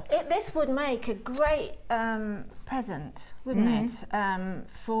well. This would make a great present, wouldn't it?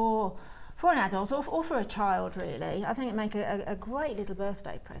 For an adult or for a child, really. I think it'd make a great little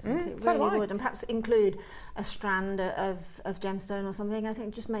birthday present. It really would, and perhaps include a strand of gemstone or something. I think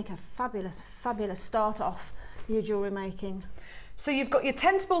it'd just make a fabulous, fabulous start off your jewellery making. So you've got your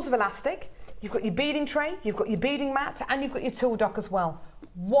 10 spools of elastic, you've got your beading tray, you've got your beading mat, and you've got your tool dock as well.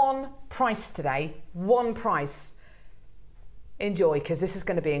 One price today, one price. Enjoy, because this is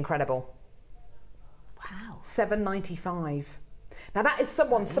going to be incredible. Wow. $7.95. Now that is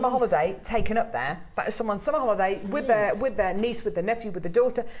someone's summer holiday taken up there. That is someone's summer holiday with their niece, with their nephew, with the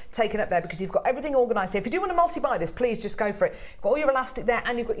daughter taken up there, because you've got everything organised here. If you do want to multi-buy this, please just go for it. You've got all your elastic there,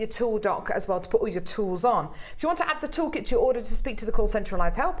 and you've got your tool dock as well to put all your tools on. If you want to add the toolkit to your order, to speak to the call centre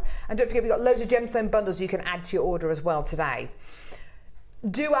live help. And don't forget, we've got loads of gemstone bundles you can add to your order as well today.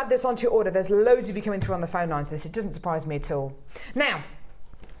 Do add this onto your order. There's loads of you coming through on the phone lines for this. It doesn't surprise me at all. Now,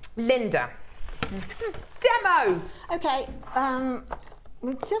 Linda. Demo! Okay,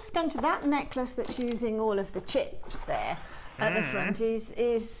 we're just going to that necklace that's using all of the chips there at the front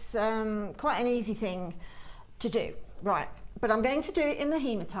is quite an easy thing to do. Right, but I'm going to do it in the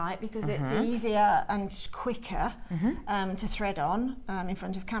hematite because it's easier and quicker to thread on in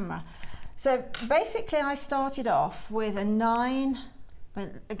front of camera. So basically I started off with a 9, but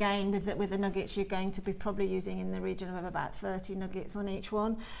again with the nuggets you're going to be probably using in the region of about 30 nuggets on each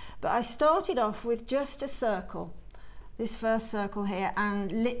one. But I started off with just a circle, this first circle here,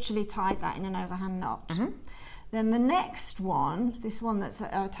 and literally tied that in an overhand knot. Then the next one, this one that's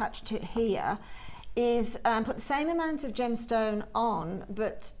attached to it here, is put the same amount of gemstone on,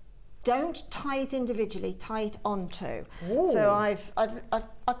 but don't tie it individually, tie it onto. Ooh. So I've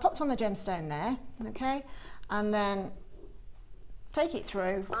popped on the gemstone there, okay, and then take it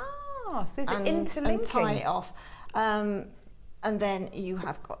through. So these are interlinking. And tie it off. And then you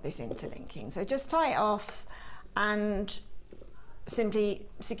have got this interlinking. So just tie it off and simply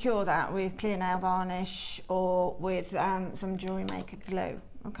secure that with clear nail varnish or with some Jewellery Maker glue,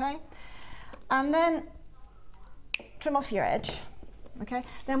 okay? And then trim off your edge, okay?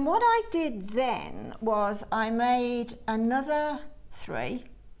 Then what I did then was I made another 3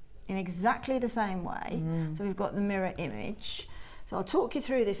 in exactly the same way. So we've got the mirror image. So I'll talk you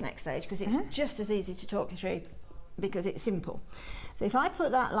through this next stage because it's just as easy to talk you through because it's simple. So if I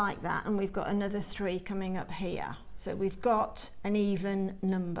put that like that, and we've got another 3 coming up here, so we've got an even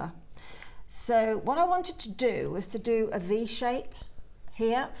number. So what I wanted to do was to do a V shape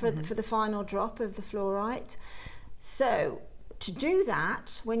here for the final drop of the fluorite. So to do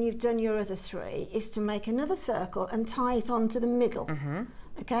that, when you've done your other 3, is to make another circle and tie it onto the middle.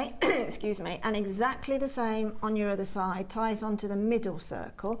 Okay, excuse me, and exactly the same on your other side, tie it onto the middle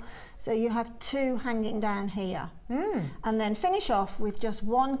circle, so you have 2 hanging down here. And then finish off with just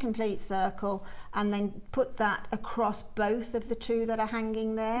 1 complete circle, and then put that across both of the 2 that are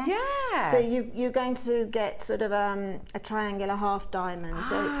hanging there. So you're going to get sort of a triangular half diamond,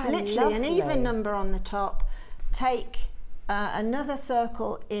 so literally an even number on the top. Take another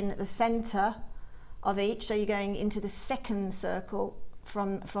circle in the center of each, so you're going into the second circle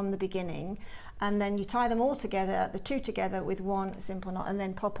from the beginning, and then you tie them all together, the 2 together with 1 simple knot, and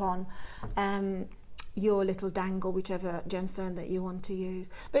then pop on your little dangle, whichever gemstone that you want to use.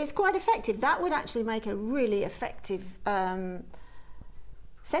 But it's quite effective. That would actually make a really effective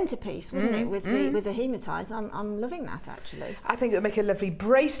centerpiece, wouldn't it, with the hematite? I'm loving that, actually. I think it would make a lovely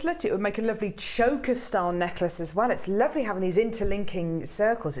bracelet. It would make a lovely choker style necklace as well. It's lovely having these interlinking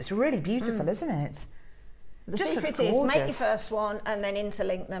circles. It's really beautiful, isn't it? The secret is make your first one and then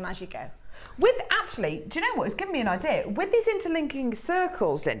interlink them as you go. With actually, do you know what? It's given me an idea. With these interlinking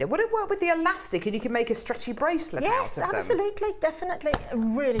circles, Linda, would it work with the elastic and you can make a stretchy bracelet out of them? Yes, absolutely, definitely. A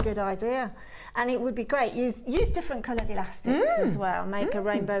really good idea. And it would be great. Use different coloured elastics as well. Make a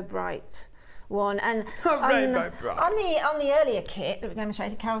rainbow bright one. And on the earlier kit that we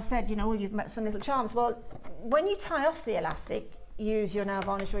demonstrated, Carol said, you know, you've met some little charms. Well, when you tie off the elastic, use your nail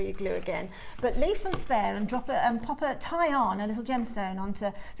varnish or your glue again, but leave some spare and drop it and tie on a little gemstone onto.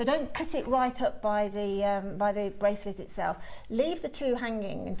 So don't cut it right up by the bracelet itself. Leave the two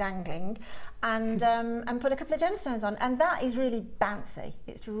hanging and dangling, and put a couple of gemstones on, and that is really bouncy.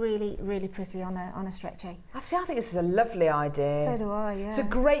 It's really, really pretty on a stretchy. Actually, I think this is a lovely idea. So do I. Yeah. It's a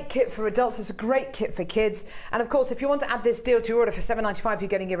great kit for adults. It's a great kit for kids. And of course, if you want to add this deal to your order for $7.95, you're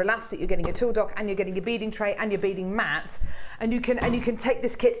getting your elastic, you're getting your tool dock, and you're getting your beading tray and your beading mat, and you can take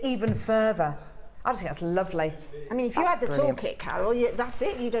this kit even further. I just think that's lovely. I mean, if you add the toolkit, Carol, that's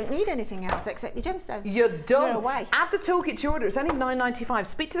it. You don't need anything else except your gemstone. You're done. You're away. Add the toolkit to your order. It's only $9.95.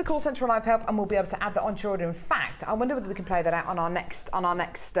 Speak to the call centre for live help, and we'll be able to add that onto your order. In fact, I wonder whether we can play that out on our next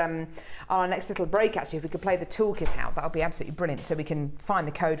little break. Actually, if we could play the toolkit out, that would be absolutely brilliant. So we can find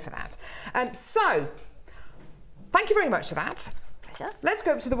the code for that. So, thank you very much for that. Pleasure. Let's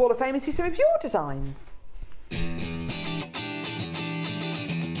go over to the Wall of Fame and see some of your designs.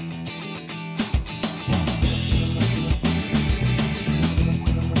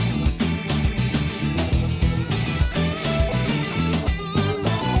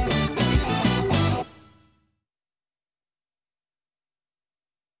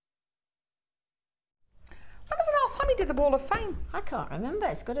 When was the last time you did the Wall of Fame? I can't remember.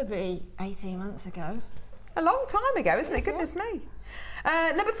 It's got to be 18 months ago. A long time ago, isn't it? Goodness me.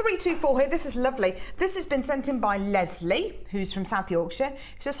 Number 324 here. This is lovely. This has been sent in by Leslie, who's from South Yorkshire.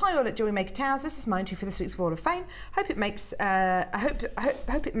 She says, "Hi all at Jewellery Maker Towers. This is my entry for this week's Wall of Fame. Hope it makes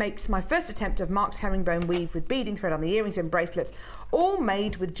hope it makes my first attempt of Mark's herringbone weave with beading thread on the earrings and bracelet, all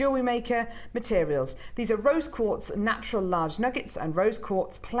made with Jewellery Maker materials. These are rose quartz natural large nuggets and rose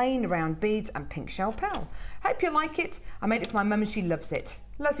quartz plain round beads and pink shell pearl. Hope you like it. I made it for my mum and she loves it."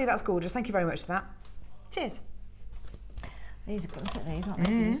 Leslie, that's gorgeous. Thank you very much for that. Cheers. These are good. Look at these, aren't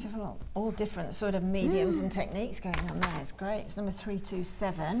they beautiful? All different sort of mediums and techniques going on there. It's great. It's number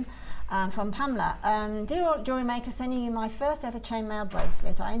 327 from Pamela. "Dear old Jewellery Maker, sending you my first ever chainmail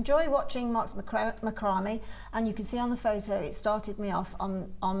bracelet. I enjoy watching Mark's macrame, and you can see on the photo it started me off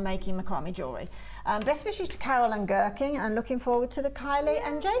on making macrame jewellery. Best wishes to Carol and Gherkin, and looking forward to the Kylie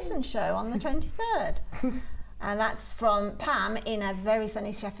and Jason show on the 23rd. And that's from Pam in a very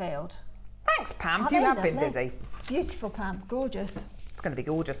sunny Sheffield. Thanks, Pam. You have been busy. Beautiful, Pam. Gorgeous. It's going to be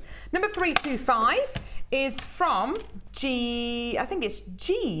gorgeous. Number 325 is from I think it's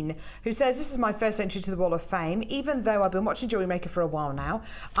Jean, who says, "This is my first entry to the Wall of Fame. Even though I've been watching Jewellery Maker for a while now,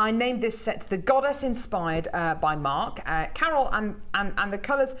 I named this set the Goddess inspired by Mark. Carol and the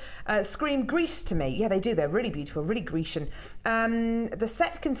colours scream Greece to me." Yeah, they do. They're really beautiful, really Grecian. The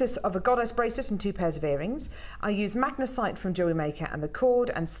set consists of a goddess bracelet and 2 pairs of earrings. I use magnesite from Jewellery Maker, and the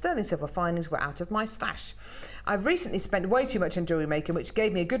cord and sterling silver findings were out of my stash. I've recently spent way too much on Jewellery Maker, which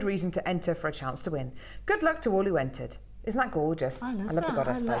gave me a good reason to enter for a chance to win. Good luck to all who entered." Isn't that gorgeous? I love the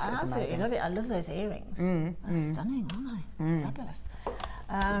goddess bracelet. It's amazing. I love it. I love those earrings. They're stunning, aren't they? Fabulous.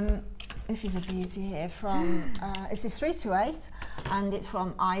 This is a beauty here from, this is 328, and it's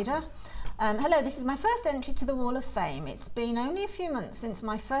from Ida. "Hello, this is my first entry to the Wall of Fame. It's been only a few months since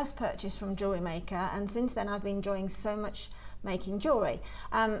my first purchase from Jewellery Maker, and since then I've been enjoying so much making jewellery.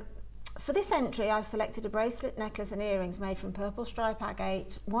 For this entry, I've selected a bracelet, necklace and earrings made from purple stripe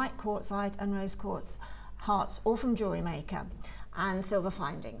agate, white quartzite and rose quartz hearts, all from Jewellery Maker, and silver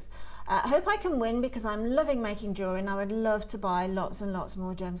findings. Hope I can win because I'm loving making jewellery and I would love to buy lots and lots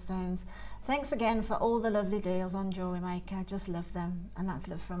more gemstones. Thanks again for all the lovely deals on Jewellery Maker. Just love them." And that's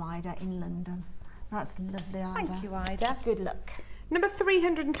love from Ida in London. That's lovely, Ida. Thank you, Ida. Good luck. Number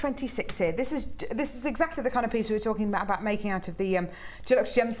 326 here. This is exactly the kind of piece we were talking about making out of the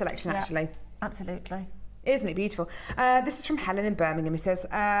Deluxe Gem selection, actually. Absolutely. Isn't it beautiful? This is from Helen in Birmingham. He says,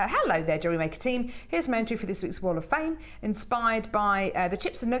 "Hello there, Jewellery Maker team. Here's my entry for this week's Wall of Fame, inspired by the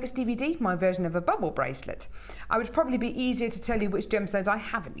Chips and Nuggets DVD, my version of a bubble bracelet. I would probably be easier to tell you which gemstones I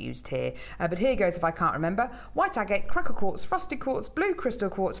haven't used here, but here goes if I can't remember. White agate, crackle quartz, frosted quartz, blue crystal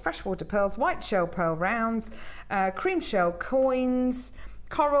quartz, freshwater pearls, white shell pearl rounds, cream shell coins,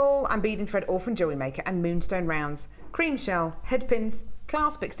 coral and beading thread, all from Jewellery Maker, and moonstone rounds, cream shell, head pins,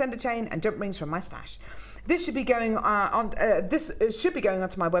 clasp, extender chain and jump rings from my stash. This should be going onto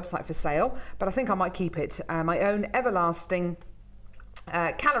my website for sale, but I think I might keep it. My own everlasting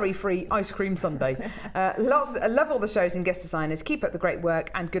calorie-free ice cream sundae. Love all the shows and guest designers. Keep up the great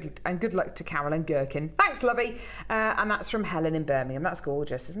work and good luck to Carol and Gherkin. Thanks, Lovey. And that's from Helen in Birmingham. That's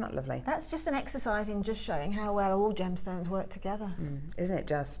gorgeous, isn't that lovely? That's just an exercise in just showing how well all gemstones work together. Isn't it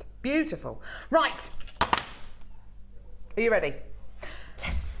just beautiful? Right. Are you ready?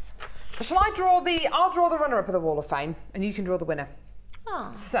 Yes. Shall I draw the? I'll draw the runner-up of the Wall of Fame, and you can draw the winner.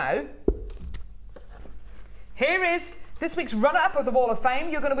 Oh. So here is this week's runner-up of the Wall of Fame.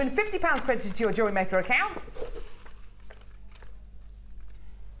 You're going to win £50 credited to your Jewellery Maker account.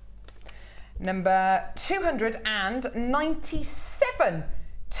 Number 297.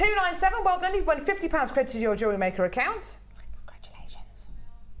 297. Well done. You've won £50 credited to your Jewellery Maker account. Congratulations.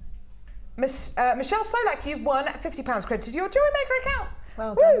 Michelle Solak, you've won £50 credited to your Jewellery Maker account.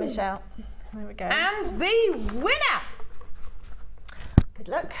 Well done, Michelle. There we go. And the winner. Good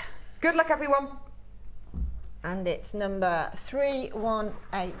luck. Good luck, everyone. And it's number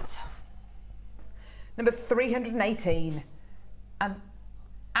 318. Number 318.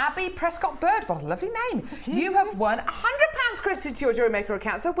 Abby Prescott Bird, what a lovely name. You have won £100 credited to your Jewellery Maker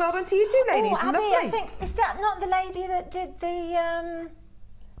account, so well done to you too, ladies. Oh, Abby, lovely. I think, is that not the lady that did the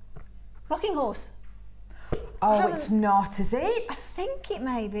rocking horse? Oh, it's not, is it? I think it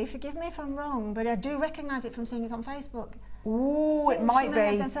may be, forgive me if I'm wrong, but I do recognise it from seeing it on Facebook. Oh, it might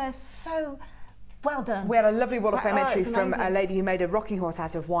be. So well done. We had a lovely Wall of Fame entry from amazing. a lady who made a rocking horse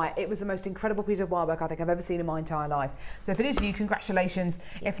out of wire. It was the most incredible piece of wire work I think I've ever seen in my entire life. So if it is you, congratulations.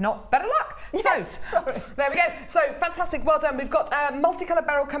 If not, better luck. Yes, so there we go. So fantastic, well done. We've got a multicolour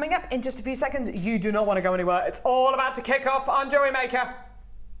barrel coming up in just a few seconds. You do not want to go anywhere. It's all about to kick off on Jewellery Maker.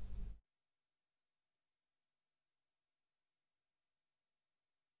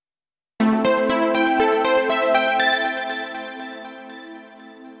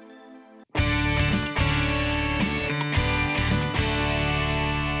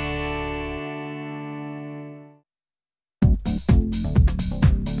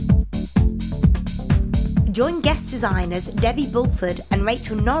 Join guest designers Debbie Bulford and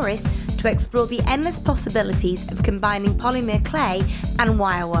Rachel Norris to explore the endless possibilities of combining polymer clay and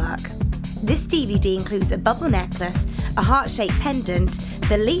wire work. This DVD includes a bubble necklace, a heart-shaped pendant,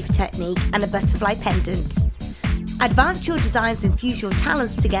 the leaf technique and a butterfly pendant. Advance your designs and fuse your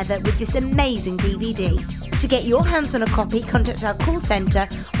talents together with this amazing DVD. To get your hands on a copy, contact our call centre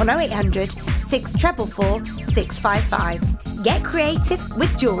on 0800 644 655. Get creative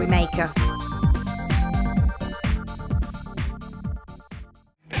with Jewellery Maker.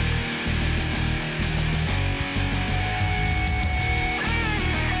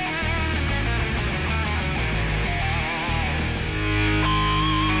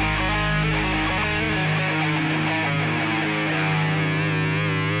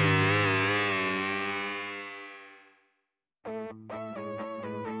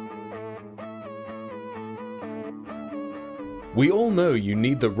 We all know you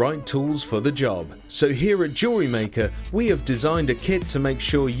need the right tools for the job, so here at Jewellery Maker we have designed a kit to make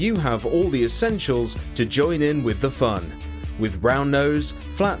sure you have all the essentials to join in with the fun. With round nose,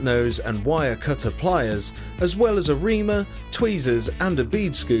 flat nose and wire cutter pliers, as well as a reamer, tweezers and a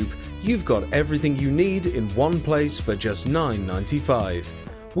bead scoop, you've got everything you need in one place for just $9.95.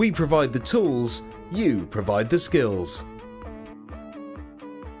 We provide the tools, you provide the skills.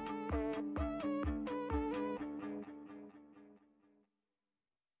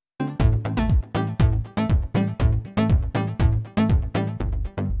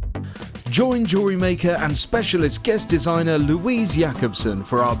 Join Jewellery Maker and specialist guest designer Louise Jacobson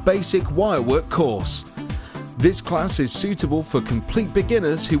for our basic wirework course. This class is suitable for complete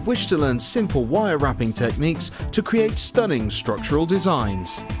beginners who wish to learn simple wire wrapping techniques to create stunning structural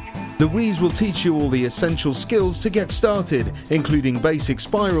designs. Louise will teach you all the essential skills to get started, including basic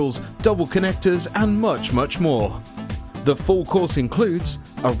spirals, double connectors and much more. The full course includes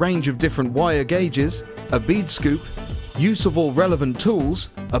a range of different wire gauges, a bead scoop, use of all relevant tools,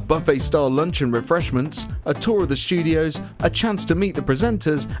 a buffet-style lunch and refreshments, a tour of the studios, a chance to meet the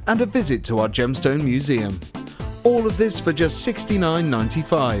presenters, and a visit to our Gemstone Museum. All of this for just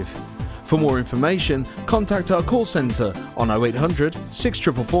 $69.95. For more information, contact our call centre on 0800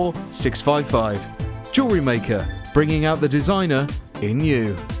 644 655. Jewellery Maker, bringing out the designer in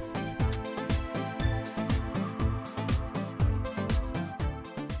you.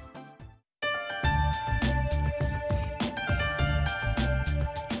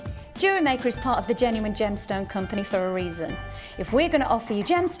 Jewellery Maker is part of the Genuine Gemstone Company for a reason. If we're going to offer you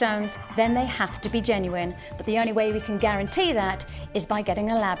gemstones, then they have to be genuine. But the only way we can guarantee that is by getting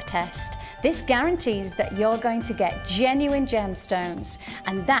a lab test. This guarantees that you're going to get genuine gemstones,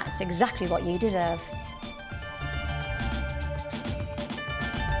 and that's exactly what you deserve.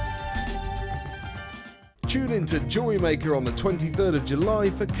 Tune in to Jewellery Maker on the 23rd of July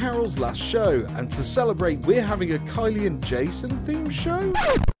for Carol's last show, and to celebrate we're having a Kylie and Jason themed show?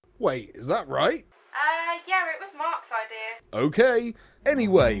 Wait, is that right? Yeah, it was Mark's idea. Okay.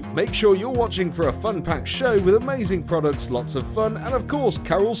 Anyway, make sure you're watching for a fun-packed show with amazing products, lots of fun, and of course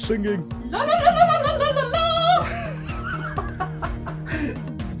Carol's singing. La la la la la la la la.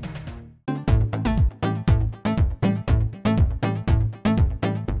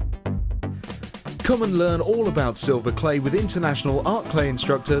 Come and learn all about silver clay with international art clay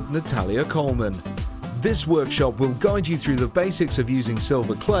instructor Natalia Coleman. This workshop will guide you through the basics of using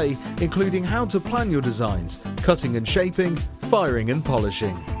silver clay, including how to plan your designs, cutting and shaping, firing and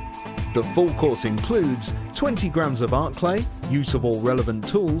polishing. The full course includes 20 grams of art clay, use of all relevant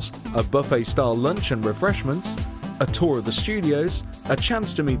tools, a buffet-style lunch and refreshments, a tour of the studios, a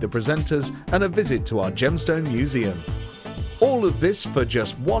chance to meet the presenters, and a visit to our gemstone museum. All of this for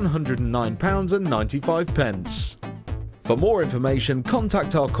just £109.95. For more information,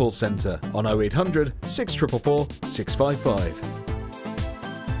 contact our call centre on 0800 644 655.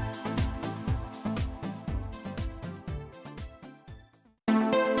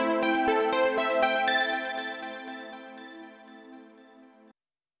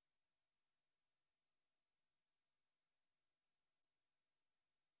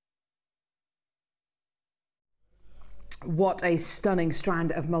 What a stunning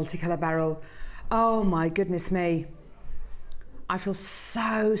strand of multicolour beryl. Oh my goodness me. I feel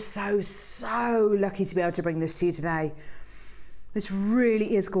so lucky to be able to bring this to you today. This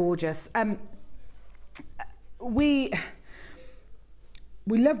really is gorgeous. We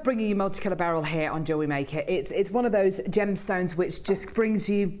love bringing you multicolour beryl here on Jewellery Maker. It's one of those gemstones which just brings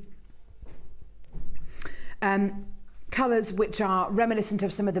you colours which are reminiscent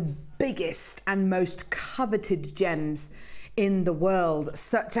of some of the biggest and most coveted gems in the world,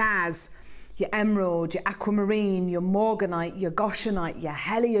 such as your emerald, your aquamarine, your morganite, your goshenite, your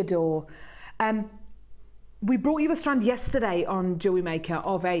heliodor. We brought you a strand yesterday on Jewellery Maker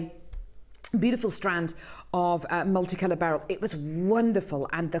of a beautiful strand of multicolour beryl. It was wonderful,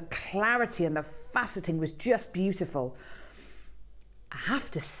 and the clarity and the faceting was just beautiful. I have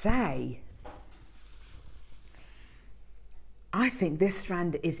to say, I think this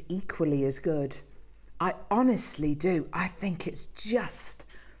strand is equally as good. I honestly do. I think it's just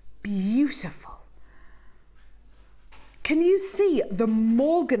beautiful. Can you see the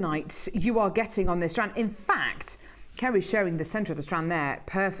morganite you are getting on this strand? In fact, Kerry's showing the centre of the strand there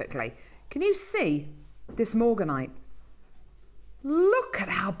perfectly. Can you see this morganite? Look at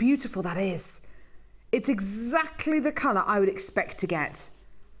how beautiful that is. It's exactly the colour I would expect to get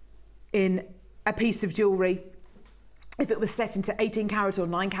in a piece of jewellery if it was set into 18 carat or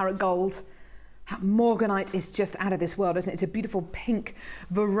 9 carat gold. Morganite is just out of this world, isn't it? It's a beautiful pink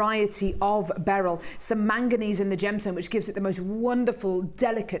variety of beryl. It's the manganese in the gemstone which gives it the most wonderful,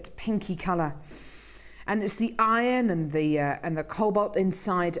 delicate, pinky colour. And it's the iron and the cobalt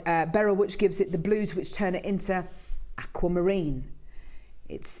inside beryl which gives it the blues which turn it into aquamarine.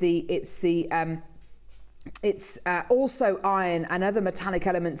 It's also iron and other metallic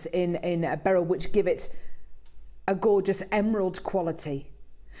elements in beryl which give it a gorgeous emerald quality.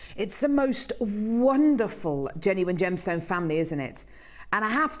 It's the most wonderful genuine gemstone family, isn't it? And I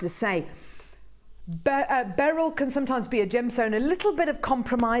have to say, beryl can sometimes be a gemstone, a little bit of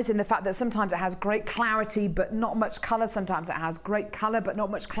compromise in the fact that sometimes it has great clarity but not much colour. Sometimes it has great colour but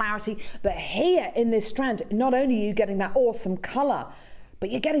not much clarity. But here in this strand, not only are you getting that awesome colour, but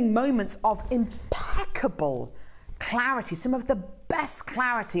you're getting moments of impeccable clarity. Some of the best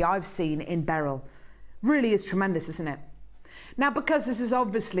clarity I've seen in beryl. Really is tremendous, isn't it? Now, because this is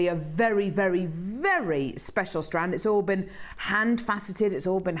obviously a very, very, very special strand, it's all been hand faceted, it's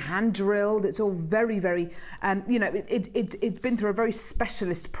all been hand drilled, it's all very, very, you know, it's been through a very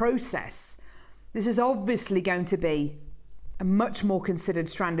specialist process. This is obviously going to be a much more considered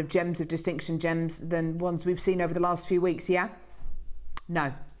strand of gems of distinction, gems than ones we've seen over the last few weeks, yeah?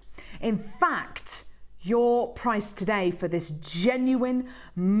 No. In fact, your price today for this genuine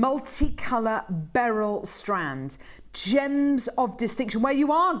multicolour beryl strand, gems of distinction, where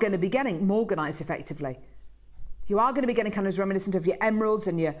you are going to be getting morganites effectively. You are going to be getting colours reminiscent of your emeralds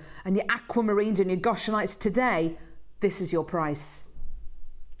and your aquamarines and your goshenites. Today, this is your price.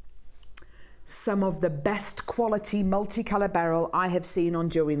 Some of the best quality multicolour beryl I have seen on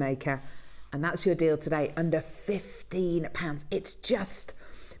Jewellery Maker. And that's your deal today, under £15. It's just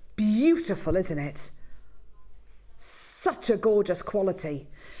beautiful, isn't it? Such a gorgeous quality.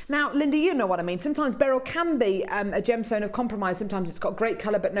 Now, Linda, you know what I mean. Sometimes beryl can be a gemstone of compromise. Sometimes it's got great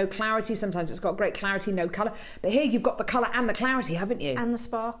colour but no clarity. Sometimes it's got great clarity, no colour. But here you've got the colour and the clarity, haven't you? And the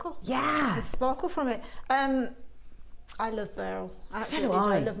sparkle. Yeah. The sparkle from it. I love beryl. So do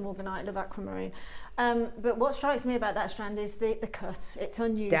I. I love morganite, I love aquamarine. But what strikes me about that strand is the cut. It's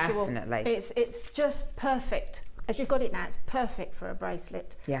unusual. Definitely. It's just perfect. As you've got it now, it's perfect for a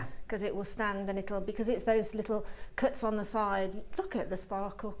bracelet. Yeah. Because it will stand and because it's those little cuts on the side. Look at the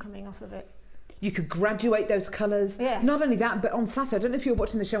sparkle coming off of it. You could graduate those colours. Yes. Not only that, but on Saturday, I don't know if you were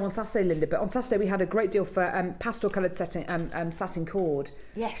watching the show on Saturday, Linda, but on Saturday we had a great deal for pastel coloured satin cord.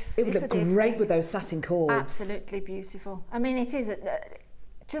 Yes. It would look great with those satin cords. Absolutely beautiful. I mean, it is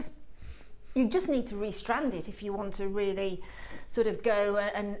you just need to restrand it if you want to really sort of go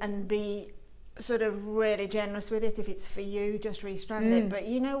and be sort of really generous with it. If it's for you, just restrand it. But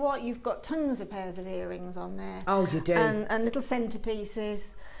you know what? You've got tons of pairs of earrings on there. Oh, you do. And little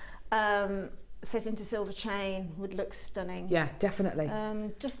centerpieces. Set into silver chain would look stunning. Yeah, definitely.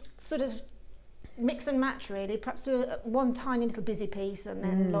 Just sort of mix and match really. Perhaps do one tiny little busy piece and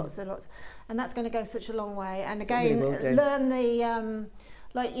then lots, and that's going to go such a long way. And again, really learn the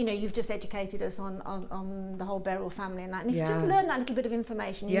like, you know, you've just educated us on the whole beryl family and that. And if you just learn that little bit of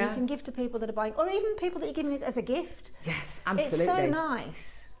information, you can give to people that are buying, or even people that you're giving it as a gift. Yes, absolutely. It's so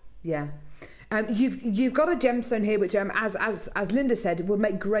nice. Yeah. You've got a gemstone here which, as Linda said, will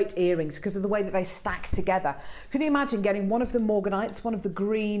make great earrings because of the way that they stack together. Can you imagine getting one of the morganites, one of the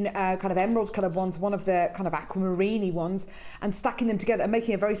green kind of emerald coloured ones, one of the kind of aquamarine ones, and stacking them together and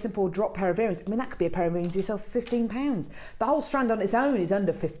making a very simple drop pair of earrings? I mean, that could be a pair of earrings yourself for £15. The whole strand on its own is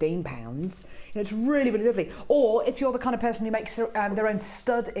under £15. You know, it's really, really lovely. Or if you're the kind of person who makes their own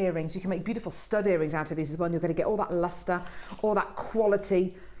stud earrings, you can make beautiful stud earrings out of these as well. And you're going to get all that lustre, all that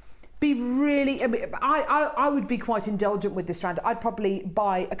quality. Be really, I would be quite indulgent with this strand. I'd probably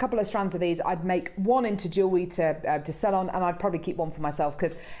buy a couple of strands of these. I'd make one into jewellery to sell on, and I'd probably keep one for myself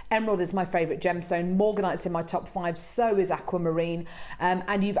because emerald is my favourite gemstone. Morganite's in my top 5. So is aquamarine,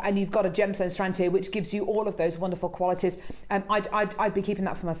 and you've got a gemstone strand here which gives you all of those wonderful qualities. I'd be keeping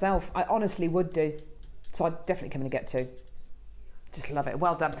that for myself. I honestly would do. So I'd definitely come in and get 2. Just love it.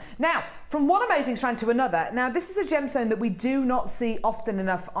 Well done. Now, from one amazing strand to another. Now, this is a gemstone that we do not see often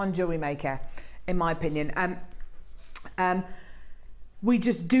enough on Jewellery Maker, in my opinion. We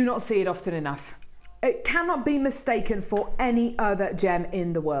just do not see it often enough. It cannot be mistaken for any other gem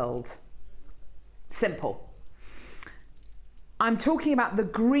in the world. Simple. I'm talking about the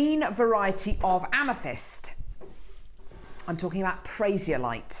green variety of amethyst. I'm talking about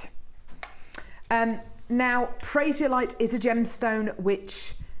prasiolite. Now, prasiolite is a gemstone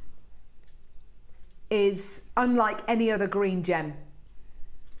which is unlike any other green gem.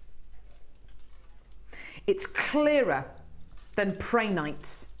 It's clearer than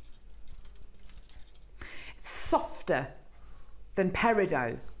prehnite. It's softer than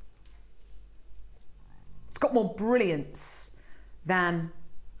peridot. It's got more brilliance than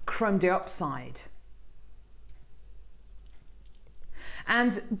chrome diopside.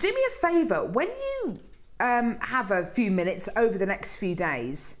 And do me a favour, when you have a few minutes over the next few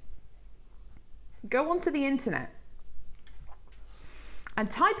days, go onto the internet and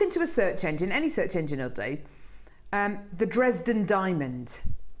type into a search engine, any search engine will do, the Dresden diamond.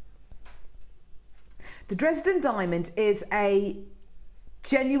 The Dresden diamond is a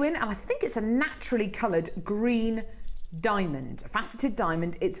genuine, and I think it's a naturally coloured green diamond, a faceted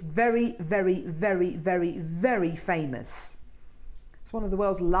diamond. It's very, very, very, very, very famous. It's one of the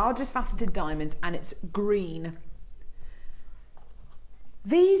world's largest faceted diamonds, and it's green.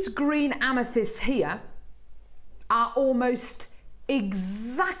 These green amethysts here are almost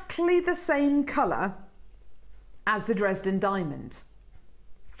exactly the same colour as the Dresden diamond.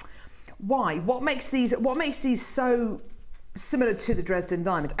 Why? What makes these so similar to the Dresden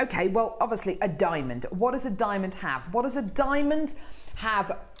diamond? Okay, well, obviously a diamond. What does a diamond have? What does a diamond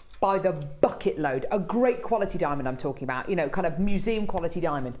have by the bucket load? A great quality diamond I'm talking about, you know, kind of museum quality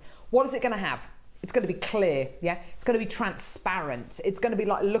diamond. What is it going to have? It's going to be clear, yeah? It's going to be transparent. It's going to be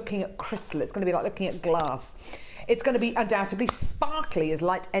like looking at crystal. It's going to be like looking at glass. It's going to be undoubtedly sparkly as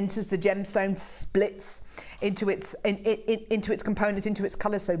light enters the gemstone, splits into its components, into its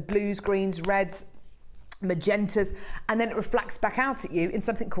colours, so blues, greens, reds, magentas, and then it reflects back out at you in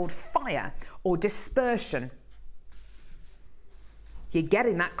something called fire or dispersion. You're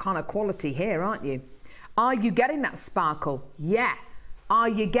getting that kind of quality here, aren't you? Are you getting that sparkle? Yeah. Are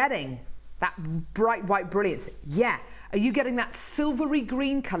you getting that bright white brilliance? Yeah. Are you getting that silvery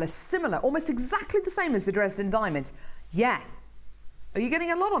green colour, similar, almost exactly the same as the Dresden diamond? Yeah. Are you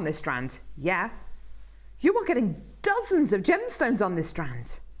getting a lot on this strand? Yeah. You are getting dozens of gemstones on this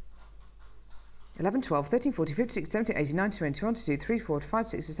strand. 11, 12, 13, 14, 15, 16, 17, 18, 19, 20, 21, 22, 23, 24, 25,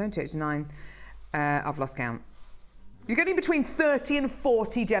 26, 27, 28, 29. I've lost count. You're getting between 30 and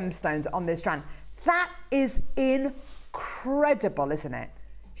 40 gemstones on this strand. That is incredible, isn't it?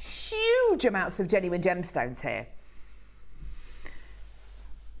 Huge amounts of genuine gemstones here.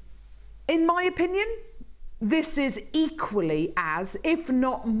 In my opinion, this is equally as, if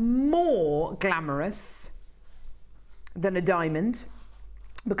not more, glamorous than a diamond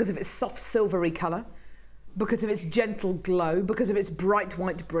because of its soft silvery colour, because of its gentle glow, because of its bright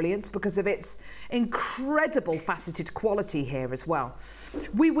white brilliance, because of its incredible faceted quality here as well.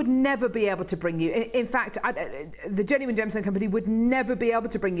 We would never be able to bring you, in fact, the Genuine Gemstone Company would never be able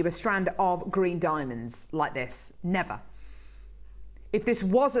to bring you a strand of green diamonds like this. Never. If this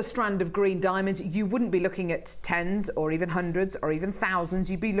was a strand of green diamonds, you wouldn't be looking at tens or even hundreds or even thousands.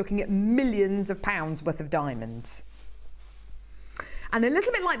 You'd be looking at millions of pounds worth of diamonds. And a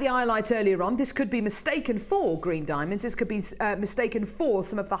little bit like the highlight earlier on, this could be mistaken for green diamonds. This could be mistaken for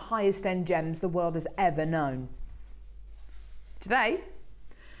some of the highest end gems the world has ever known. Today,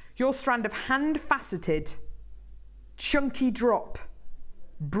 your strand of hand-faceted, chunky drop,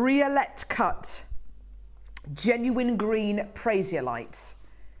 briolette cut, genuine green prasiolite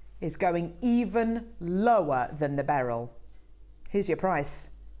is going even lower than the beryl. Here's your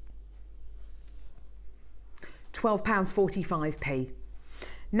price. £12.45p.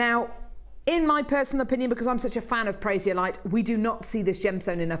 Now, in my personal opinion, because I'm such a fan of prasiolite, we do not see this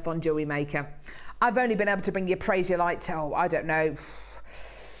gemstone enough on Jewellery Maker. I've only been able to bring you prasiolite, oh, I don't know,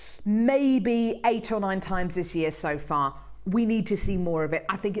 maybe 8 or 9 times this year so far. We need to see more of it.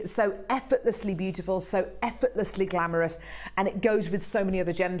 I think it's so effortlessly beautiful, so effortlessly glamorous, and it goes with so many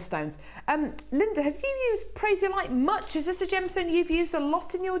other gemstones. Linda, have you used prasiolite much? Is this a gemstone you've used a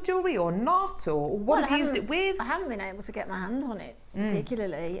lot in your jewellery or not? Or what have you used it with? I haven't been able to get my hands on it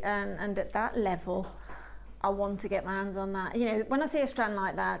particularly, and at that level, I want to get my hands on that. You know, when I see a strand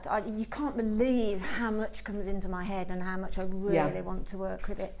like that, you can't believe how much comes into my head and how much I really want to work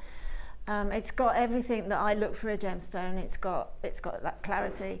with it. It's got everything that I look for a gemstone. It's got that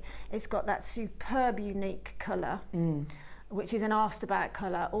clarity. It's got that superb, unique colour, which is an asked about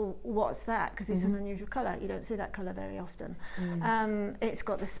colour. Oh, what's that? Because it's an unusual colour. You don't see that colour very often. It's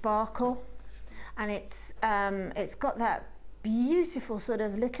got the sparkle, and it's got that beautiful sort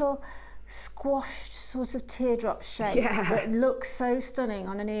of little squashed sort of teardrop shape that looks so stunning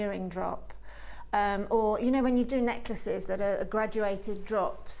on an earring drop. Or, you know, when you do necklaces that are graduated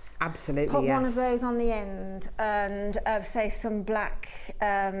drops. Absolutely, put one of those on the end and say some black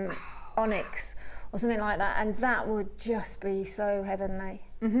onyx or something like that, and that would just be so heavenly.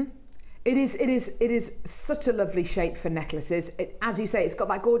 It is such a lovely shape for necklaces. As you say, it's got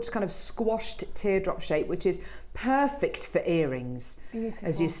that gorgeous kind of squashed teardrop shape, which is perfect for earrings,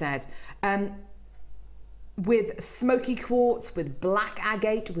 as you said. With smoky quartz, with black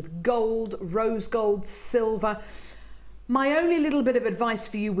agate, with gold, rose gold, silver. My only little bit of advice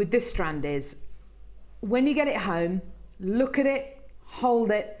for you with this strand is, when you get it home, look at it, hold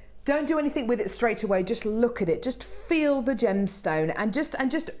it. Don't do anything with it straight away. Just look at it. Just feel the gemstone, and just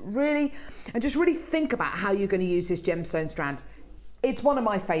really think about how you're going to use this gemstone strand. It's one of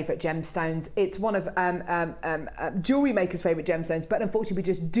my favourite gemstones. It's one of Jewellery Maker's favourite gemstones, but unfortunately we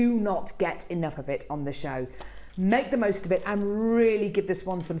just do not get enough of it on the show. Make the most of it and really give this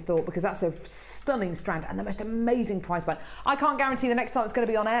one some thought, because that's a stunning strand and the most amazing price point. I can't guarantee the next time it's going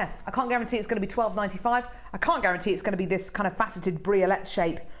to be on air. I can't guarantee it's going to be $12.95. I can't guarantee it's going to be this kind of faceted briolette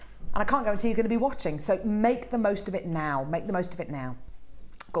shape. And I can't guarantee you're going to be watching. So make the most of it now. Make the most of it now.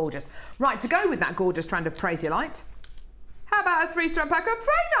 Gorgeous. Right, to go with that gorgeous strand of prasiolite, how about a 3-strand pack of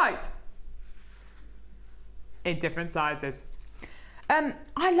Fraynite? In different sizes.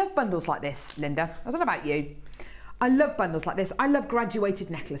 I love bundles like this, Linda. I don't know about you. I love bundles like this. I love graduated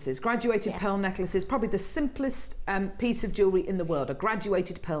necklaces. Graduated pearl necklaces, probably the simplest piece of jewellery in the world, a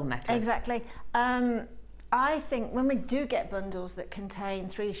graduated pearl necklace. Exactly. I think when we do get bundles that contain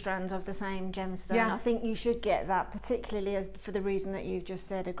 3 strands of the same gemstone, I think you should get that, particularly for the reason that you've just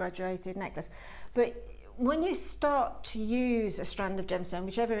said, a graduated necklace. But when you start to use a strand of gemstone,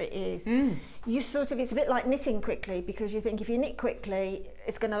 whichever it is, you sort of, it's a bit like knitting quickly, because you think if you knit quickly,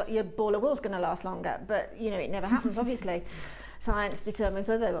 your ball of wool's going to last longer. But you know, it never happens, obviously. Science determines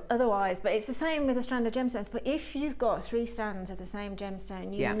otherwise, but it's the same with a strand of gemstones. But if you've got 3 strands of the same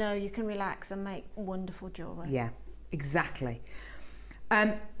gemstone, you know you can relax and make wonderful jewellery. Yeah, exactly.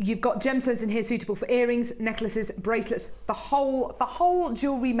 You've got gemstones in here suitable for earrings, necklaces, bracelets, the whole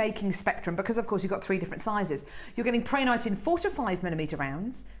jewellery making spectrum, because of course you've got 3 different sizes. You're getting Fraynite in 4 to 5mm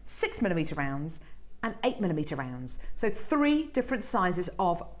rounds, 6mm rounds, and 8mm rounds. So 3 different sizes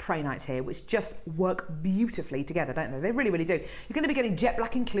of prehnite here, which just work beautifully together, don't they? They really, really do. You're going to be getting jet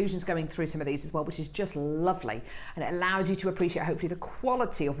black inclusions going through some of these as well, which is just lovely. And it allows you to appreciate, hopefully, the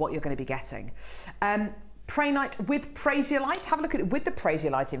quality of what you're going to be getting. Prehnite with Prasiolite. Have a look at it with the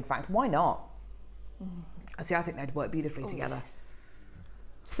Prasiolite, in fact. Why not? See, I think they'd work beautifully together. Yes.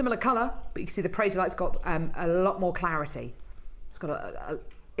 Similar colour, but you can see the Prasiolite's got a lot more clarity. It's got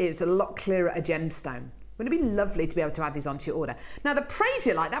it's a lot clearer a gemstone. Wouldn't it be lovely to be able to add these onto your order? Now the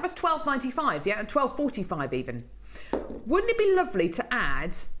Prasiolite, that was $12.95, yeah, and $12.45 even. Wouldn't it be lovely to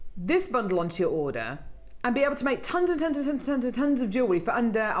add this bundle onto your order and be able to make tons and tons and tons and tons and tons of jewellery for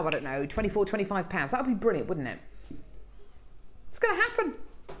under, oh, I don't know, £24, £25? That would be brilliant, wouldn't it? It's going to happen.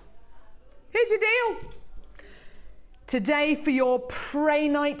 Here's your deal. Today for your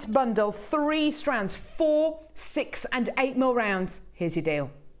prehnite bundle, 3 strands, 4, 6 and 8mm rounds. Here's your deal.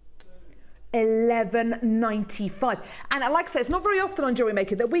 $11.95. And like I said, it's not very often on Jewellery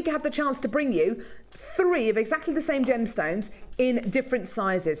Maker that we have the chance to bring you 3 of exactly the same gemstones in different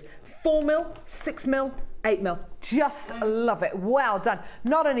sizes. 4mm, 6mm, 8mm. Just love it. Well done.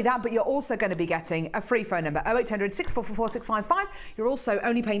 Not only that, but you're also going to be getting a free phone number, 0800 644 655. You're also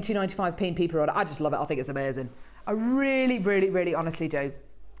only paying £2.95 in per order. I just love it. I think it's amazing. I really, really, really honestly do.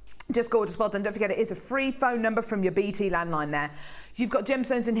 Just gorgeous. Well done. Don't forget, it is a free phone number from your BT landline there. You've got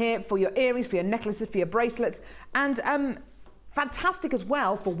gemstones in here for your earrings, for your necklaces, for your bracelets, and fantastic as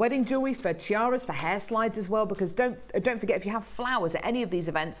well for wedding jewellery, for tiaras, for hair slides as well, because don't forget, if you have flowers at any of these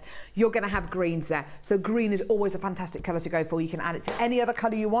events, you're going to have greens there. So green is always a fantastic colour to go for. You can add it to any other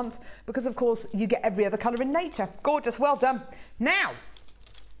colour you want, because of course you get every other colour in nature. Gorgeous. Well done. Now.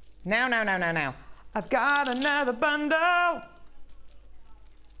 I've got another bundle.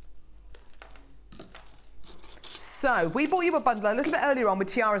 So, we bought you a bundle a little bit earlier on with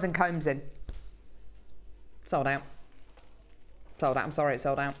tiaras and combs in. Sold out. Sold out. I'm sorry, it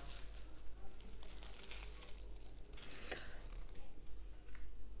sold out.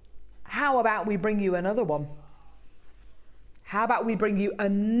 How about we bring you another one? How about we bring you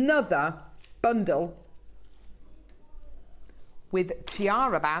another bundle with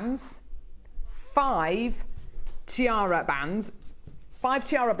tiara bands, 5 tiara bands, 5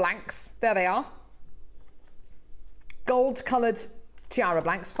 tiara blanks. There they are. Gold coloured tiara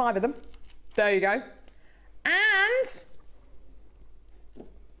blanks, 5 of them. There you go. And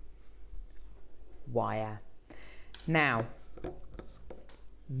wire. Now,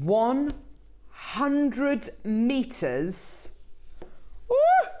 100 metres.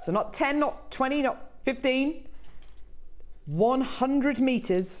 Ooh, so not 10, not 20, not 15. 100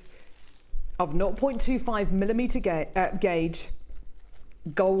 metres of 0.25mm gauge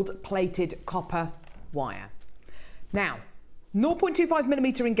gold-plated copper wire. Now,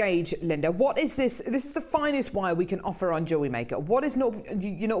 0.25mm in gauge, Linda. What is this? This is the finest wire we can offer on Jewellery Maker. What is your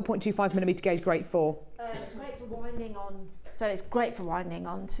 0.25mm gauge great for? It's great for winding on. So it's great for winding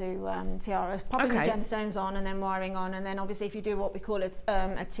onto tiaras, popping the gemstones on and then wiring on, and then obviously if you do what we call a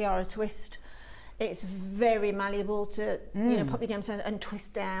tiara twist, it's very malleable to pop your gemstones and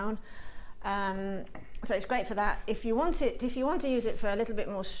twist down. So it's great for that. If you want to use it for a little bit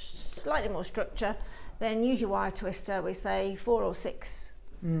more, slightly more structure, then use your wire twister. We say 4 or 6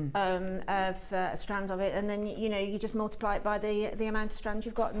 strands of it, and then you just multiply it by the amount of strands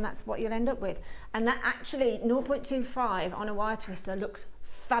you've got, and that's what you'll end up with. And that actually 0.25 on a wire twister looks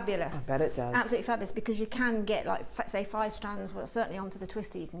fabulous. I bet it does. Absolutely fabulous, because you can get, like, say 5 strands. Well, certainly onto the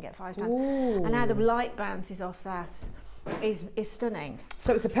twister you can get 5 strands. Ooh. And how the light bounces off that is stunning.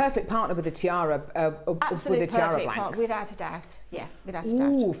 So it's a perfect partner with the tiara, with the tiara blanks. Without a doubt. Yeah, without a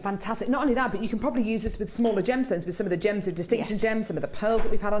doubt. Ooh, fantastic. Not only that, but you can probably use this with smaller gemstones, with some of the gems of distinction gems, some of the pearls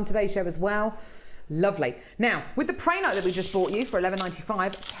that we've had on today's show as well. Lovely. Now, with the prehnite that we just bought you for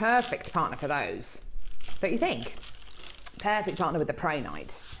 $11.95, perfect partner for those. Don't you think? Perfect partner with the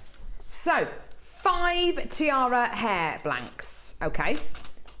prehnite. So, 5 tiara hair blanks, okay?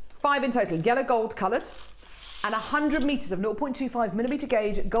 5 in total, yellow gold coloured, and 100 metres of 0.25mm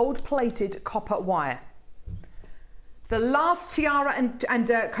gauge gold-plated copper wire. The last tiara and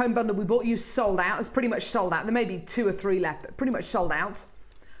comb bundle we bought you sold out. It's pretty much sold out. There may be 2 or 3 left, but pretty much sold out.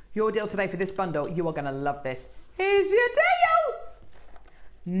 Your deal today for this bundle, you are going to love this. Here's your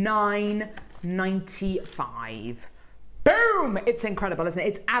deal! $9.95. Boom! It's incredible, isn't it?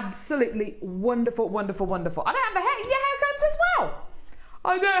 It's absolutely wonderful, wonderful, wonderful. I don't have the hair combs as well.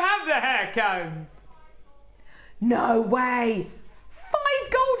 I don't have the hair combs. No way! 5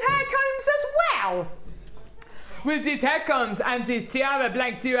 gold hair combs as well! With these hair combs and these tiara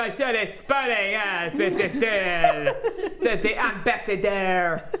blanks, you are surely spotting us with this deal, says the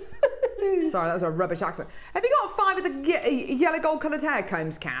ambassador. Sorry, that was a rubbish accent. Have you got 5 of the yellow gold coloured hair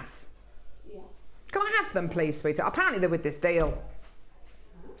combs, Cass? Yeah. Can I have them, please, sweetheart? Apparently they're with this deal.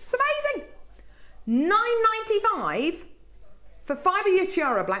 It's amazing. $9.95 for 5 of your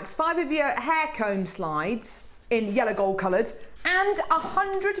tiara blanks, 5 of your hair comb slides in yellow gold coloured, and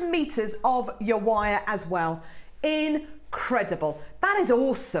 100 metres of your wire as well. Incredible. That is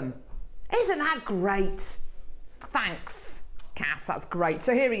awesome. Isn't that great? Thanks, Cass, that's great.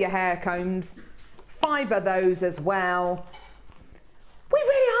 So here are your hair combs, 5 of those as well. We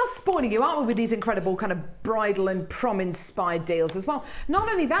really are spoiling you, aren't we, with these incredible kind of bridal and prom inspired deals as well. Not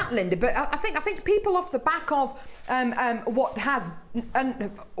only that, Linda, but I think people off the back of what has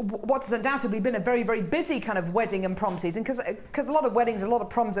undoubtedly been a very, very busy kind of wedding and prom season, because a lot of weddings, a lot of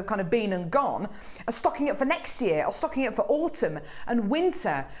proms have kind of been and gone, are stocking up for next year or stocking up for autumn and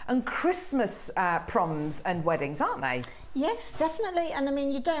winter and Christmas proms and weddings, aren't they? Yes, definitely. And I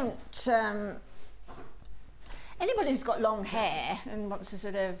mean, you don't... Anybody who's got long hair and wants to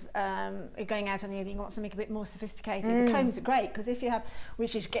sort of going out on the evening, wants to make a bit more sophisticated. The combs are great because if you have,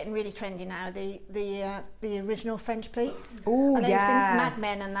 which is getting really trendy now, the original French pleats. Oh, I know you've seen some Mad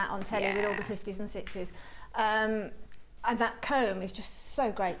Men and that on telly with all the 50s and 60s. And that comb is just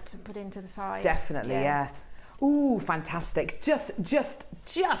so great to put into the side. Definitely, yes. Ooh, fantastic.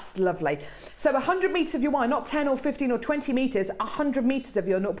 Just lovely. So 100 metres of your wire, not 10 or 15 or 20 metres, 100 metres of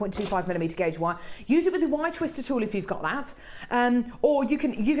your 0.25mm gauge wire. Use it with the wire twister tool if you've got that. Or you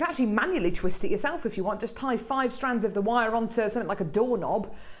can actually manually twist it yourself if you want. Just tie 5 strands of the wire onto something like a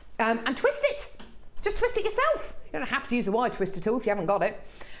doorknob and twist it. Just twist it yourself. You don't have to use a wire twister tool if you haven't got it.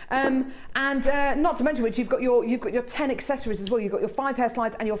 And not to mention which, you've got your 10 accessories as well. You've got your 5 hair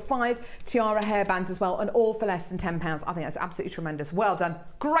slides and your 5 tiara hair bands as well, and all for less than £10. I think that's absolutely tremendous. Well done.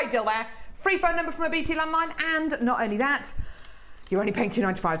 Great deal there. Free phone number from a BT landline, and not only that, you're only paying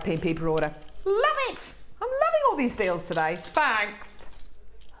 £2.95 P&P per order. Love it. I'm loving all these deals today. Thanks.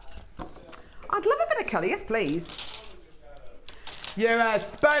 I'd love a bit of colour. Yes, please. You are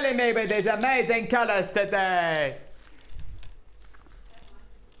spoiling me with these amazing colours today.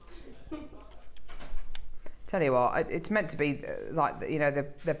 Tell you what, it's meant to be like, you know,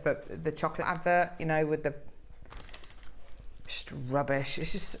 the chocolate advert, you know, with the just rubbish.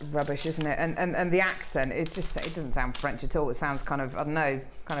 It's just rubbish, isn't it? And the accent, it doesn't sound French at all. It sounds kind of, I don't know,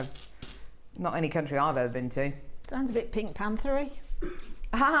 kind of not any country I've ever been to. Sounds a bit Pink Panthery.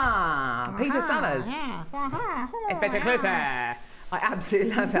 Ah, Peter Sellers. Yes. It's Peter Clutha. I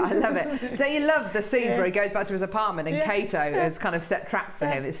absolutely love it. I love it. Don't you love the scenes where he goes back to his apartment and Kato has kind of set traps for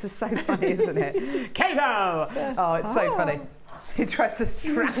him? It's just so funny, isn't it? Kato! Oh, it's so funny. He tries to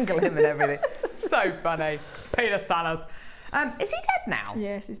strangle him and everything. So funny. Peter Sellers. Is he dead now?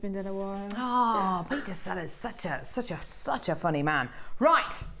 Yes, he's been dead a while. Oh, Peter Sellers, such a funny man.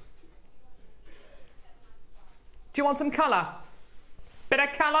 Right. Do you want some colour? Bit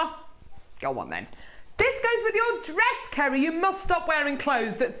of colour? Go on then. This goes with your dress, Kerry. You must stop wearing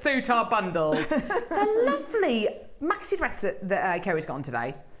clothes that suit our bundles. It's a lovely maxi dress that Kerry's got on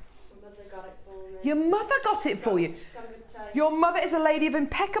today. My mother got it for me. Your mother got it for you. Your mother is a lady of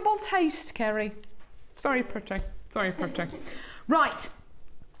impeccable taste, Kerry. It's very pretty. It's very pretty. Right.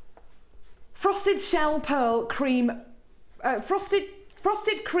 Frosted shell pearl cream. Frosted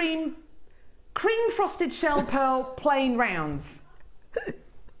cream frosted shell pearl plain rounds.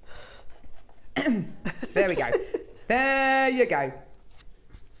 There we go. There you go.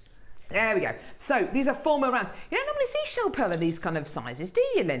 There we go. So these are 4 mil rounds. You don't normally see shell pearl in these kind of sizes, do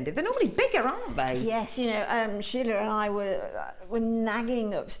you, Linda? They're normally bigger, aren't they? Yes, you know, Sheila and I were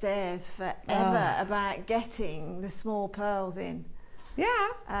nagging upstairs forever about getting the small pearls in. Yeah.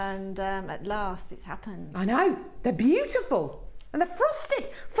 And at last it's happened. I know. They're beautiful. And they're frosted.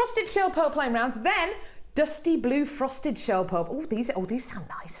 Frosted shell pearl plain rounds. Then dusty blue frosted shell pearl. Oh, these sound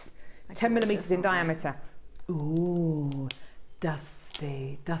nice. 10 millimetres in diameter. Ooh,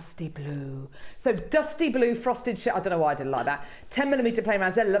 dusty blue. So dusty blue frosted shell. I don't know why I did it like that. 10 millimetre plain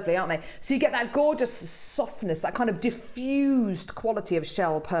rounds. They're lovely, aren't they? So you get that gorgeous softness, that kind of diffused quality of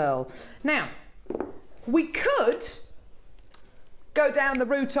shell pearl. Now, we could go down the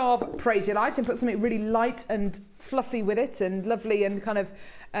route of Praise Your Light and put something really light and fluffy with it and lovely and kind of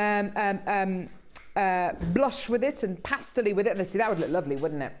blush with it and pastel-y with it. Let's see, that would look lovely,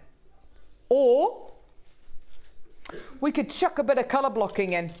 wouldn't it? Or we could chuck a bit of colour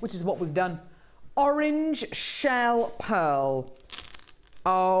blocking in, which is what we've done. Orange shell pearl.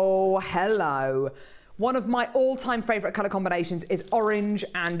 Oh, hello. One of my all-time favourite colour combinations is orange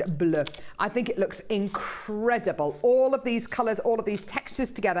and blue. I think it looks incredible. All of these colours, all of these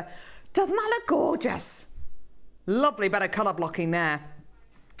textures together. Doesn't that look gorgeous? Lovely bit of colour blocking there.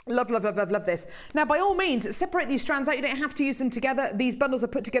 Love, love, love, love, love this. Now, by all means, separate these strands out. You don't have to use them together. These bundles are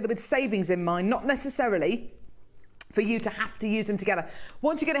put together with savings in mind, not necessarily for you to have to use them together.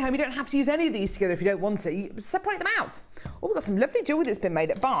 Once you get it home, you don't have to use any of these together if you don't want to. You separate them out. Oh, we've got some lovely jewellery that's been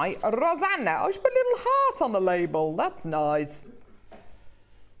made by Rosanna. Oh, she put a little heart on the label. That's nice.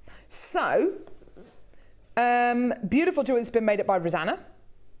 So, beautiful jewellery that's been made up by Rosanna.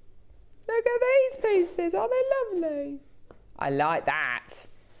 Look at these pieces. Aren't they lovely? I like that.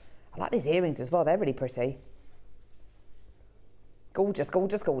 I like these earrings as well. They're really pretty. Gorgeous,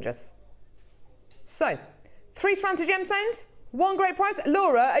 gorgeous, gorgeous. So, 3 strands of gemstones, 1 great price.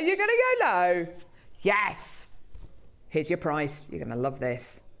 Laura, are you going to go low? Yes. Here's your price. You're going to love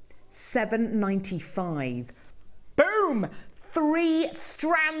this. $7.95. Boom. 3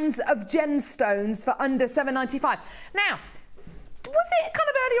 strands of gemstones for under $7.95. Now, was it kind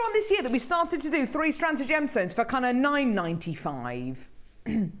of earlier on this year that we started to do 3 strands of gemstones for kind of $9.95?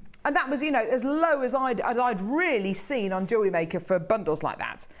 And that was, you know, as low as I'd really seen on Jewellery Maker for bundles like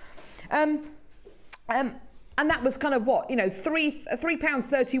that. And that was kind of what, you know,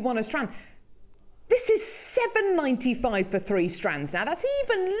 £3.31 a strand. This is $7.95 for 3 strands now. That's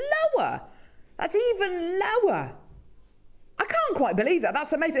even lower. That's even lower. I can't quite believe that.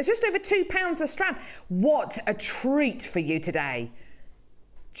 That's amazing. It's just over £2 a strand. What a treat for you today.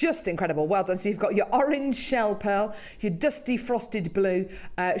 Just incredible. Well done. So you've got your orange shell pearl, your dusty frosted blue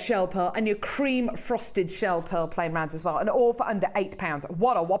shell pearl, and your cream frosted shell pearl plain rounds as well, and all for under £8.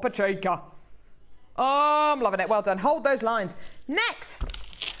 What a whopper shaker. Oh, I'm loving it. Well done. Hold those lines. Next.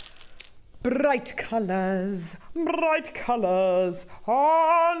 Bright colours. Bright colours.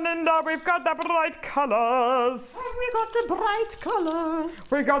 Oh, Linda, we've got the bright colours. We got the bright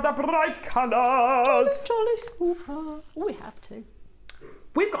colours. We got the bright colours. Jolly super. We have to.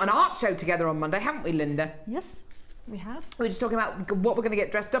 We've got an art show together on Monday, haven't we, Linda? Yes, we have. We're just talking about what we're going to get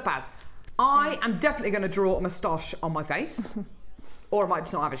dressed up as. I am definitely going to draw a moustache on my face. Or I might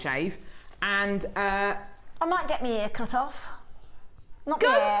just not have a shave. And I might get my ear cut off. Not go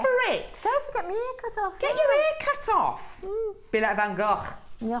my for it. Don't forget my ear cut off. Get your ear cut off. Be like Van Gogh.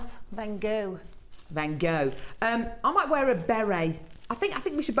 Yes, Van Gogh. Van Gogh. I might wear a beret. I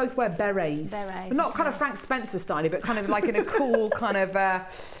think we should both wear berets. But not kind of Frank Spencer style, but kind of like in a cool kind of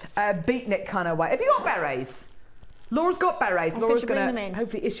beatnik kind of way. Have you got berets? Laura's got berets. Laura's going to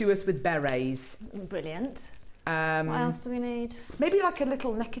hopefully issue us with berets. Brilliant. What else do we need? Maybe like a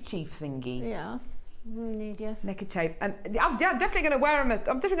little neckerchief thingy. Yes. We need, yes. Neckerchief. And I'm definitely going to wear I'm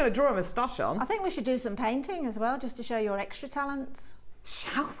definitely going to draw a moustache on. I think we should do some painting as well, just to show your extra talents.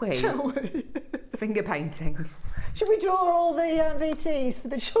 Shall we? Shall we? Finger painting. Should we draw all the VTs for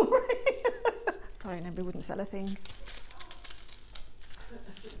the jewellery? Sorry, nobody wouldn't sell a thing.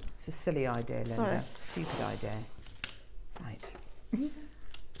 It's a silly idea, Linda. Sorry. Stupid idea. Right.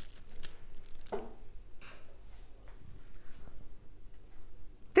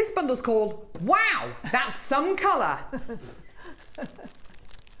 This bundle's called Wow, That's Some Colour.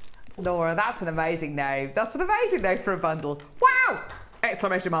 Laura, that's an amazing name. That's an amazing name for a bundle. Wow!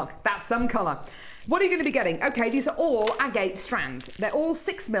 Exclamation mark. That's some colour. What are you going to be getting? Okay, these are all agate strands. They're all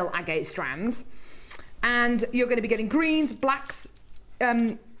 6mm agate strands. And you're going to be getting greens, blacks,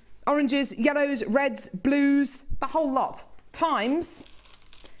 oranges, yellows, reds, blues, the whole lot. Times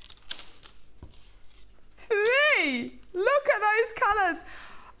 3. Look at those colours.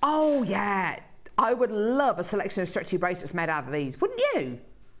 Oh, yeah. I would love a selection of stretchy bracelets made out of these. Wouldn't you?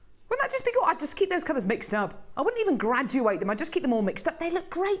 Wouldn't that just be cool? I'd just keep those colours mixed up. I wouldn't even graduate them. I'd just keep them all mixed up. They look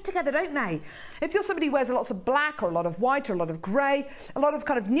great together, don't they? If you're somebody who wears lots of black or a lot of white or a lot of grey, a lot of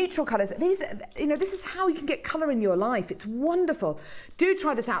kind of neutral colours, these, you know, this is how you can get colour in your life. It's wonderful. Do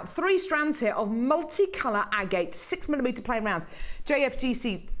try this out. 3 strands here of multicolour agate, 6mm plain rounds.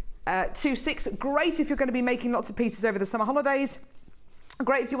 JFGC 26. Great if you're going to be making lots of pieces over the summer holidays.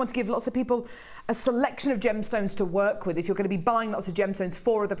 Great if you want to give lots of people a selection of gemstones to work with, if you're going to be buying lots of gemstones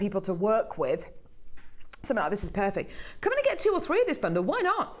for other people to work with. Something like this is perfect. Come in and get 2 or 3 of this bundle. Why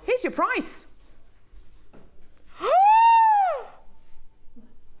not? Here's your price.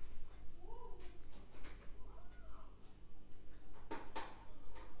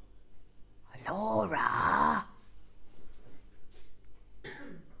 Laura.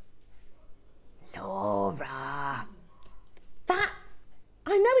 Laura. That...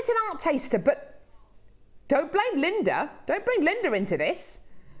 I know it's an art taster, but don't blame Linda. Don't bring Linda into this.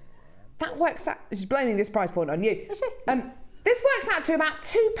 That works out... She's blaming this price point on you. Is she? This works out to about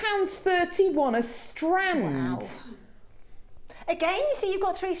 £2.31 a strand. Wow. Again, you see, you've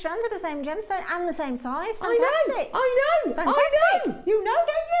got 3 strands of the same gemstone and the same size. Fantastic. I know. Fantastic. I know. You know,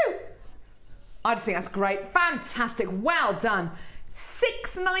 don't you? I just think that's great. Fantastic. Well done.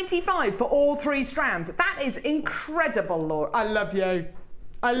 $6.95 for all 3 strands. That is incredible, Laura. I love you.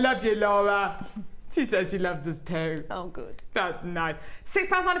 I love you, Laura. She says she loves us too. Oh, good. That's nice.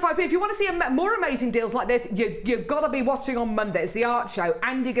 £6.95p. If you want to see more amazing deals like this, you've got to be watching on Monday. It's the art show,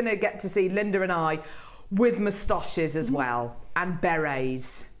 and you're going to get to see Linda and I with moustaches as well, and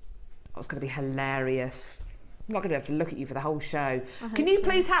berets. Oh, it's going to be hilarious. I'm not going to be able to look at you for the whole show. Can you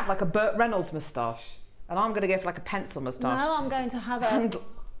please have like a Burt Reynolds moustache? And I'm going to go for like a pencil moustache. No, I'm going to have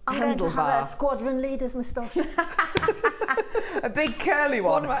a squadron leader's moustache. A big curly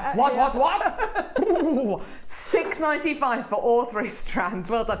one. What? $6.95 for all 3 strands.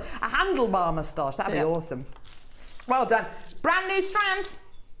 Well done. A handlebar moustache. That'd be awesome. Well done. Brand new strand.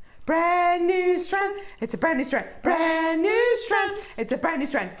 Brand new strand. It's a brand new strand. Brand new strand. It's a brand new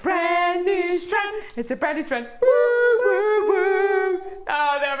strand. Brand new strand. It's a brand new strand. Woo, woo, woo.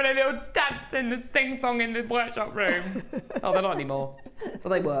 Oh, they're having a little dance in the sing-song in the workshop room. Oh, they're not anymore. But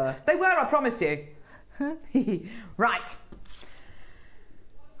they were. They were, I promise you. Right.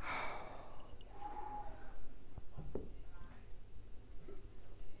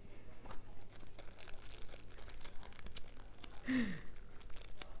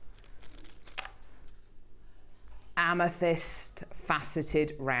 Amethyst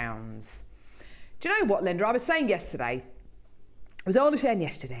faceted rounds. Do you know what, Linda? I was saying yesterday, if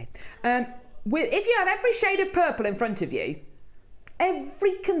you had every shade of purple in front of you,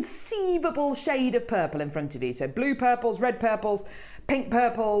 every conceivable shade of purple in front of you, so blue purples, red purples, pink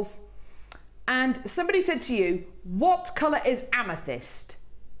purples, and somebody said to you, what colour is amethyst?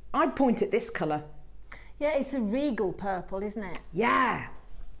 I'd point at this colour. Yeah, it's a regal purple, isn't it? Yeah.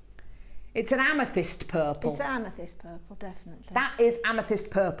 It's an amethyst purple. It's amethyst purple, definitely. That is amethyst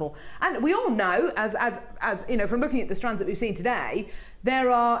purple. And we all know, as you know, from looking at the strands that we've seen today, there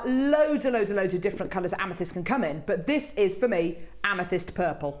are loads of different colours that amethyst can come in, but this is, for me, amethyst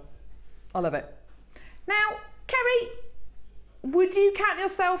purple. I love it. Now, Kerry, would you count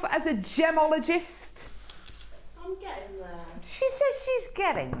yourself as a gemologist? I'm getting there. She says she's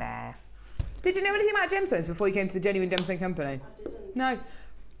getting there. Did you know anything about gemstones before you came to the Genuine Gemstone Company? I didn't. No.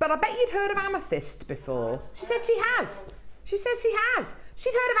 But I bet you'd heard of amethyst before. She said she has. She says she has.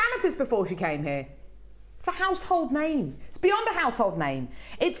 She'd heard of amethyst before she came here. It's a household name. It's beyond a household name.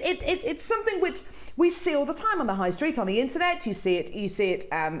 It's something which we see all the time on the high street, on the internet. You see it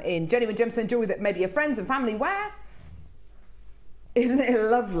in genuine gemstone jewellery that maybe your friends and family wear. Isn't it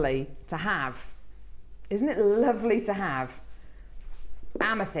lovely to have? Isn't it lovely to have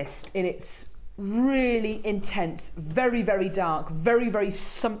amethyst in its really intense, very, very dark, very, very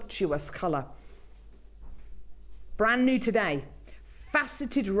sumptuous colour. Brand new today.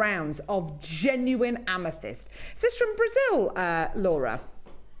 Faceted rounds of genuine amethyst. Is this from Brazil, Laura?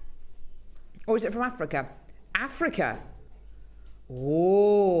 Or is it from Africa? Africa.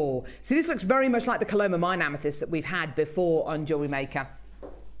 Oh. See, this looks very much like the Coloma Mine amethyst that we've had before on Jewellery Maker.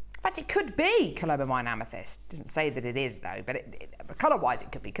 In fact, it could be Coloma Mine amethyst. It doesn't say that it is, though, but colour-wise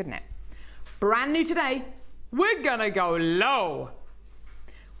it could be, couldn't it? Brand new today, we're gonna go low.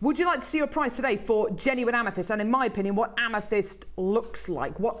 Would you like to see your price today for genuine amethyst? And in my opinion, what amethyst looks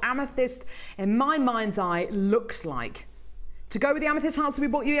like. What amethyst, in my mind's eye, looks like. To go with the amethyst hearts that we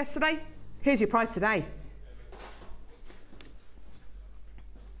bought you yesterday, here's your price today.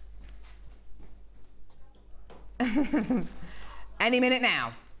 Any minute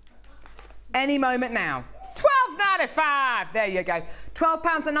now. Any moment now. £12.95. There you go.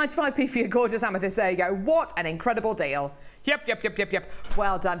 £12.95 for your gorgeous amethyst. There you go. What an incredible deal. Yep.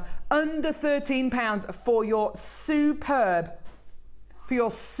 Well done. Under £13 for your superb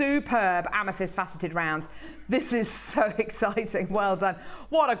amethyst faceted rounds. This is so exciting. Well done.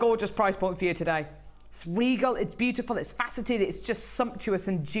 What a gorgeous price point for you today. It's regal, it's beautiful, it's faceted, it's just sumptuous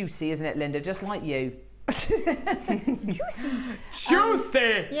and juicy, isn't it, Linda? Just like you.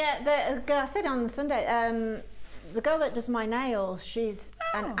 Juicy. Yeah, I said on Sunday, the girl that does my nails, she's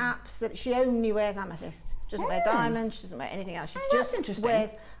an absolute. She only wears amethyst. She doesn't wear diamonds. She doesn't wear anything else. She just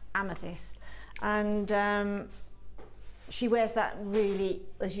wears amethyst, and she wears that really,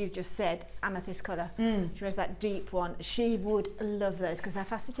 as you've just said, amethyst colour. She wears that deep one. She would love those because they're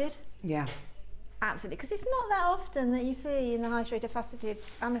faceted. Yeah. Absolutely, because it's not that often that you see in the high street a faceted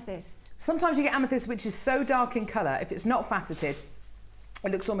amethyst. Sometimes you get amethyst which is so dark in colour, if it's not faceted,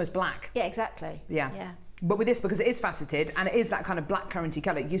 it looks almost black. Yeah, exactly. Yeah. But with this, because it is faceted and it is that kind of black currenty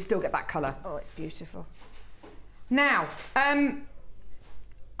colour, you still get that colour. Oh, it's beautiful. Now,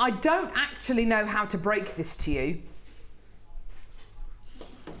 I don't actually know how to break this to you.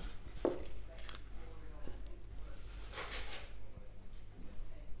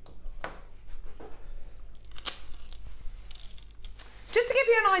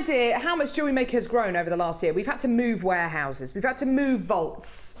 idea how much Jewellery Maker has grown over the last year? We've had to move warehouses. We've had to move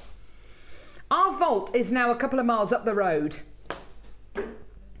vaults. Our vault is now a couple of miles up the road.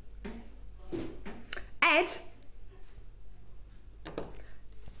 Ed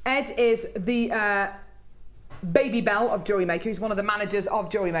is the baby bell of Jewellery Maker. He's one of the managers of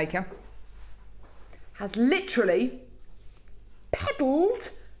Jewellery Maker. Has literally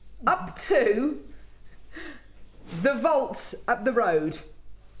pedalled up to the vault up the road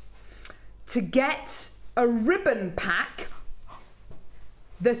to get a ribbon pack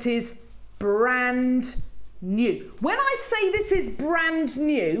that is brand new. When I say this is brand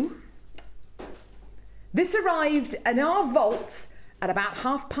new, this arrived in our vault at about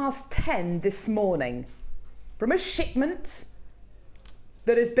 10:30 this morning from a shipment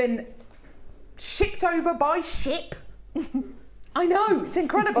that has been shipped over by ship. I know, it's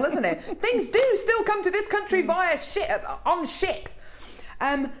incredible, isn't it? Things do still come to this country via ship, on ship.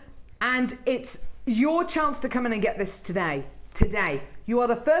 And it's your chance to come in and get this today. Today. You are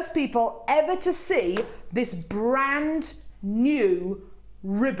the first people ever to see this brand new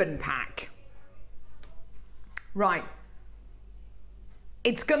ribbon pack. Right.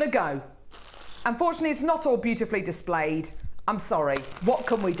 It's gonna go. Unfortunately, it's not all beautifully displayed. I'm sorry. What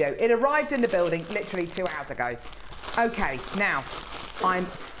can we do? It arrived in the building literally 2 hours ago. Okay, now, I'm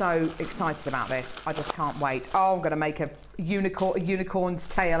so excited about this. I just can't wait. Oh, I'm gonna make a unicorn's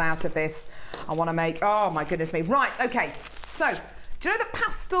tail out of this. I wanna make, oh my goodness me. Right, okay, so, do you know the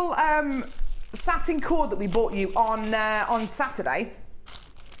pastel satin cord that we bought you on Saturday?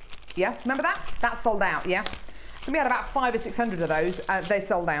 Yeah, remember that? That sold out, yeah? We had about 500 or 600 of those. They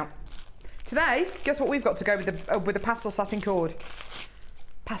sold out. Today, guess what we've got to go with the pastel satin cord?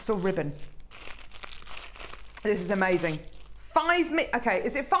 Pastel ribbon. This is amazing. Okay,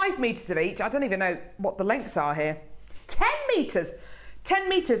 is it 5 meters of each? I don't even know what the lengths are here. 10 meters. 10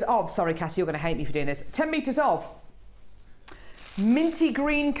 meters of, sorry Cassie, you're going to hate me for doing this. 10 meters of minty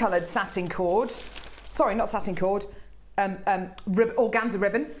green coloured satin cord. Sorry, not satin cord. Organza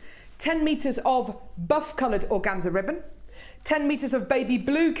ribbon. 10 meters of buff coloured organza ribbon. 10 meters of baby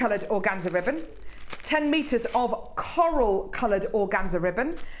blue coloured organza ribbon. 10 meters of coral coloured organza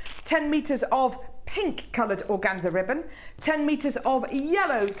ribbon. 10 meters of pink coloured organza ribbon, 10 meters of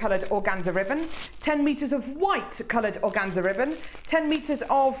yellow coloured organza ribbon, 10 meters of white coloured organza ribbon, 10 meters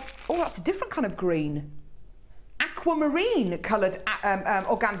of, oh, that's a different kind of green, aquamarine coloured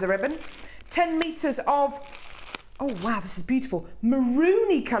organza ribbon, 10 meters of, oh wow, this is beautiful,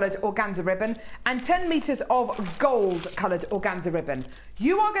 maroony coloured organza ribbon, and 10 meters of gold coloured organza ribbon.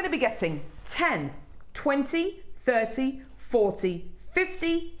 You are going to be getting 10, 20, 30, 40,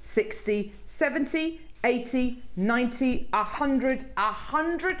 50, 60, 70, 80, 90, 100,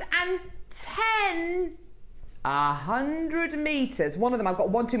 110, 100 meters. One of them, I've got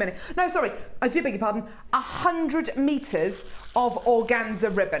one too many. No, sorry, I do beg your pardon. 100 meters of organza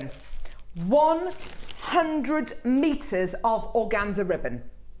ribbon. 100 meters of organza ribbon.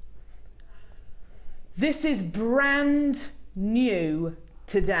 This is brand new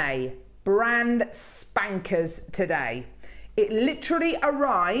today. Brand spankers today. It literally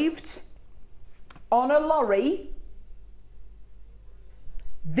arrived on a lorry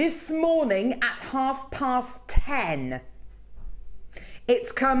this morning at 10:30.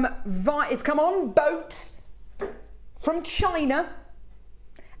 It's come on boat from China,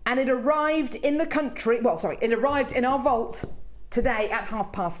 and it arrived in the country. Well, sorry, it arrived in our vault today at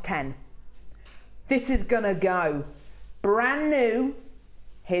 10:30. This is gonna go brand new.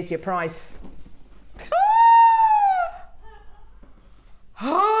 Here's your price.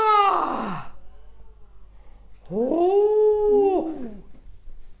 Ah! Oh!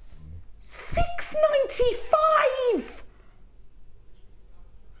 $6.95.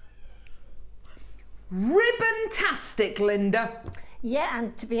 Ribbon-tastic, Linda. Yeah,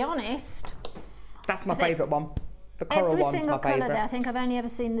 and to be honest, that's my favourite one. The coral one's my favourite. Every single colour there, I think I've only ever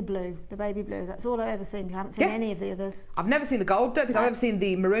seen the blue, the baby blue. That's all I've ever seen. I haven't seen any of the others. I've never seen the gold. Don't think I've ever seen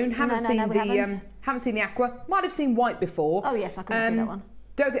the maroon. Haven't seen the aqua. Might have seen white before. Oh yes, I couldn't see that one.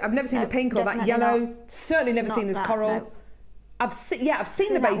 Don't think I've never seen the pink or that yellow. Not. Certainly never seen this coral. No. I've seen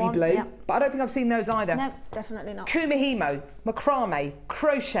the baby blue, but I don't think I've seen those either. No, definitely not. Kumihimo, macrame,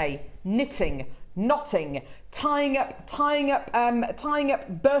 crochet, knitting, knotting, tying up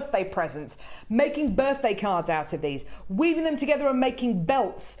birthday presents, making birthday cards out of these, weaving them together and making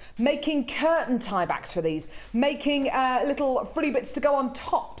belts, making curtain tiebacks for these, making little frilly bits to go on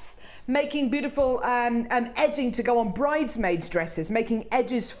tops, making beautiful edging to go on bridesmaids' dresses, making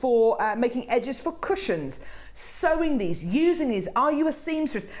edges for cushions, sewing these, using these. Are you a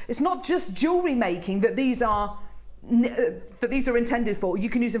seamstress? It's not just jewellery making that these are that these are intended for. You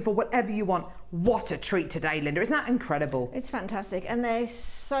can use them for whatever you want. What a treat today, Linda. Isn't that incredible? It's fantastic. And there is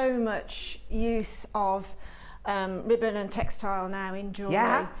so much use of ribbon and textile now in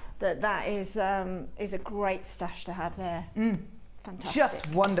jewellery that is a great stash to have there. Fantastic. Just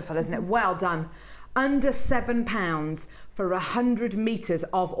wonderful, isn't it? Well done. Under £7 for 100 metres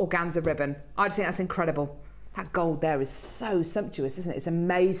of organza ribbon. I just think that's incredible. That gold there is so sumptuous, isn't it? It's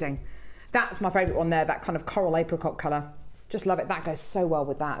amazing. That's my favourite one there, that kind of coral apricot colour. Just love it. That goes so well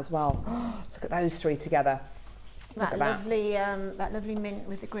with that as well. Look at those three together. That lovely mint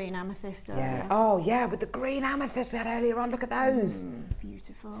with the green amethyst earlier. Yeah. Oh yeah, with the green amethyst we had earlier on. Look at those.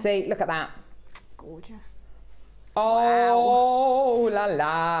 Beautiful. See, look at that. Gorgeous. Oh la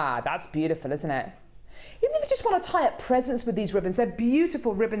la, that's beautiful, isn't it? Even if you just want to tie up presents with these ribbons, they're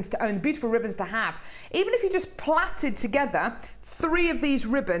beautiful ribbons to own, beautiful ribbons to have. Even if you just plaited together 3 of these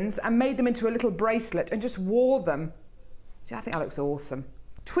ribbons and made them into a little bracelet and just wore them. See, I think that looks awesome.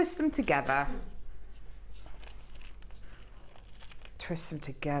 Twist them together. Twist them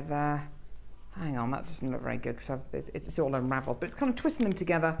together. Hang on, that doesn't look very good because it's all unravelled, but it's kind of twisting them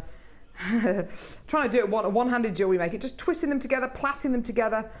together. Trying to do it one-handed jewellery maker, just twisting them together, plaiting them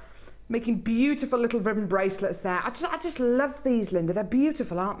together, making beautiful little ribbon bracelets there. I just love these, Linda. They're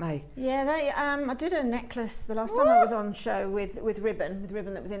beautiful, aren't they? Yeah, they. I did a necklace the last time I was on show with ribbon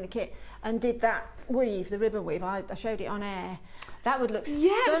that was in the kit, and did that weave, the ribbon weave. I showed it on air. That would look stunning.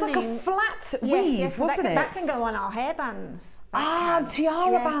 Yeah, it was like a flat weave, wasn't it? That can go on our hairbands.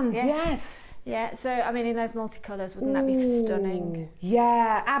 Tiara bands, yes. Yeah, so I mean, in those multicolours, wouldn't that be stunning?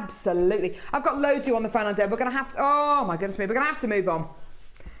 Yeah, absolutely. I've got loads of you on the phone line today. We're going to have to, oh my goodness me, we're going to have to move on.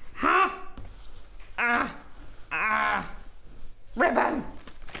 Ribbon.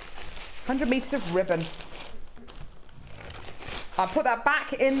 100 metres of ribbon. I put that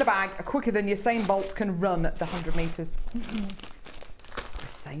back in the bag quicker than Usain Bolt can run the 100 metres.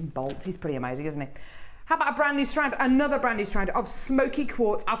 Usain Bolt, he's pretty amazing, isn't he? How about a brand new strand? Another brand new strand of smoky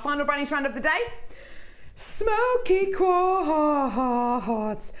quartz. Our final brand new strand of the day. Smoky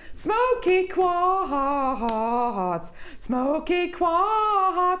quartz, smoky quartz, smoky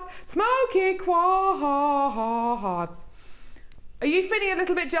quartz, smoky quartz. Are you feeling a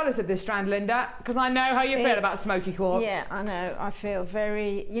little bit jealous of this strand, Linda? Because I know how you feel about smoky quartz. Yeah, I know. I feel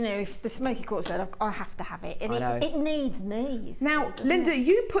very, you know, if the smoky quartz said, I have to have it. And I know. It needs me. Now, Linda,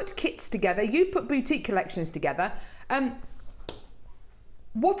 you put kits together, you put boutique collections together. Right,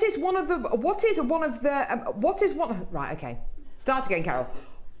 okay. Start again, Carol.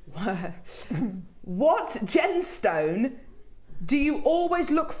 What gemstone do you always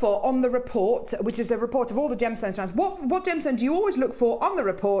look for on the report, which is a report of all the gemstone strands? What gemstone do you always look for on the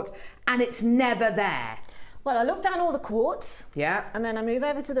report and it's never there? Well, I look down all the quartz. Yeah. And then I move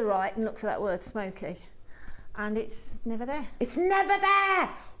over to the right and look for that word smoky. And it's never there. It's never there.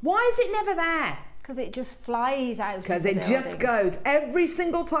 Why is it never there? Because it just flies out. Because it just goes. Every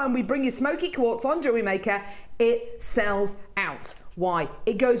single time we bring you smoky quartz on Jewellery Maker, it sells out. Why?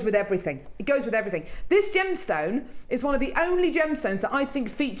 It goes with everything. It goes with everything. This gemstone is one of the only gemstones that I think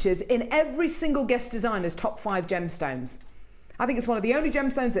features in every single guest designer's top 5 gemstones. I think it's one of the only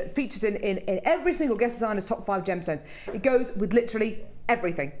gemstones that features in every single guest designer's top 5 gemstones. It goes with literally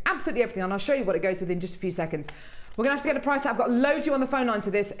everything. Absolutely everything. And I'll show you what it goes with in just a few seconds. We're going to have to get a price out. I've got loads of you on the phone line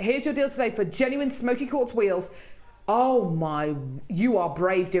to this. Here's your deal today for genuine smoky quartz wheels. Oh my, you are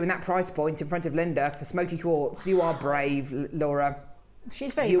brave doing that price point in front of Linda for smoky quartz. You are brave, Laura.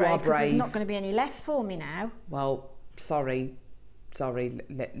 She's very brave because there's not going to be any left for me now. Well, sorry,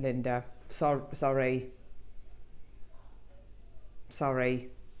 Linda. Sorry,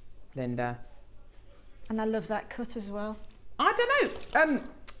 Linda. And I love that cut as well. I don't know.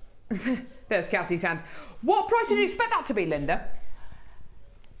 There's Cassie's hand. What price did you expect that to be, Linda?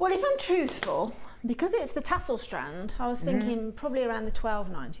 Well, if I'm truthful, because it's the tassel strand, I was thinking probably around the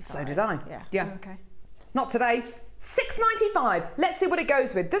 $12.95. So did I. Yeah. Okay. Not today. $6.95. Let's see what it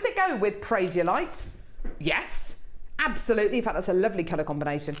goes with. Does it go with Praise Your Light? Yes, absolutely. In fact, that's a lovely colour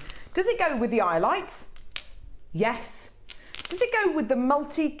combination. Does it go with the eye light? Yes. Does it go with the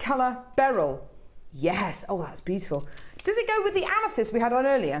multicolour beryl? Yes. Oh, that's beautiful. Does it go with the amethyst we had on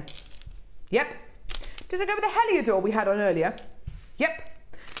earlier? Yep. Does it go with the heliodor we had on earlier? Yep.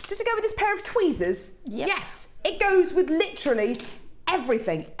 Does it go with this pair of tweezers? Yep. Yes. It goes with literally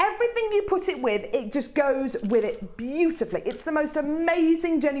everything. Everything you put it with, it just goes with it beautifully. It's the most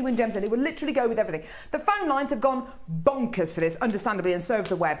amazing genuine gemstone. It will literally go with everything. The phone lines have gone bonkers for this, understandably, and so have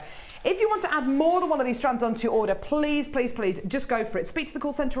the web. If you want to add more than one of these strands onto your order, please, please, please, just go for it. Speak to the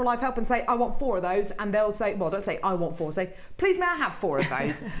call centre or Live Help and say, I want 4 of those, and they'll say, well, don't say, I want 4, say, please may I have 4 of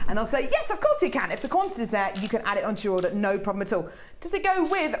those? And they'll say, yes, of course you can. If the quantity's there, you can add it onto your order, no problem at all. Does it go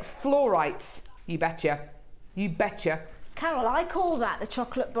with fluorite? You betcha. You betcha. Carol, I call that the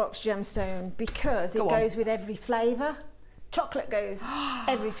chocolate box gemstone because it goes with every flavour. Chocolate goes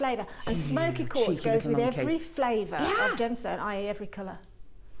every flavour. And smoky quartz goes with every flavour of gemstone, i.e. every colour.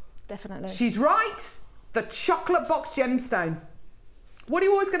 Definitely. She's right. The chocolate box gemstone. What are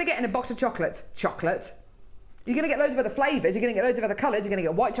you always going to get in a box of chocolates? Chocolate. You're going to get loads of other flavours. You're going to get loads of other colours. You're going to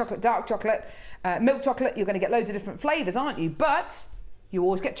get white chocolate, dark chocolate, milk chocolate. You're going to get loads of different flavours, aren't you? But you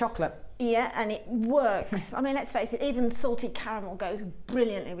always get chocolate. Yeah, and it works. I mean, let's face it, even salted caramel goes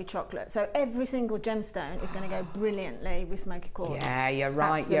brilliantly with chocolate. So every single gemstone is going to go brilliantly with smoky quartz. Yeah, you're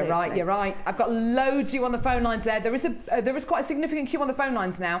right, you're right, you're right. I've got loads of you on the phone lines there. There is quite a significant queue on the phone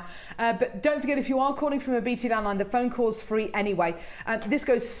lines now. But don't forget, if you are calling from a BT landline, the phone call's free anyway. This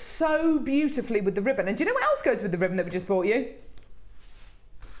goes so beautifully with the ribbon. And do you know what else goes with the ribbon that we just bought you?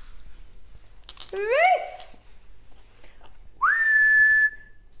 This!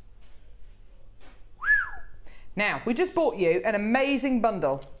 Now, we just bought you an amazing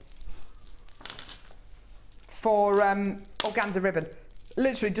bundle for organza ribbon.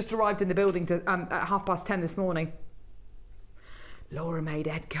 Literally just arrived in the building at 10:30 this morning. Laura made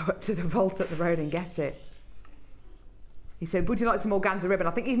Ed go up to the vault up the road and get it. He said, would you like some organza ribbon?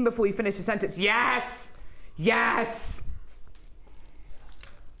 I think even before you finished the sentence, yes! Yes!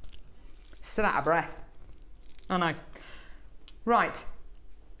 Still out of breath. I know. Right.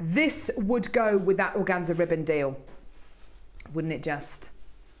 This would go with that organza ribbon deal, wouldn't it just?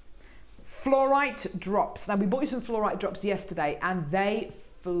 Fluorite drops. Now, we bought you some fluorite drops yesterday and they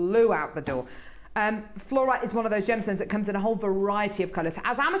flew out the door. Fluorite is one of those gemstones that comes in a whole variety of colours.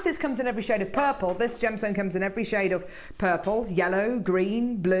 As amethyst comes in every shade of purple, this gemstone comes in every shade of purple, yellow,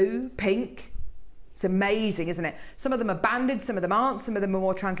 green, blue, pink. It's amazing, isn't it? Some of them are banded, some of them aren't, some of them are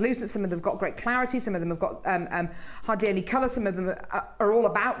more translucent, some of them have got great clarity, some of them have got hardly any colour, some of them are all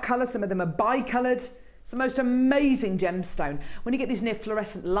about colour, some of them are bi-coloured. It's the most amazing gemstone. When you get these near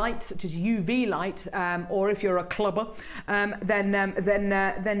fluorescent lights, such as UV light, or if you're a clubber, then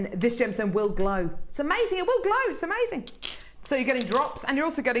this gemstone will glow. It's amazing, it will glow, it's amazing. So you're getting drops and you're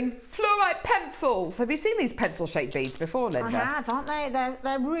also getting fluorite pencils. Have you seen these pencil-shaped beads before, Linda? I have, aren't they?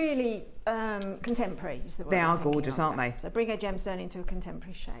 They're really contemporary. Is the word they are gorgeous, aren't they? So bring a gemstone into a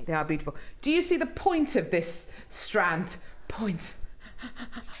contemporary shape. They are beautiful. Do you see the point of this strand? Point.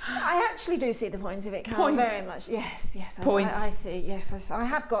 I actually do see the point of it, Carol, very much. Yes, yes. Point. I see, yes. I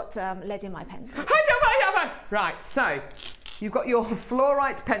have got lead in my pencil. Right, so you've got your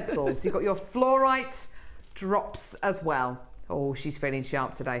fluorite pencils. You've got your fluorite drops as well. Oh, she's feeling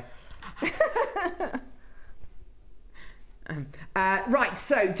sharp today. Right,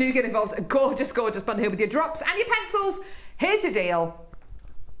 so do get involved. A gorgeous, gorgeous bundle here with your drops and your pencils. Here's your deal.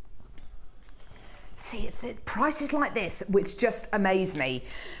 See, it's the prices like this which just amaze me,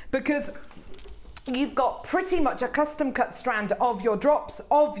 because you've got pretty much a custom cut strand of your drops,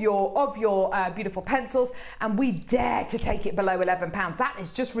 of your beautiful pencils, and we dare to take it below £11. That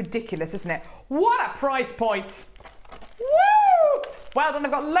is just ridiculous, isn't it? What a price point! Woo! Well done.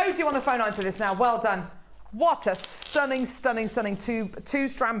 I've got loads of you on the phone lines for this now. Well done. What a stunning, stunning, stunning two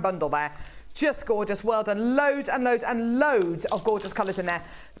strand bundle there. Just gorgeous. Well done. Loads and loads and loads of gorgeous colours in there.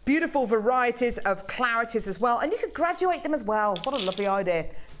 Beautiful varieties of clarities as well. And you could graduate them as well. What a lovely idea.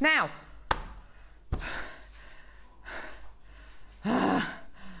 Now,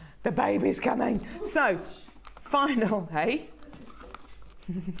 the baby's coming. So, final, hey?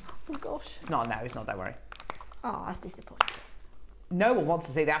 Oh gosh. It's not, no, it's not, don't worry. Oh, that's disappointing. No one wants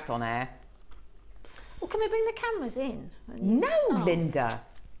to see that on air. Well, can we bring the cameras in? No, Linda.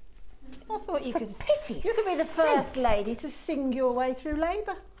 I thought you could. For pity's You could be the first lady to sing your way through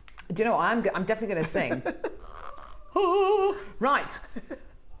labour. Do you know what? I'm definitely going to sing. Right.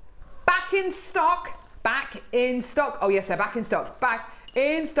 Back in stock. Back in stock. Oh, yes, they're back in stock. Back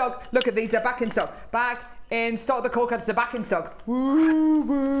in stock. Look at these. They're back in stock. Back in stock. The cord cutters are back in stock. Woo,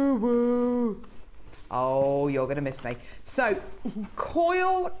 woo, woo. Oh, you're going to miss me. So,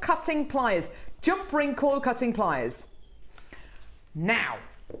 coil cutting pliers. Jump ring coil cutting pliers. Now,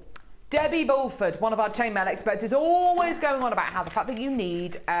 Debbie Bulford, one of our chainmail experts, is always going on about how the fact that you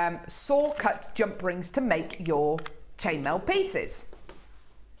need saw cut jump rings to make your chainmail pieces.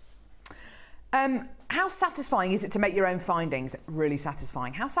 How satisfying is it to make your own findings? Really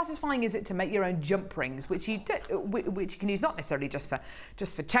satisfying. How satisfying is it to make your own jump rings, which you can use not necessarily just for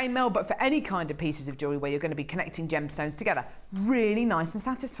chainmail, but for any kind of pieces of jewellery where you're going to be connecting gemstones together. Really nice and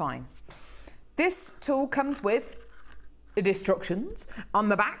satisfying. This tool comes with instructions on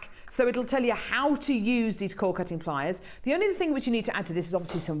the back, so it'll tell you how to use these core cutting pliers. The only thing which you need to add to this is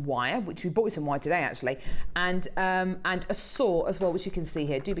obviously some wire, which we bought you some wire today actually, and a saw as well, which you can see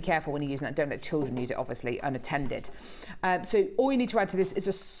here. Do be careful when you're using that. Don't let children use it, obviously, unattended. So all you need to add to this is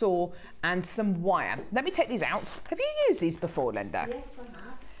a saw and some wire. Let me take these out. Have you used these before, Linda? Yes, I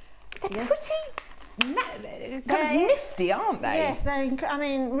have. They're pretty kind of nifty, aren't they? Yes, they're I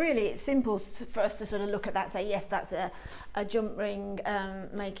mean, really, it's simple for us to sort of look at that, say, yes, that's a jump ring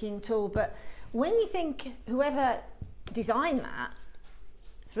making tool. But when you think whoever designed that,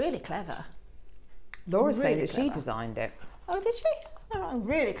 it's really clever. Laura's really saying that clever. she designed it. Oh, did she? Oh,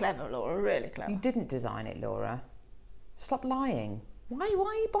 really clever, Laura, really clever. You didn't design it, Laura. Stop lying. Why are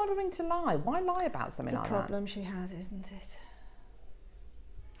you bothering to lie? Why lie about something like that? It's a problem she has, isn't it?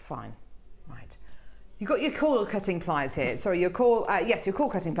 Fine. Right. You've got your core cutting pliers here. Sorry, your core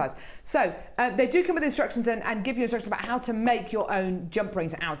cutting pliers. So they do come with instructions and give you instructions about how to make your own jump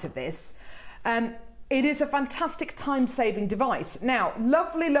rings out of this. It is a fantastic time-saving device. Now,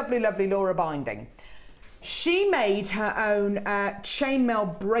 lovely, lovely, lovely Laura Binding. She made her own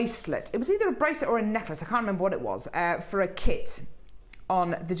chainmail bracelet. It was either a bracelet or a necklace. I can't remember what it was, for a kit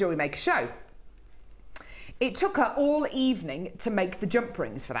on the Jewellery Maker show. It took her all evening to make the jump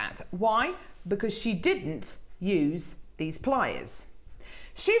rings for that. Why? Because she didn't use these pliers.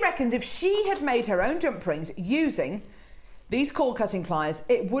 She reckons if she had made her own jump rings using these core cutting pliers,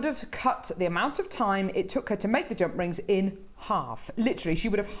 it would have cut the amount of time it took her to make the jump rings in half. Literally, it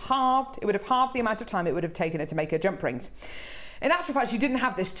would have halved the amount of time it would have taken her to make her jump rings. In actual fact, she didn't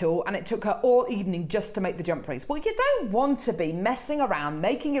have this tool and it took her all evening just to make the jump rings. Well, you don't want to be messing around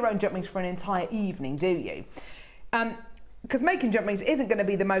making your own jump rings for an entire evening, do you? Because making jump rings isn't going to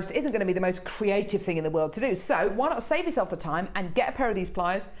be the most creative thing in the world to do. So why not save yourself the time and get a pair of these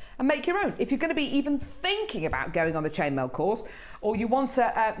pliers and make your own? If you're going to be even thinking about going on the chainmail course, or you want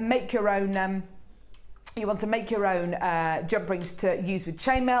to make your own jump rings to use with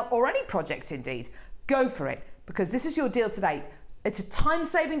chainmail or any project indeed, go for it, because this is your deal today. It's a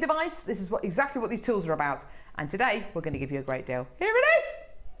time-saving device. This is exactly what these tools are about. And today we're going to give you a great deal. Here it is,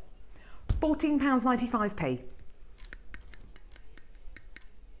 £14.95p.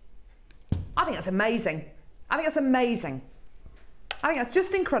 I think that's amazing. I think that's amazing. I think that's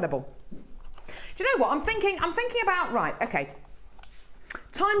just incredible. Do you know what I'm thinking? I'm thinking about, right, okay,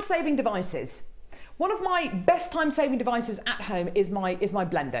 time-saving devices. One of my best time-saving devices at home is my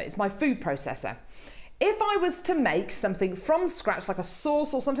blender. It's my food processor. If I was to make something from scratch, like a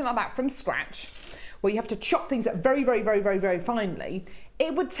sauce or something like that from scratch, where you have to chop things up very, very, very, very, very finely,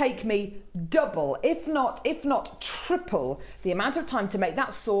 it would take me double, if not triple, the amount of time to make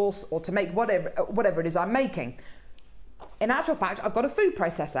that sauce or to make whatever it is I'm making. In actual fact, I've got a food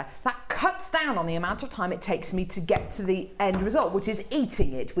processor that cuts down on the amount of time it takes me to get to the end result, which is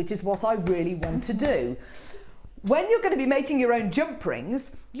eating it, which is what I really want to do. When you're going to be making your own jump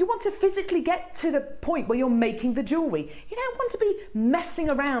rings, you want to physically get to the point where you're making the jewellery. You don't want to be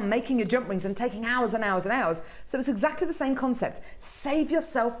messing around making your jump rings and taking hours and hours and hours. So it's exactly the same concept. Save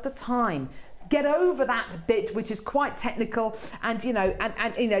yourself the time. Get over that bit which is quite technical and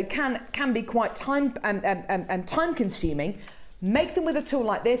can be quite time consuming. Make them with a tool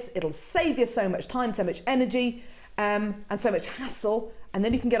like this. It'll save you so much time, so much energy, and so much hassle. And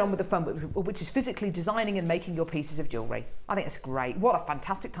then you can get on with the fun, which is physically designing and making your pieces of jewellery. I think it's great. What a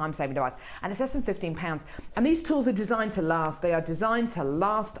fantastic time-saving device. And it's less than £15. And these tools are designed to last. They are designed to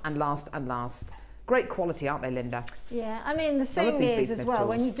last and last and last. Great quality, aren't they, Linda? Yeah, I mean, the thing is as well,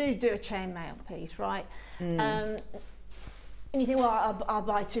 when you do a chainmail piece, right, and you think, well, I'll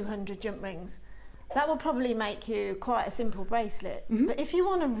buy 200 jump rings. That will probably make you quite a simple bracelet. But if you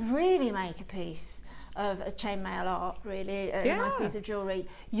want to really make a piece of a chainmail art, really, a nice piece of jewellery,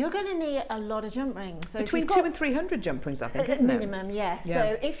 you're going to need a lot of jump rings. So between 200 and 300 jump rings, I think, isn't it? Minimum, yeah.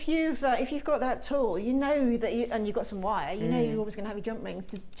 So if you've got that tool, you know that and you've got some wire, you know you're always going to have your jump rings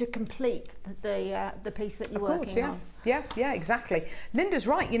to complete the piece that you're working on. Yeah, exactly. Linda's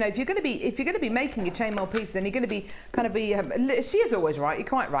right. You know, if you're going to be making a chainmail piece, then you're going to be she is always right. You're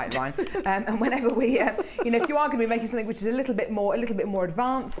quite right, Ryan. And whenever we, if you are going to be making something which is a little bit more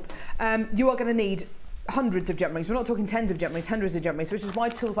advanced, you are going to need hundreds of jump rings. We're not talking tens of jump rings, hundreds of jump rings, which is why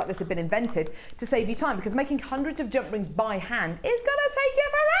tools like this have been invented to save you time, because making hundreds of jump rings by hand is going to take you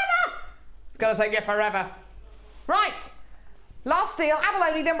forever. It's going to take you forever. Right. Last deal,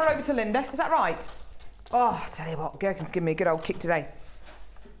 abalone, then we're over to Linda. Is that right? Oh, I tell you what, Gherkin's giving me a good old kick today.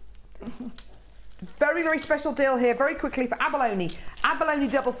 Very, very special deal here, very quickly for abalone. Abalone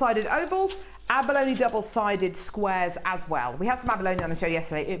double-sided ovals, abalone double-sided squares as well. We had some abalone on the show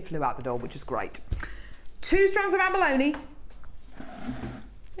yesterday. It flew out the door, which is great. 2 strands of abalone.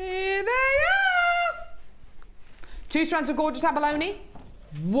 Here they are. 2 strands of gorgeous abalone.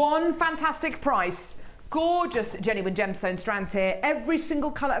 1 fantastic price. Gorgeous genuine gemstone strands here. Every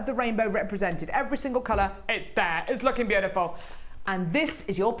single colour of the rainbow represented. Every single colour, it's there. It's looking beautiful. And this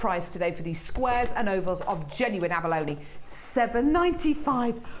is your price today for these squares and ovals of genuine abalone.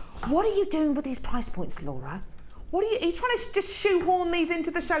 $7.95. What are you doing with these price points, Laura? Are you trying to just shoehorn these into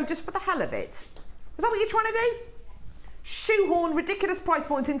the show just for the hell of it? Is that what you're trying to do? Shoehorn ridiculous price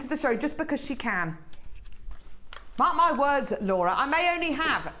points into the show just because she can. Mark my words, Laura, I may only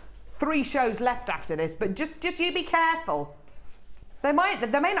have 3 shows left after this, but just you be careful. They may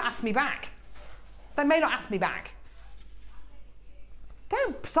not ask me back. They may not ask me back.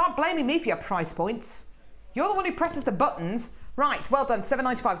 Don't start blaming me for your price points. You're the one who presses the buttons. Right, well done,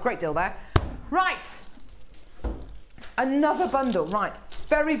 $7.95, great deal there. Right, another bundle, right.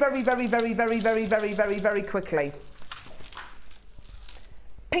 Very, very, very, very, very, very, very, very, very quickly.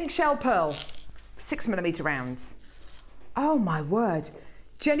 Pink shell pearl, 6mm rounds. Oh my word.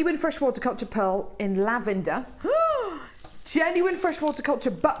 Genuine freshwater culture pearl in lavender. Genuine freshwater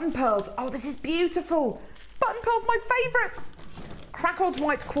culture button pearls. Oh, this is beautiful. Button pearls, my favourites. Crackled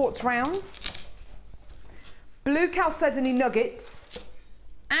white quartz rounds. Blue chalcedony nuggets.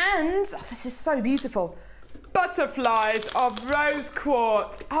 And, oh, this is so beautiful. Butterflies of rose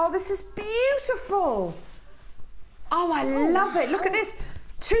quartz. Oh, this is beautiful. Oh, I love it. Look at this.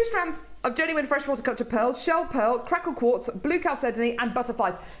 2 strands of genuine freshwater culture pearl, shell pearl, crackled quartz, blue chalcedony and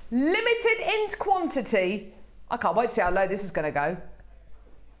butterflies. Limited in quantity. I can't wait to see how low this is going to go.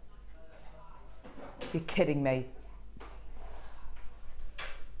 You're kidding me.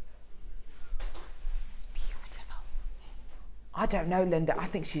 It's beautiful. I don't know, Linda. I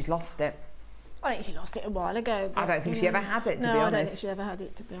think she's lost it. I think she lost it a while ago. I don't think she ever had it, to be honest. No, I don't think she ever had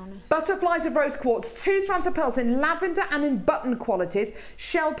it, to be honest. Butterflies of rose quartz, 2 strands of pearls in lavender and in button qualities.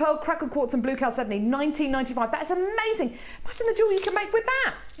 Shell pearl, crackled quartz and blue chalcedony, $19.95. That is amazing. Imagine the jewel you can make with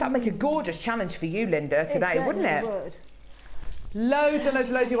that. That would make a gorgeous challenge for you, Linda, today, wouldn't it? Would. Loads and loads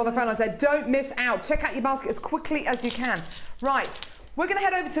and loads of you on the phone line said, don't miss out. Check out your basket as quickly as you can. Right, we're going to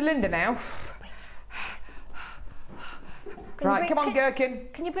head over to Linda now. Right, come on, Gherkin.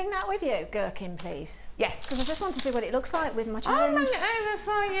 Can you bring that with you, Gherkin, please? Yes. Because I just want to see what it looks like with my challenge. I'll bring it over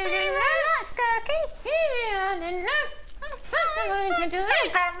for you. That's Gherkin. You want to do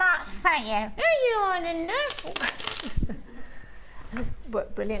it. Very much, thank you. You want to know. This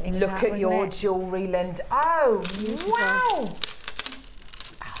worked brilliantly. Look at your jewellery, Linda. Oh, beautiful. Wow. Oh,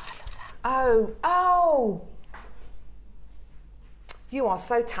 I love that. Oh. You are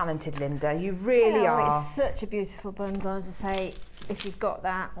so talented, Linda. You really are. It's such a beautiful bundle. As I say, if you've got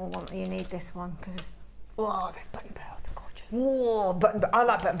that or want, you need this one because those button pearls are gorgeous. Whoa, I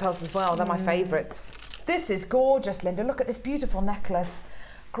like button pearls as well. They're my favourites. This is gorgeous, Linda. Look at this beautiful necklace.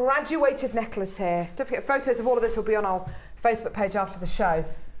 Graduated necklace here. Don't forget, photos of all of this will be on our Facebook page after the show.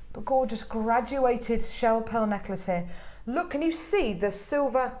 But gorgeous graduated shell pearl necklace here. Look, can you see the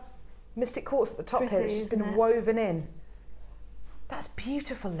silver mystic quartz at the top here that's just been woven in? That's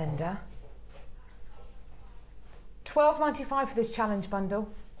beautiful, Linda. $12.95 for this challenge bundle.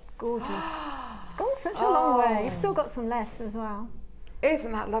 Gorgeous. It's gone such a long way. You've still got some left as well.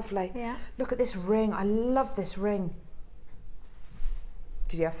 Isn't that lovely? Yeah. Look at this ring. I love this ring.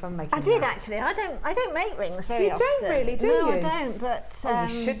 Did you have fun making I did actually. I don't make rings very often. You don't really, do you? No, I don't. But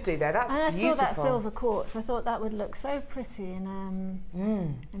you should do that. That's beautiful. And I saw that silver quartz. I thought that would look so pretty in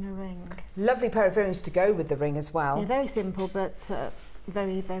a ring. Lovely pair of earrings to go with the ring as well. Yeah, very simple, but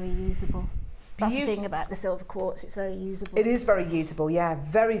very, very usable. That's the thing about the silver quartz. It's very usable. It is very usable. Yeah,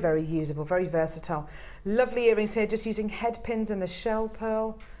 very, very usable. Very versatile. Lovely earrings here, just using head pins and the shell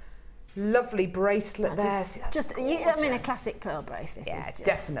pearl. Lovely bracelet there. I mean, a classic pearl bracelet. Yeah,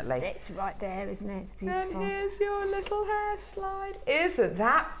 definitely. It's right there, isn't it? It's beautiful. And here's your little hair slide. Isn't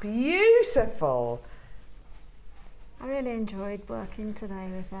that beautiful? I really enjoyed working today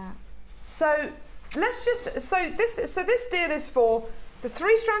with that. So let's just this deal is for the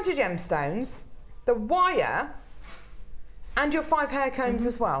 3 strands of gemstones, the wire, and your 5 hair combs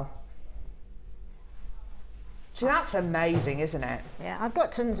as well. So that's amazing, isn't it? Yeah, I've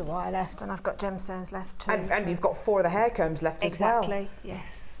got tons of wire left and I've got gemstones left too. And you've got 4 of the hair combs left as well. Exactly,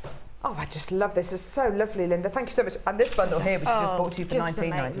 yes. Oh, I just love this. It's so lovely, Linda. Thank you so much. And this bundle here, which I just bought to you for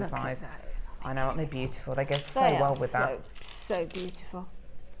 $19.95. I know, aren't they beautiful? They go so well with that. So beautiful.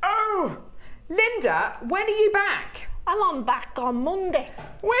 Oh, Linda, when are you back? I'm back on Monday.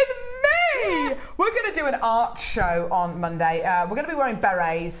 With me! We're going to do an art show on Monday. We're going to be wearing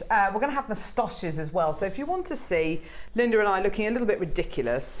berets. We're going to have moustaches as well. So if you want to see Linda and I looking a little bit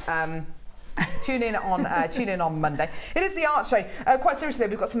ridiculous, tune in on Monday. It is the art show. Quite seriously,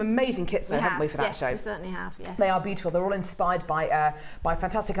 we've got some amazing kits there, haven't we, for that show? Yes, we certainly have, yes. They are beautiful. They're all inspired by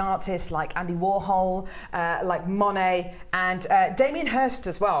fantastic artists like Andy Warhol, like Monet, and Damien Hirst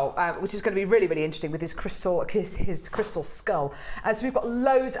as well, which is going to be really, really interesting with his crystal skull. So we've got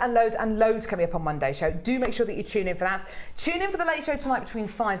loads and loads and loads coming up on Monday show. Do make sure that you tune in for that. Tune in for the late show tonight between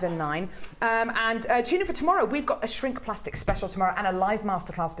 5 and 9. And tune in for tomorrow. We've got a shrink plastic special tomorrow and a live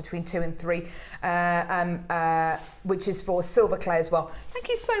masterclass between 2 and 3. Which is for silver clay as well. Thank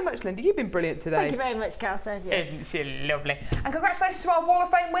you so much, Linda. You've been brilliant today. Thank you very much, Carol. Isn't she lovely? And congratulations to our Wall of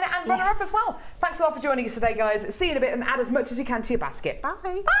Fame winner and runner-up as well. Thanks a lot for joining us today, guys. See you in a bit and add as much as you can to your basket. Bye.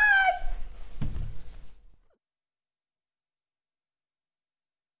 Bye.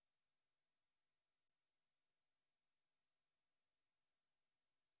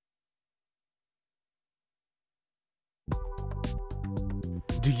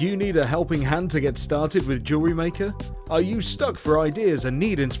 Do you need a helping hand to get started with Jewellery Maker? Are you stuck for ideas and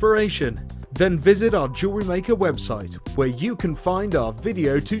need inspiration? Then visit our Jewellery Maker website, where you can find our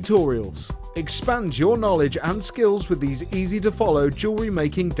video tutorials. Expand your knowledge and skills with these easy-to-follow jewellery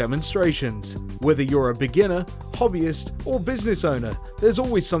making demonstrations. Whether you're a beginner, hobbyist, or business owner, there's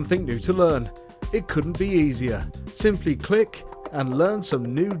always something new to learn. It couldn't be easier. Simply click and learn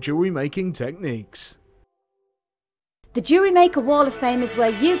some new jewellery making techniques. The Jewellery Maker Wall of Fame is where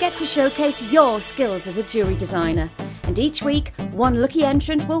you get to showcase your skills as a jewellery designer. And each week, one lucky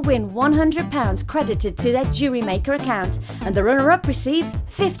entrant will win £100 credited to their Jewellery Maker account, and the runner-up receives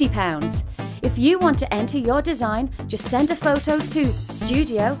 £50. If you want to enter your design, just send a photo to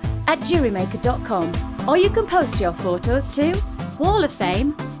studio@jewellerymaker.com, or you can post your photos to Wall of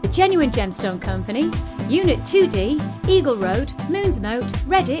Fame, The Genuine Gemstone Company, Unit 2D, Eagle Road, Moonsmote,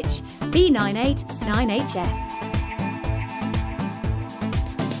 Redditch, B989HF.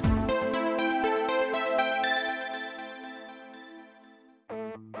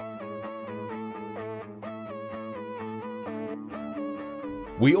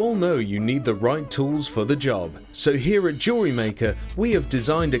 We all know you need the right tools for the job, so here at Jewellery Maker we have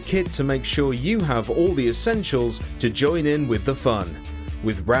designed a kit to make sure you have all the essentials to join in with the fun.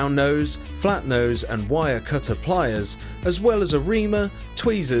 With round nose, flat nose and wire cutter pliers, as well as a reamer,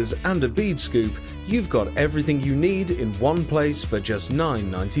 tweezers and a bead scoop, you've got everything you need in one place for just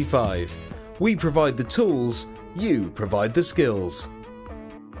 $9.95. We provide the tools, you provide the skills.